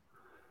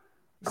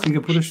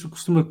 Singapura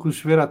costuma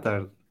chover à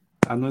tarde.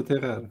 À noite é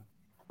raro.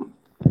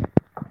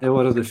 É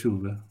hora da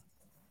chuva.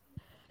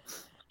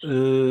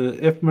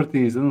 F.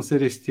 Martins, a não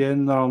ser este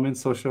ano, normalmente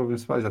só chove em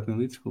Spa. Já tenho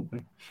lido,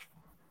 desculpem.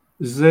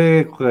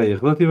 José Correia,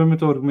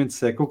 relativamente ao argumento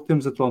seco, o que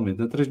temos atualmente?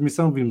 Na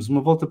transmissão vimos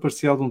uma volta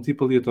parcial de um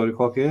tipo aleatório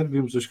qualquer,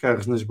 vimos os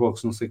carros nas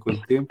boxes não sei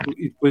quanto tempo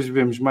e depois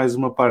vemos mais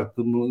uma parte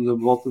da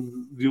volta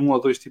de um ou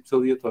dois tipos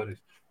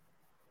aleatórios.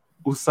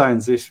 O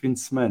Sainz este fim de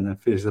semana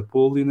fez a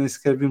pole e nem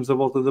sequer vimos a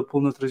volta da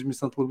pole na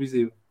transmissão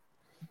televisiva.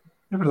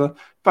 É verdade.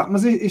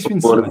 Mas este fim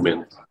de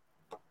semana...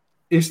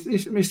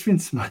 Este fim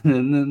de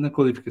semana na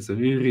qualificação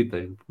eu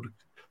irritei-me porque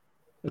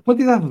a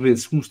quantidade de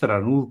vezes que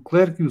mostraram o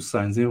Leclerc e o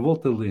Sainz em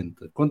volta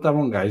lenta, quando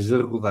estavam gajos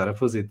a rodar, a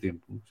fazer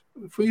tempo,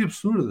 foi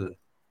absurda.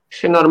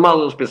 Isso é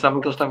normal, eles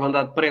pensavam que eles estavam a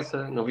andar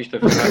depressa. Não viste a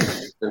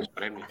Ferrari tantos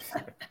prémios.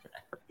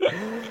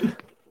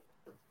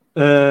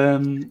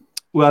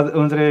 O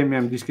André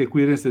MM diz que a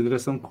coerência da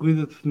direção de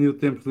corrida definiu o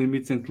tempo de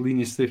limites entre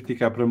linhas de safety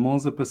car para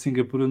Monza, para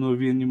Singapura não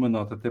havia nenhuma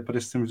nota, até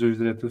parece que temos 2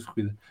 diretores de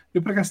corrida.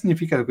 Eu por acaso tinha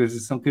ficado com a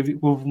sensação que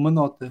houve uma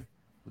nota.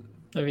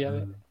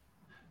 Havia.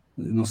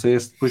 Não sei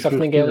se depois... Só que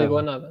ninguém ligou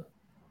a nada.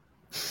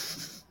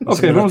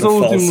 Ok, vamos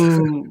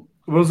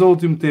ao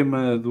último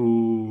tema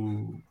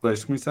do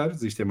Colégio de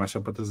Comissários. Isto é mais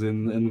só para trazer a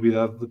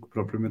novidade do que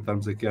propriamente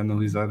estarmos aqui a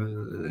analisar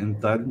em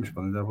detalhe, mas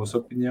podem dar a vossa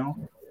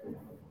opinião.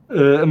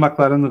 A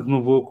McLaren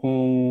renovou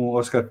com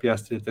Oscar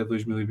Piastri até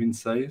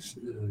 2026.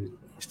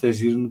 Isto é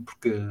giro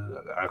porque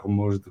há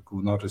rumores de que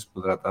o Norris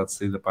poderá estar de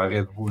saída para a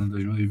Red Bull em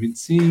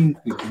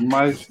 2025 e tudo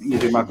mais, e a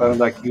McLaren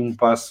dá aqui um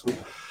passo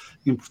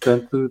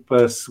importante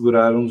para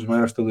segurar um dos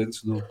maiores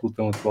talentos do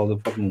pelotão atual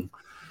da Fórmula 1.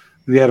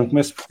 Guilherme,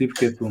 começo por ti,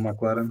 porque é a tua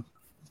McLaren.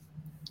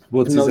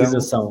 Boa decisão.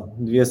 Finalização,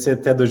 devia ser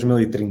até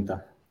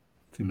 2030.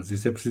 Sim, mas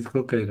isso é preciso que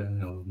ele queira,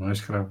 ele não é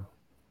escravo.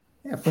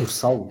 É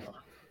forçá-lo.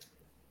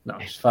 Não,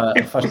 isto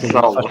faz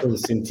todo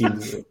sentido.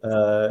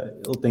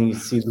 Ele tem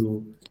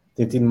tido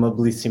uma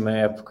belíssima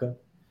época.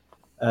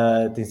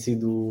 Tem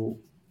sido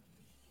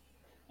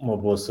uma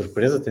boa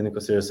surpresa, tendo em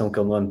consideração que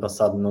ele no ano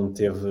passado não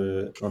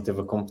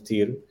teve a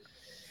competir.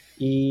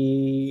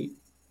 E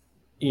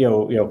é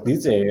o que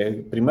diz,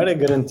 primeiro é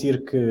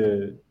garantir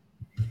que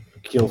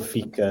ele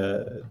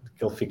fica,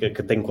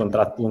 que tem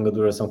contrato de longa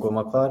duração com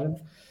a McLaren,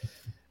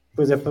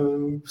 depois é para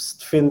se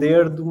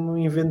defender de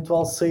uma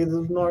eventual saída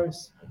de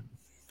Norris.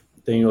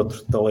 Tem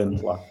outro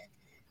talento lá,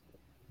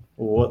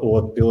 o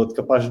outro piloto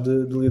capaz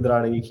de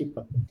liderar a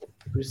equipa.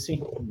 Por isso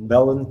sim,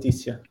 bela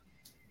notícia.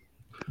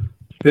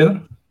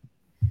 Pedro?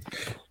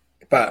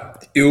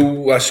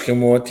 Eu acho que é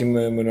uma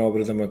ótima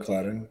manobra da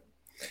McLaren.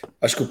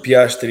 Acho que o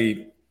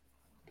Piastri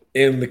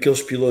é um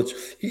daqueles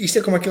pilotos, e isto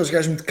é como aqueles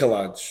gajos muito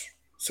calados,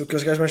 são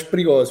aqueles gajos mais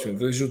perigosos.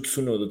 Vejo o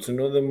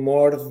Tsunoda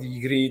morde e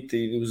grita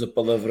e usa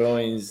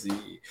palavrões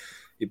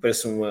e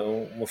parece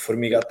uma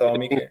formiga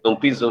atómica. Não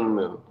pisam no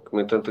meu,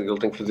 como é tanto que ele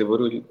tem que fazer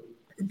barulho.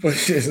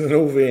 Pois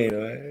não o veem,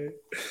 não é?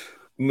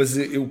 Mas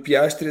o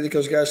Piastri é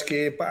daqueles gajos que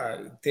é, pá,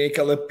 tem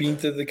aquela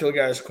pinta daquele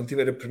gajo, quando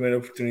tiver a primeira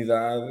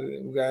oportunidade,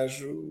 o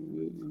gajo,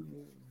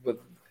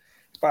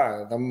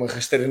 pá, dá-me uma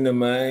rasteira na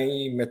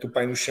mãe e mete o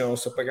pai no chão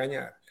só para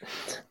ganhar.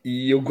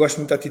 E eu gosto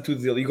muito da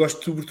atitude dele, e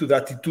gosto sobretudo da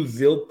atitude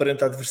dele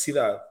perante a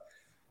adversidade.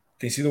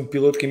 Tem sido um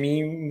piloto que a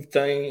mim me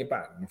tem,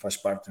 pá, não faz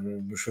parte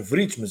dos meus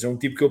favoritos, mas é um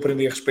tipo que eu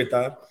aprendi a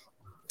respeitar.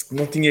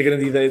 Não tinha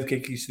grande ideia do que é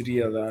que isto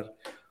iria dar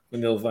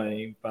quando ele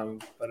vem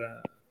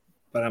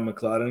para a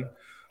McLaren,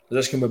 mas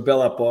acho que é uma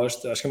bela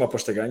aposta, acho que é uma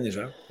aposta ganha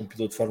já, um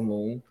piloto de Fórmula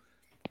 1.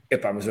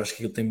 Epá, mas eu acho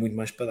que ele tem muito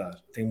mais para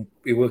dar.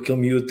 Aquele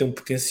miúdo tem um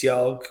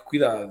potencial que,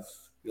 cuidado,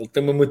 ele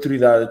tem uma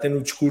maturidade, até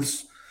no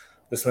discurso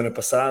da semana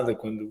passada,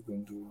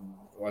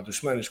 ou há 2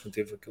 semanas, quando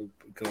teve aquele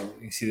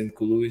incidente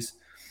com o Lewis.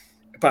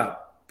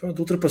 Epá, pronto,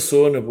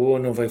 ultrapassou na boa,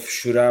 não vai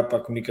chorar para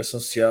a comunicação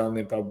social,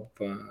 nem para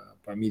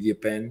a media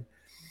pen.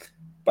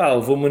 Pá,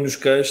 levou-me nos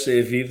queixos, é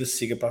a vida,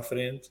 siga para a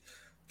frente.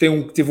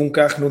 Teve um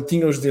carro que não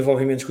tinha os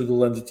desenvolvimentos que o do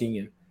Lando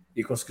tinha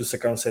e conseguiu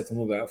sacar um 7º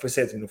lugar. Foi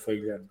 7º, não foi,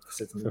 Guilherme?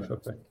 Foi 7º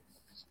lugar.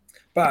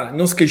 Pá,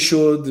 não se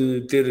queixou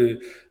de ter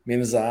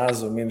menos a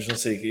asa ou menos não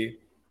sei o quê.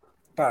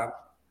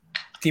 Pá,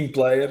 team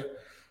player.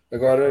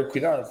 Agora,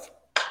 cuidado,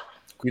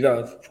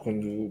 porque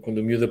quando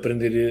o miúdo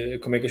aprender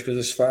como é que as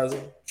coisas se fazem,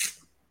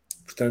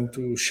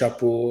 portanto,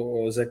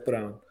 chapou ao Zac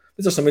Brown.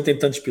 Mas eles também têm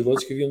tantos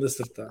pilotos que haviam de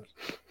acertar.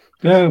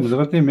 Mas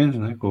agora tem menos,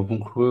 né? Houve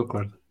um que foi, eu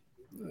acordo.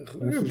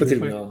 Para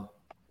terminar.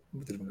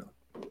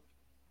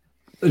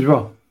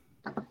 João.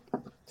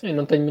 Sim,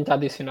 não tenho muito a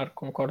adicionar,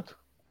 concordo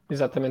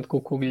exatamente com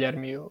o que o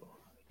Guilherme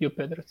e o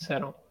Pedro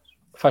disseram.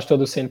 Faz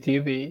todo o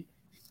sentido e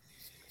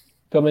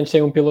pelo menos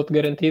tem um piloto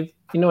garantido,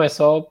 e não é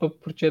só para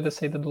proteger da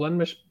saída do Lando,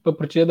 mas para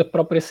proteger da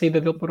própria saída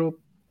dele para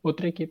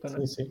outra equipa,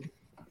 não é? Sim.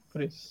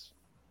 Por isso,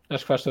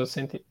 acho que faz todo o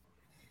sentido.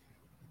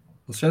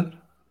 Alexandre?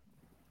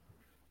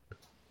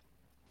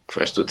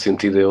 Faz todo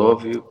sentido, é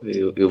óbvio.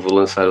 Eu vou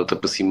lançar outra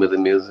para cima da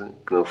mesa,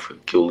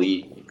 que eu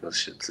li, e que não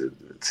deixa de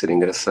ser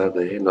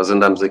engraçada. Nós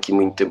andámos aqui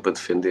muito tempo a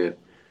defender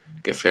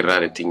que a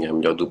Ferrari tinha a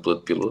melhor dupla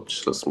de pilotos,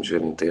 se fôssemos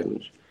ver em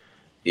termos.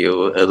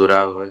 Eu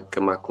adorava que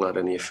a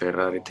McLaren e a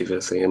Ferrari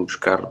tivessem ambos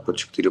carros para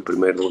discutir o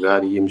primeiro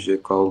lugar e íamos ver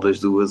qual das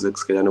duas é que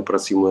se calhar no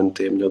próximo ano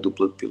tem a melhor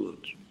dupla de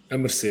pilotos. A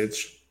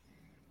Mercedes.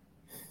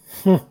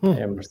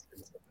 É a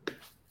Mercedes.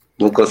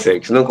 Não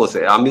consegues.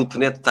 A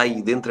Hamiltonete está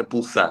aí dentro a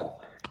pulsar.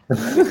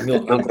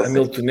 A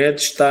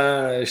Hamiltonete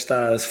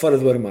está fora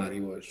do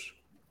armário hoje.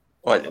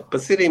 Olha, para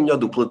serem a melhor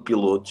dupla de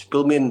pilotos,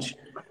 pelo menos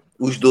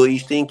os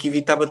dois têm que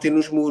evitar bater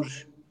nos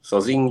muros,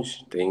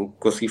 sozinhos. Têm que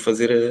conseguir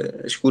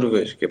fazer as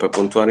curvas, que é para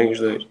pontuarem os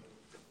dois.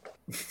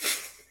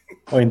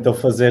 Ou então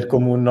fazer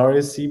como o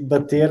Norris e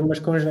bater, mas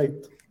com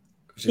jeito.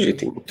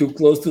 Jeitinho. Too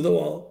close to the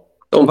wall.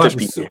 Então,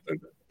 taspinha.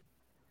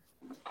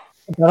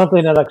 Eu não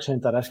tenho nada a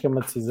acrescentar, acho que é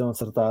uma decisão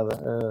acertada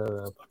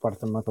por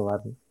parte da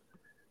McLaren.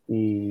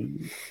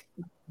 E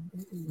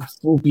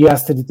o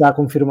Piastri está a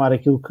confirmar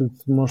aquilo que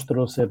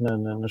demonstrou ser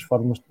nas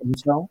fórmulas de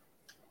produção.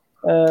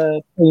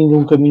 Tem ainda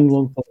um caminho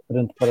longo pela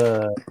frente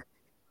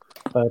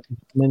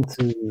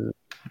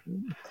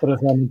para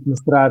realmente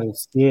mostrar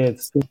se tem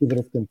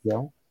sido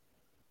campeão.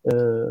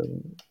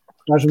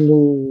 Está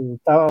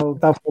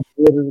a ver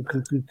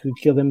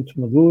que ele é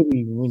muito maduro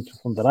e muito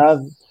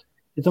ponderado.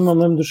 Então me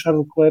lembro do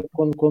Charles Leclerc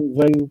quando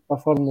veio para a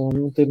Fórmula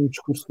 1 ter um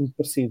discurso muito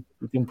parecido.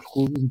 E tem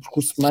um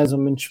discurso mais ou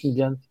menos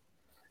semelhante.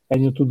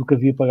 Ganhou tudo o que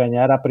havia para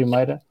ganhar à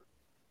primeira.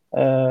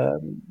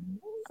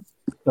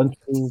 Portanto,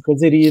 quer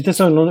dizer, e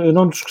atenção, eu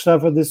não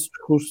desgostava desse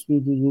discurso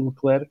do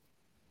Leclerc.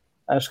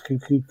 Acho que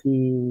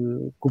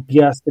o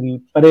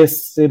Piastri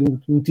parece ser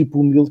um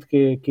tipo humilde,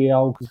 que é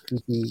algo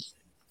que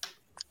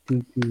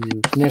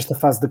nesta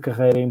fase da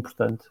carreira é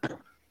importante.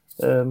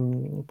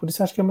 Por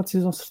isso acho que é uma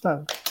decisão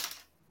acertada.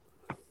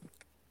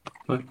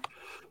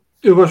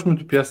 Eu gosto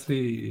muito do Piastri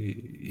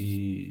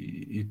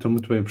e estou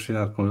muito bem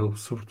impressionado com ele,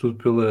 sobretudo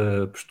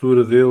pela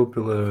postura dele,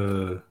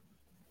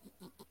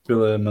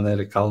 pela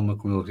maneira calma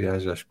como ele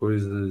reage às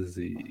coisas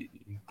e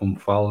como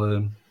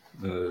fala,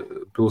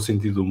 pelo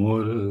sentido do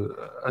humor.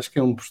 Acho que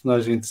é um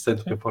personagem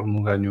interessante que a Fórmula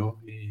 1 ganhou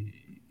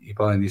e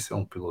para além disso é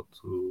um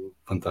piloto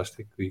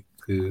fantástico e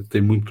que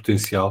tem muito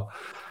potencial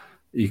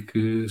e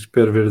que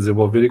espero ver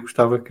desenvolver, e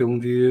gostava que um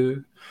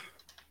dia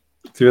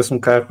tivesse um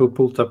carro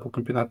para lutar pelo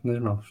campeonato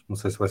nas mãos. Não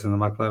sei se vai ser na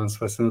McLaren, se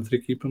vai ser noutra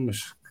equipa,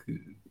 mas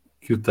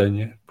que o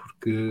tenha,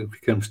 porque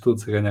ficamos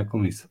todos a ganhar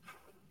com isso.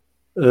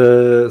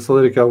 Só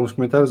ler aqui alguns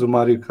comentários. O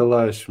Mário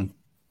Calacho: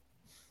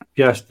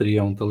 Piastri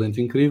é um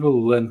talento incrível,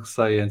 o Lando que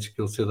sai antes que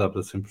ele se adapte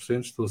a 100%.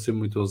 Estou a ser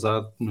muito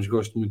ousado, mas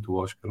gosto muito do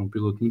Oscar, um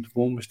piloto muito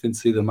bom, mas tem de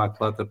sair da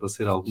McLaren para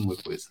ser alguma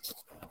coisa.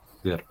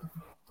 Ver.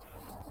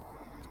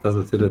 Estás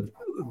a ter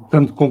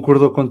tanto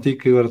concordou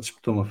contigo que agora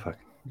disputou uma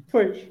faca.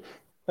 Pois.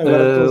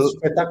 Agora estou a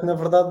suspeitar que na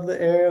verdade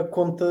é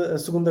a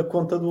segunda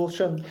conta do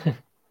Alexandre.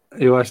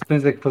 Eu acho que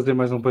tens é que fazer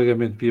mais um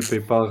pagamento via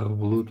PayPal,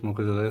 Revolut, uma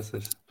coisa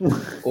dessas.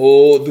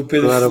 Ou do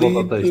Pedro Agora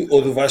Filipe,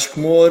 ou do Vasco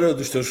Moura, ou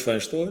dos teus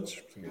fãs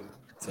todos.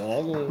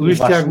 Luís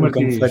Vasco Tiago nunca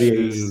me Martins, faria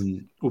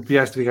isso. o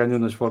Piastri ganhou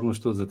nas Fórmulas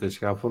todas até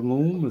chegar à Fórmula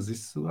 1, mas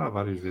isso há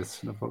várias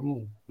vezes na Fórmula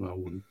 1, não é o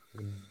único.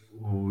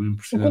 O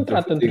impressionante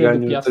contrato é que anterior do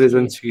ganhou Piastri 3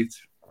 anos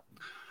seguidos.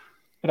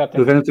 era até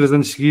Ele ganhou 3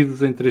 anos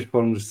seguidos em 3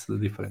 Fórmulas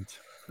diferentes.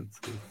 Portanto,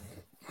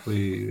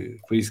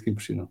 foi isso que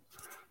impressionou.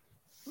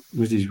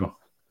 Mas diz, bom,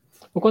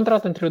 O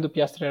contrato anterior do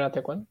Piastri era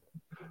até quando?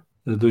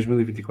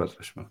 2024,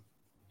 acho que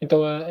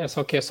Então é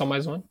só que é só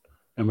mais um ano?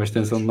 é uma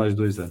extensão de mais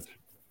 2 anos.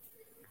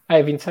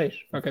 É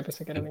 26. Ok,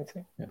 pensei que era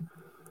 26.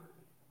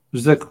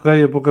 José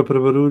Correia, boca para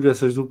barulho,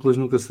 essas duplas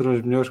nunca serão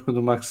as melhores quando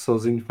o Max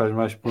sozinho faz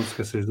mais pontos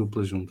que essas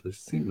duplas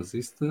juntas. Sim, mas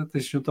isso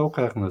tens de juntar o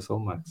carro, não é só o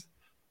Max.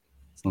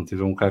 Se não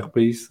tiver um carro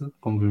para isso,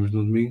 como vimos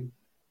no domingo,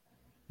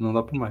 não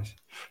dá para mais.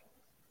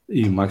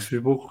 E o Max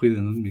fez boa corrida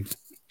no domingo.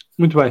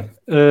 Muito bem,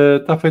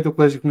 está feito o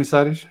colégio de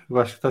comissários.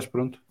 Vasco, estás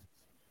pronto?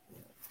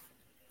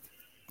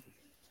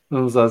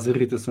 Vamos às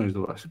irritações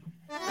do Vasco.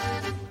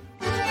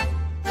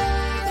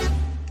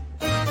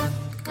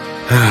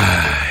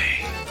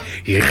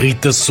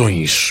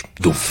 Irritações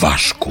do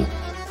Vasco.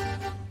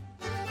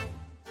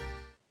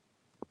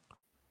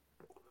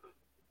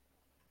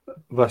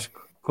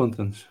 Vasco,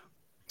 conta-nos.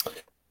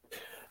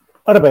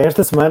 Ora bem,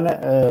 esta semana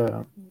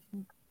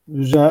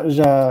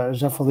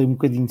já falei um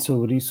bocadinho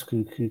sobre isso,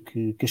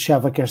 que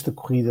achava que esta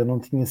corrida não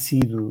tinha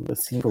sido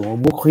assim uma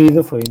boa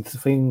corrida, foi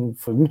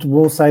muito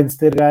bom o Sainz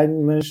ter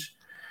ganho, mas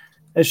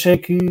achei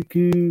que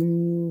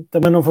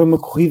também não foi uma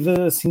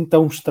corrida assim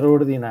tão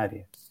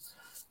extraordinária.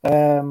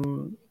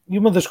 E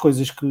uma das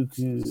coisas que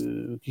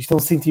isto é um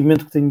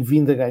sentimento que tenho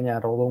vindo a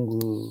ganhar ao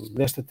longo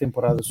desta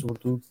temporada,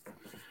 sobretudo,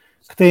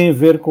 que tem a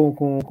ver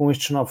com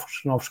estes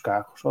novos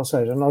carros. Ou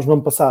seja, nós no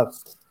ano passado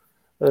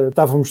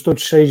estávamos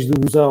todos cheios de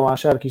ilusão a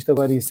achar que isto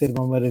agora ia ser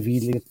uma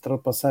maravilha, de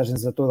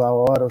ultrapassagens a toda a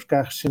hora, os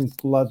carros sempre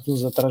colados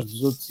uns atrás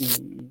dos outros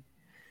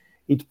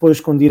e depois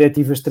com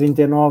diretivas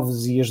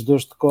 39 e as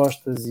dores de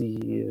costas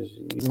e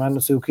mais não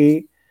sei o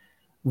quê,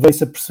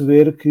 veio-se a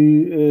perceber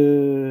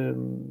que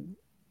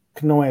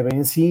não é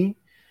bem assim.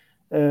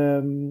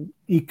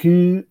 E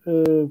que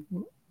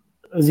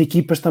as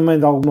equipas também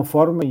de alguma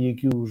forma, e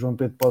aqui o João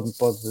Pedro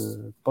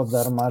pode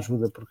dar uma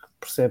ajuda porque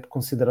percebe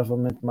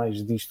consideravelmente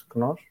mais disto que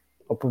nós,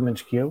 ou pelo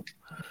menos que eu,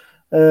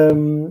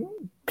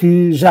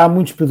 que já há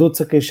muitos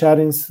pilotos a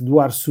queixarem-se do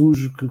ar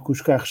sujo que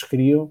os carros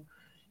criam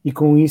e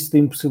com isso da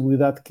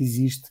impossibilidade que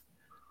existe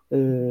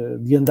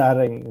de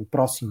andarem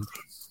próximos.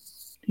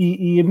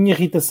 E a minha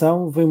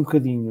irritação vem um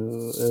bocadinho,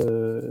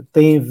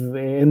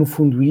 é no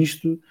fundo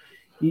isto.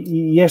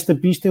 E esta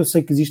pista, eu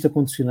sei que existe a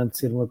condicionante de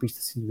ser uma pista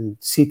de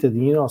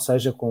citadina, ou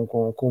seja,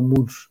 com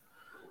muros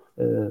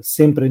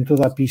sempre em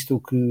toda a pista, o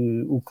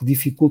que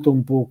dificulta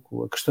um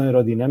pouco a questão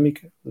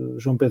aerodinâmica.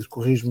 João Pedro,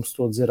 corrige-me se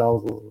estou a dizer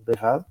algo de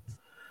errado.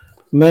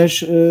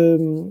 Mas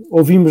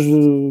ouvimos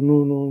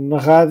na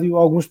rádio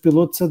alguns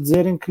pilotos a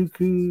dizerem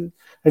que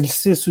a lhes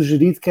ser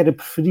sugerido que era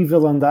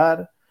preferível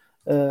andar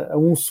a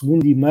 1,5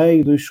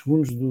 segundos, 2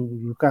 segundos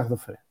do carro da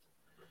frente.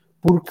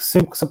 Porque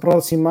sempre que se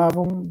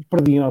aproximavam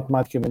perdiam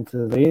automaticamente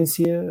a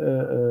aderência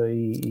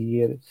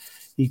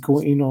e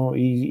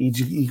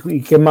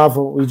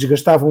queimavam e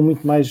desgastavam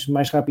muito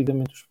mais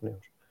rapidamente os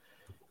pneus.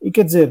 E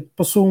quer dizer,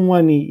 passou 1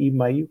 ano e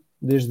meio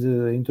desde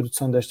a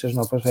introdução destas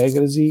novas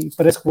regras e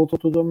parece que voltou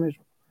tudo ao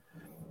mesmo.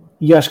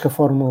 E acho que a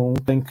Fórmula 1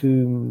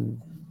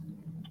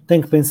 tem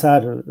que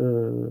pensar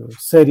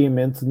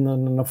seriamente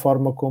na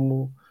forma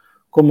como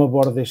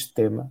aborda este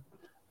tema.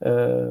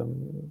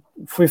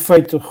 Foi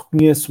feito,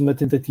 reconheço, uma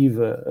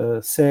tentativa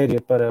séria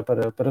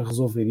para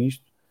resolver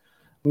isto,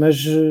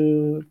 mas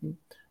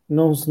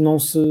não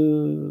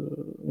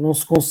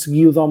se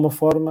conseguiu de alguma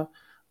forma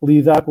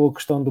lidar com a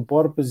questão do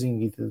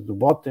porpoising e do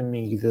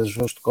bottoming e das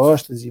dores de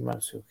costas e mais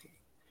não sei o quê.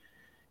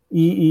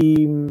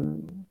 E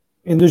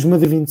em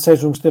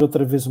 2026 vamos ter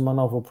outra vez uma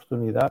nova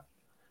oportunidade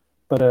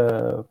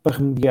para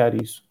remediar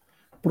isso,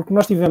 porque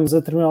nós tivemos a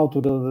determinada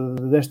altura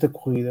desta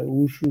corrida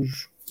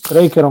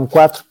creio que eram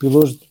 4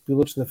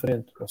 pilotos da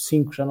frente, ou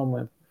 5, já não me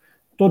lembro.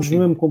 Todos no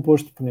mesmo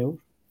composto de pneus.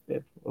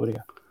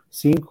 Obrigado.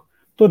 5.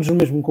 Todos no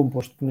mesmo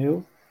composto de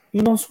pneus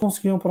e não se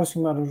conseguiam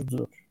aproximar uns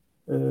dos outros.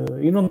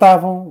 E não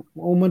estavam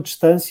a uma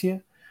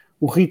distância,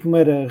 o ritmo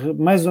era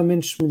mais ou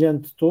menos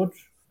semelhante de todos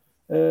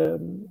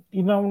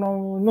e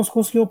não se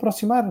conseguiam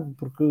aproximar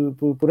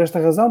por esta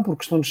razão, por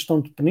questão de gestão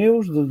de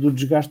pneus, do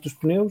desgaste dos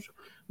pneus,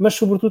 mas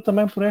sobretudo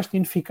também por esta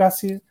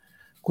ineficácia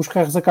que os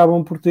carros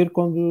acabam por ter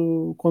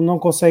quando não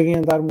conseguem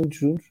andar muito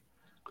juntos,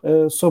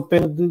 sob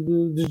pena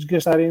de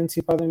desgastarem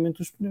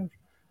antecipadamente os pneus.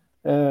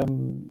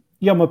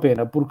 E é uma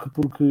pena, porque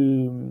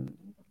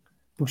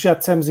já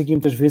dissemos aqui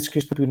muitas vezes que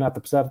este campeonato,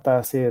 apesar de estar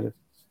a ser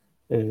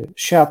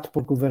chato,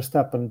 porque o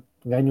Verstappen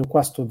ganhou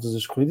quase todas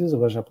as corridas,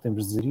 agora já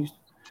podemos dizer isto,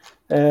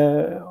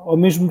 ao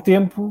mesmo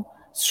tempo,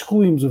 se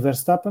excluímos o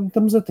Verstappen,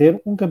 estamos a ter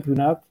um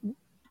campeonato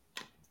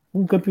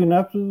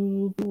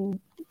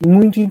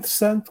muito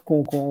interessante,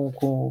 com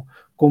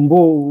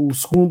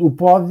o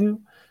pódio,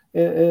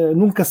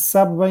 nunca se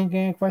sabe bem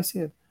quem é que vai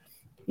ser.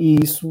 E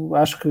isso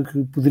acho que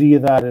poderia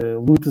dar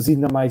lutas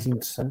ainda mais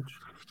interessantes.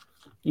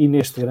 E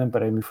neste Grande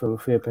Prémio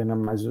foi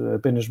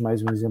apenas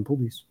mais um exemplo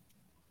disso.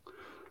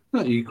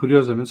 Não, e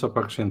curiosamente, só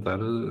para acrescentar,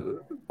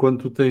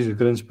 quando tu tens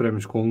grandes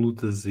prémios com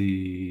lutas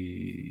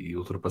e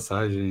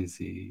ultrapassagens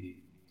e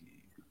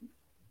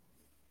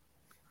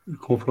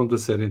confronto a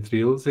sério entre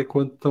eles, é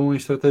quando estão em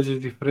estratégias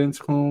diferentes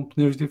com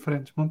pneus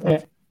diferentes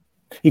montados.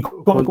 E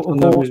Quando estão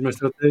na mesma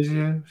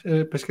estratégia,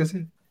 é para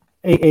esquecer.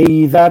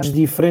 Em idades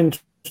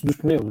diferentes dos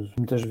pneus,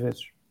 muitas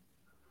vezes.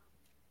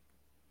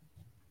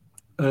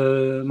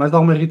 Mais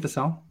alguma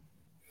irritação?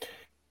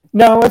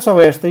 Não, é só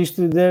esta.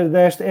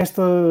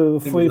 Esta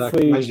foi.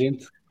 Mais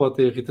gente que pode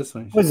ter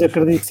irritações. Pois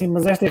acredito que sim,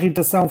 mas esta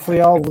irritação foi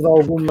alvo de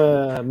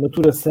alguma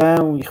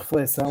maturação e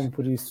reflexão,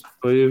 por isso.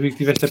 Eu vi que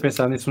estiveste a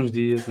pensar nisso uns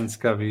dias antes de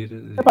cá vir.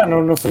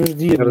 Não são uns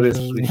dias,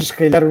 mas se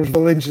calhar uns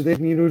valentes 10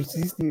 minutos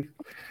isso tive.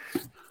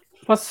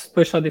 Posso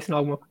depois só adicionar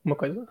alguma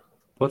coisa?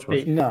 Podes.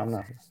 Não.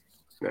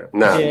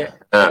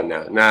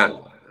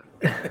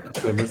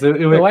 Mas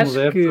eu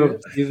acho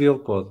que que ele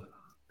pode.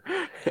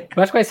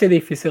 Eu acho que vai ser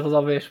difícil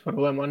resolver este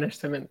problema,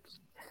 honestamente.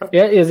 E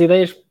as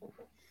ideias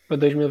para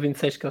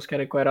 2026 que eles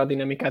querem com a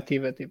aerodinâmica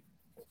ativa, tipo,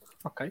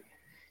 ok.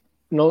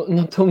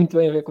 Não estou muito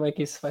bem a ver como é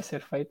que isso vai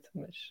ser feito,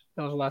 mas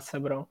eles lá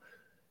saberão.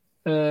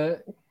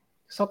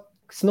 Só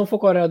que se não for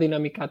com a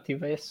aerodinâmica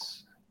ativa,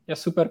 é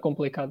super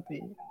complicado.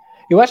 E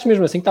eu acho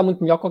mesmo assim que está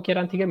muito melhor que o que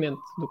era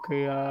antigamente, do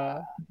que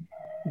há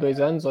 2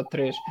 anos ou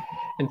 3.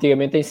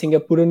 Antigamente em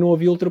Singapura não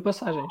havia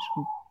ultrapassagens,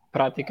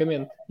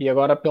 praticamente. E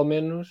agora, pelo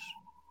menos,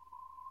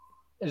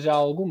 já há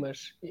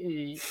algumas.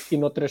 E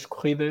noutras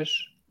corridas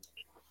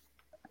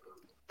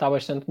está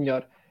bastante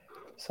melhor.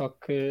 Só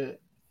que,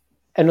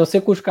 a não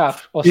ser que os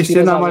carros... Este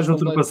ano há mais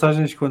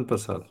ultrapassagens que o ano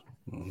passado.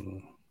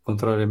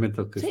 Contrariamente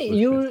ao que as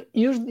pessoas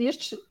pensam.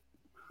 Estes...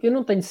 Eu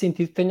não tenho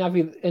sentido que tenha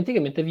havido...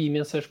 Antigamente havia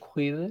imensas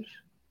corridas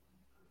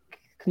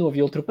que não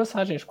havia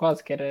ultrapassagens,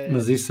 quase, que era...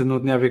 Mas isso não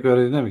tinha a ver com a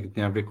aerodinâmica,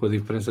 tinha a ver com a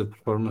diferença de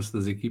performance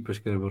das equipas,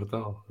 que era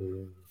brutal.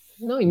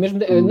 Não, e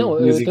mesmo... eu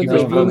estou a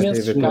dizer, havia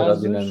imensos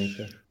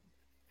casos...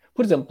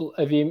 Por exemplo,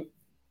 havia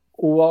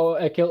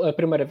a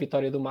primeira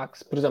vitória do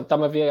Max, por exemplo,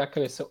 está-me a ver à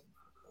cabeça,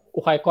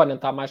 o Raikkonen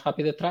está mais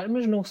rápido atrás,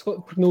 mas não,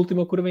 porque na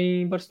última curva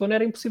em Barcelona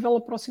era impossível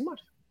aproximar.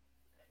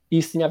 E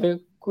isso tinha a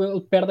ver com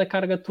ele perde a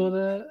carga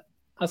toda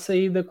a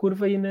sair da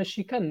curva e na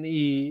chicane.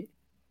 E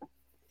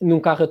num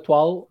carro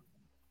atual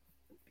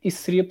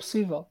isso seria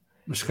possível.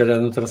 Mas se calhar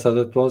no traçado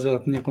atual já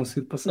tinha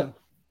conseguido passar. Não.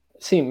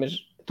 Sim, mas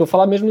estou a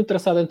falar mesmo no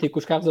traçado antigo.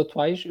 Os carros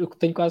atuais, eu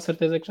tenho quase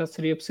certeza que já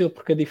seria possível,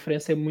 porque a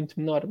diferença é muito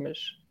menor,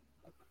 mas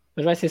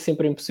vai ser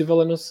sempre impossível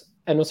a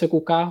não ser que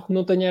o carro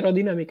não tenha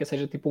aerodinâmica,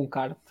 seja tipo um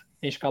kart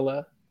em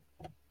escala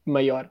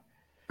maior.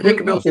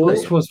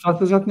 Se fosse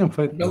fácil já tinham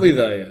feito. Bela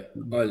ideia,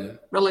 olha.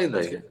 Bela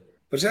ideia.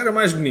 Mas já eram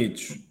mais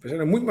bonitos, já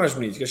eram muito mais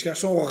bonitos, que as carros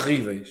são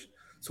horríveis.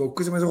 São a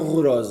coisa mais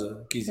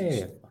horrorosa que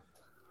existe.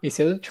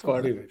 Isso é de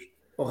discordo.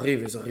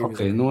 Horríveis.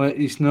 Ok,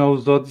 isto não é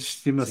os odds de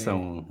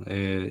estimação,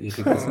 é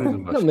irritações do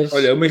baixo.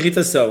 Olha, é uma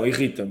irritação,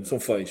 irrita-me, são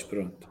feios,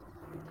 pronto.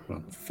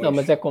 Feios. Não,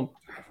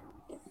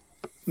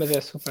 mas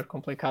é super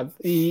complicado.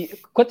 E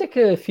quanto é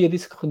que a FIA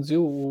disse que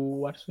reduziu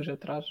o ar sujo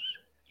atrás?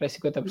 Já é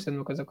 50% de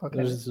uma coisa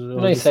qualquer.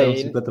 Não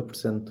sei.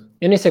 50%.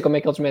 Eu nem sei como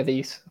é que eles medem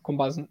isso, com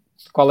base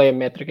qual é a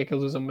métrica que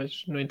eles usam,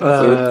 mas não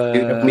interessa.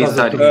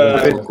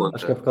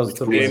 Acho que é por causa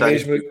do é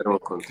mesmo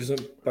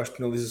para as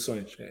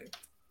penalizações.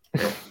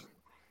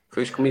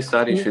 Foi os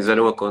comissários que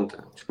fizeram a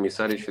conta. Os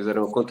comissários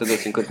fizeram a conta de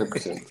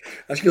 50%.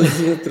 Acho que eles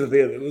usam outro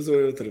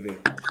dedo.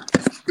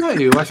 Não,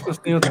 eu acho que eles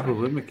têm outro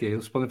problema, que é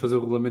eles podem fazer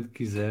o regulamento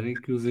que quiserem,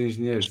 que os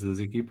engenheiros das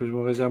equipas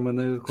vão arranjar a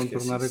maneira de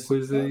contornar a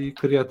coisa e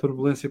criar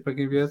turbulência para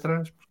quem vier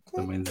atrás, porque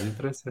também nos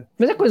interessa.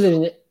 Mas a coisa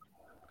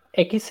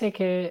é que isso é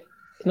que é...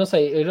 Não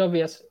sei, eu já ouvi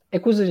essa. É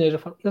que os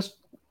engenheiros falam...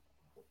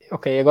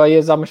 Ok, agora ia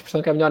usar uma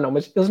expressão que é melhor não,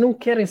 mas eles não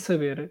querem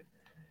saber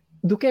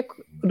do que é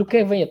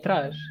que vem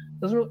atrás.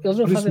 Eles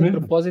não fazem de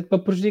propósito para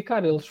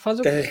prejudicar, eles fazem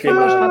o que é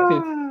mais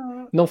rápido.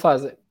 Não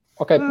fazem.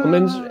 Ok, pelo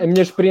menos a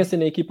minha experiência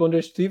na equipa onde eu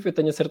estive, eu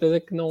tenho a certeza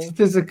que não...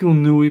 Certeza que o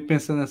Nui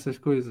pensa nessas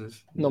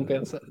coisas. Não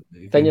pensa.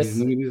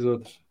 Nui diz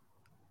outros.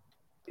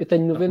 Eu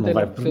tenho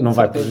 99% não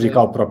vai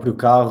prejudicar o próprio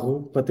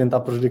carro para tentar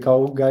prejudicar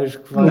o gajo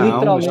que vai... Não,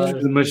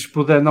 literalmente. Mas se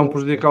puder não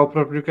prejudicar o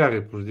próprio carro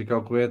e prejudicar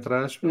o que vai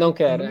atrás... Não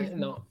quer,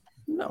 não.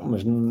 Não,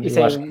 mas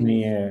eu acho que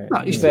nem é...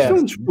 Não, isto é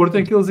um desporto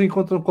em que eles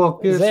encontram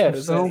qualquer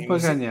solução para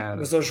ganhar.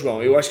 Mas,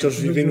 João, eu acho que eles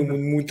vivem num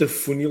mundo muito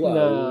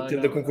afunilado.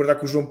 Tendo a concordar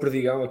com o João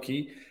Perdigão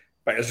aqui.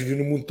 Pá, eles vivem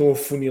num mundo tão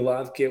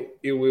afunilado que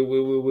é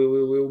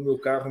o meu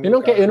carro. Eu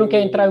não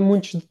quero entrar em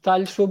muitos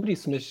detalhes sobre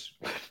isso, mas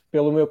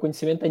pelo meu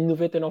conhecimento tenho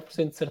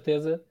 99% de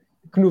certeza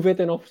que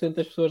 99%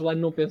 das pessoas lá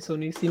não pensam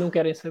nisso e não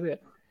querem saber.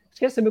 Eles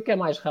querem saber o que é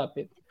mais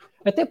rápido.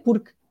 Até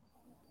porque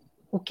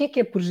o que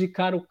é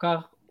prejudicar um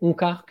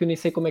carro que eu nem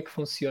sei como é que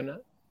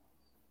funciona?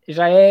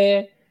 Já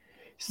é...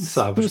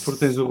 Sabes, porque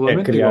tens o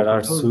regulamento. É criar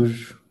ar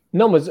sujo.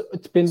 Não, mas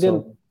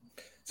dependendo...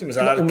 Sim, mas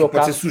há ar que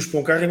pode ser sujo para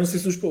um carro e não ser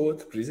sujo para o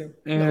outro, por exemplo.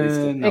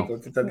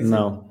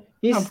 Não.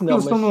 Porque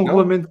eles estão num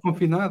regulamento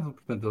confinado,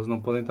 portanto eles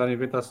não podem estar a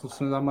inventar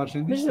soluções à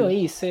margem disso. Mas não é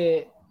isso,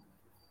 é...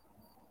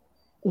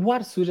 O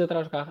ar sujo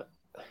atrás do carro...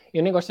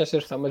 eu nem gosto desta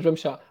expressão, mas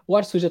vamos só. O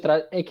ar sujo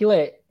atrás, aquilo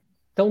é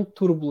tão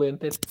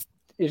turbulento,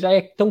 já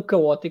é tão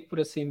caótico, por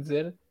assim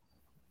dizer,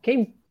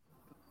 que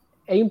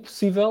é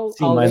impossível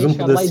alguém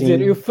chegar lá e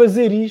dizer eu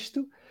fazer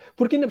isto,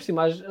 porque ainda por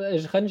cima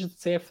as runs de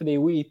CFD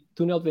e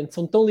túnel de vento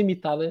são tão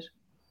limitadas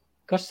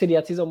que acho que seria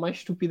a decisão mais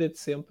estúpida de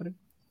sempre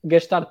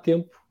gastar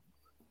tempo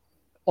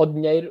ou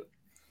dinheiro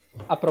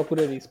à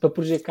procura disso, para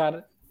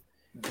prejudicar.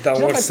 Dá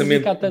um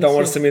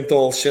orçamento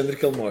ao Alexandre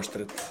que ele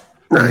mostra-te.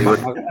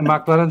 A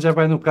McLaren já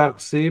vai no carro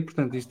C,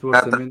 portanto, isto do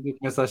orçamento eu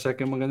começo a achar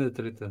que é uma grande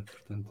treta.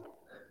 Portanto,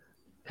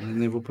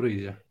 nem vou por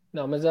aí já.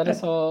 Não, mas era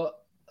só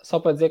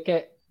para dizer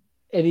que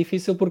é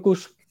difícil porque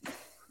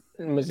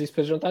mas isso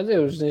depois não está a dizer,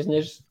 os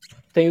engenheiros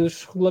têm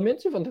os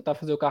regulamentos e vão tentar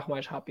fazer o carro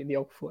mais rápido e é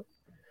o que for.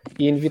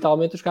 E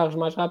inevitavelmente os carros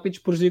mais rápidos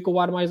prejudicam o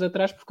ar mais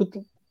atrás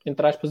porque,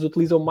 entre aspas,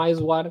 utilizam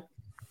mais o ar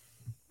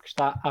que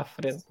está à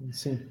frente.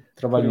 Sim,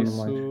 trabalham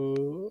mais.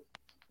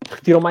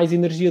 Retiram mais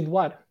energia do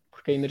ar,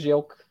 porque a energia é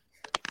o que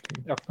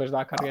depois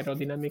dá a carga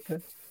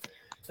aerodinâmica.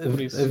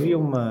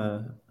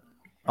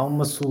 Há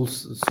uma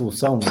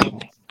solução,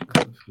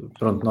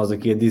 pronto, nós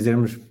aqui a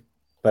dizermos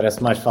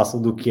parece mais fácil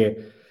do que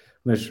é,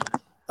 mas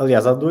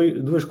aliás, há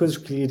duas coisas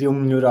que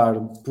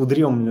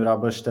poderiam melhorar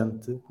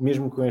bastante,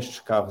 mesmo com estes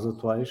carros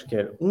atuais, que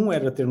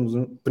era termos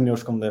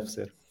pneus como deve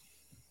ser.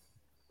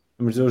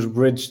 Vamos dizer, os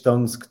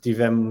Bridgestones que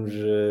tivemos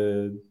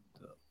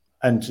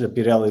antes da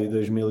Pirelli de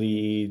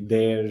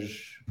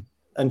 2010,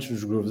 antes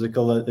dos Grooves,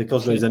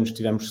 aqueles 2 anos que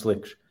tivemos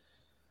slicks.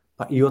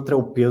 E outra é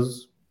o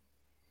peso.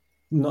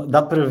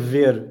 Dá para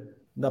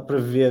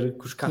ver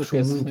que os carros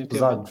são muito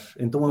pesados.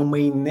 Então é uma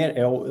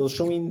eles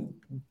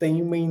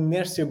têm uma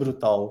inércia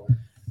brutal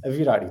a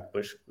virar. E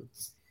depois,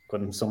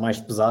 quando são mais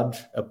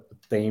pesados,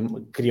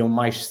 criam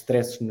mais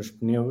stress nos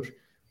pneus,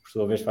 por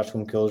sua vez faz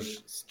com que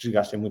eles se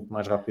desgastem muito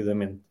mais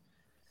rapidamente.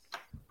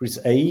 Por isso,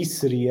 aí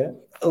seria...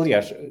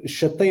 Aliás,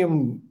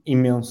 chateia-me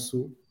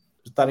imenso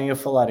estarem a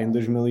falar em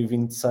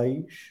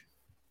 2026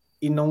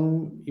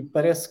 e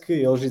parece que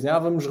eles dizem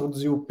vamos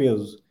reduzir o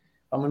peso.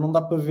 Mas não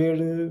dá para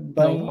ver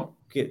bem...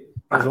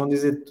 Eles vão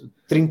dizer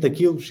 30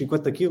 quilos,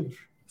 50 quilos.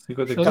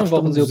 50 quilos.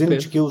 Estão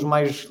 200 quilos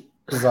mais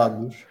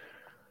pesados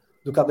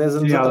do que há 10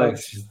 anos atrás.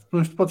 Alex,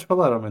 mas tu podes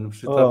falar, não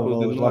precisa estar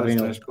por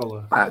dentro na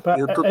escola.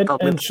 Eu estou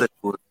totalmente de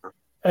acordo.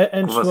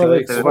 Antes do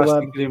Alex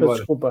falar,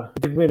 desculpa,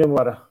 tenho que ir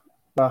embora.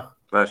 Vá.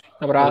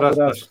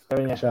 Abraço.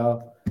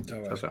 Tchau.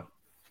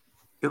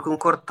 Eu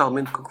concordo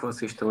totalmente com o que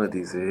vocês estão a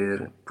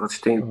dizer.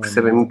 Vocês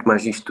percebem muito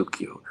mais isto do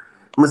que eu.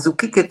 Mas o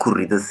que a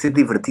corrida ser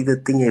divertida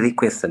tem a ver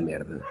com essa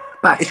merda?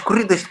 As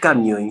corridas de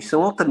caminhões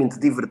são altamente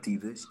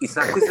divertidas e se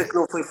há coisa que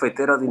não foi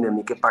feita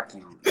aerodinâmica para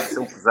aquilo,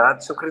 são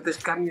pesados, são corridas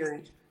de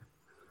caminhões.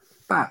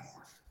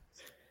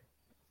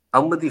 Há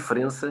uma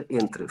diferença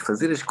entre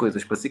fazer as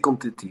coisas para ser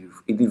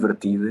competitivo e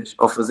divertidas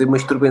ou fazer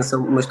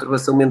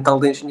masturbação mental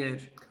de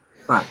engenheiros.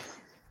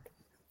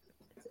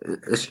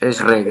 As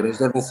regras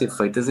devem ser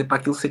feitas para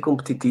aquilo ser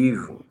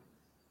competitivo.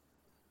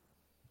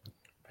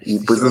 E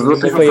depois os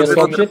outros vão fazer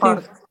outra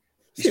parte.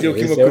 Isto deu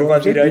aqui uma curva à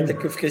direita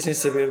que eu fiquei sem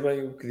saber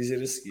bem o que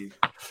dizer a seguir.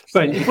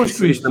 Bem,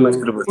 posto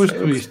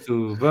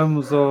isto,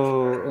 vamos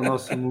ao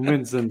nosso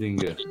momento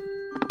Zandinga.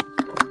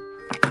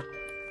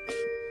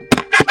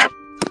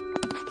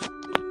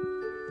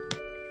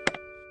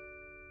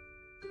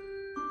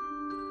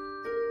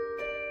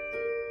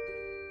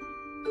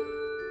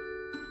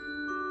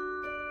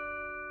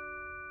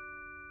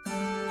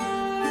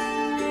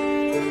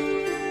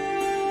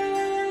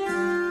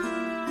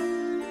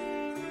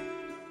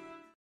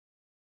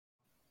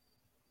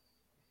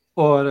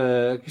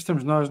 Ora, aqui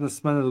estamos nós na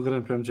semana do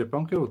Grande Prémio do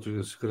Japão, que é outro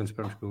dos grandes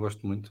prémios que eu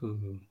gosto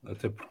muito,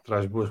 até porque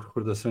traz boas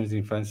recordações de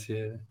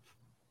infância.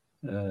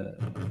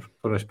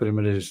 Foram as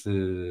primeiras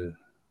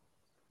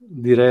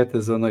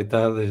diretas ou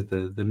noitadas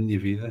da minha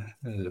vida.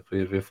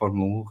 Foi a ver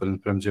Fórmula 1, o Grande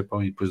Prémio do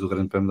Japão e depois o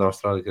Grande Prémio da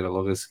Austrália, que era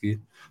logo a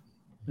seguir.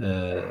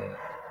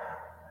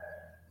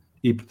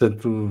 E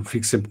portanto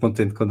fico sempre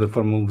contente quando a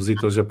Fórmula 1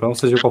 visita o Japão,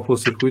 seja qual for o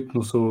circuito.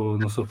 Não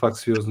sou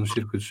faccioso nos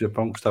circuitos do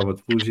Japão, gostava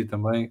de Fuji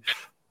também.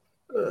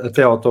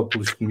 Até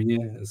Autópolis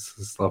comia,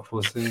 se lá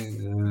fossem,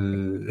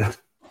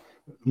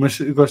 mas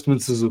eu gosto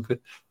muito de Suzuka.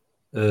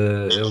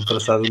 É um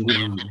traçado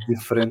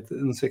diferente.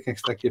 Não sei quem é que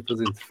está aqui a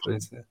fazer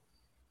interferência.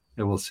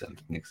 É o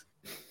Alexandre.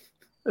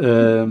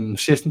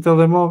 Mexeste no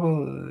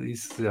telemóvel,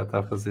 isso já está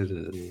a fazer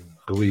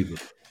ruído.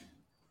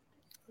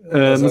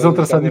 Mas é um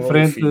traçado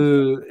diferente.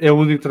 É o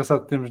único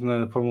traçado que temos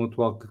na Fórmula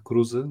atual que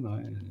cruza, não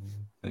é?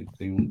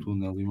 Tem um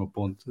túnel e uma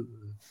ponte.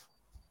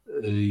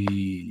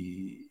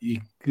 E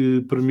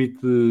que permite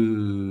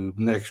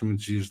bonecos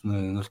muito giros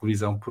na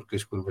revisão, porque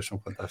as curvas são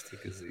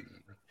fantásticas e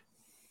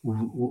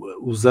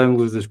os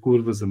ângulos das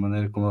curvas, a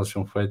maneira como elas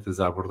são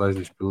feitas, a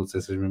abordagem dos pilotos,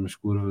 essas mesmas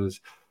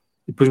curvas,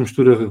 e depois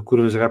mistura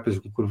curvas rápidas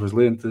com curvas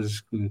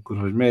lentas,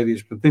 curvas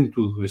médias, portanto, tem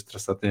tudo. Este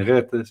traçado tem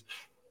retas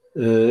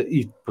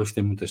e depois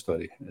tem muita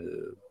história,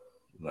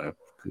 não é?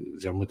 Porque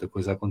já muita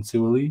coisa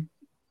aconteceu ali.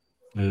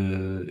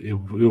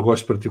 Eu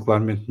gosto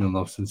particularmente de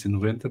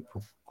 1990,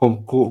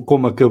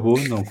 como acabou,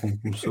 não como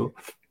começou,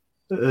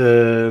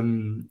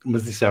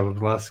 mas isso já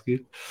vamos lá a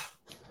seguir.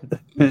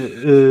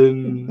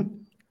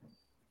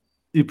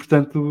 E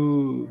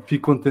portanto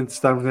fico contente de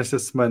estarmos nesta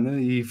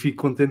semana e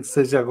fico contente que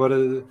seja agora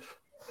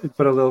em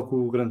paralelo com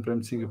o Grande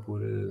Prémio de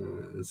Singapura,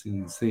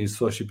 assim, sem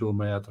Sochi pelo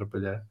meio a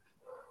atrapalhar.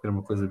 Era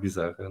uma coisa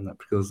bizarra, não é?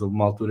 Porque eles houve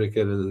uma altura que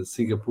era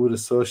Singapura,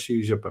 Sochi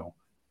e Japão.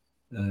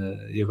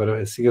 E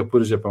agora é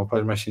Singapura e Japão,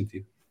 faz mais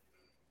sentido.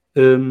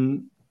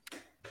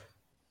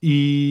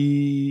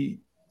 E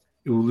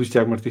o Luís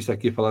Tiago Martins está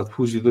aqui a falar de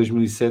Fuji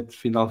 2007,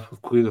 final de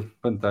corrida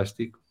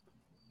fantástico.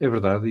 É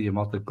verdade, e a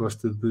malta que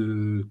gosta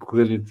de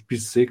correr entre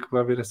piso seco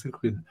vai ver essa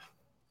corrida.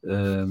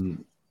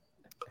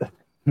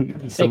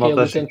 Se a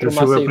malta acha que a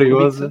chuva é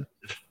perigosa,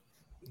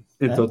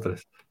 entre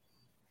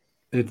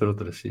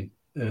outras, sim.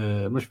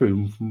 Mas foi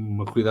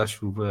uma corrida à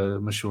chuva,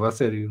 uma chuva a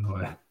sério,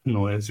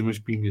 não é assim umas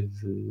pingas.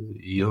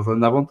 E eles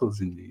andavam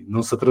todos, e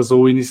não se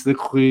atrasou o início da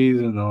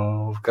corrida,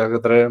 não houve carga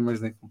de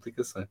dramas nem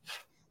complicações.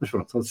 Mas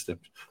pronto, são os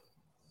tempos.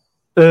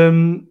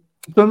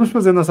 Então vamos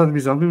fazer a nossa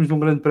divisão. Vimos um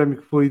grande prémio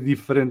que foi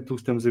diferente do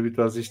que estamos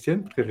habituados este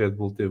ano, porque a Red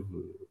Bull teve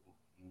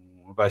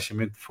um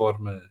abaixamento de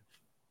forma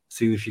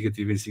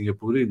significativa em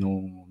Singapura e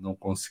não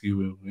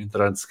conseguiu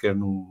entrar sequer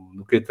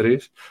no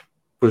Q3.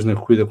 Depois na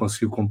corrida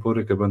conseguiu compor,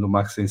 acabando o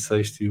Max em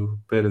sexto e o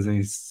Pérez em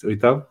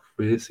oitavo.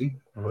 Foi assim?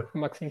 O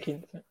Max em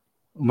quinto. Sim.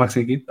 O Max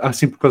em quinto?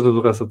 Sim, por causa do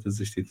Russell ter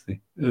desistido,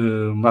 sim.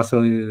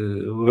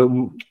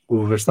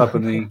 O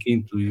Verstappen em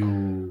quinto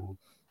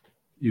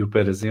e o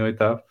Pérez em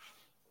oitavo.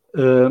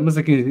 Mas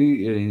aqui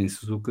em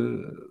Suzuka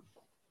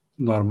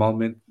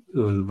normalmente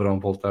deverão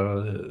voltar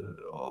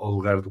ao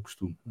lugar do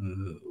costume.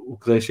 O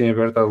que deixa em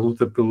aberto a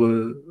luta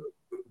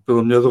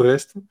pela melhor do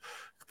resto,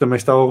 que também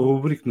está ao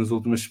rubro e que nas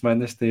últimas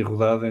semanas tem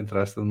rodado entre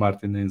Aston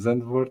Martin em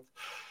Zandvoort,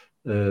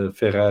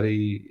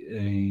 Ferrari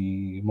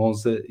em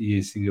Monza e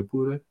em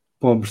Singapura,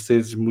 com a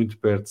Mercedes muito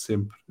perto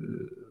sempre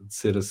de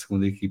ser a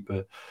segunda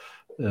equipa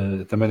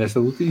também nesta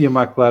luta, e a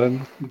McLaren,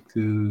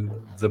 que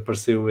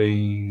desapareceu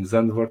em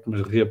Zandvoort,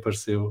 mas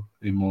reapareceu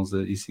em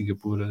Monza e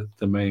Singapura,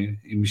 também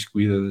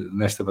imiscuída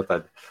nesta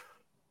batalha.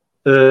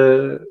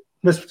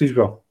 Mas por ti,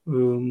 João,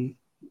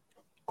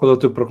 qual é o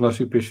teu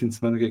prognóstico para este fim de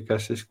semana? O que é que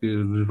achas que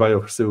nos vai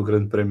oferecer o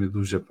Grande Prémio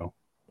do Japão?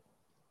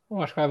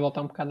 Eu acho que vai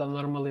voltar um bocado à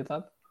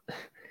normalidade,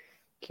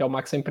 que é o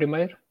Max em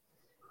primeiro,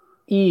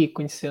 e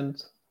conhecendo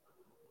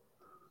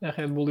a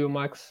Red Bull e o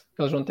Max,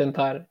 eles vão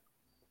tentar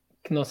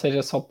que não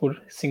seja só por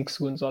 5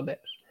 segundos ou 10,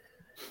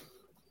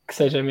 que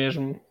seja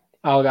mesmo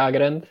algo à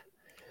grande.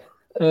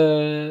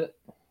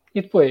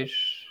 E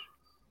depois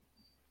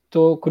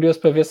estou curioso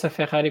para ver se a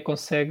Ferrari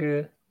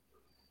consegue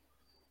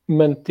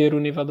manter o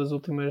nível das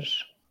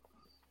últimas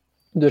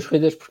 2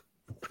 corridas,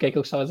 porque é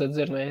aquilo que estavas a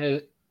dizer, não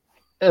é?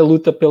 A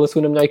luta pela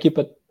segunda melhor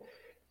equipa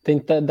tem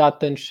dado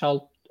tantos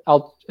saltos,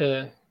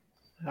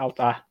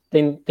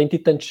 tem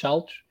tido tantos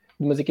saltos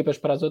de umas equipas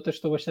para as outras.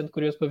 Estou bastante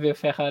curioso para ver a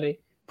Ferrari,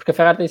 porque a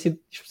Ferrari tem sido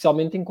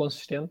especialmente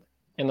inconsistente,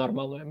 é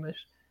normal, não é? Mas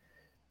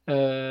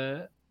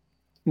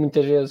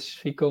muitas vezes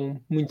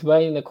ficam muito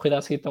bem, na corrida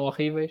a seguir estão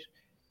horríveis.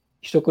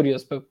 Estou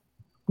curioso para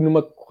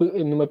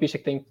numa pista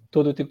que tem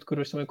todo o tipo de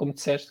curvas também, como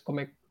disseste, como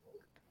é que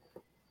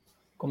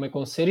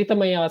vão ser. E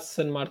também a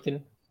Aston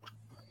Martin,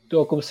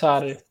 estou a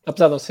começar,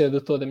 apesar de não ser de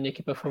toda a minha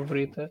equipa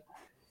favorita,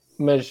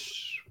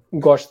 mas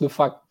gosto do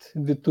facto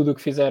de tudo o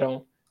que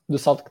fizeram, do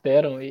salto que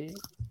deram e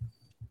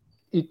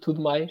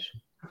tudo mais.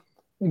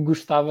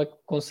 Gostava que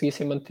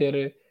conseguissem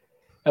manter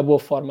a boa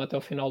forma até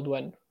o final do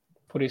ano.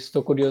 Por isso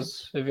estou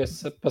curioso a ver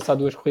se passar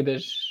 2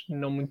 corridas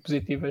não muito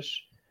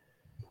positivas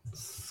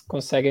se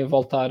conseguem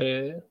voltar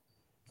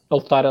a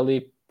lutar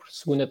ali por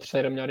segunda,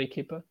 terceira melhor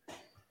equipa.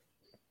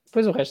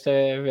 Depois o resto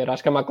é ver.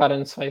 Acho que a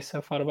McLaren se vai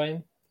safar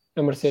bem.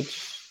 A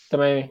Mercedes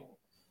também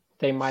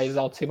tem mais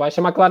altos e baixos.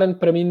 A McLaren,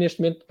 para mim,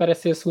 neste momento,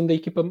 parece ser a segunda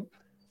equipa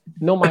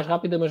não mais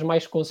rápida, mas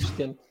mais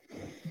consistente.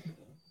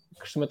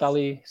 Costuma estar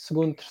ali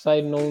segundo,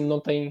 terceiro, não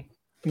tem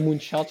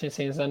muitos saltos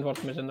sem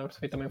Zandvoort, mas Zandvoort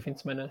foi também um fim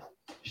de semana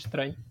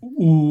estranho.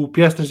 O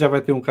Piastri já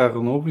vai ter um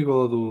carro novo,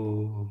 igual ao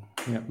do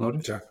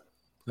Norris? Já.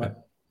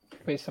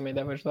 Por isso também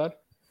deve ajudar.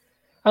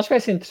 Acho que vai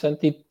ser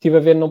interessante. E estive a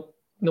ver,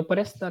 não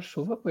parece dar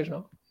chuva, pois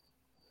não?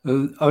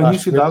 Ao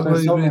início dava,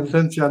 e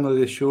entretanto já não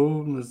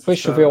deixou. Mas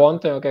choveu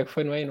ontem, ou o que é que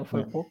foi, não é? Não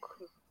foi pouco.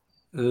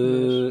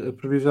 A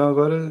previsão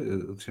agora,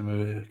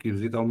 deixa-me aqui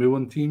visitar o meu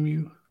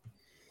antímio,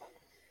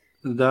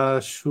 dá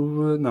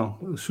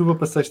chuva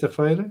para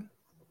sexta-feira,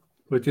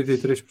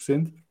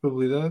 83% de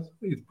probabilidade,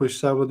 e depois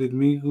sábado e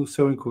domingo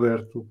céu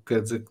encoberto, o que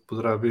quer dizer que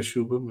poderá haver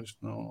chuva, mas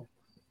não.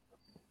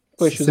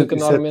 Pois, chuva que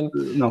normalmente.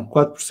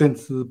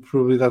 4% de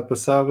probabilidade para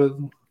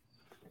sábado,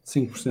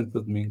 5%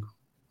 para domingo.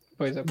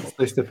 Pois é, pouco.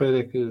 Sexta-feira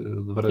é que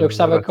deverá. Eu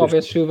gostava que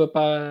houvesse chuva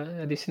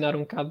para adicionar um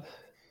bocado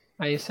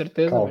à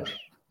incerteza, mas.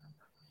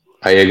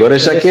 Agora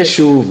já quer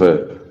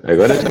chuva.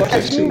 Agora já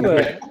quer chuva.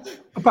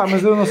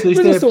 Mas eu não sei.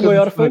 Mas eu sou o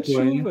maior fã de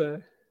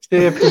chuva. Isto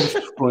é época dos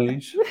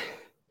tufões.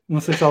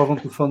 Não sei se há algum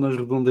telefone nas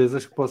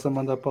redondezas que possa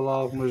mandar para lá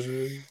algumas.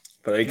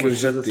 Espera aí que eu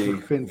já te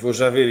digo. Vou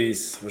já ver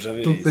isso.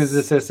 Tu tens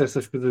acesso a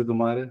essas coisas do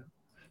mar?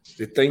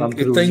 Eu tenho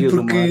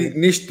porque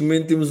neste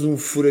momento temos um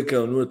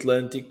furacão no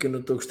Atlântico que eu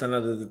não estou a gostar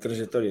nada da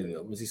trajetória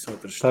dele, mas isso são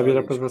outras histórias.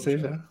 Está a virar para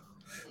vocês já?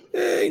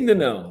 Ainda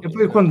não.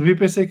 Eu quando vi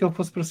pensei que ele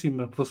fosse para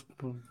cima,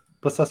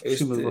 passasse por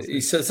cima de você.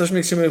 E sabes como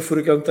é que se chama o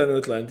furacão que está no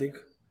Atlântico?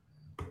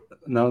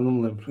 Não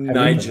me lembro.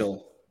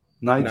 Nigel.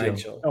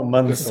 É um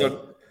mano.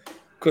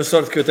 Com a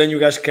sorte que eu tenho, o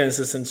gajo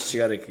cansa-se antes de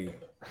chegar aqui.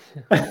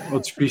 Ou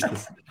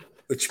despista-se.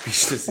 Ou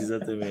despista-se,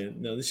 exatamente.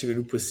 Não, deixa eu ver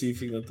no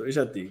Pacífico. Eu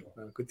já te digo.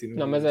 Continua.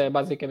 Não, mas é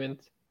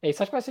basicamente... É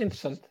isso, acho que vai ser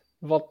interessante.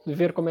 Volto a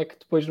ver como é que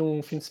depois de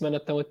um fim de semana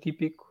tão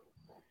atípico,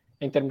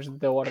 em termos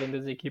da ordem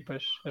das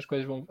equipas, as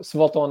coisas vão... Se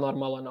voltam ao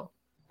normal ou não.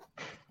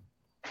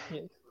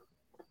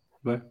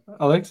 Bem,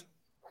 Alex?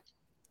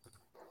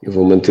 Eu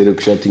vou manter o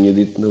que já tinha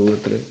dito na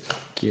outra,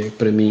 que é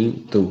para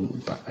mim, então,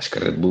 acho que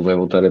a Red Bull vai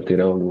voltar a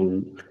ter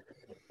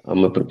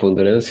alguma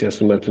preponderância. A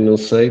Aston Martin não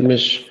sei,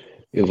 mas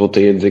eu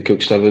voltei a dizer que eu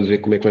gostava de ver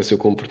como é que vai ser o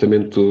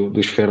comportamento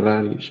dos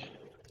Ferraris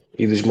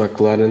e dos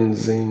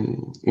McLarens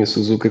em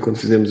Suzuka quando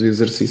fizemos o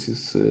exercício.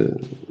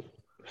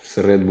 Se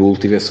a Red Bull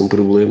tivesse um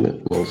problema,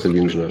 não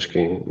sabíamos nós que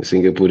em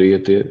Singapura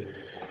ia ter.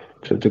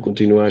 Portanto, eu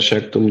continuo a achar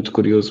que estou muito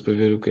curioso para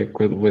ver o que é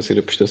que vai ser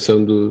a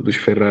prestação dos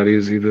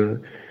Ferraris e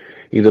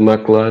da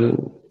McLaren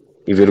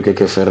e ver o que é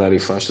que a Ferrari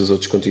faz se os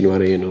outros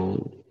continuarem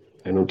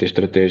a não ter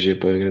estratégia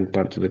para grande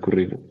parte da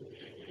corrida.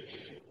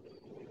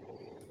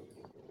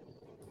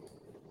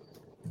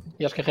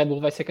 E acho que a Red Bull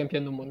vai ser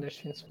campeã do mundo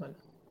neste fim de semana.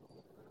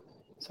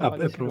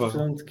 É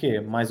provável. De quê?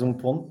 Mais um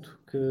ponto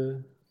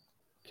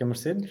que a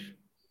Mercedes?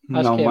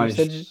 Acho não que mais. A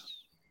Mercedes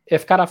é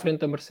ficar à frente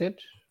da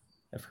Mercedes.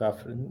 É ficar à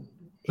frente.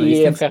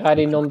 E a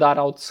Ferrari não dar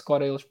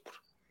outscore a eles por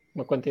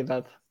uma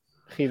quantidade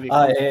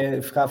ridícula.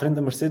 É ficar à frente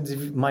da Mercedes e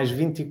mais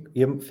 20,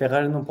 e a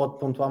Ferrari não pode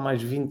pontuar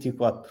mais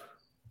 24.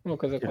 Uma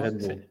coisa que a Red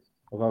Bull.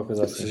 Ou alguma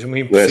coisa assim.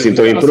 Não é assim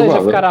tão Ou improvável.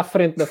 seja, ficar à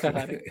frente da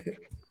Ferrari.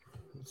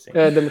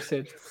 Da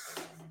Mercedes.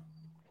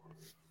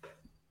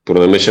 O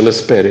problema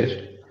chama-se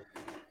Pérez.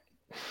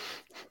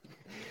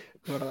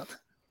 Verdade.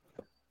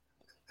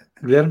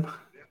 Guilherme?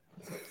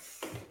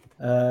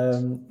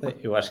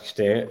 Eu acho que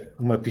isto é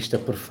uma pista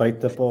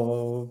perfeita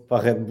para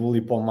a Red Bull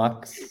e para o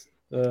Max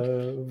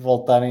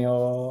voltarem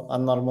à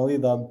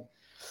normalidade.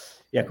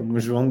 E é como o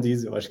João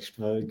diz, eu acho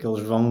que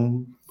eles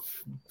vão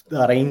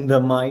dar ainda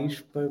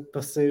mais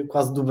para ser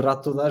quase dobrar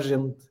toda a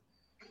gente.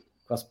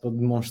 Quase para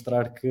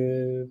demonstrar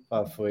que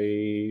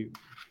foi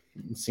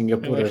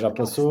Singapura já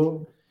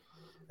passou,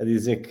 a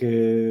dizer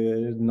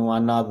que não há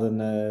nada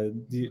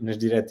nas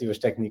diretivas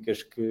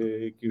técnicas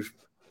que os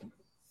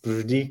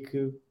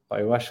prejudique.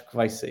 Eu acho que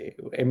vai ser,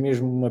 é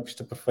mesmo uma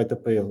pista perfeita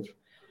para eles.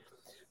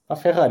 A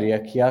Ferrari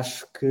aqui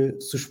acho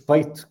que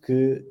suspeito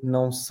que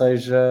não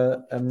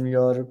seja a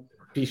melhor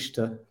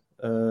pista,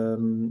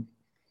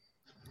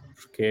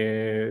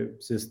 porque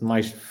precisa de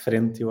mais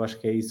frente. Eu acho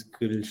que é isso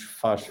que lhes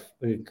faz,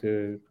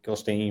 que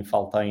eles têm em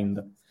falta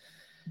ainda.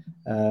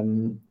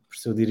 Por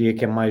isso eu diria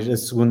que é mais a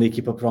segunda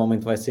equipa,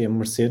 provavelmente vai ser a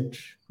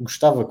Mercedes.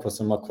 Gostava que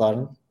fosse a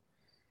McLaren,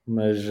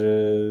 mas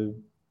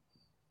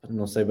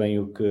não sei bem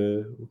o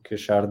que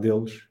achar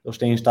deles. Eles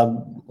têm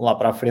estado lá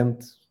para a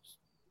frente.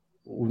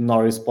 O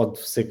Norris pode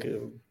ser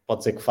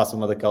que faça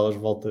uma daquelas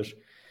voltas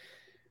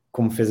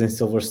como fez em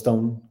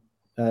Silverstone,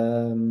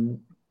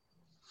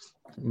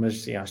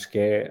 mas sim, acho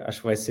que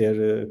vai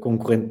ser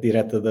concorrente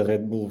direta da Red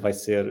Bull, vai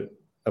ser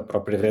a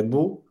própria Red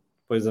Bull,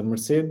 depois a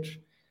Mercedes,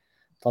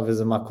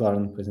 talvez a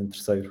McLaren depois em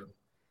terceiro.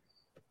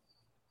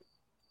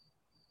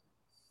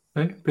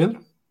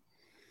 Pedro?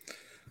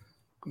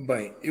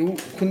 Bem,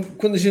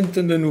 quando a gente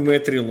anda no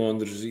metro em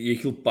Londres e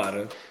aquilo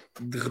para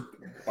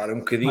um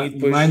bocadinho e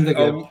depois...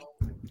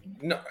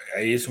 Não,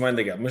 é isso o Mind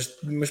the Gap,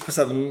 mas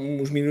passado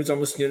uns minutos há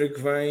uma senhora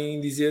que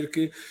vem dizer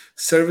que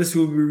service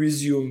will be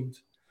resumed.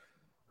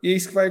 E é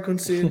isso que vai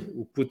acontecer.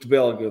 O puto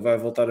belga vai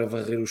voltar a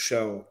varrer o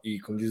chão e,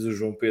 como diz o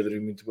João Pedro, e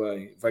muito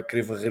bem, vai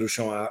querer varrer o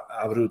chão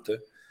à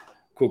bruta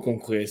com a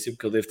concorrência,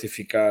 porque ele deve ter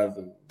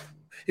ficado...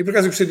 E por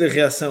acaso eu gostei da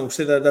reação,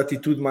 gostei da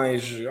atitude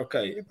mais...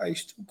 Ok,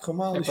 isto correu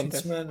mal este fim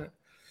de semana.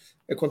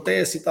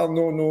 Acontece e tal,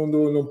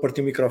 não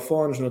partiu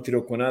microfones, não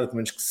tirou com nada, pelo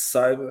menos que se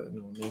saiba,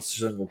 não se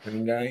jangou para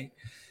ninguém.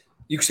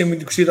 E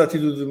gostei da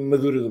atitude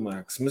madura do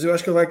Max, mas eu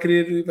acho que ele vai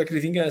querer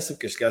vingança,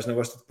 porque este gajo não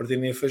gosta de perder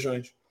nem a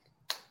feijões.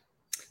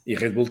 E a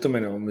Red Bull também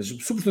não, mas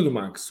sobretudo o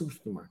Max.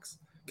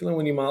 Aquilo é um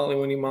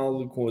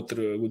animal com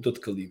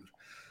outro calibre.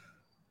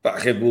 A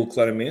Red Bull,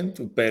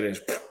 claramente, o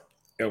Pérez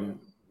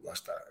lá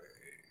está.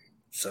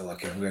 Sei lá,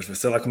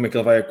 sei lá como é que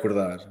ele vai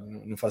acordar,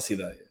 não faço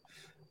ideia.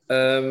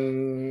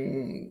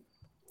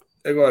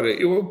 Agora,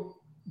 eu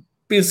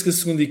penso que a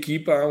segunda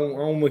equipa, há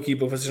uma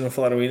equipa, vocês não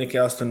falaram ainda, que é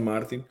a Aston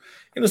Martin.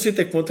 Eu não sei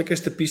até que ponto é que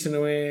esta pista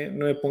não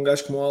é para um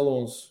gajo como o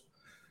Alonso,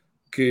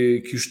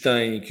 que os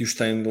tem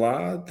de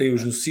lá,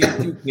 tem-os no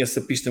sítio, conhece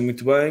a pista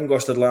muito bem,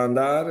 gosta de lá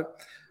andar.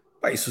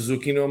 E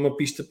Suzuki não é uma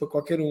pista para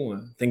qualquer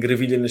uma. Tem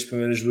gravilha nas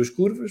primeiras duas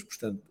curvas,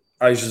 portanto,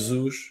 ai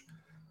Jesus,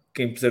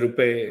 quem puser o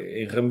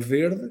pé em ramo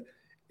verde.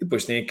 E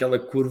depois tem aquela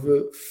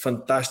curva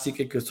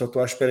fantástica que eu só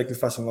estou à espera que lhe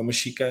façam lá uma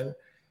chicane,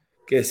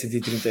 que é a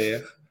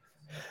 130R.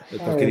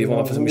 Qualquer dia vão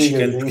lá fazer uma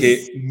chicane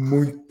porque é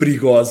muito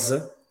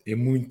perigosa,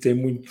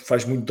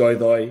 faz muito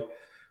dói-dói,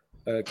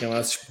 quem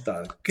lá se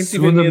espetar. Quem tiver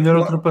Segunda medo, melhor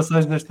lá-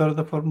 ultrapassagem na história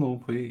da Fórmula 1,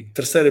 foi aí.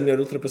 Terceira melhor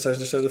ultrapassagem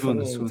da história da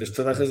Segunda, Fórmula 1. Tens segunda,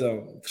 toda a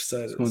razão.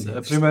 Terceira. Segunda. Sim,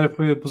 A primeira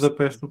foi a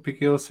Budapeste do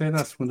Piquet ao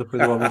Senna, a segunda foi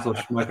do Alonso ao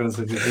Schumacher no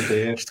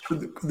 180R. Isto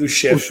quando o O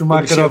chefe.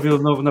 Schumacher ao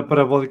Villeneuve na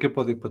parabólica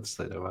pode ir para a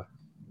terceira, vá.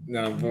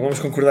 Não, vamos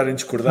concordar em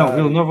discordar. Não,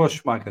 Villeneuve ao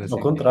Schumacher, assim. Ao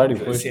contrário,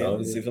 pois Sim,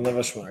 está. sim,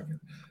 Villeneuve Schumacher.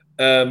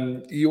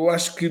 E eu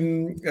acho que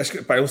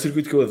pá, é um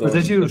circuito que eu adoro. Mas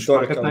é giro, o Adoro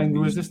Schumacher aquela está em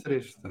duas mídia. das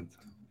três, portanto,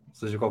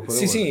 seja qual for a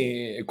Sim, ordem.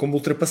 sim, é como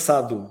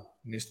ultrapassado,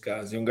 neste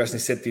caso. É um gajo que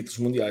tem 7 títulos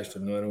mundiais,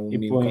 portanto não era um E,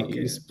 menino põe,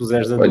 qualquer. e se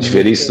puseres a Podes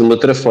ver isso de uma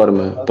outra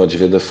forma. Podes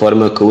ver da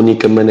forma que a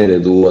única maneira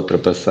de o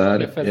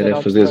ultrapassar É fazer era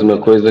algo fazeres uma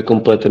extraordinário. coisa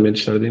completamente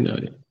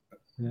extraordinária.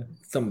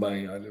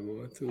 Também, olha,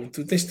 boa.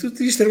 Tu tens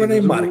trabalhar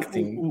em Mas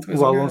marketing. Tu és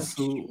O um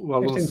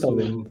Alonso Este tem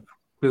talento.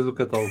 fez o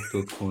catálogo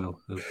todo com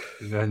ele.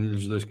 Ganha-lhe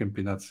os 2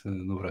 campeonatos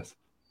no braço.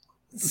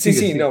 Sim, Siga,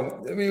 sim, siga.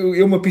 não.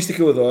 É uma pista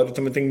que eu adoro.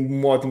 Também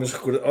tenho ótimas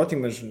recordações.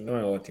 Ótimas, não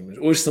é ótimas.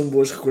 Hoje são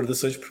boas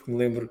recordações porque me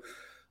lembro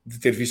de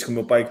ter visto com o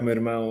meu pai e com o meu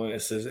irmão,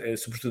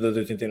 sobretudo a de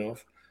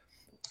 89.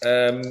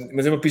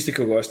 Mas é uma pista que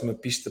eu gosto. Uma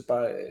pista,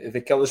 pá, é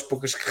daquelas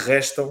poucas que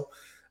restam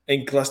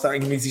em que lá está,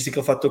 ainda existe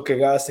aquele fator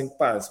cagaço em que,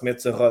 pá, se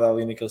metes a roda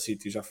ali naquele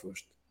sítio já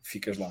foste.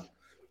 Ficas lá.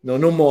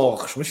 Não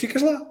morres, mas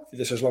ficas lá.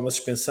 Deixas lá uma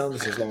suspensão,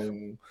 deixas lá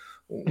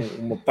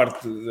uma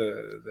parte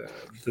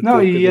da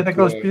Não, e é da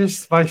daquelas tua- pistas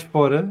que se vais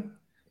fora,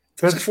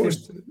 Já perdes tempo.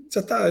 foste, já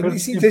está. E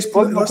Perdes sim, tempo. tens,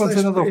 Pode não lá está,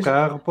 acontecer nada ao tens-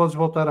 carro, podes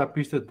voltar à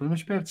pista depois,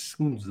 mas perdes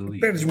segundos ali.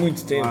 perdes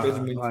muito tempo, Não há- perdes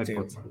não muito há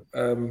tempo.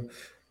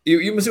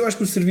 hipótese. Mas eu acho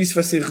que o serviço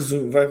vai ser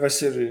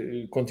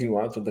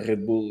continuado. Toda a Red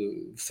Bull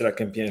será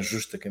campeã,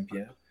 justa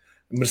campeã,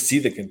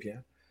 merecida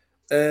campeã.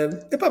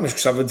 Mas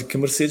gostava de que a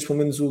Mercedes, pelo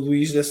menos o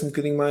Luís, desse um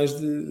bocadinho mais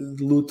de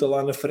luta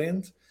lá na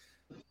frente.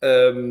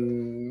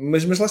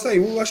 Mas lá está,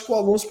 eu acho que o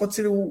Alonso pode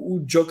ser o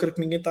Joker que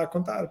ninguém está a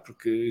contar,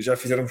 porque já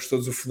fizemos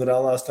todos o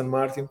funeral à Aston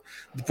Martin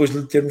depois de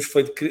lhe termos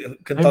feito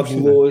cantado de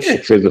Quem loas Quem é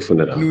que fez o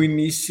funeral? no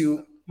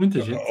início. Muita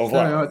gente. Ouve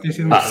lá, Tem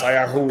sido sai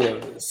à rua,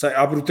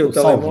 abre o teu O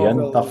Salviano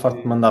telemóvel. está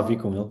farto de mandar vir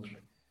com eles.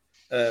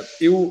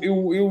 Eu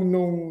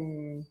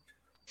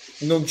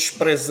não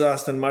desprezo a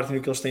Aston Martin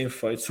o que eles têm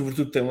feito,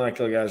 sobretudo tem lá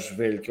aquele gajo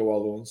velho que é o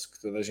Alonso, que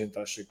toda a gente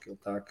acha que ele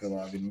está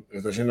acabado,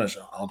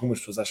 algumas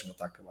pessoas acham que ele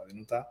está acabado e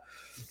não está.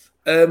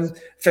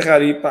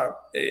 Ferrari, pá,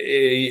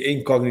 é a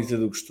incógnita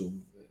do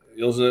costume.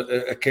 Eles,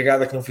 a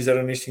cagada que não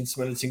fizeram neste fim de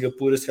semana de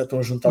Singapura, se já estão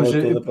a juntá-la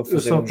Mas toda para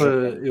fazer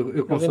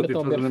eu consulto ainda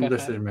estão a todas ver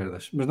destas Ferrari.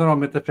 merdas. Mas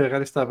normalmente a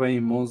Ferrari está bem em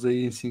Monza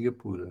e em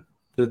Singapura.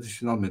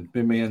 Tradicionalmente,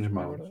 bem meio anos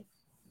maus.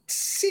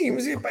 Sim,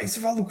 mas pá,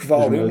 isso vale o que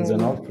vale.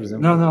 2019, por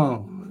exemplo.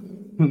 Não.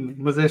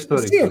 Mas é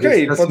histórico. Sim,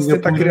 ok, A pode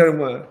tentar criar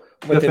uma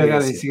a Ferrari em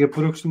tendência.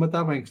 Singapura costuma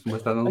estar bem, costuma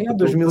estar na luta.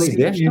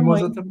 2010 e em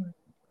Monza também. também.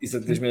 Isso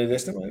de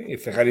 2010 também. A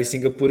Ferrari em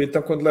Singapura,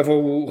 então, quando leva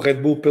o Red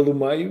Bull pelo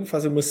meio,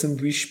 fazem uma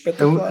sanduíche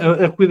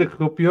espetacular. A corrida que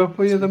correu pior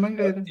foi a da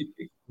Mangueira.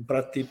 Um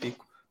prato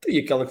típico. E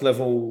aquela que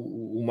leva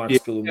o Max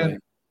pelo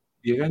meio.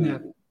 Ia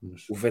ganhar.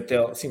 O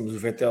Vettel, sim, mas o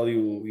Vettel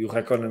e o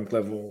Raikkonen que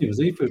levam Sim, mas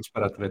aí foi o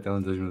disparate do Vettel em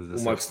o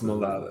 2017. Max de mão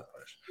dada.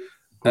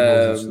 Com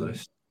os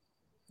dois.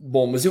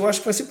 Bom, mas eu acho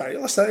que vai ser, pá,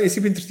 lá está, é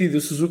sempre entretido.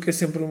 O Suzuka é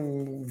sempre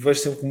vejo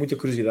sempre com muita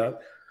curiosidade.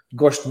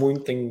 Gosto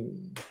muito, tenho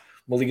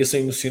uma ligação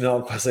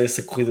emocional quase a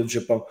essa corrida do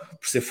Japão,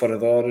 por ser fora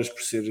de horas,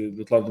 por ser do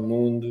outro lado do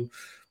mundo,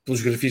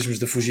 pelos grafismos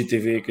da Fuji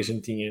TV que a gente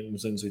tinha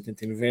nos anos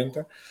 80 e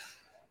 90.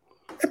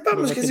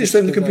 Mas quer dizer, a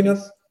história do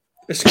campeonato,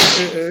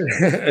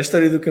 a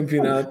história do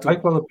campeonato Vai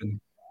que vale a pena.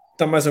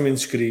 está mais ou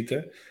menos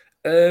escrita,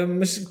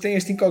 mas tem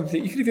esta incógnita.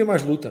 E queria ver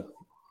mais luta,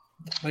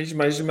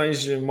 mais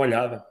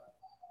molhada,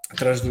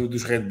 atrás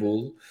dos Red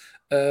Bull.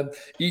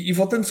 E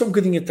voltando só um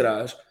bocadinho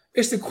atrás,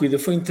 esta corrida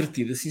foi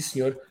entretida, sim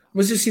senhor,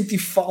 mas eu senti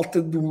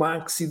falta do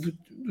Max e do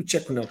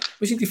Checo não.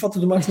 Mas senti falta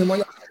do Max na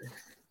molhada.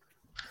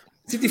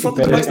 Senti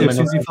falta do Max na Eu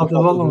molhada. senti falta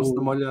do Alonso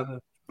na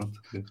molhada. Pronto,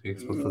 o que é que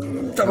se pode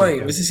fazer? Está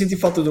bem, mas eu senti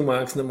falta do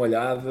Max na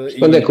molhada.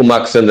 Quando é que o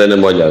Max anda na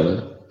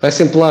molhada? Vai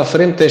sempre lá à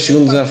frente, 10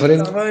 segundos à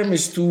frente. Está bem,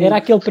 mas tu... Era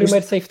aquele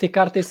primeiro safety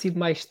car ter sido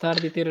mais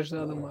tarde e ter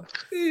ajudado o Max.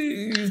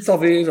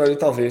 Talvez,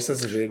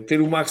 estás a ver. Ter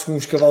o Max com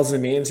uns cavalos a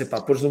menos,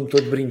 pôs um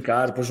motor de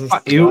brincar, pôs uns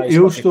Eu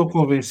pedais, estou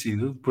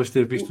convencido, depois de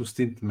ter visto o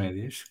stint de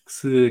médias, que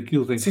se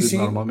aquilo tem que ser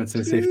normalmente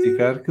sem safety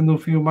car, que no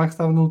fim o Max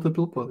estava na luta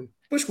pelo pódio.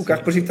 Pois que o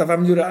carro parecia que estava a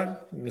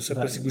melhorar. Não sei,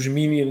 parecia que os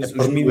minions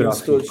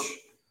todos.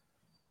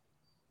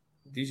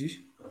 Diz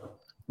isso?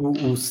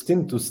 O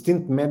stint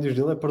de médios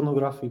dele é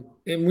pornográfico.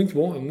 É muito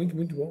bom, muito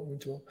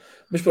bom.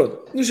 Mas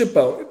pronto, no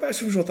Japão, acho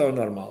que vamos voltar ao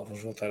normal,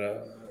 vamos voltar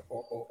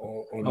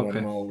ao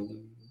normal do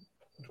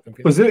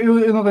campeonato. Pois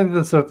eu não tenho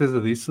a certeza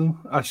disso,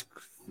 acho que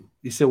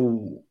isso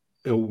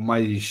é o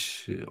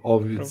mais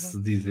óbvio de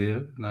se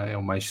dizer, não é? É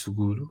o mais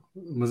seguro,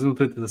 mas eu não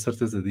tenho a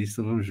certeza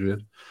disso, vamos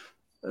ver.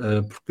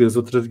 Porque as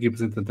outras equipas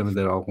então também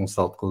deram algum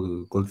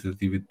salto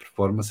qualitativo e de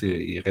performance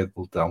e a Red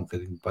Bull está um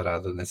bocadinho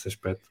parada nesse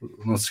aspecto.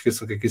 Não se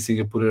esqueçam que aqui em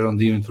Singapura era um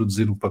dia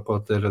introduzir o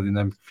pacote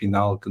aerodinâmico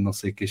final, que não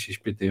sei que é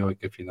XPTO e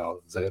que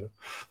afinal é 0.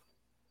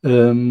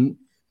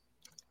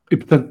 E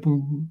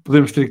portanto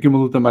podemos ter aqui uma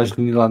luta mais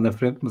renhida lá na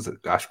frente, mas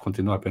acho que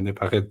continua a pender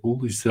para a Red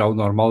Bull e será o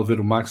normal ver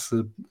o Max,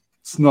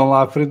 se não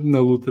lá à frente, na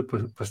luta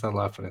para estar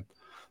lá à frente.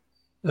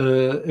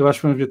 Eu acho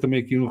que vamos ver também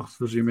aqui um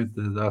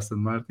ressurgimento da Aston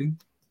Martin.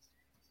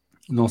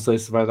 Não sei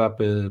se vai dar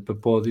para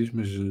pódios,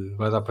 mas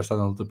vai dar para estar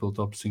na luta pelo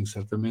top 5,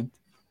 certamente.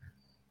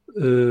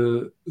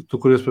 Estou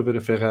curioso para ver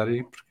a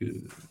Ferrari,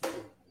 porque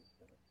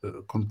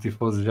como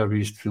tifoso já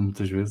vi este filme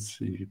muitas vezes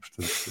e,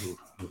 portanto,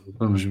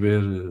 vamos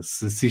ver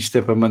se isto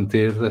é para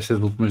manter estas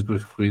últimas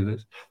 2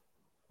 corridas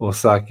ou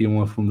se há aqui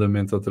um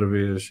afundamento outra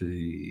vez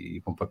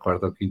e vão para a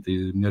quarta ou quinta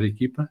e melhor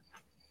equipa.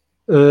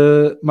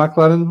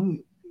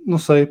 McLaren, não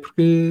sei,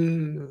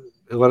 porque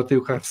agora tem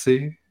o carro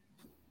C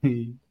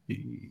e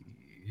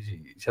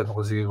já não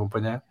consigo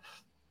acompanhar.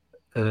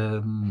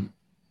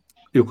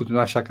 Eu continuo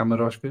a achar que a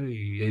marosca,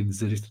 e hei de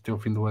dizer isto até o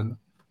fim do ano.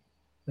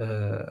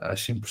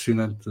 Acho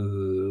impressionante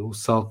o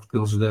salto que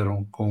eles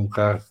deram com um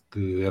carro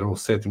que era o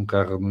 7º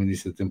carro no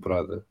início da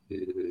temporada.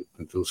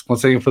 Portanto, eles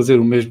conseguem fazer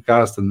o mesmo que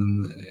a Aston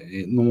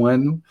num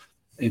ano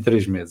em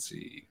 3 meses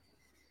e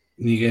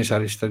ninguém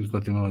achar isto tanto,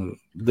 continua,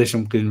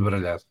 deixa-me um bocadinho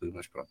baralhado,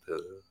 mas pronto,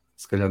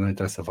 se calhar não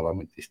interessa falar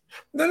muito disto.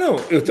 Não,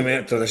 eu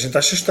também, toda a gente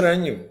acha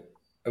estranho.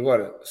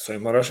 Agora, só em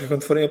marosca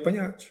quando forem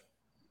apanhados.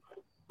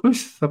 Pois,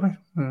 está bem.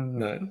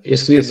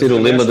 Esse devia ser o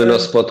lema do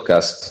nosso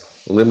podcast.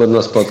 O lema do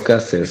nosse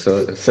podcast é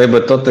só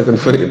batota quando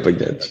forem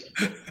apanhados.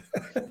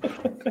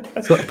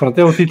 Pronto,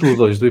 é o título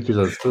 2 do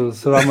episódio.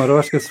 Será a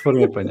marosca se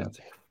forem apanhados.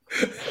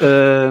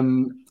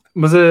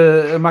 Mas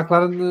a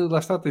McLaren, lá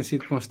está, tem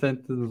sido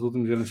constante nos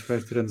últimos grandes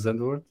prémios, tirando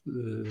Zandvoort.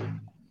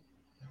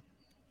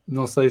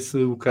 Não sei se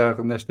o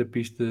carro nesta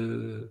pista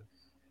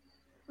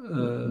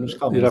mas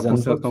calma, irá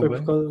funcionar tão foi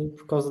bem.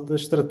 por causa da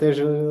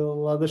estratégia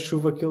lá da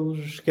chuva que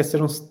eles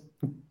esqueceram-se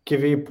que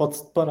havia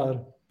hipótese de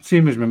parar.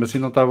 Sim, mas mesmo assim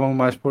não estavam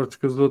mais fortes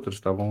que os outros,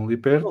 estavam ali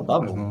perto. Não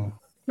estavam.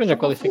 Mas a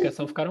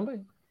qualificação ficaram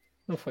bem.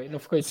 Não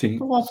ficou Sim.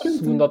 Estão à frente,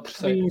 segundo ou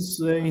terceiro.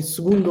 em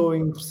segundo ou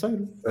em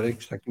terceiro. Espera aí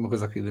que está aqui uma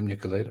coisa aqui da minha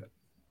cadeira.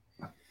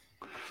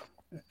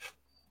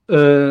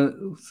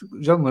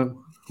 Já não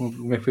lembro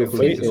como é que foi a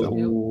qualificação.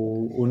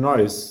 O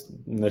Norris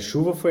na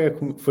chuva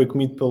foi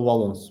comido pelo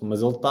Alonso,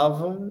 mas ele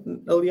estava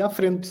ali à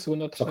frente,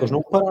 Segundo ou só que eles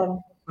não pararam.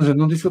 Mas eu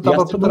não disse que eu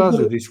estava E para trás,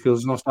 eu disse que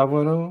eles não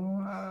estavam,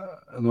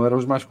 não eram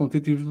os mais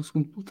competitivos do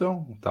segundo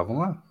pelotão, estavam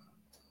lá.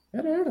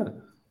 Era.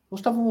 Eles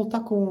estavam a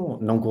lutar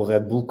não com o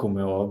Red Bull, como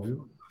é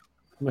óbvio,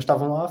 mas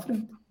estavam lá à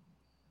frente.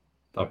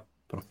 Tá bem,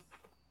 pronto.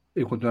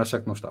 Eu continuo a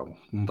achar que não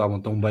estavam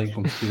tão bem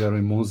como estiveram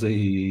em Monza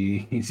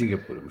e em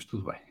Singapura, mas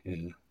tudo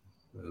bem.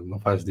 Não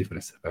faz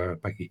diferença para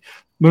aqui.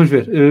 Vamos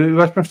ver, eu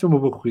acho que vamos ter uma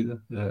boa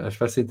corrida. Acho que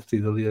vai ser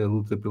entretida ali a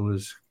luta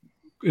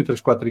entre as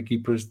 4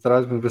 equipas de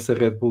trás. Vamos ver se a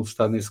Red Bull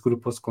está nesse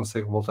grupo ou se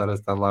consegue voltar a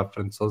estar lá à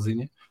frente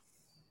sozinha.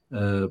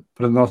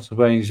 Para nosso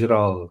bem em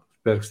geral,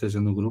 espero que esteja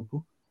no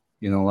grupo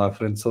e não lá à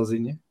frente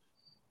sozinha.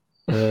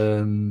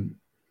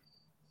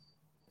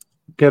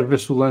 Quero ver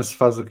se o Lance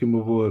faz aqui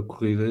uma boa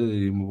corrida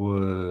e uma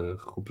boa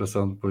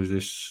recuperação depois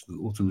destes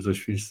últimos 2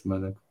 fins de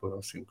semana, que foram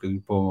assim um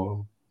bocadinho para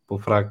o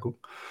fraco.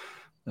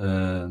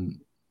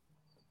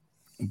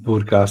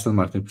 Porque a Aston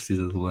Martin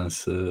precisa do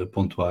Lance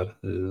pontuar,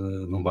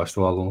 não basta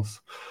o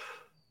Alonso.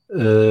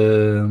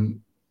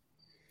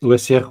 O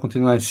SR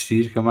continua a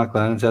insistir que a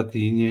McLaren já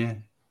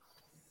tinha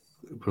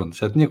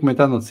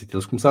comentado no sítio.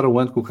 Eles começaram o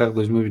ano com o carro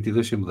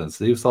 2022 sem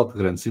mudança. Aí o salto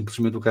grande,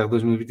 simplesmente o carro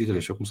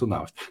 2023 só começou na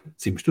Áustria.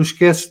 Sim, mas tu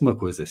esqueces de uma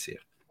coisa,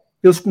 SR.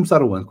 Eles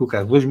começaram o ano com o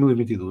carro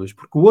 2022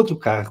 porque o outro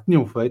carro que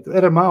tinham feito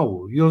era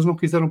mau e eles não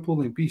quiseram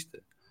pô-lo em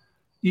pista.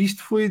 E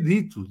isto foi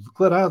dito,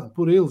 declarado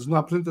por eles na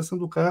apresentação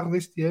do carro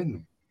deste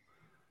ano.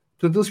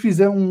 Portanto, eles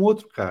fizeram um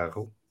outro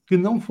carro que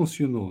não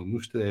funcionou no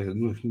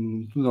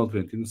túnel de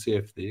vento e no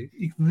CFD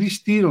e que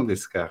desistiram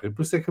desse carro. E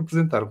por isso é que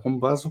apresentaram como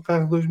base o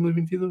carro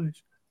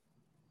 2022.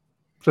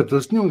 Portanto,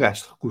 eles tinham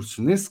gasto recursos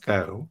nesse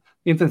carro,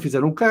 então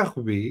fizeram o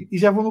carro B e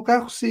já vão no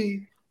carro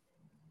C.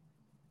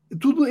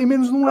 Tudo em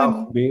menos de um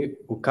ano.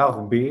 O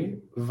carro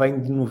B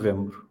vem de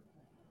novembro.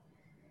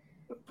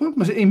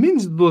 Mas em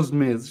menos de 12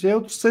 meses já é a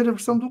terceira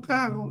versão do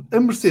carro. A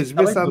Mercedes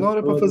vê-se à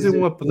Nora para fazer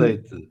um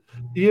update.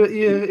 E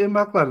a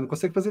McLaren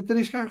consegue fazer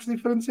 3 carros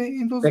diferentes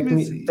em 12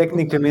 meses.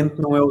 Tecnicamente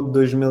não é o de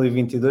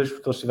 2022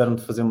 porque eles tiveram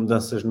de fazer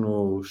mudanças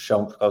no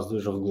chão por causa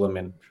dos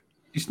regulamentos.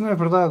 Isto não é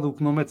verdade. O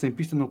que não metes em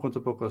pista não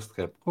conta para o cost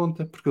cap.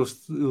 Conta porque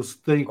eles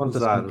têm que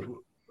usar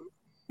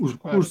os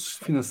recursos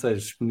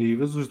financeiros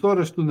disponíveis, os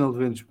horas de túnel de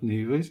vento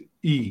disponíveis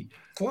e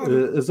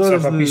as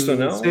horas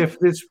de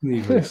CFD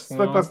disponíveis. Se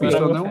vai para a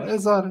pista ou não, é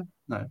azar.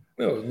 Não é?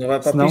 Não vai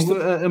para senão a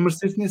pista. A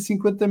Mercedes tinha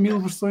 50 mil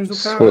versões do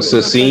carro. Se fosse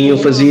assim, eu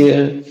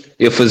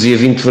fazia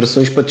 20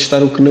 versões para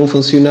testar o que não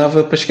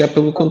funcionava para chegar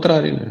pelo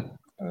contrário.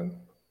 Não é?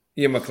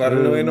 E a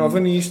McLaren não é nova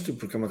nisto,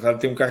 porque a McLaren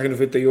tem um carro em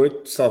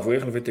 98, salvo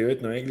erro,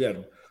 98, não é,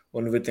 Guilherme? Ou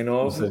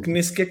 99, que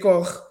nem sequer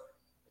corre.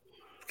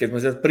 Porque é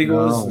demasiado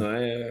perigoso, não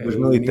é?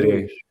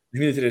 2003.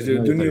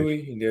 2003, do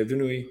Newey, ainda é do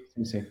Newey.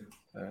 Sim.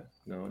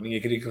 Não,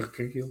 ninguém queria correr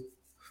com aquilo.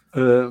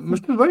 Mas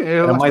tudo bem.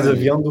 Era mais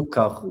avião do que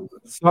carro.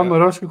 Só a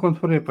marosca quando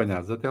forem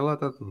apanhados. Até lá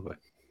está tudo bem.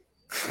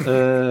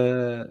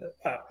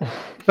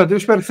 Portanto, eu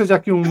espero que seja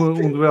aqui um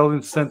duelo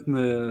interessante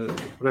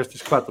por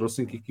estas 4 ou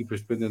 5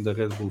 equipas, dependendo da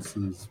Red Bull,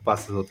 se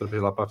passa outra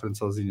vez lá para a frente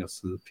sozinho ou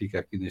se fica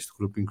aqui neste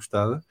grupo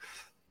encostada.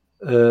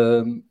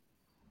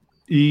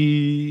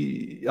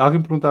 E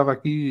alguém perguntava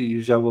aqui,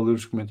 e já vou ler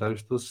os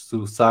comentários todos, se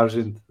o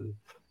Sargent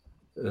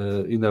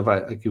ainda vai,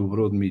 aqui o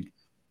Bro de Milho,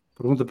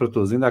 pergunta para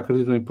todos, ainda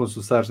acreditam em Ponce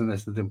do Sargent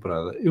nesta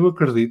temporada? Eu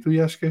acredito e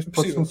acho que este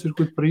pode ser um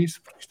circuito para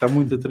isso, porque está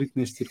muito atrito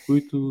neste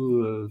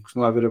circuito,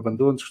 costuma haver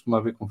abandonos, costuma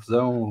haver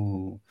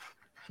confusão,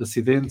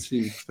 acidentes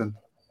e, portanto,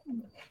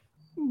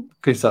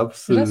 quem sabe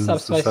se o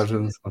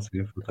Sargent se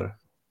conseguir filtrar.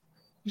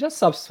 Já se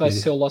sabe se vai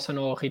ser o Lawson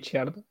ou o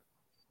Ricciardo?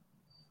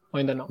 Ou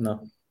ainda não?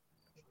 Não.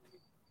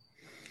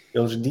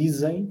 Eles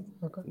dizem,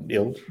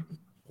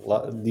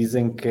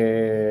 dizem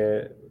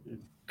que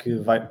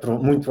vai,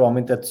 muito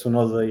provavelmente é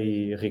Tsunoda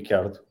e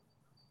Ricciardo.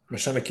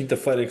 Mas só na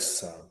quinta-feira é que se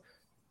sabe.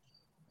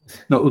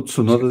 Não, o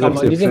Tsunoda deve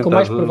ser dizem que o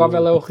mais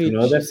provável é o Rich.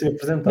 Tsunoda deve ser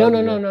apresentado.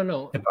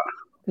 Não.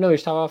 Não, eu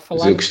estava a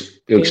falar.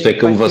 Eu gostei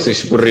como vocês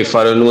se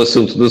borrifaram no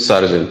assunto do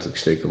Sargent.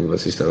 Gostei como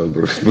vocês estavam a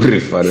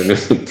borrifar no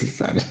assunto do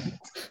Sargent.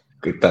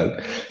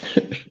 Coitado.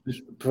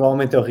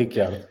 Provavelmente é o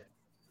Ricciardo.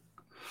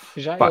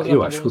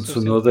 Eu acho que o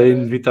Tsunoda é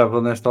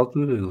inevitável nesta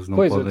altura. Eles não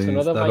podem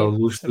dar ao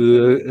luxo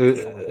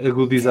de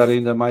agudizar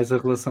ainda mais a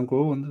relação com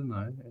a Honda,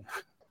 não é?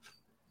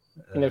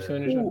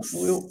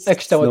 A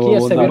questão aqui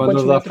é saber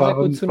quantos metros é que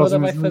o Tsunoda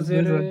vai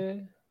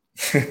fazer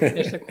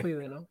esta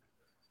corrida, não?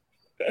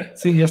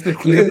 Sim, esta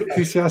corrida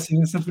propicia assim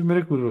nessa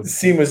primeira curva.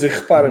 Sim, mas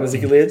repara, mas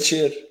aquilo é a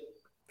descer.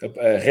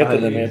 A reta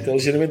da meta é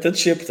ligeiramente a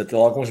descer, portanto,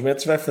 ele alguns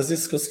metros vai fazer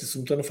se conseguir, se o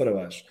motor não for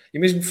abaixo. E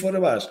mesmo for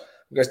abaixo,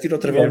 o gajo tira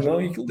outra vez a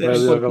mão e aquilo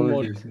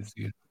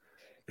desce.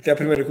 Até a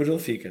primeira curva ele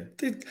fica.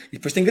 E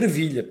depois tem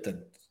gravilha,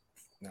 portanto,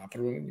 não há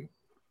problema nenhum.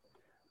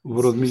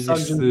 O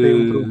Sargent tem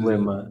um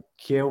problema,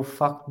 que é o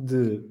facto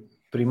de,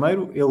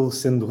 primeiro, ele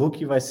sendo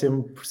rookie vai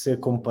sempre ser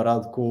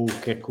comparado com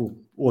o que é que o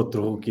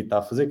outro rookie está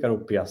a fazer, que era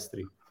o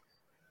Piastri.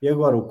 E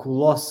agora o que o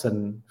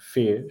Lawson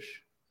fez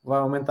vai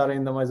aumentar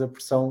ainda mais a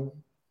pressão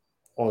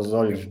aos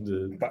olhos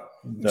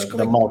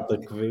da malta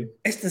que vê.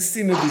 Esta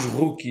cena dos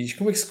rookies,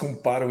 como é que se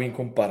compara o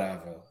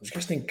incomparável? Os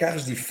gajos têm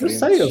carros diferentes.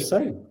 Eu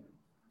sei.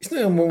 Isto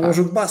não é um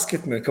jogo de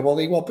basquete, não é? Que a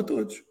bola é igual para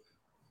todos.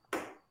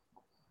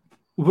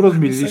 O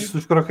Brodemir diz que se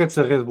os croquetes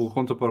da Red Bull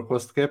contam para o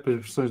cost cap,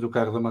 as versões do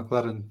carro da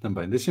McLaren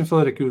também. Deixem-me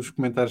falar aqui os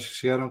comentários que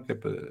chegaram. Que é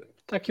para...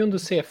 Está aqui um do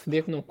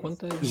CFD que não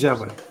conta. Já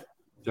vai.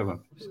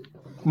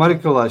 Mário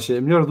Calacha,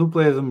 a melhor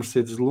dupla é a da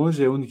Mercedes de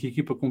longe, é a única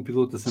equipa com um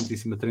piloto da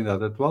Santíssima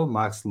Trindade atual,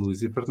 Max,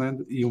 Lewis e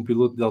Fernando, e um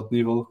piloto de alto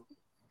nível,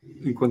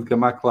 enquanto que a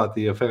McLaren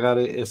e a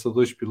Ferrari são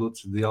dois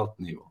pilotos de alto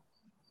nível.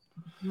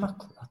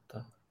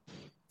 McLaren.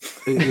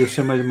 Eu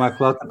chamei-lhe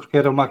McLaren porque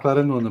era o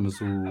McLaren nona, mas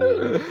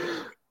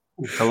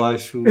o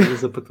Calacho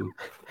usa para tudo.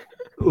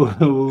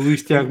 O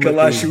Luís Tiago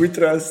Calacho e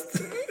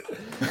Trust.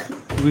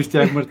 Luís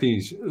Tiago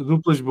Martins,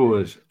 duplas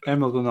boas,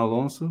 Hamilton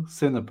Alonso,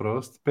 Senna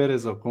Prost,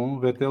 Pérez Ocon,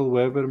 Vettel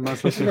Weber,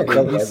 Massa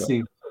Verstappen. Isso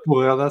sim,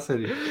 porrada a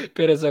sério.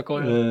 Pérez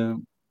Ocon.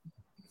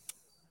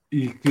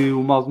 E que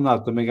o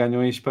Maldonado também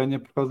ganhou em Espanha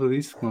por causa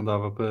disso, que não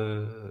dava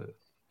para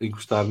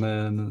encostar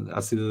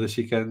à saída da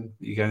chicane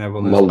e ganhar a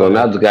bola.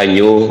 Maldonado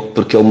ganhou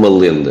porque é uma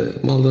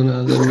lenda.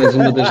 Maldonado é mais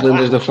uma das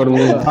lendas da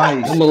Fórmula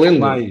 1. É uma lenda.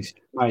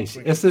 Mais.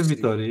 Essa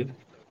vitória...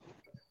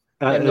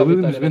 A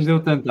Williams vendeu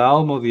tanto a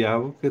alma ao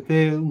diabo que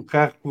até o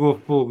carro pegou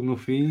fogo no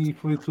fim e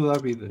foi tudo à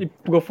vida. E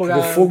pegou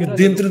fogo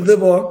dentro da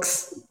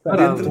box.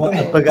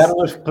 Apagaram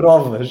as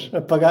provas.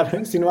 Apagaram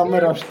assim não há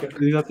marosca.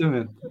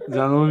 Exatamente.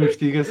 Já não há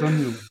investigação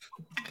nenhuma.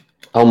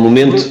 Há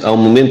um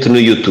momento no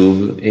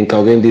YouTube em que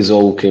alguém diz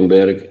ao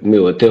Hülkenberg: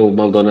 meu, até o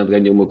Maldonado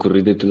ganhou uma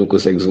corrida e tu não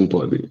consegues um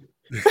pódio.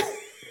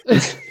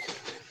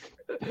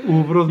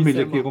 O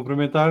Brodemilho aqui a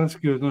cumprimentar-nos,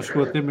 que hoje não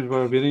chegou a ter, mas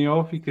vai ouvir em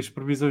off, e que as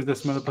previsões da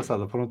semana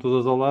passada foram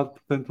todas ao lado,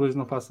 portanto hoje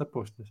não faço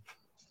apostas.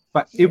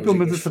 Eu pelo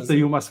menos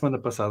acertei uma a semana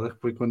passada, que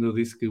foi quando eu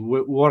disse que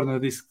o Warner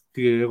disse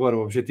que agora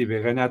o objetivo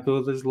é ganhar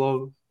todas,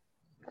 logo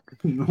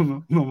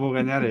não vou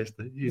ganhar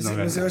esta.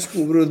 Mas eu acho que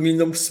o Brodemilho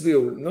não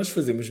percebeu. Nós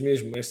fazemos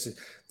mesmo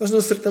nós não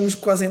acertamos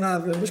quase em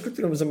nada, mas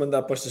continuamos a mandar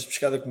apostas de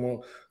pescada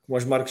como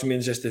aos Marcos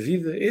Mendes desta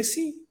vida. É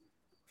assim.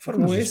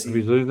 Fórmula é assim. As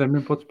previsões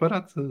devem para o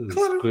disparate. Claro.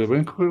 Se correu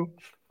bem, correu.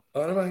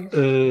 Ora bem.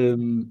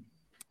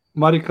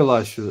 Mário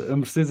Calacho, a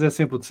Mercedes é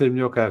sempre o terceiro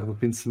melhor carro do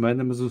fim de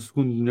semana, mas o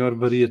segundo melhor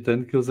varia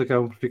tanto que eles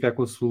acabam por ficar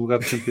com o segundo lugar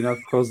do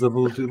campeonato por causa da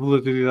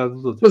volatilidade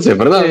dos outros. Mas é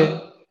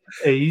verdade.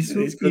 É isso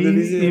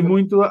e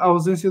muito a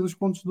ausência dos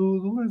pontos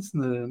do Lance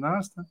na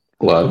Aston.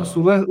 Claro.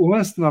 O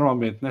Lance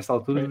normalmente, nesta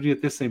altura, deveria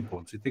ter 100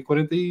 pontos e tem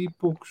 40 e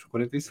poucos,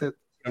 47.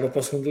 Era para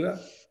o segundo lugar.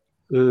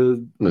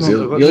 Mas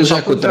ele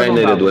já com a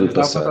treineira do ano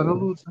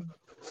passado.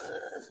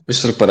 Mas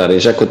se repararem,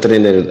 já com a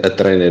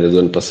treineira do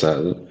ano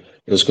passado,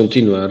 eles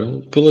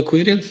continuaram pela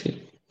coerência.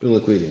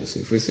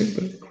 Foi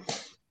sempre.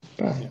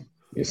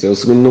 Esse é o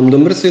segundo nome da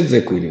Mercedes,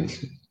 é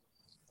coerência.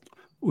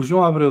 O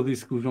João Abreu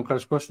disse que o João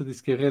Carlos Costa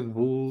disse que a Red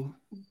Bull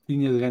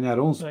tinha de ganhar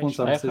 11 pontos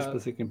à Mercedes para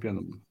ser campeão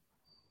do mundo.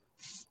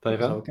 Está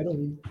errado?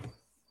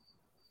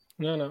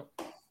 Não.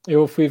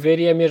 Eu fui ver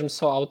e é mesmo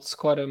só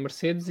outscore a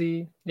Mercedes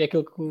e é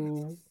aquilo que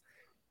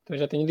eu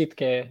já tinha dito,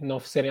 que é não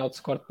serem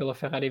outscore pela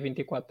Ferrari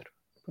 24.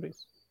 Por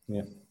isso.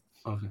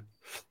 Okay.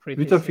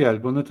 Vitor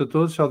Fialho, boa noite a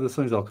todos,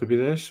 saudações de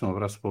Alcabidez, um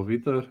abraço para o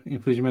Vitor.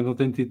 Infelizmente não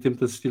tenho tido tempo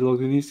de assistir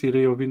logo no início,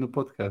 irei ouvir no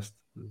podcast.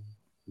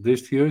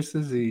 desde que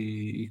ouças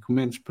e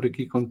comentes por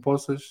aqui quando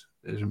possas,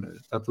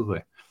 está tudo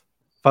bem.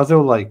 Faz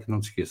o like, não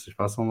te esqueças,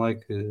 faça um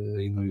like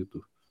aí no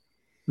YouTube.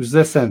 O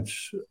José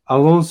Santos,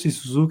 Alonso e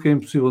Suzuka, é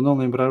impossível não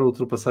lembrar a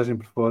ultrapassagem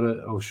por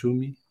fora ao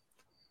Schumi.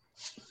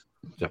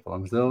 Já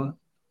falámos dela.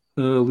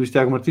 Luís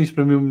Tiago Martins,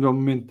 para mim o melhor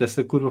momento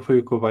dessa curva foi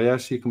o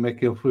Kobayashi, como é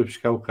que ele foi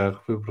buscar o carro,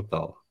 foi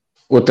brutal.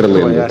 Outra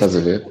lenda, Kobayashi, estás a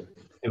ver?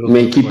 Uma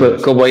equipa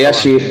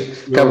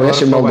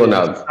Kobayashi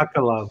Maldonado. Está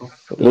calado.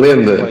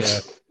 Lenda.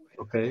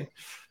 Ok?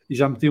 E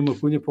já meti uma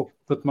cunha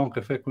para tomar um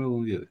café com ele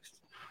um dia deste.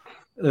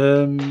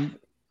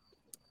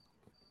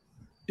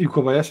 E o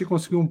Kobayashi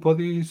conseguiu um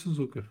pódio em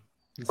Suzuka.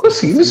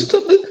 Consegui,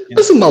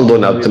 mas o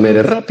Maldonado também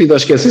era rápido.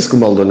 Acho que esqueci que o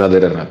Maldonado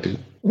era rápido.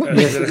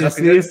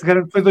 Esse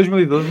grande foi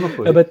 2012, não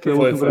foi?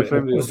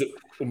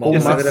 O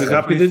Maldonado era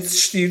rápido a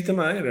desistir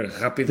também. Era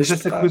rápido a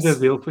desistir. Essa corrida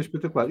dele foi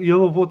espetacular. E ele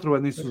houve outro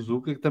ano em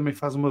Suzuka que também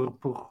faz uma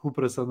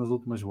recuperação nas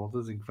últimas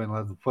voltas, em que vem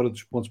lá de fora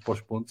dos pontos para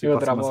os pontos. Eu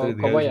adorava o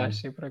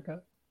Kobayashi para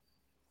cá.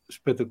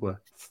 Espetacular.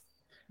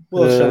 O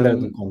Alexandre é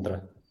do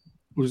contra.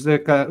 O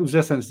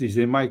José Santos diz: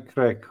 em My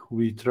Crack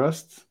We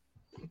Trust.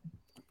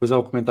 Depois há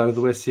o comentário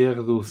do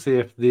SR, do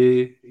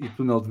CFD e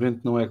túnel de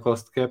vento não é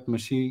cost cap,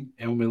 mas sim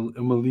é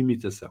uma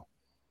limitação.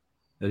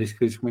 Era isso que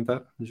querias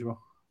comentar, João?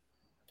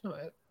 Não,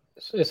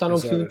 eu só não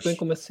percebi muito bem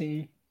como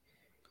assim.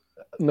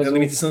 Mas a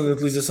limitação da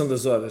utilização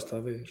das horas,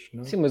 talvez.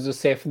 Não? Sim, mas o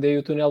CFD e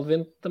o túnel de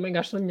vento também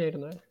gastam dinheiro,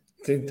 não é?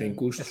 Tem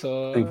custos.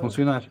 Tem que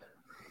funcionar.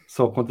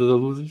 Só a conta da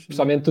luz.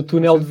 Principalmente o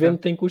túnel de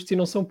vento tem custos e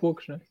não são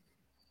poucos, não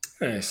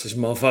é? Essas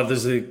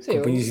malvadas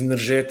companhias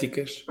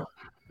energéticas.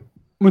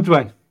 Muito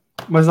bem.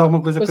 Mais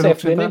alguma coisa que eu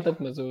acrescentar?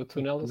 Tanto, mas o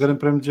túnel... O Grande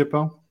Prémio de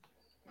Japão?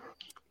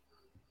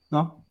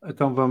 Não?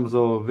 Então vamos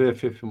ao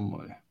VFF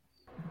Memória.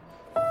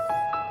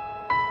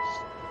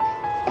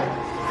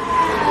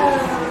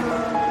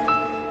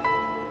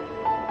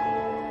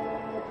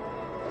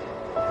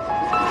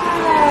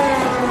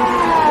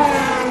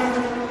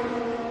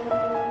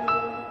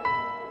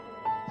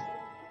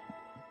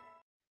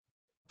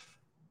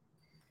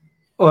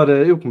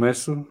 Ora, eu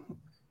começo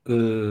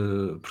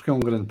porque é um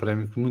grande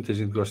prémio que muita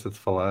gente gosta de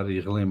falar e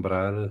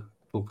relembrar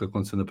pelo que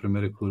aconteceu na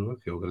primeira curva,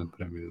 que é o Grande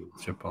Prémio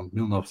de Japão de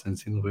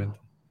 1990.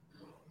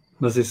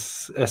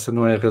 Mas essa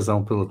não é a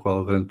razão pela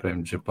qual o Grande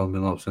Prémio de Japão de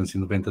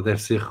 1990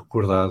 deve ser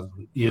recordado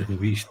e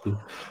revisto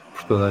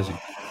por toda a gente.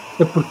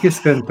 É porque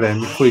esse Grande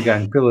Prémio foi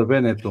ganho pela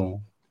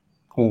Benetton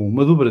com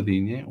uma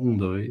dobradinha,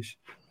 1-2,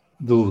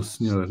 do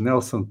Sr.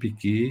 Nelson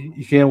Piquet.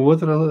 E quem é o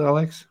outro,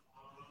 Alex?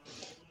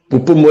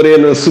 Pupo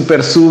Moreno,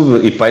 super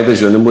sub, e pai da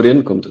Joana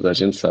Moreno, como toda a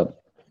gente sabe.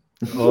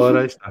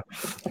 Ora, aí está.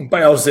 Um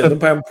pai ausente, um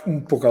pai um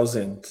pouco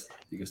ausente.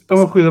 É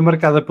uma corrida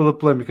marcada pela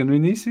polémica no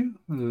início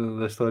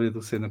da história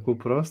do Senna com o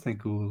Prost, em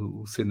que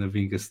o Senna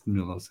vinga-se de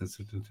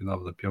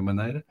 1989 da pior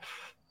maneira,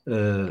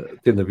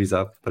 tendo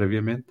avisado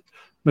previamente,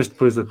 mas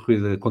depois a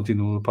corrida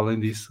continua para além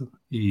disso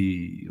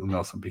e o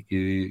Nelson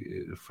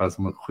Piquet faz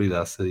uma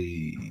corridaça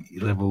e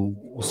leva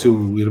o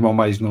seu irmão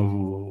mais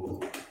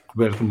novo,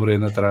 Roberto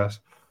Moreno, atrás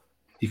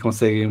e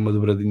conseguem uma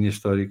dobradinha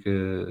histórica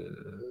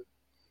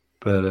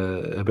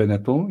para a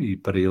Benetton e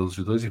para eles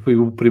os dois, e foi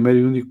o primeiro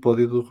e único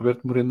pódio do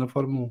Roberto Moreno na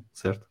Fórmula 1,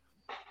 certo?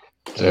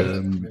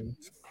 Certo.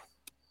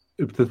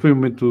 Portanto, foi um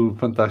momento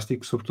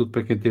fantástico, sobretudo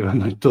para quem teve a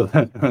noite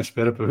toda à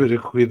espera para ver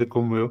a corrida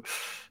como eu,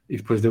 e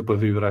depois deu para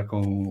vibrar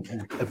com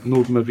a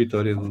penúltima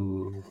vitória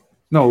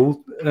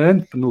Não, a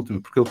antepenúltima,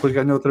 porque ele depois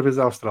ganhou outra vez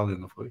a Austrália,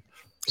 não foi?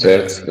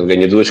 Certo, ele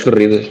ganha 2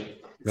 corridas.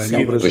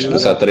 Depois de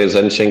passar 3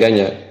 anos sem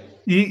ganhar.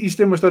 E isto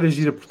tem uma história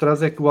gira por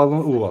trás, é que o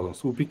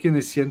Alonso, o Piquet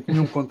nesse ano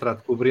tinha um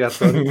contrato com o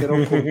Briatore que era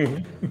o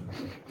ponto.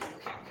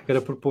 Que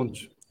era por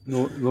pontos.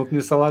 Não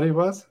tinha salário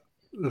base,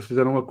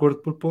 fizeram um acordo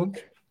por pontos,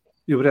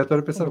 e o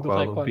Briatore pensava que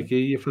o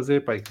Piquet ia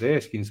fazer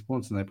 10, 15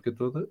 pontos na época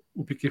toda.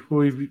 O Piquet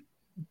foi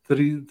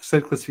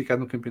terceiro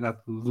classificado no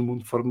Campeonato do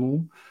Mundo de Fórmula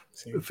 1,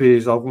 sim.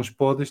 Fez alguns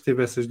pódios,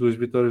 teve essas 2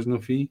 vitórias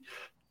no fim,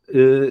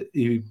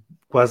 e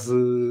quase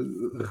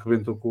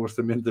rebentou com o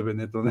orçamento da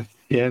Benetton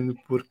neste ano,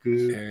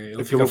 porque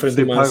acabou por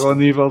ser pago ao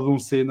nível de um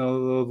Senna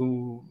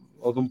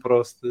ou de um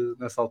Prost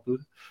nessa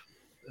altura.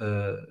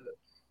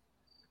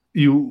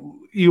 E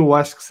eu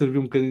acho que serviu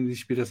um bocadinho de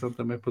inspiração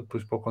também para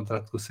depois para o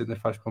contrato que o Senna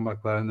faz com a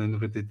McLaren em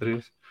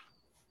 93,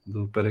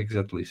 do Peraí que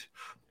já te lixo.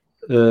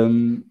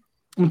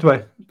 Muito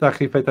bem, está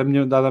aqui feita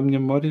dada a minha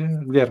memória.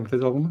 Guilherme,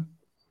 tens alguma?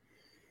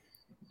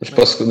 Mas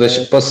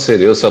posso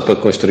ser eu só para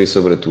construir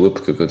sobre a tua,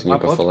 porque o que eu tinha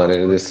para falar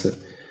era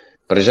desse.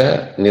 Para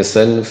já, nesse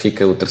ano,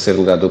 fica o terceiro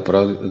lugar do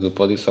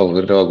pódio, salvo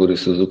ver ao Aguri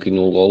Suzuki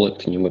no Lola,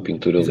 que tinha uma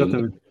pintura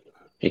linda,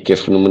 e que é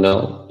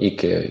fenomenal,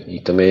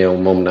 e também é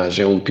uma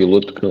homenagem a um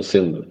piloto que, não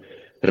sendo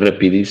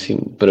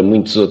rapidíssimo, para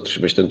muitos outros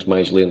bastante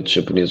mais lentos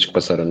japoneses que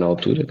passaram na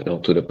altura, que na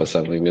altura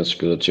passavam imensos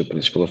pilotos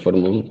japoneses pela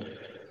Fórmula 1,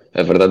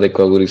 a verdade é que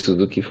o Aguri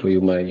Suzuki foi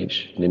o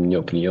mais, na minha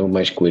opinião, o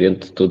mais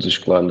coerente de todos os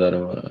que lá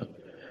andaram há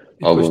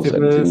alguns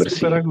anos, e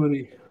merecia.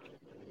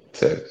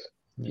 Certo.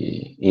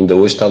 E ainda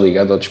hoje está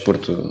ligado ao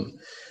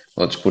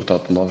desporto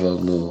automóvel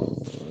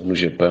no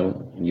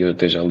Japão, e eu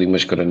até já li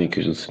umas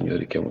crónicas do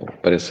senhor, e que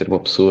parece ser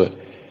uma pessoa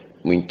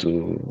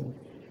muito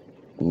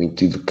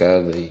muito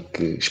educada e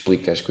que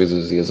explica as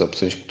coisas e as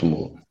opções que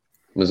tomou.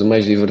 Mas o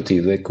mais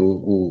divertido é que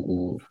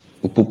o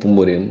Pupo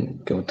Moreno,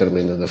 que é outra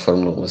lenda da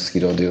Fórmula 1 a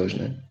seguir ao Deus,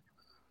 né?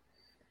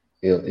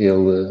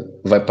 Ele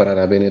vai parar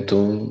à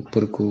Benetton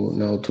porque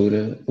na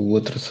altura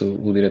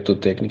o diretor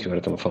técnico, agora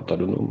está-me a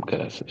faltar o nome,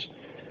 caraças,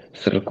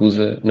 se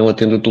recusa, não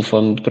atende o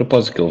telefone de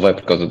propósito. Ele vai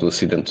por causa do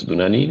acidente do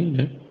Nannini,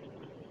 né?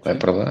 Vai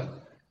para lá.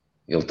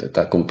 Ele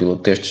está como piloto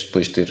de testes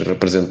depois de ter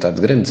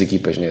representado grandes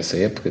equipas nessa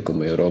época,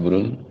 como a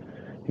Eurobruno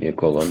e a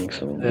Colónia, que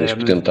são dois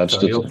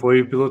potentados Ele todos.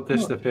 foi o piloto de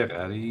teste da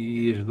Ferrari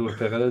e ajudou a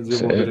Ferrari a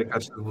desenvolver a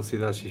caixa de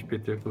velocidade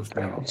XPT que eles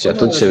tinham. Já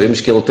todos sabemos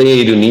que ele tem a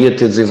ironia de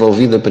ter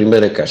desenvolvido a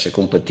primeira caixa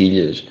com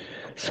patilhas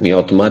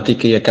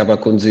semiautomática e acaba a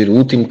conduzir o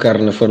último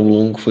carro na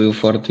Fórmula 1, que foi o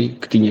Forti,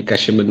 que tinha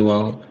caixa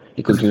manual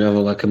e continuava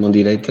lá com a mão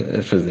direita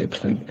a fazer.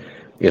 Portanto,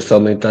 esse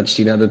homem está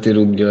destinado a ter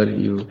o melhor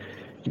e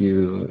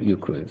o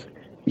coisa.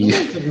 E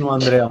Não teve no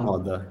André à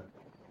moda.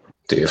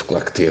 teve,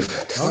 claro que teve.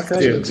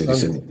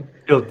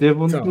 Ele teve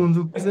onde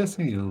o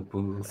quisessem. Ele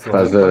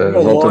faz a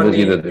volta da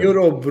vida dele.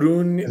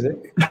 Eurobruno,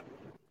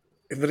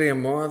 André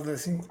Moda,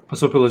 assim.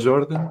 Passou pela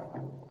Jordan.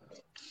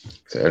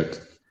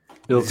 Certo.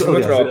 Isso foi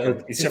uma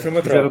troca. Isso já foi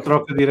uma troca. Fizeram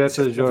troca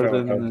direta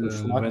Jordan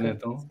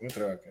Benetton. Uma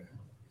troca.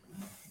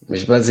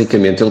 Mas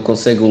basicamente ele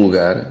consegue o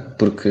lugar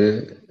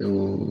porque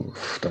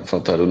está a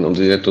faltar o nome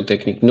do diretor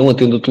técnico, não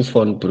atende o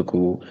telefone, porque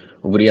o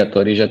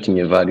Briatore já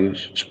tinha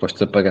vários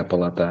dispostos a pagar para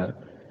lá estar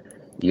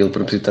e ele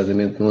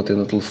propositadamente não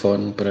atende o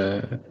telefone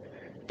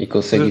e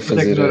consegue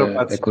fazer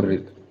a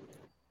corrida.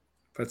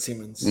 Pat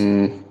Simmons.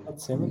 Pat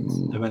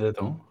Simmons? Da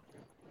Benetton.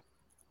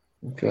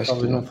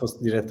 Talvez não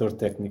fosse diretor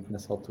técnico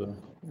nessa altura.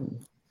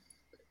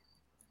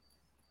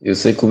 Eu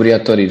sei que o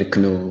Briatore que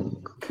não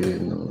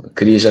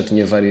queria, já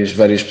tinha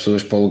várias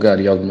pessoas para o lugar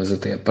e algumas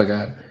até a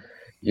pagar,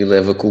 e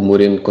leva com o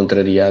Moreno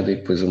contrariado e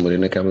depois o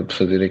Moreno acaba por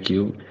fazer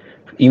aquilo,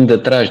 indo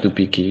atrás do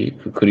Piquet.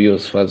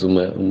 Curioso, faz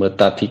uma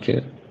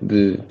tática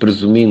de,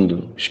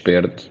 presumindo,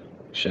 esperto,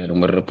 já era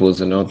uma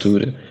raposa na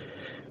altura,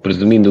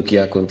 presumindo o que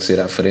ia acontecer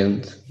à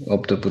frente,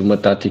 opta por uma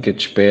tática de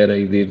espera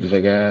e de ir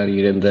devagar,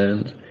 ir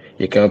andando,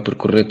 e acaba por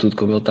correr tudo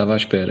como ele estava à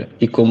espera.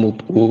 E como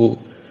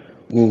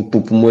o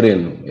Pupo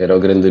Moreno era o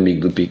grande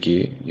amigo do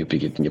Piquet, e o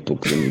Piquet tinha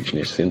poucos amigos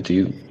neste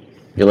sentido,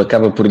 ele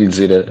acaba por lhe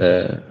dizer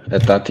a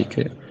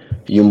tática,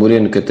 e o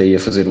Moreno, que até ia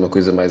fazer uma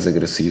coisa mais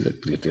agressiva, que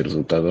podia ter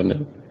resultado ou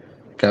não,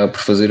 acaba por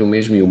fazer o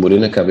mesmo, e o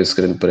Moreno acaba esse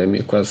grande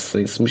prémio quase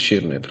sem se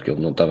mexer, não é? Porque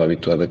ele não estava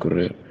habituado a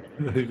correr.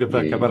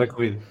 Para acabar a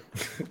corrida.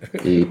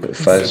 E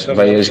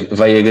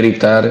vai a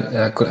gritar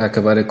a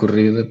acabar a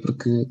corrida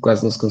porque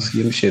quase não se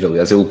conseguia mexer.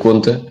 Aliás, ele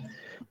conta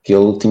que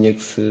ele tinha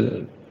que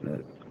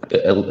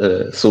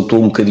soltou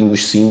um bocadinho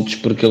os cintos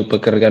porque ele para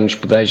carregar nos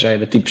pedais já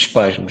era tipo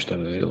espasmos,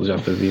 ele já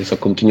fazia, só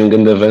como tinha um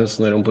grande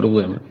avanço não era um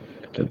problema.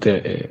 Portanto,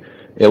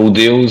 é o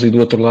Deus, e do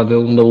outro lado é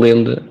uma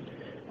lenda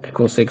que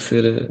consegue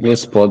ser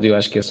nesse pódio. Eu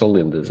acho que é só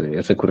lendas,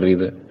 essa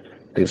corrida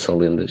tem só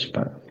lendas,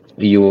 pá.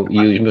 E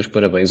os meus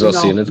parabéns ao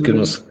Senna, de que eu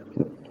não sei.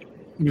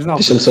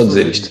 Deixa-me só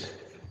dizer isto,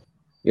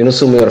 eu não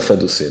sou o maior fã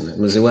do Senna,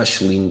 mas eu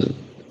acho lindo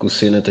que o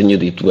Senna tenha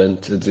dito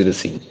antes, a dizer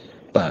assim,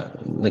 pá,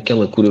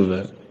 naquela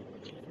curva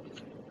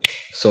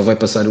só vai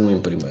passar um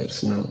em primeiro,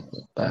 senão,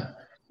 pá,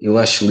 eu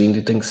acho lindo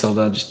e tenho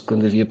saudades de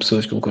quando havia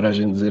pessoas com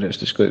coragem de dizer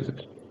estas coisas.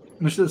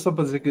 Mas só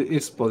para dizer que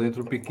esse pódio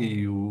entre o Piquet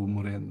e o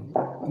Moreno,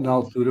 na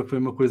altura foi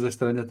uma coisa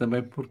estranha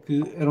também,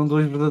 porque eram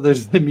dois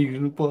verdadeiros amigos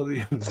no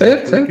pódio.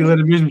 Certo. Aquilo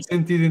era mesmo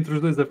sentido entre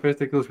os dois, a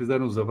festa que eles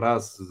fizeram, os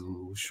abraços,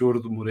 o choro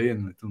do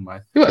Moreno e tudo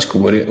mais. Eu acho que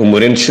o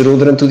Moreno chorou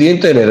durante o dia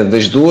inteiro, era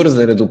das dores,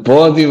 era do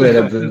pódio,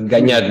 era de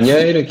ganhar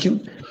dinheiro, aquilo.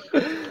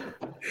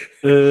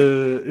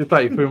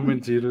 E foi um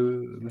momento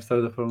giro na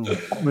história da Fórmula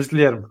 1. Mas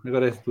Guilherme,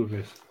 agora é a tua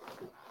vez.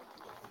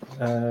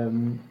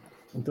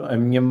 Então, a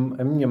minha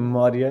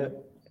memória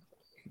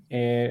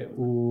é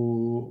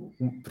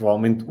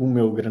provavelmente o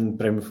meu grande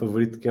prémio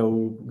favorito, que é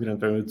o Grande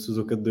Prémio de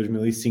Suzuka de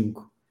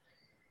 2005.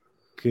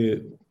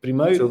 Que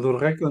primeiro... Esse é o do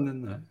Raikkonen,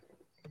 não é?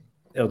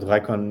 É o do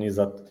Raikkonen,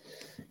 exato.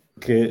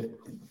 Que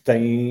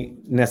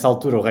tem... Nessa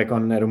altura o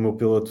Raikkonen era o meu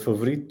piloto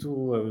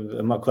favorito.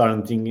 A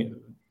McLaren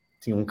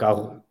tinha um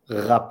carro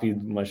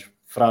rápido, mas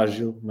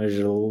frágil, mas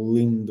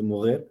lindo de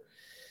morrer.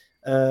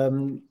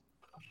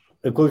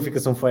 A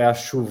qualificação foi à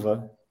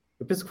chuva.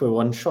 Eu penso que foi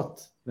one shot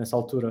nessa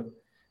altura.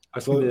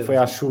 Foi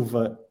à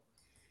chuva,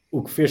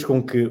 o que fez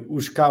com que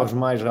os carros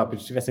mais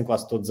rápidos estivessem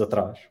quase todos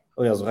atrás.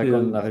 Aliás, o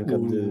Raikkonen arranca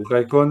de... O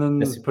Raikkonen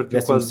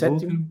partiu quase do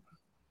último.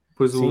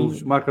 Depois Sim. o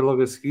Schumacher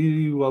logo a seguir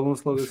e o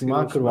Alonso logo a seguir.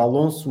 O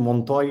Alonso, o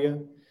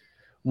Montoya.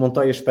 O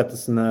Montoya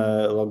espeta-se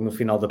logo no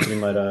final da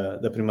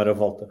primeira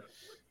volta.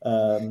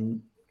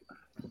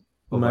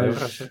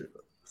 Mas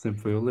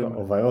sempre foi o lema.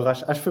 Ou vai ao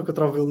racha. Acho que foi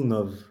contra o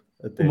Villeneuve.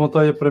 O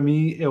Montoya, para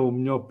mim, é o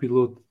melhor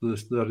piloto da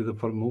história da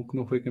Fórmula 1 que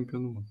não foi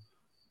campeão do mundo.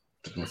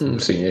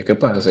 Sim, é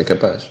capaz.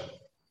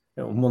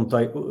 O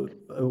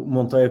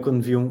Montoya,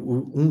 quando via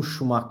um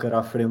Schumacher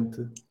à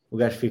frente, o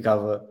gajo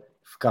ficava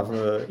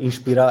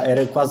inspirado,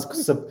 era quase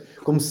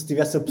como se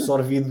tivesse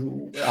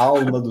absorvido a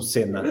alma do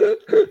Senna.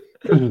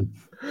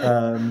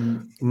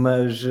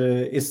 Mas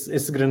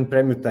esse grande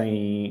prémio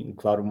tem,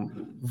 claro,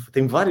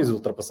 tem várias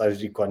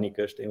ultrapassagens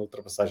icónicas. Tem a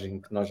ultrapassagem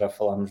que nós já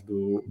falámos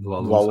do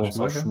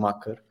Alonso ao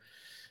Schumacher.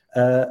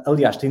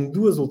 Aliás, tem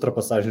 2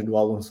 ultrapassagens do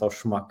Alonso ao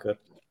Schumacher,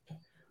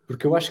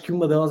 porque eu acho que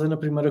uma delas é na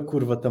primeira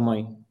curva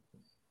também,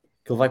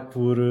 que ele vai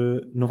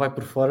não vai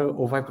por fora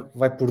ou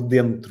vai por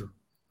dentro.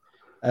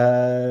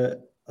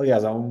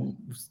 Aliás, há um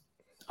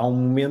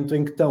momento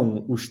em que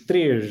estão os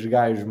 3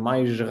 gajos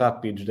mais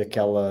rápidos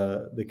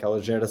daquela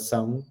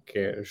geração, que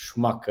é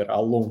Schumacher,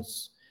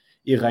 Alonso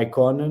e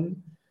Raikkonen,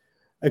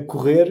 a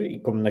correr, e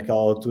como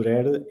naquela altura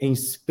era, em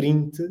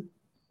sprint.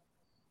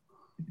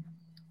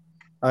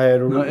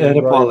 Era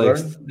para o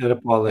Alex. Era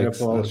para o Alex. Era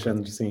para o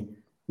Alexandre, sim.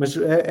 Mas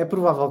é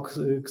provável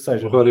que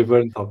seja. O Rory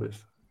Byrne,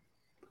 talvez.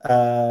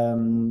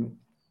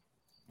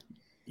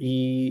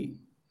 E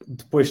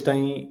depois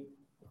tem,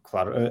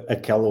 claro,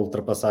 aquela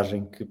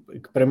ultrapassagem que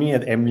para mim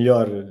é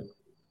melhor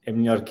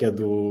que a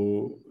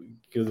do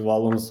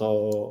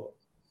Alonso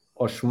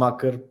ao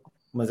Schumacher,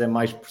 mas é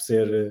mais por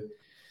ser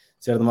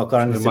de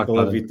McLaren e ser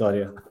pela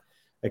vitória.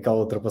 Aquela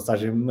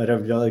ultrapassagem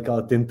maravilhosa,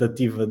 aquela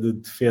tentativa de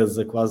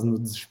defesa quase no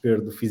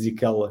desespero do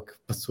Fisichella, que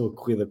passou a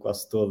corrida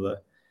quase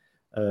toda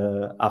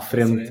à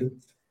frente.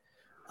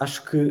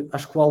 Acho que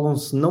o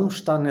Alonso não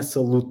está nessa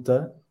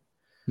luta.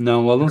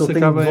 Não, o Alonso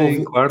acaba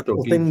em quarto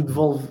ou quinto.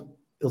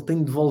 Ele tem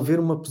de devolver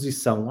uma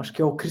posição, acho que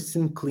é ao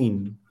Christian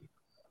Klein,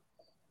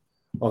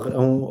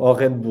 ao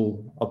Red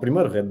Bull, ao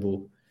primeiro Red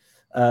Bull,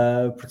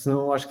 porque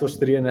senão acho que ele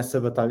estaria nessa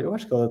batalha. Eu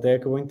acho que ele até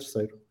acabou em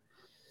terceiro.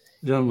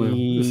 Já me lembro.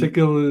 Eu sei que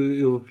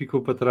ele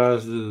ficou para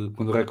trás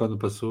quando o Raikkonen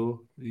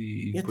passou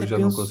e depois já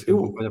não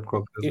conseguiu acompanhar por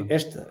qualquer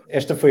razão.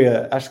 Esta foi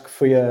acho que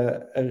foi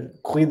a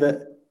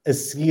corrida a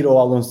seguir ao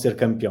Alonso ser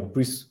campeão.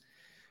 Por isso,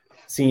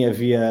 sim,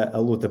 havia a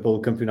luta pelo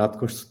campeonato de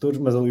construtores,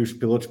 mas ali os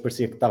pilotos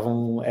parecia que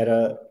estavam,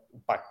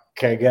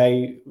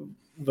 caguei,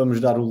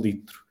 vamos dar o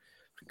litro.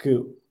 Porque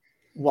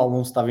o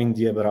Alonso estava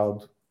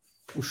endiabrado,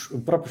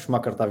 o próprio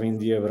Schumacher estava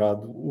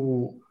endiabrado,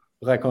 o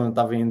Raikkonen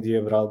estava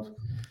endiabrado.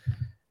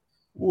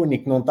 O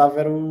único que não estava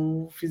era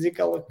o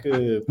Fisichella, que...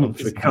 O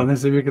Fisichella nem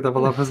sabia o que estava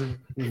lá a fazer.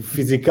 O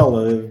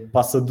Fisichella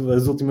passa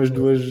as últimas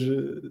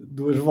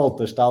duas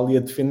voltas, está ali a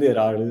defender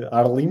ar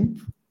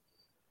limpo.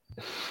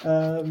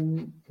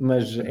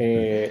 Mas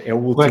é o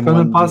último. O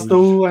Raikkonen passa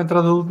à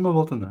entrada da última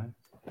volta, não é?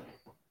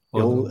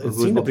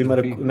 Sim,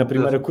 na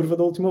primeira curva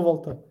da última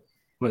volta.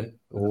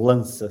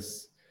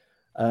 Lança-se.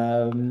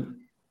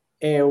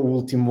 É o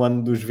último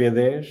ano dos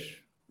V10,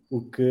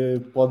 o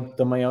que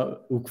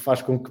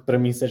faz com que para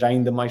mim seja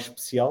ainda mais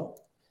especial.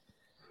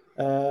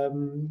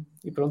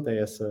 E pronto, é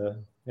essa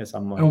a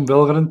memória. É um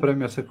belo grande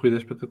prémio, essa corrida é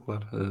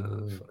espetacular.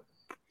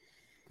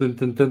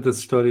 Tem tantas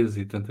histórias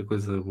e tanta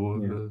coisa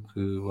boa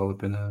que vale a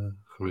pena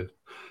rever.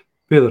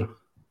 Pedro?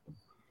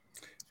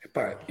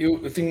 Epá,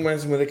 eu tenho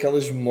mais uma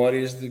daquelas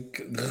memórias de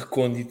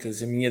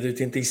recônditas, a minha é de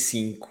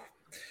 85.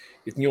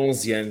 Eu tinha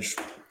 11 anos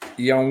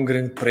e há um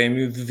grande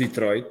prémio de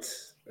Detroit,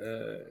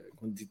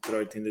 quando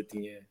Detroit ainda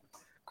tinha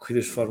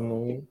corridas de Fórmula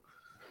 1,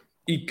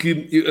 e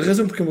que a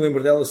razão porque eu me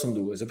lembro dela são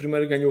 2. A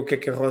primeira ganhou o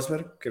Keke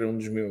Rosberg, que era um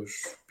dos meus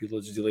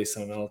pilotos de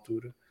eleição na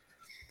altura,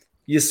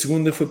 e a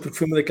segunda foi porque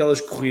foi uma daquelas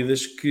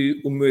corridas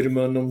que o meu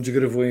irmão não me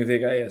desgravou em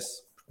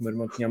VHS, porque o meu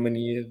irmão tinha a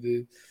mania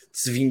de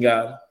se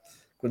vingar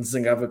quando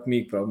zangava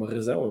comigo por alguma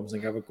razão, eu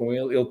zangava com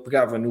ele, ele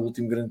pegava no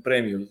último grande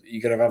prémio e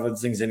gravava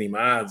desenhos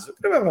animados,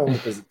 gravava alguma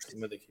coisa por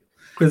cima daquilo.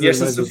 Coisa e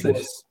esta se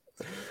fosse.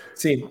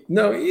 Sim,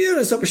 não, e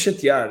era só para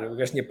chatear. O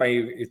gajo tinha pai,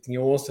 eu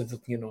tinha 11, então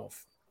eu tinha 9.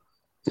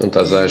 Não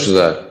estás a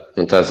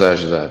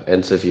ajudar.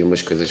 Antes havia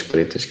umas coisas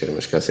pretas, que eram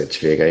umas cassetes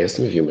VHS,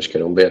 não havia umas que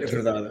eram beta. É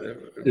verdade.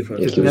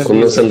 E aquilo, como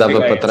não se andava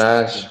para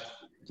trás,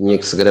 tinha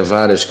que se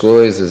gravar as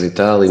coisas e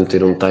tal, e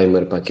meter um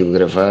timer para aquilo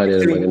gravar,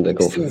 era uma grande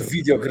confusão.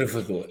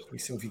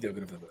 Isso é um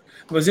videogravador.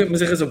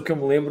 Mas a razão porque eu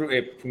me lembro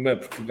é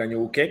porque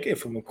ganhou o Keke,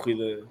 foi uma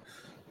corrida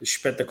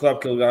espetacular,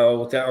 porque ele à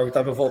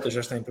 8ª volta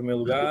já está em primeiro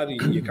lugar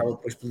e acaba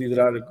depois por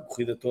liderar a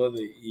corrida toda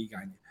e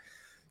ganha.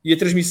 E a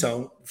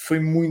transmissão foi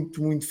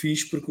muito, muito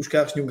fixe porque os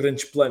carros tinham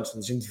grandes planos, a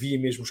gente via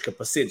mesmo os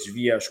capacetes,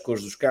 via as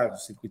cores dos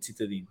carros, o circuito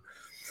citadino.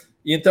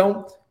 E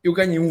então eu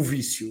ganhei um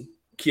vício,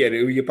 que era,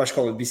 eu ia para a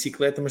escola de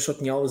bicicleta, mas só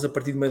tinha aulas a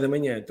partir de meia da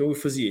manhã. Então eu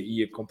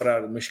ia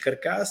comprar umas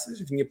carcaças,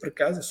 vinha para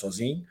casa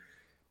sozinho,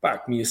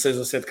 comia 6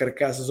 ou 7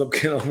 carcaças ao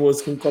pequeno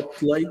almoço com um copo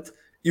de leite.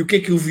 E o que é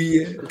que eu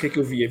via?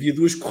 Havia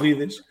 2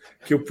 corridas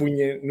que eu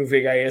punha no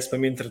VHS para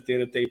me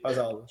entreter até ir para as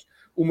aulas.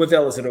 Uma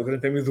delas era o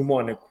Grande Prémio do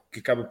Mónaco, que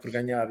acaba por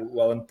ganhar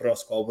o Alan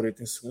Prost com o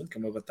Alboreto em segundo, que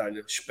é uma batalha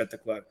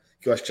espetacular,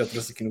 que eu acho que já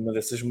trouxe aqui numa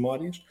dessas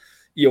memórias.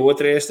 E a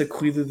outra é esta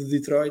corrida de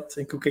Detroit,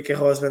 em que o Keke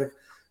Rosberg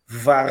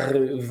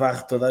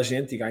varre toda a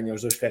gente e ganha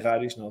os 2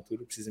 Ferraris, na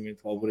altura, precisamente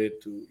o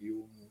Alboreto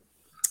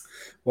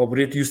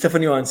e o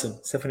Stefan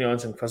Johansson,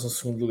 que faz um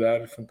segundo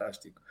lugar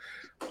fantástico.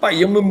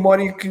 E é uma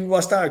memória que, lá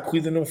está, a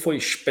corrida não foi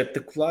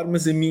espetacular,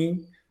 mas a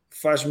mim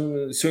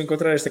faz-me, se eu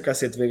encontrar esta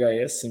cassete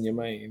VHS, se a minha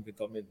mãe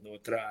eventualmente não a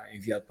terá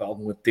enviado para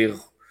algum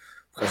aterro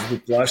por causa do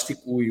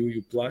plástico,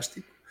 o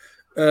plástico,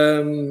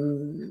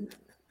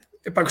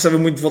 gostava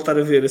muito de voltar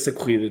a ver essa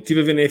corrida. Estive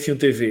a ver na F1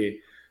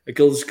 TV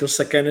aqueles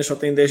sacanas só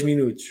têm 10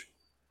 minutos.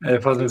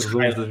 Fazem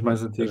resumos dos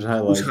mais antigos.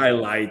 Os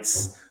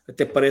highlights.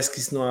 Até parece que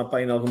isso não há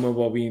para em alguma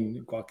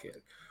bobina qualquer.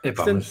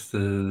 Portanto, mas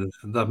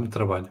dá muito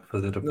trabalho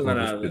fazer a não dá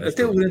nada.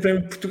 Até o Grande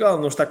Prémio de Portugal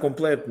não está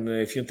completo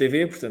na F1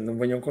 TV, portanto não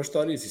venham com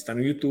histórias, isso está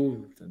no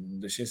YouTube, portanto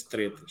deixem-se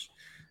tretas.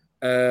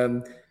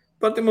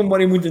 Pronto, tem uma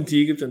memória muito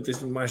antiga, portanto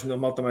a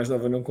malta mais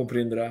nova não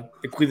compreenderá.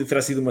 A corrida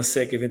terá sido uma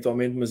seca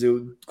eventualmente, mas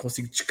eu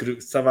consigo descrever,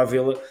 estava a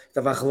vê-la,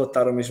 estava a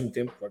relatar ao mesmo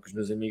tempo, porque os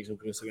meus amigos não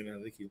queriam saber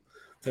nada daquilo.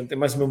 Portanto, é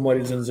mais uma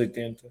memória dos anos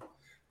 80.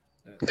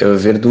 Deve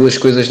haver duas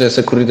coisas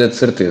nessa corrida de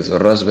certeza. O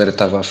Rosberg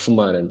estava a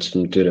fumar antes de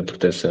meter a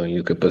proteção e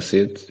o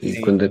capacete,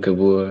 e quando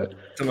acabou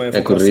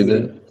a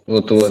corrida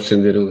voltou a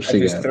acender o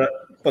cigarro.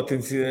 Pode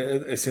ter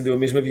sido, acendeu a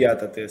mesma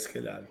beata até, se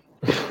calhar.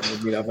 Não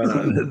admirava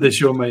nada.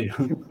 Deixou meio.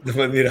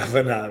 Não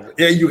admirava nada.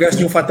 E o gajo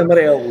tinha um fato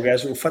amarelo.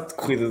 O fato de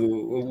corrida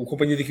o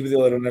companheiro de equipe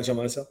dele era o Nigel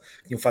Mansell,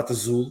 tinha um fato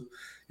azul,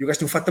 e o gajo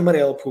tinha um fato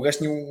amarelo, porque o gajo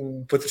tinha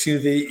um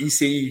patrocínio da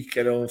ICI, que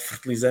eram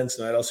fertilizantes,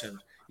 não era, Alexandre?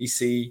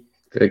 ICI.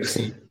 Creio que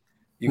sim.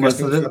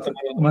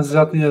 Mas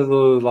já tinha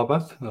do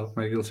Labat? Como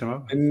é que ele se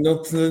chamava?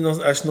 Não,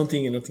 acho que não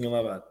tinha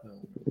Labat.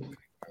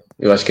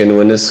 Eu acho que é no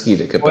ano a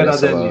seguir que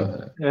aparece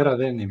lá. Era a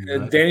Denim. A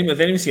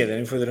Denim sim, a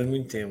Denim foi durante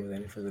muito tempo.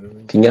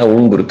 Tinha a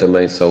Umbro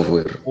também, salvo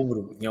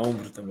erro. Tinha a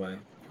Umbro também.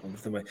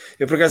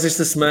 Eu, por acaso,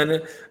 esta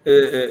semana,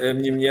 a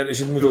minha mulher, a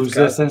gente mudou de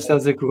casa. O José casa. está a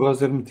dizer que o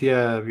Roser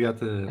metia a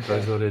beata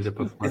atrás da orelha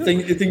para fumar.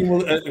 Eu tenho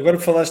agora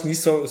que falaste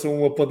nisso, só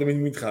um apontamento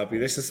muito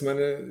rápido. Esta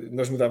semana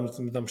nós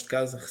mudámos de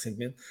casa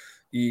recentemente,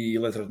 e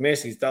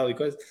eletrodomésticos e tal e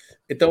coisa.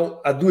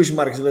 Então há duas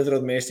marcas de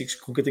eletrodomésticos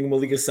com que eu tenho uma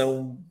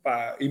ligação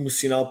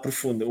emocional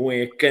profunda. Um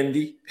é a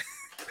Candy,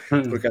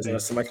 por acaso a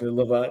nossa máquina de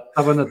lavar.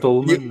 Estava na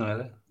Tolman, não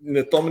era?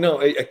 Na Tolman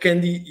não, a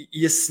Candy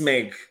e a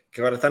Smeg,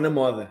 que agora está na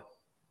moda.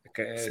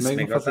 A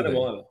Smeg agora está na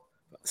moda.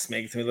 A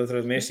Smeg tem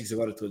eletrodomésticos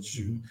agora todos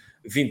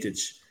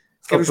vintage.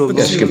 Os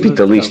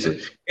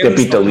capitalistas.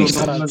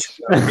 Capitalistas.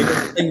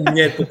 Eu tenho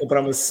dinheiro para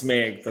comprar uma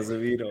Smeg, estás a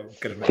ver?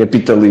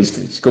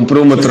 Capitalistas.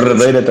 Comprou uma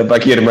torradeira, está para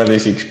aqui armada em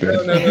 5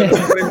 espertos.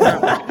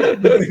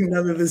 Não tenho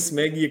nada da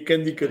Smeg, e a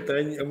Candy que eu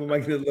tenho é uma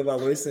máquina de lavar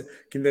louça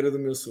que ainda era do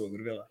meu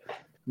sogro, vê lá.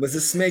 Mas a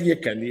Smeg e a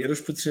Candy eram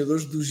os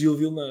patrocinadores do Gil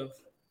Villeneuve.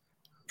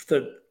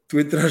 Portanto, tu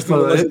entraste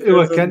numa loja de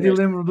eu a Candy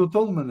lembro do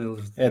Tolman.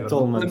 É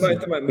Tolman. Também.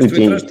 Mas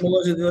tu entraste numa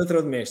loja de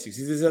eletrodomésticos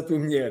e dizes à tua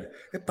mulher: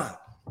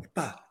 epá,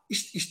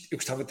 isto, eu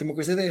gostava de ter uma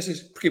coisa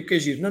destas. Porquê? Porque é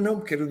giro. Não,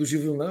 porque era do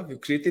Gil Villeneuve. Eu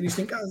queria ter isto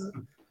em casa.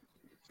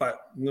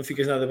 Não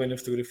ficas nada bem na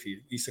fotografia.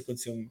 Isso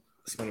aconteceu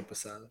a semana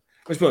passada.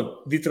 Mas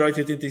pronto, Detroit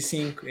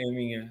 85 é a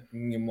minha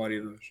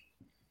memória de hoje.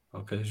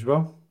 Ok,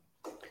 João?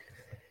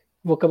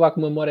 Vou acabar com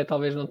uma memória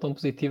talvez não tão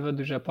positiva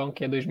do Japão,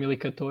 que é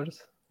 2014.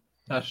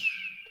 Acho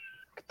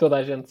que toda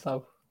a gente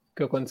sabe o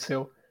que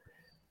aconteceu.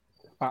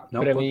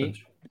 Para mim,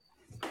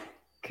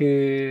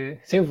 que...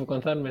 Sim, vou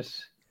contar,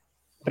 mas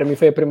para mim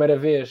foi a primeira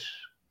vez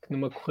que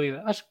numa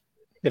corrida... Acho que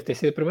deve ter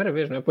sido a primeira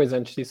vez, não é? Pois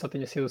antes disso só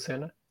tinha sido o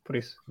Senna, por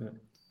isso.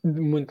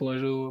 Muito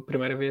longe a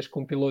primeira vez que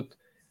um piloto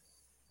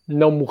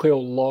não morreu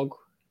logo,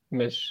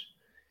 mas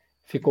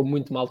ficou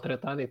muito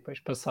maltratado e depois,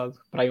 passado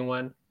para aí um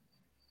ano,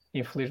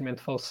 infelizmente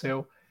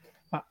faleceu.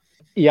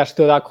 E acho que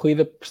toda a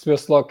corrida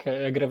percebeu-se logo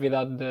a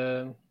gravidade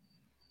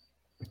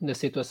da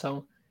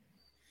situação,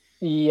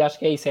 e acho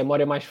que é isso, é a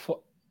memória mais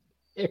forte.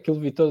 É aquilo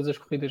que vi todas as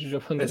corridas do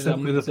Japão desde há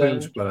muitos foi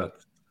anos. Um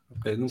disparate.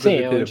 Okay, nunca Sim,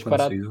 ter é um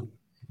disparate. Acontecido.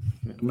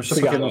 Mas só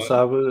para quem não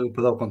sabe,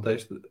 para dar o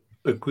contexto,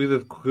 a corrida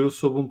decorreu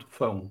sob um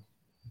tufão.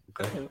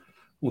 Okay?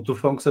 Um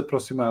tufão que se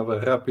aproximava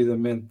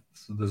rapidamente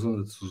da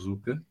zona de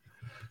Suzuka.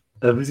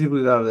 A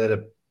visibilidade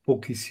era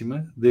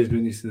pouquíssima desde o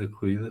início da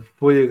corrida,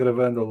 foi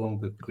agravando ao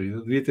longo da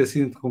corrida, devia ter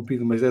sido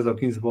interrompido umas 10 ou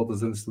 15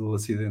 voltas antes do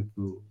acidente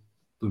do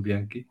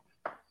Bianchi,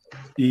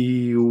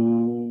 e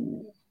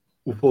o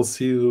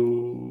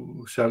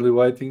falecido Charlie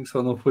Whiting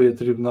só não foi a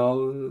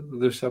tribunal,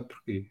 Deus sabe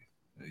porquê,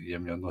 e é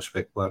melhor não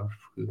especularmos,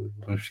 porque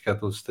vamos ficar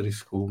todos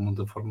tristes com o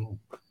mundo da Fórmula 1.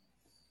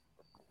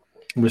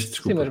 Mas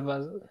desculpa. Sim,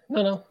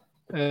 mas não.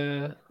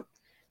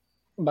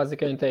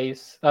 Basicamente é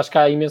isso. Acho que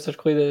há imensas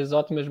corridas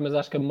ótimas, mas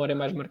acho que a memória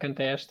mais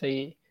marcante é esta,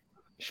 e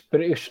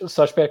eu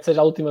só espero que seja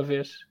a última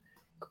vez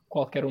que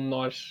qualquer um de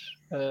nós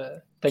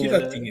tenha...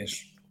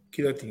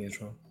 Que idade tinhas,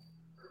 João?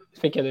 Isso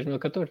foi que é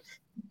 2014.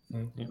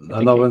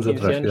 Há 9 anos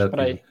atrás.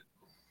 Para aí.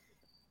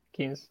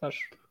 15, acho.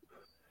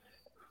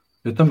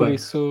 Eu também. Por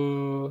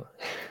isso...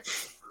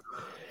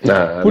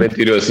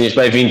 Mentiroso, tinhas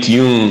para aí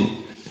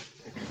 21.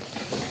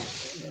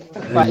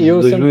 Em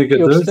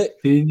 2014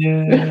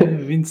 tinha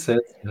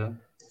 27 já.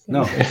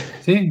 Não,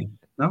 sim,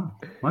 não,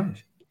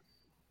 mais.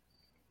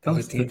 Então,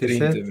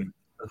 77.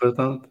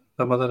 Agora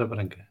está-me a dar a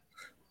branca.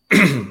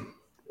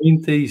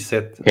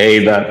 37. É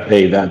a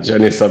idade, já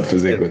nem sabe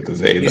fazer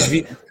contas, é a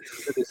idade.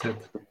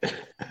 37.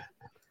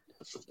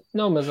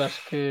 Não, mas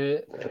acho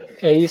que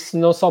é isso,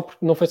 não só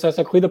porque não foi só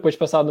essa corrida, depois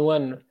passado um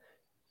ano,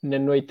 na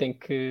noite em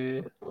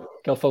que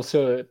ele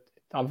faleceu,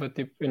 estava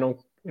tipo, eu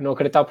não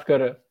acreditava porque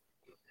era...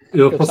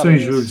 Ele faleceu em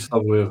julho,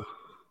 salvo erro.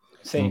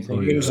 Sim,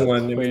 menos um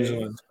ano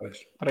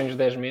depois. Para uns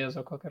 10 meses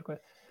ou qualquer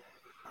coisa.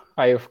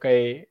 Eu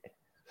fiquei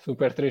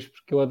super triste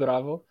porque eu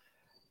adorava.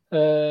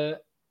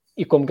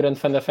 E como grande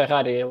fã da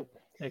Ferrari,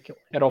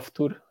 era o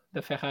futuro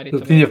da Ferrari. Ele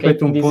também. tinha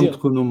feito um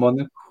ponto no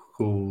Mónaco,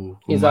 com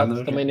o Exato,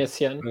 Manor, também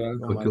nesse ano.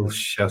 com aquele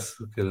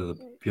chasso que era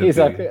pior.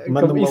 Exato,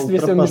 Manda uma isso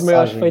devia ser um dos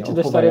maiores ultrapassagem feitos ao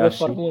da história da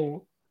Kobayashi.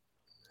 Fórmula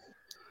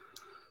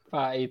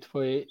 1. E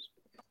depois...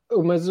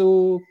 Mas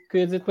o que eu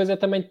ia dizer depois é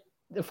também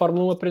a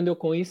Fórmula 1 aprendeu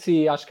com isso,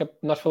 e acho que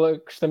nós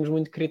gostamos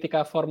muito de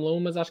criticar a Fórmula 1,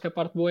 mas acho que a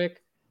parte boa é que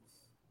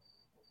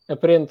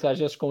aprende, às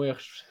vezes com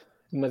erros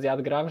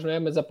demasiado graves, não é?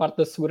 Mas a parte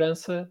da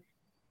segurança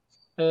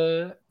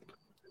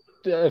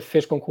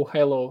fez com que o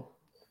Halo,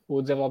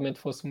 o desenvolvimento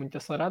fosse muito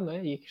acelerado, não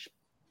é?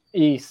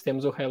 E se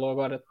temos o Halo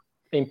agora,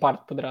 em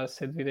parte poderá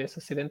ser devido a esse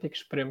acidente, e que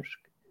esperemos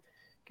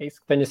que é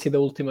isso, que tenha sido a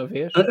última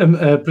vez.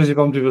 A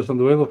principal motivação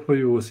do Halo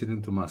foi o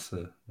acidente do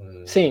Massa.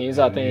 Sim,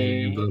 exato,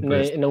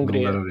 na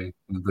Hungria.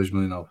 Em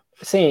 2009.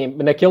 Sim,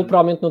 naquele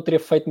provavelmente não teria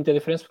feito muita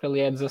diferença, porque ali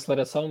é a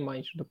desaceleração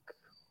mais do que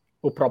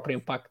o próprio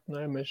impacto, não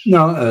é? Mas...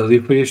 Não, ali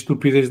foi a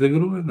estupidez da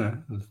grua, não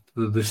é?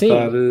 De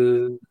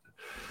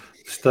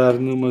estar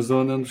numa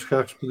zona onde os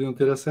carros podiam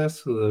ter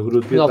acesso. A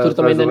grua na altura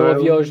também ainda não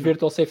havia os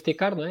Virtual Safety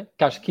Car, não é?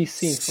 Que acho que isso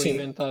sim foi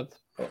inventado.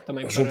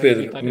 Também João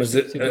Pedro, mas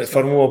a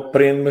Fórmula 1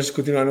 aprende, mas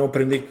continuaram a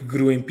aprender que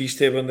grua em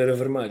pista é a bandeira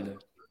vermelha.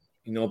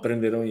 E não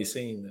aprenderam isso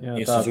ainda.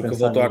 E em Suzuka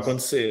voltou a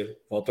acontecer.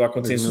 Voltou a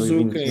acontecer em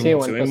Suzuka,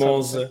 aconteceu em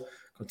Monza,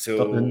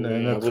 aconteceu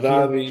em Abu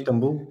Dhabi,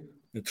 Istambul,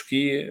 na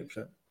Turquia.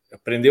 Portanto,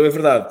 aprendeu, é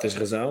verdade, tens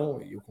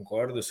razão, e eu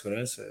concordo, a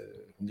segurança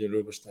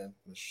melhorou bastante.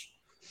 Mas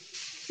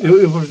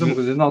eu vou dizer uma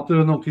coisa, na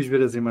altura eu não quis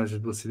ver as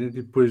imagens do acidente,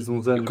 e depois de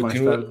uns anos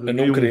mais tarde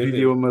vi um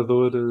vídeo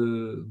amador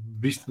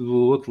visto do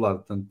outro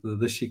lado, portanto,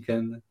 da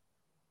chicane.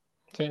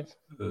 Sim.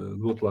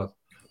 Do outro lado.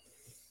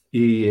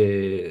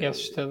 E é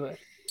assustador.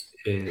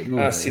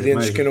 Há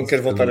acidentes que eu não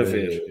quero voltar a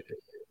ver.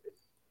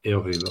 É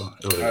horrível.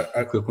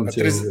 O que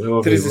aconteceu é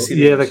horrível.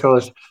 E é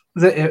daquelas.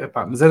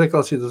 Mas é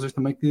daquelas situações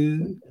também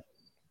que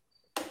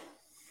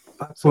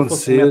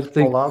acontecer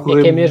tem que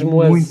correr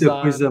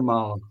muita coisa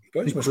mal.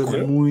 Tem que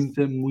correr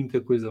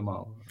muita coisa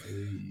mal.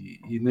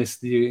 E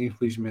nesse dia,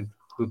 infelizmente,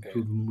 correu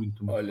tudo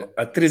muito mal. Olha,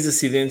 há 3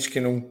 acidentes que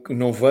eu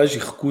não vejo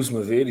e recuso-me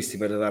a ver, e se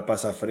tiver a dar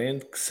passo à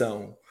frente, que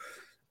são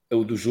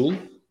o do Júlio,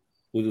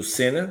 o do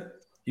Senna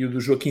e o do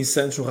Joaquim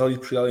Santos no Rally de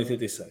Portugal em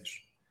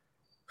 86.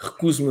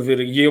 Recuso-me a ver,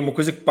 e é uma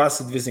coisa que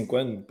passa de vez em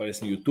quando,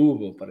 aparece no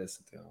YouTube, ou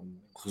aparece até um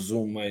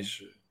resumo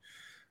mais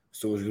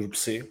sobre os Grupo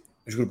C,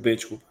 os Grupo B,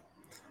 desculpa.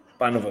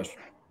 Não vejo.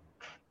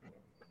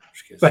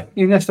 Esqueço. Bem,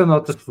 e nesta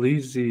nota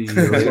feliz e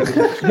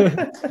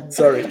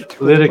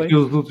ler aqui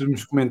os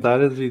últimos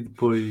comentários e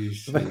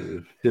depois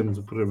temos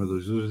o programa de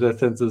hoje. O José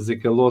Santos a dizer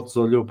que a Lotus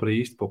olhou para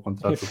isto, para o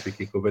contrato do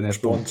Piquet com o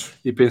Benetton,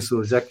 e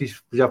pensou, já que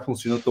isto já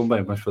funcionou tão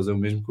bem, vamos fazer o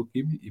mesmo com o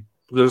Kimi, e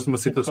pôs-se numa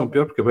situação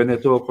pior, porque a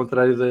Benetton, ao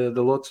contrário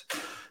da Lotus,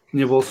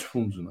 tinha bolsos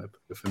fundos, não é?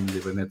 Porque a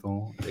família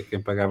Benetton é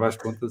quem pagava as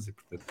contas, e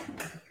portanto,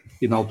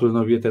 e na altura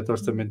não havia teto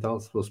orçamental,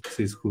 se fosse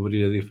preciso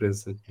cobrir a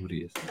diferença,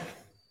 cobria-se.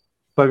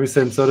 Fábio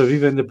Santos, ora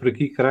viva, anda por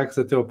aqui, craques,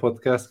 até ao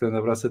podcast, grande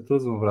abraço a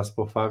todos, um abraço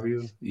para o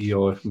Fábio e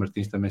ao F.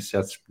 Martins também, se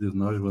já se despediu de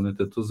nós, boa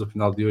noite a todos, o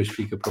final de hoje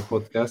fica para o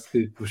podcast,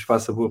 que vos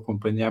faça boa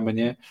companhia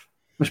amanhã,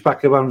 mas para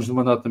acabarmos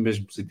numa nota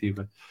mesmo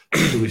positiva,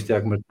 o Luís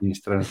Tiago Martins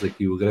traz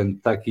aqui o grande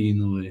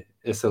Takino,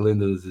 essa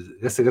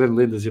grande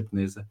lenda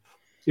japonesa.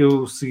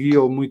 Eu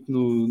segui-o muito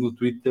no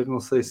Twitter, não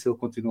sei se ele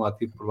continua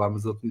ativo por lá,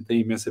 mas ele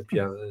tem imensa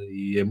piada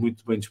e é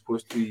muito bem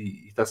disposto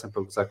e está sempre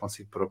a gozar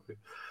consigo próprio.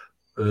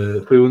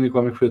 Foi o único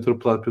homem que foi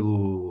atropelado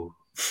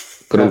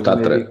por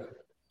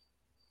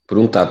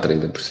um Tatra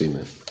ainda por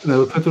cima.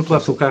 Não, foi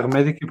atropelado pelo carro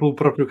médico e pelo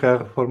próprio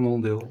carro Fórmula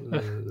 1 dele.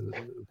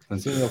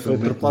 Portanto, sim, ele foi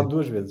atropelado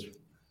 2 vezes.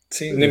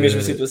 Sim, na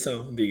mesma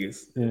situação,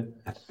 diga-se.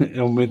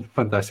 É um momento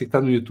fantástico,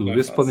 está no YouTube.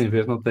 Esse podem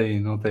ver, não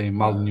tem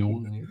mal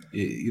nenhum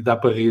e dá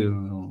para rir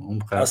um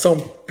bocado. Só um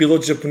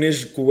piloto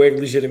japonês com o ego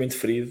ligeiramente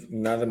ferido,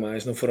 nada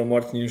mais, não foram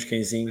mortos nenhum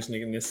cãezinhos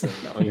nesse.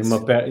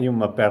 E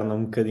uma perna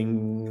um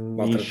bocadinho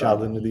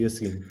inchada no dia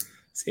seguinte.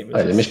 Sim,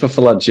 mas para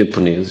falar de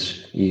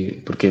japoneses,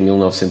 porque em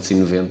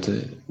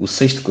 1990 o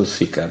 6º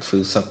classificado foi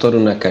o Satoru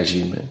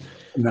Nakajima.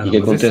 E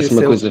acontece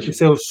uma coisa.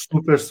 Isso é o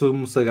super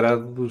sumo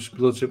sagrado dos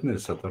pilotos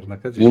japoneses, Satoru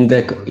Nakajima.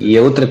 E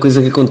é outra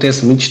coisa que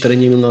acontece muito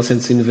estranha em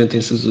 1990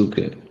 em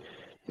Suzuka.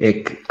 É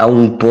que há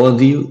um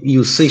pódio e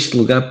o 6º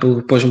lugar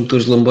para os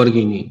motores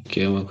Lamborghini,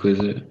 que é uma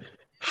coisa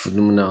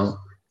fenomenal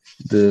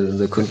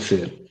de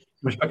acontecer.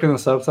 Mas para quem não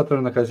sabe,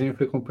 Satoru Nakajima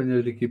foi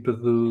companheiro de equipa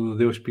do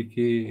Deus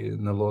Piquet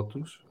na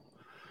Lotus.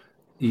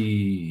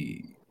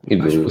 E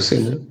do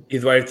Senna. E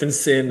do Ayrton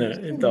Senna,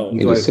 então.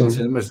 E do Ayrton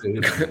Senna, mas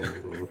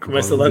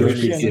começa lá do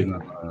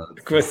início.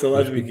 Começa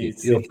lá do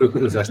início.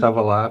 Eu já estava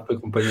lá, foi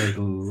companheiro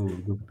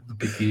do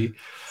Piquet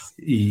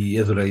e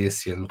adorei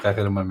esse ano. O carro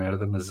era uma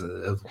merda, mas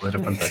a dupla era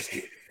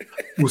fantástica.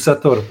 O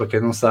Satoru, para quem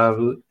não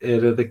sabe,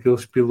 era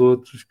daqueles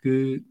pilotos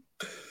que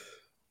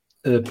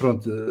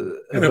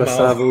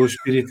abraçava o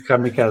espírito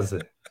kamikaze.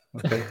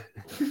 Ok?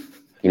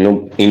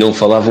 E não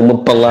falava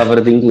uma palavra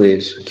de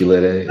inglês. Aquilo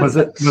era. Mas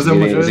é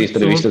uma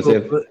entrevista pelo que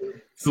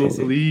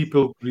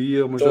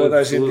via, toda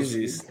a gente diz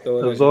isso.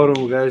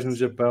 Adoram o gajo no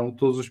Japão.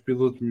 Todos os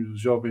pilotos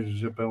jovens do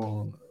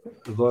Japão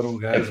adoram o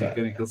gajo e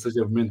querem que ele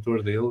seja o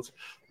mentor deles.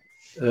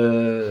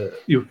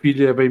 E o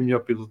filho é bem melhor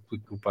piloto do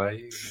que o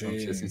pai,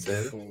 vamos ser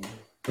sinceros.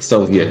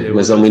 Só Vieira,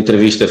 mas há uma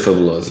entrevista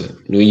fabulosa.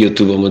 No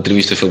YouTube há uma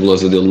entrevista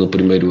fabulosa dele no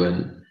primeiro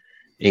ano,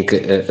 em que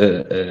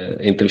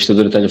a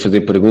entrevistadora está-lhe a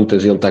fazer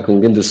perguntas e ele está com um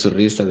grande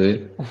sorriso, está a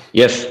ver?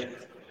 Yes!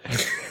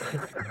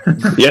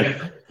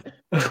 Yes!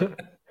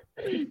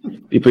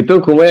 Tipo, então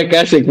como é que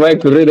acha que vai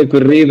correr a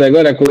corrida,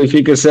 agora a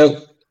qualificação?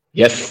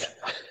 Yes!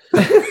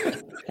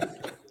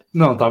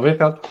 Não, está bem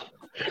errado.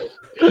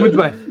 Muito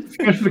bem,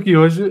 ficamos por aqui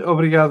hoje.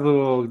 Obrigado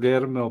ao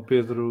Guilherme, ao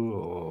Pedro,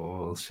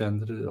 ao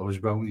Alexandre, ao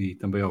João e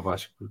também ao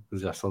Vasco, que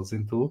já se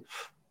ausentou.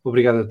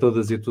 Obrigado a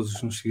todas e a todos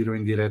que nos seguiram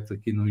em direto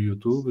aqui no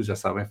YouTube. Já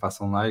sabem,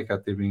 façam like,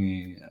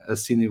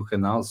 assinem o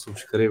canal,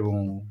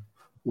 subscrevam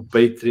o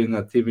Patreon,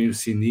 ativem o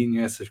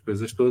sininho, essas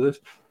coisas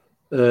todas.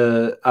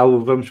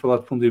 Vamos falar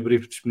de fundo e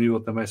brief disponível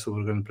também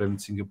sobre o Grande Prémio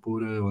de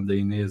Singapura, onde a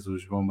Inês, o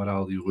João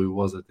Amaral e o Rui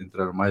Woza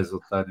entraram mais a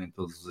detalhe em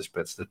todos os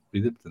aspectos da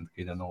corrida, portanto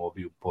quem ainda não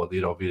ouviu pode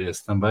ir ouvir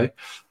esse também.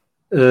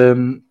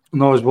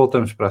 Nós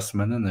voltamos para a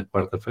semana, na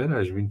quarta-feira,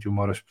 às 21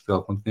 horas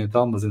Portugal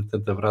Continental, mas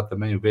entretanto haverá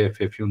também o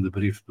BFF1 de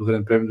brief do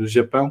Grande Prémio do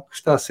Japão, que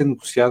está a ser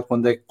negociado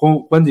quando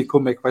e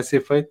como é que vai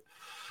ser feito,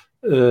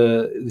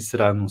 e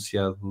será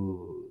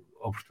anunciado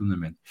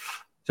oportunamente.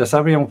 Já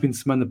sabem, é um fim de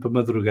semana para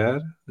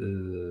madrugar.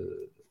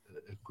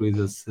 A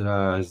corrida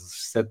será às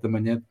 7 da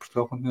manhã de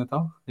Portugal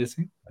Continental, é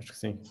assim? Acho que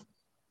sim.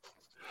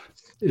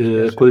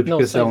 A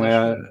qualificação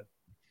a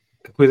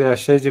corrida é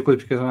às 6 e a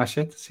qualificação às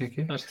 7, assim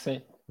aqui? Acho que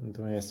sim.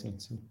 Então é assim,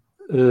 sim.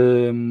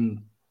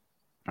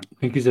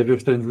 Quem quiser ver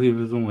os treinos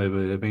livres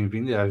é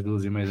bem-vindo, é às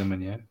 2h30 da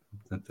manhã,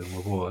 portanto é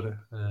uma boa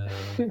hora.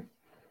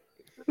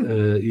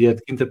 E é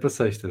de quinta para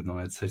sexta, não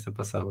é de sexta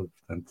para sábado,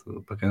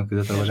 portanto, para quem não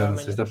quiser trabalhar na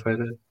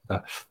sexta-feira,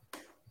 tá.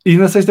 E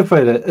na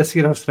sexta-feira, a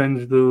seguir aos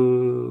treinos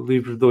do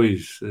Livre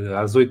 2,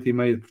 às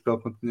 8h30 de Portugal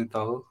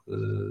Continental,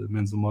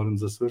 menos uma hora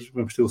nos Açores,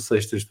 vamos ter o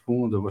Sextas de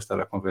Fundo, onde eu vou estar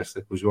à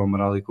conversa com o João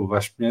Amaral e com o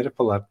Vasco Pinheiro, a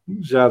falar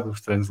já dos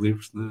treinos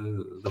livres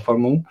da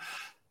Fórmula 1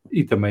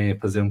 e também a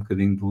fazer um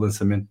bocadinho do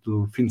lançamento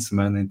do fim de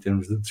semana em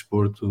termos de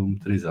desporto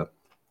motorizado.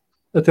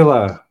 Até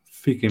lá,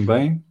 fiquem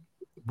bem,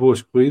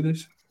 boas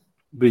corridas,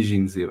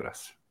 beijinhos e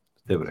abraços.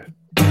 Até breve.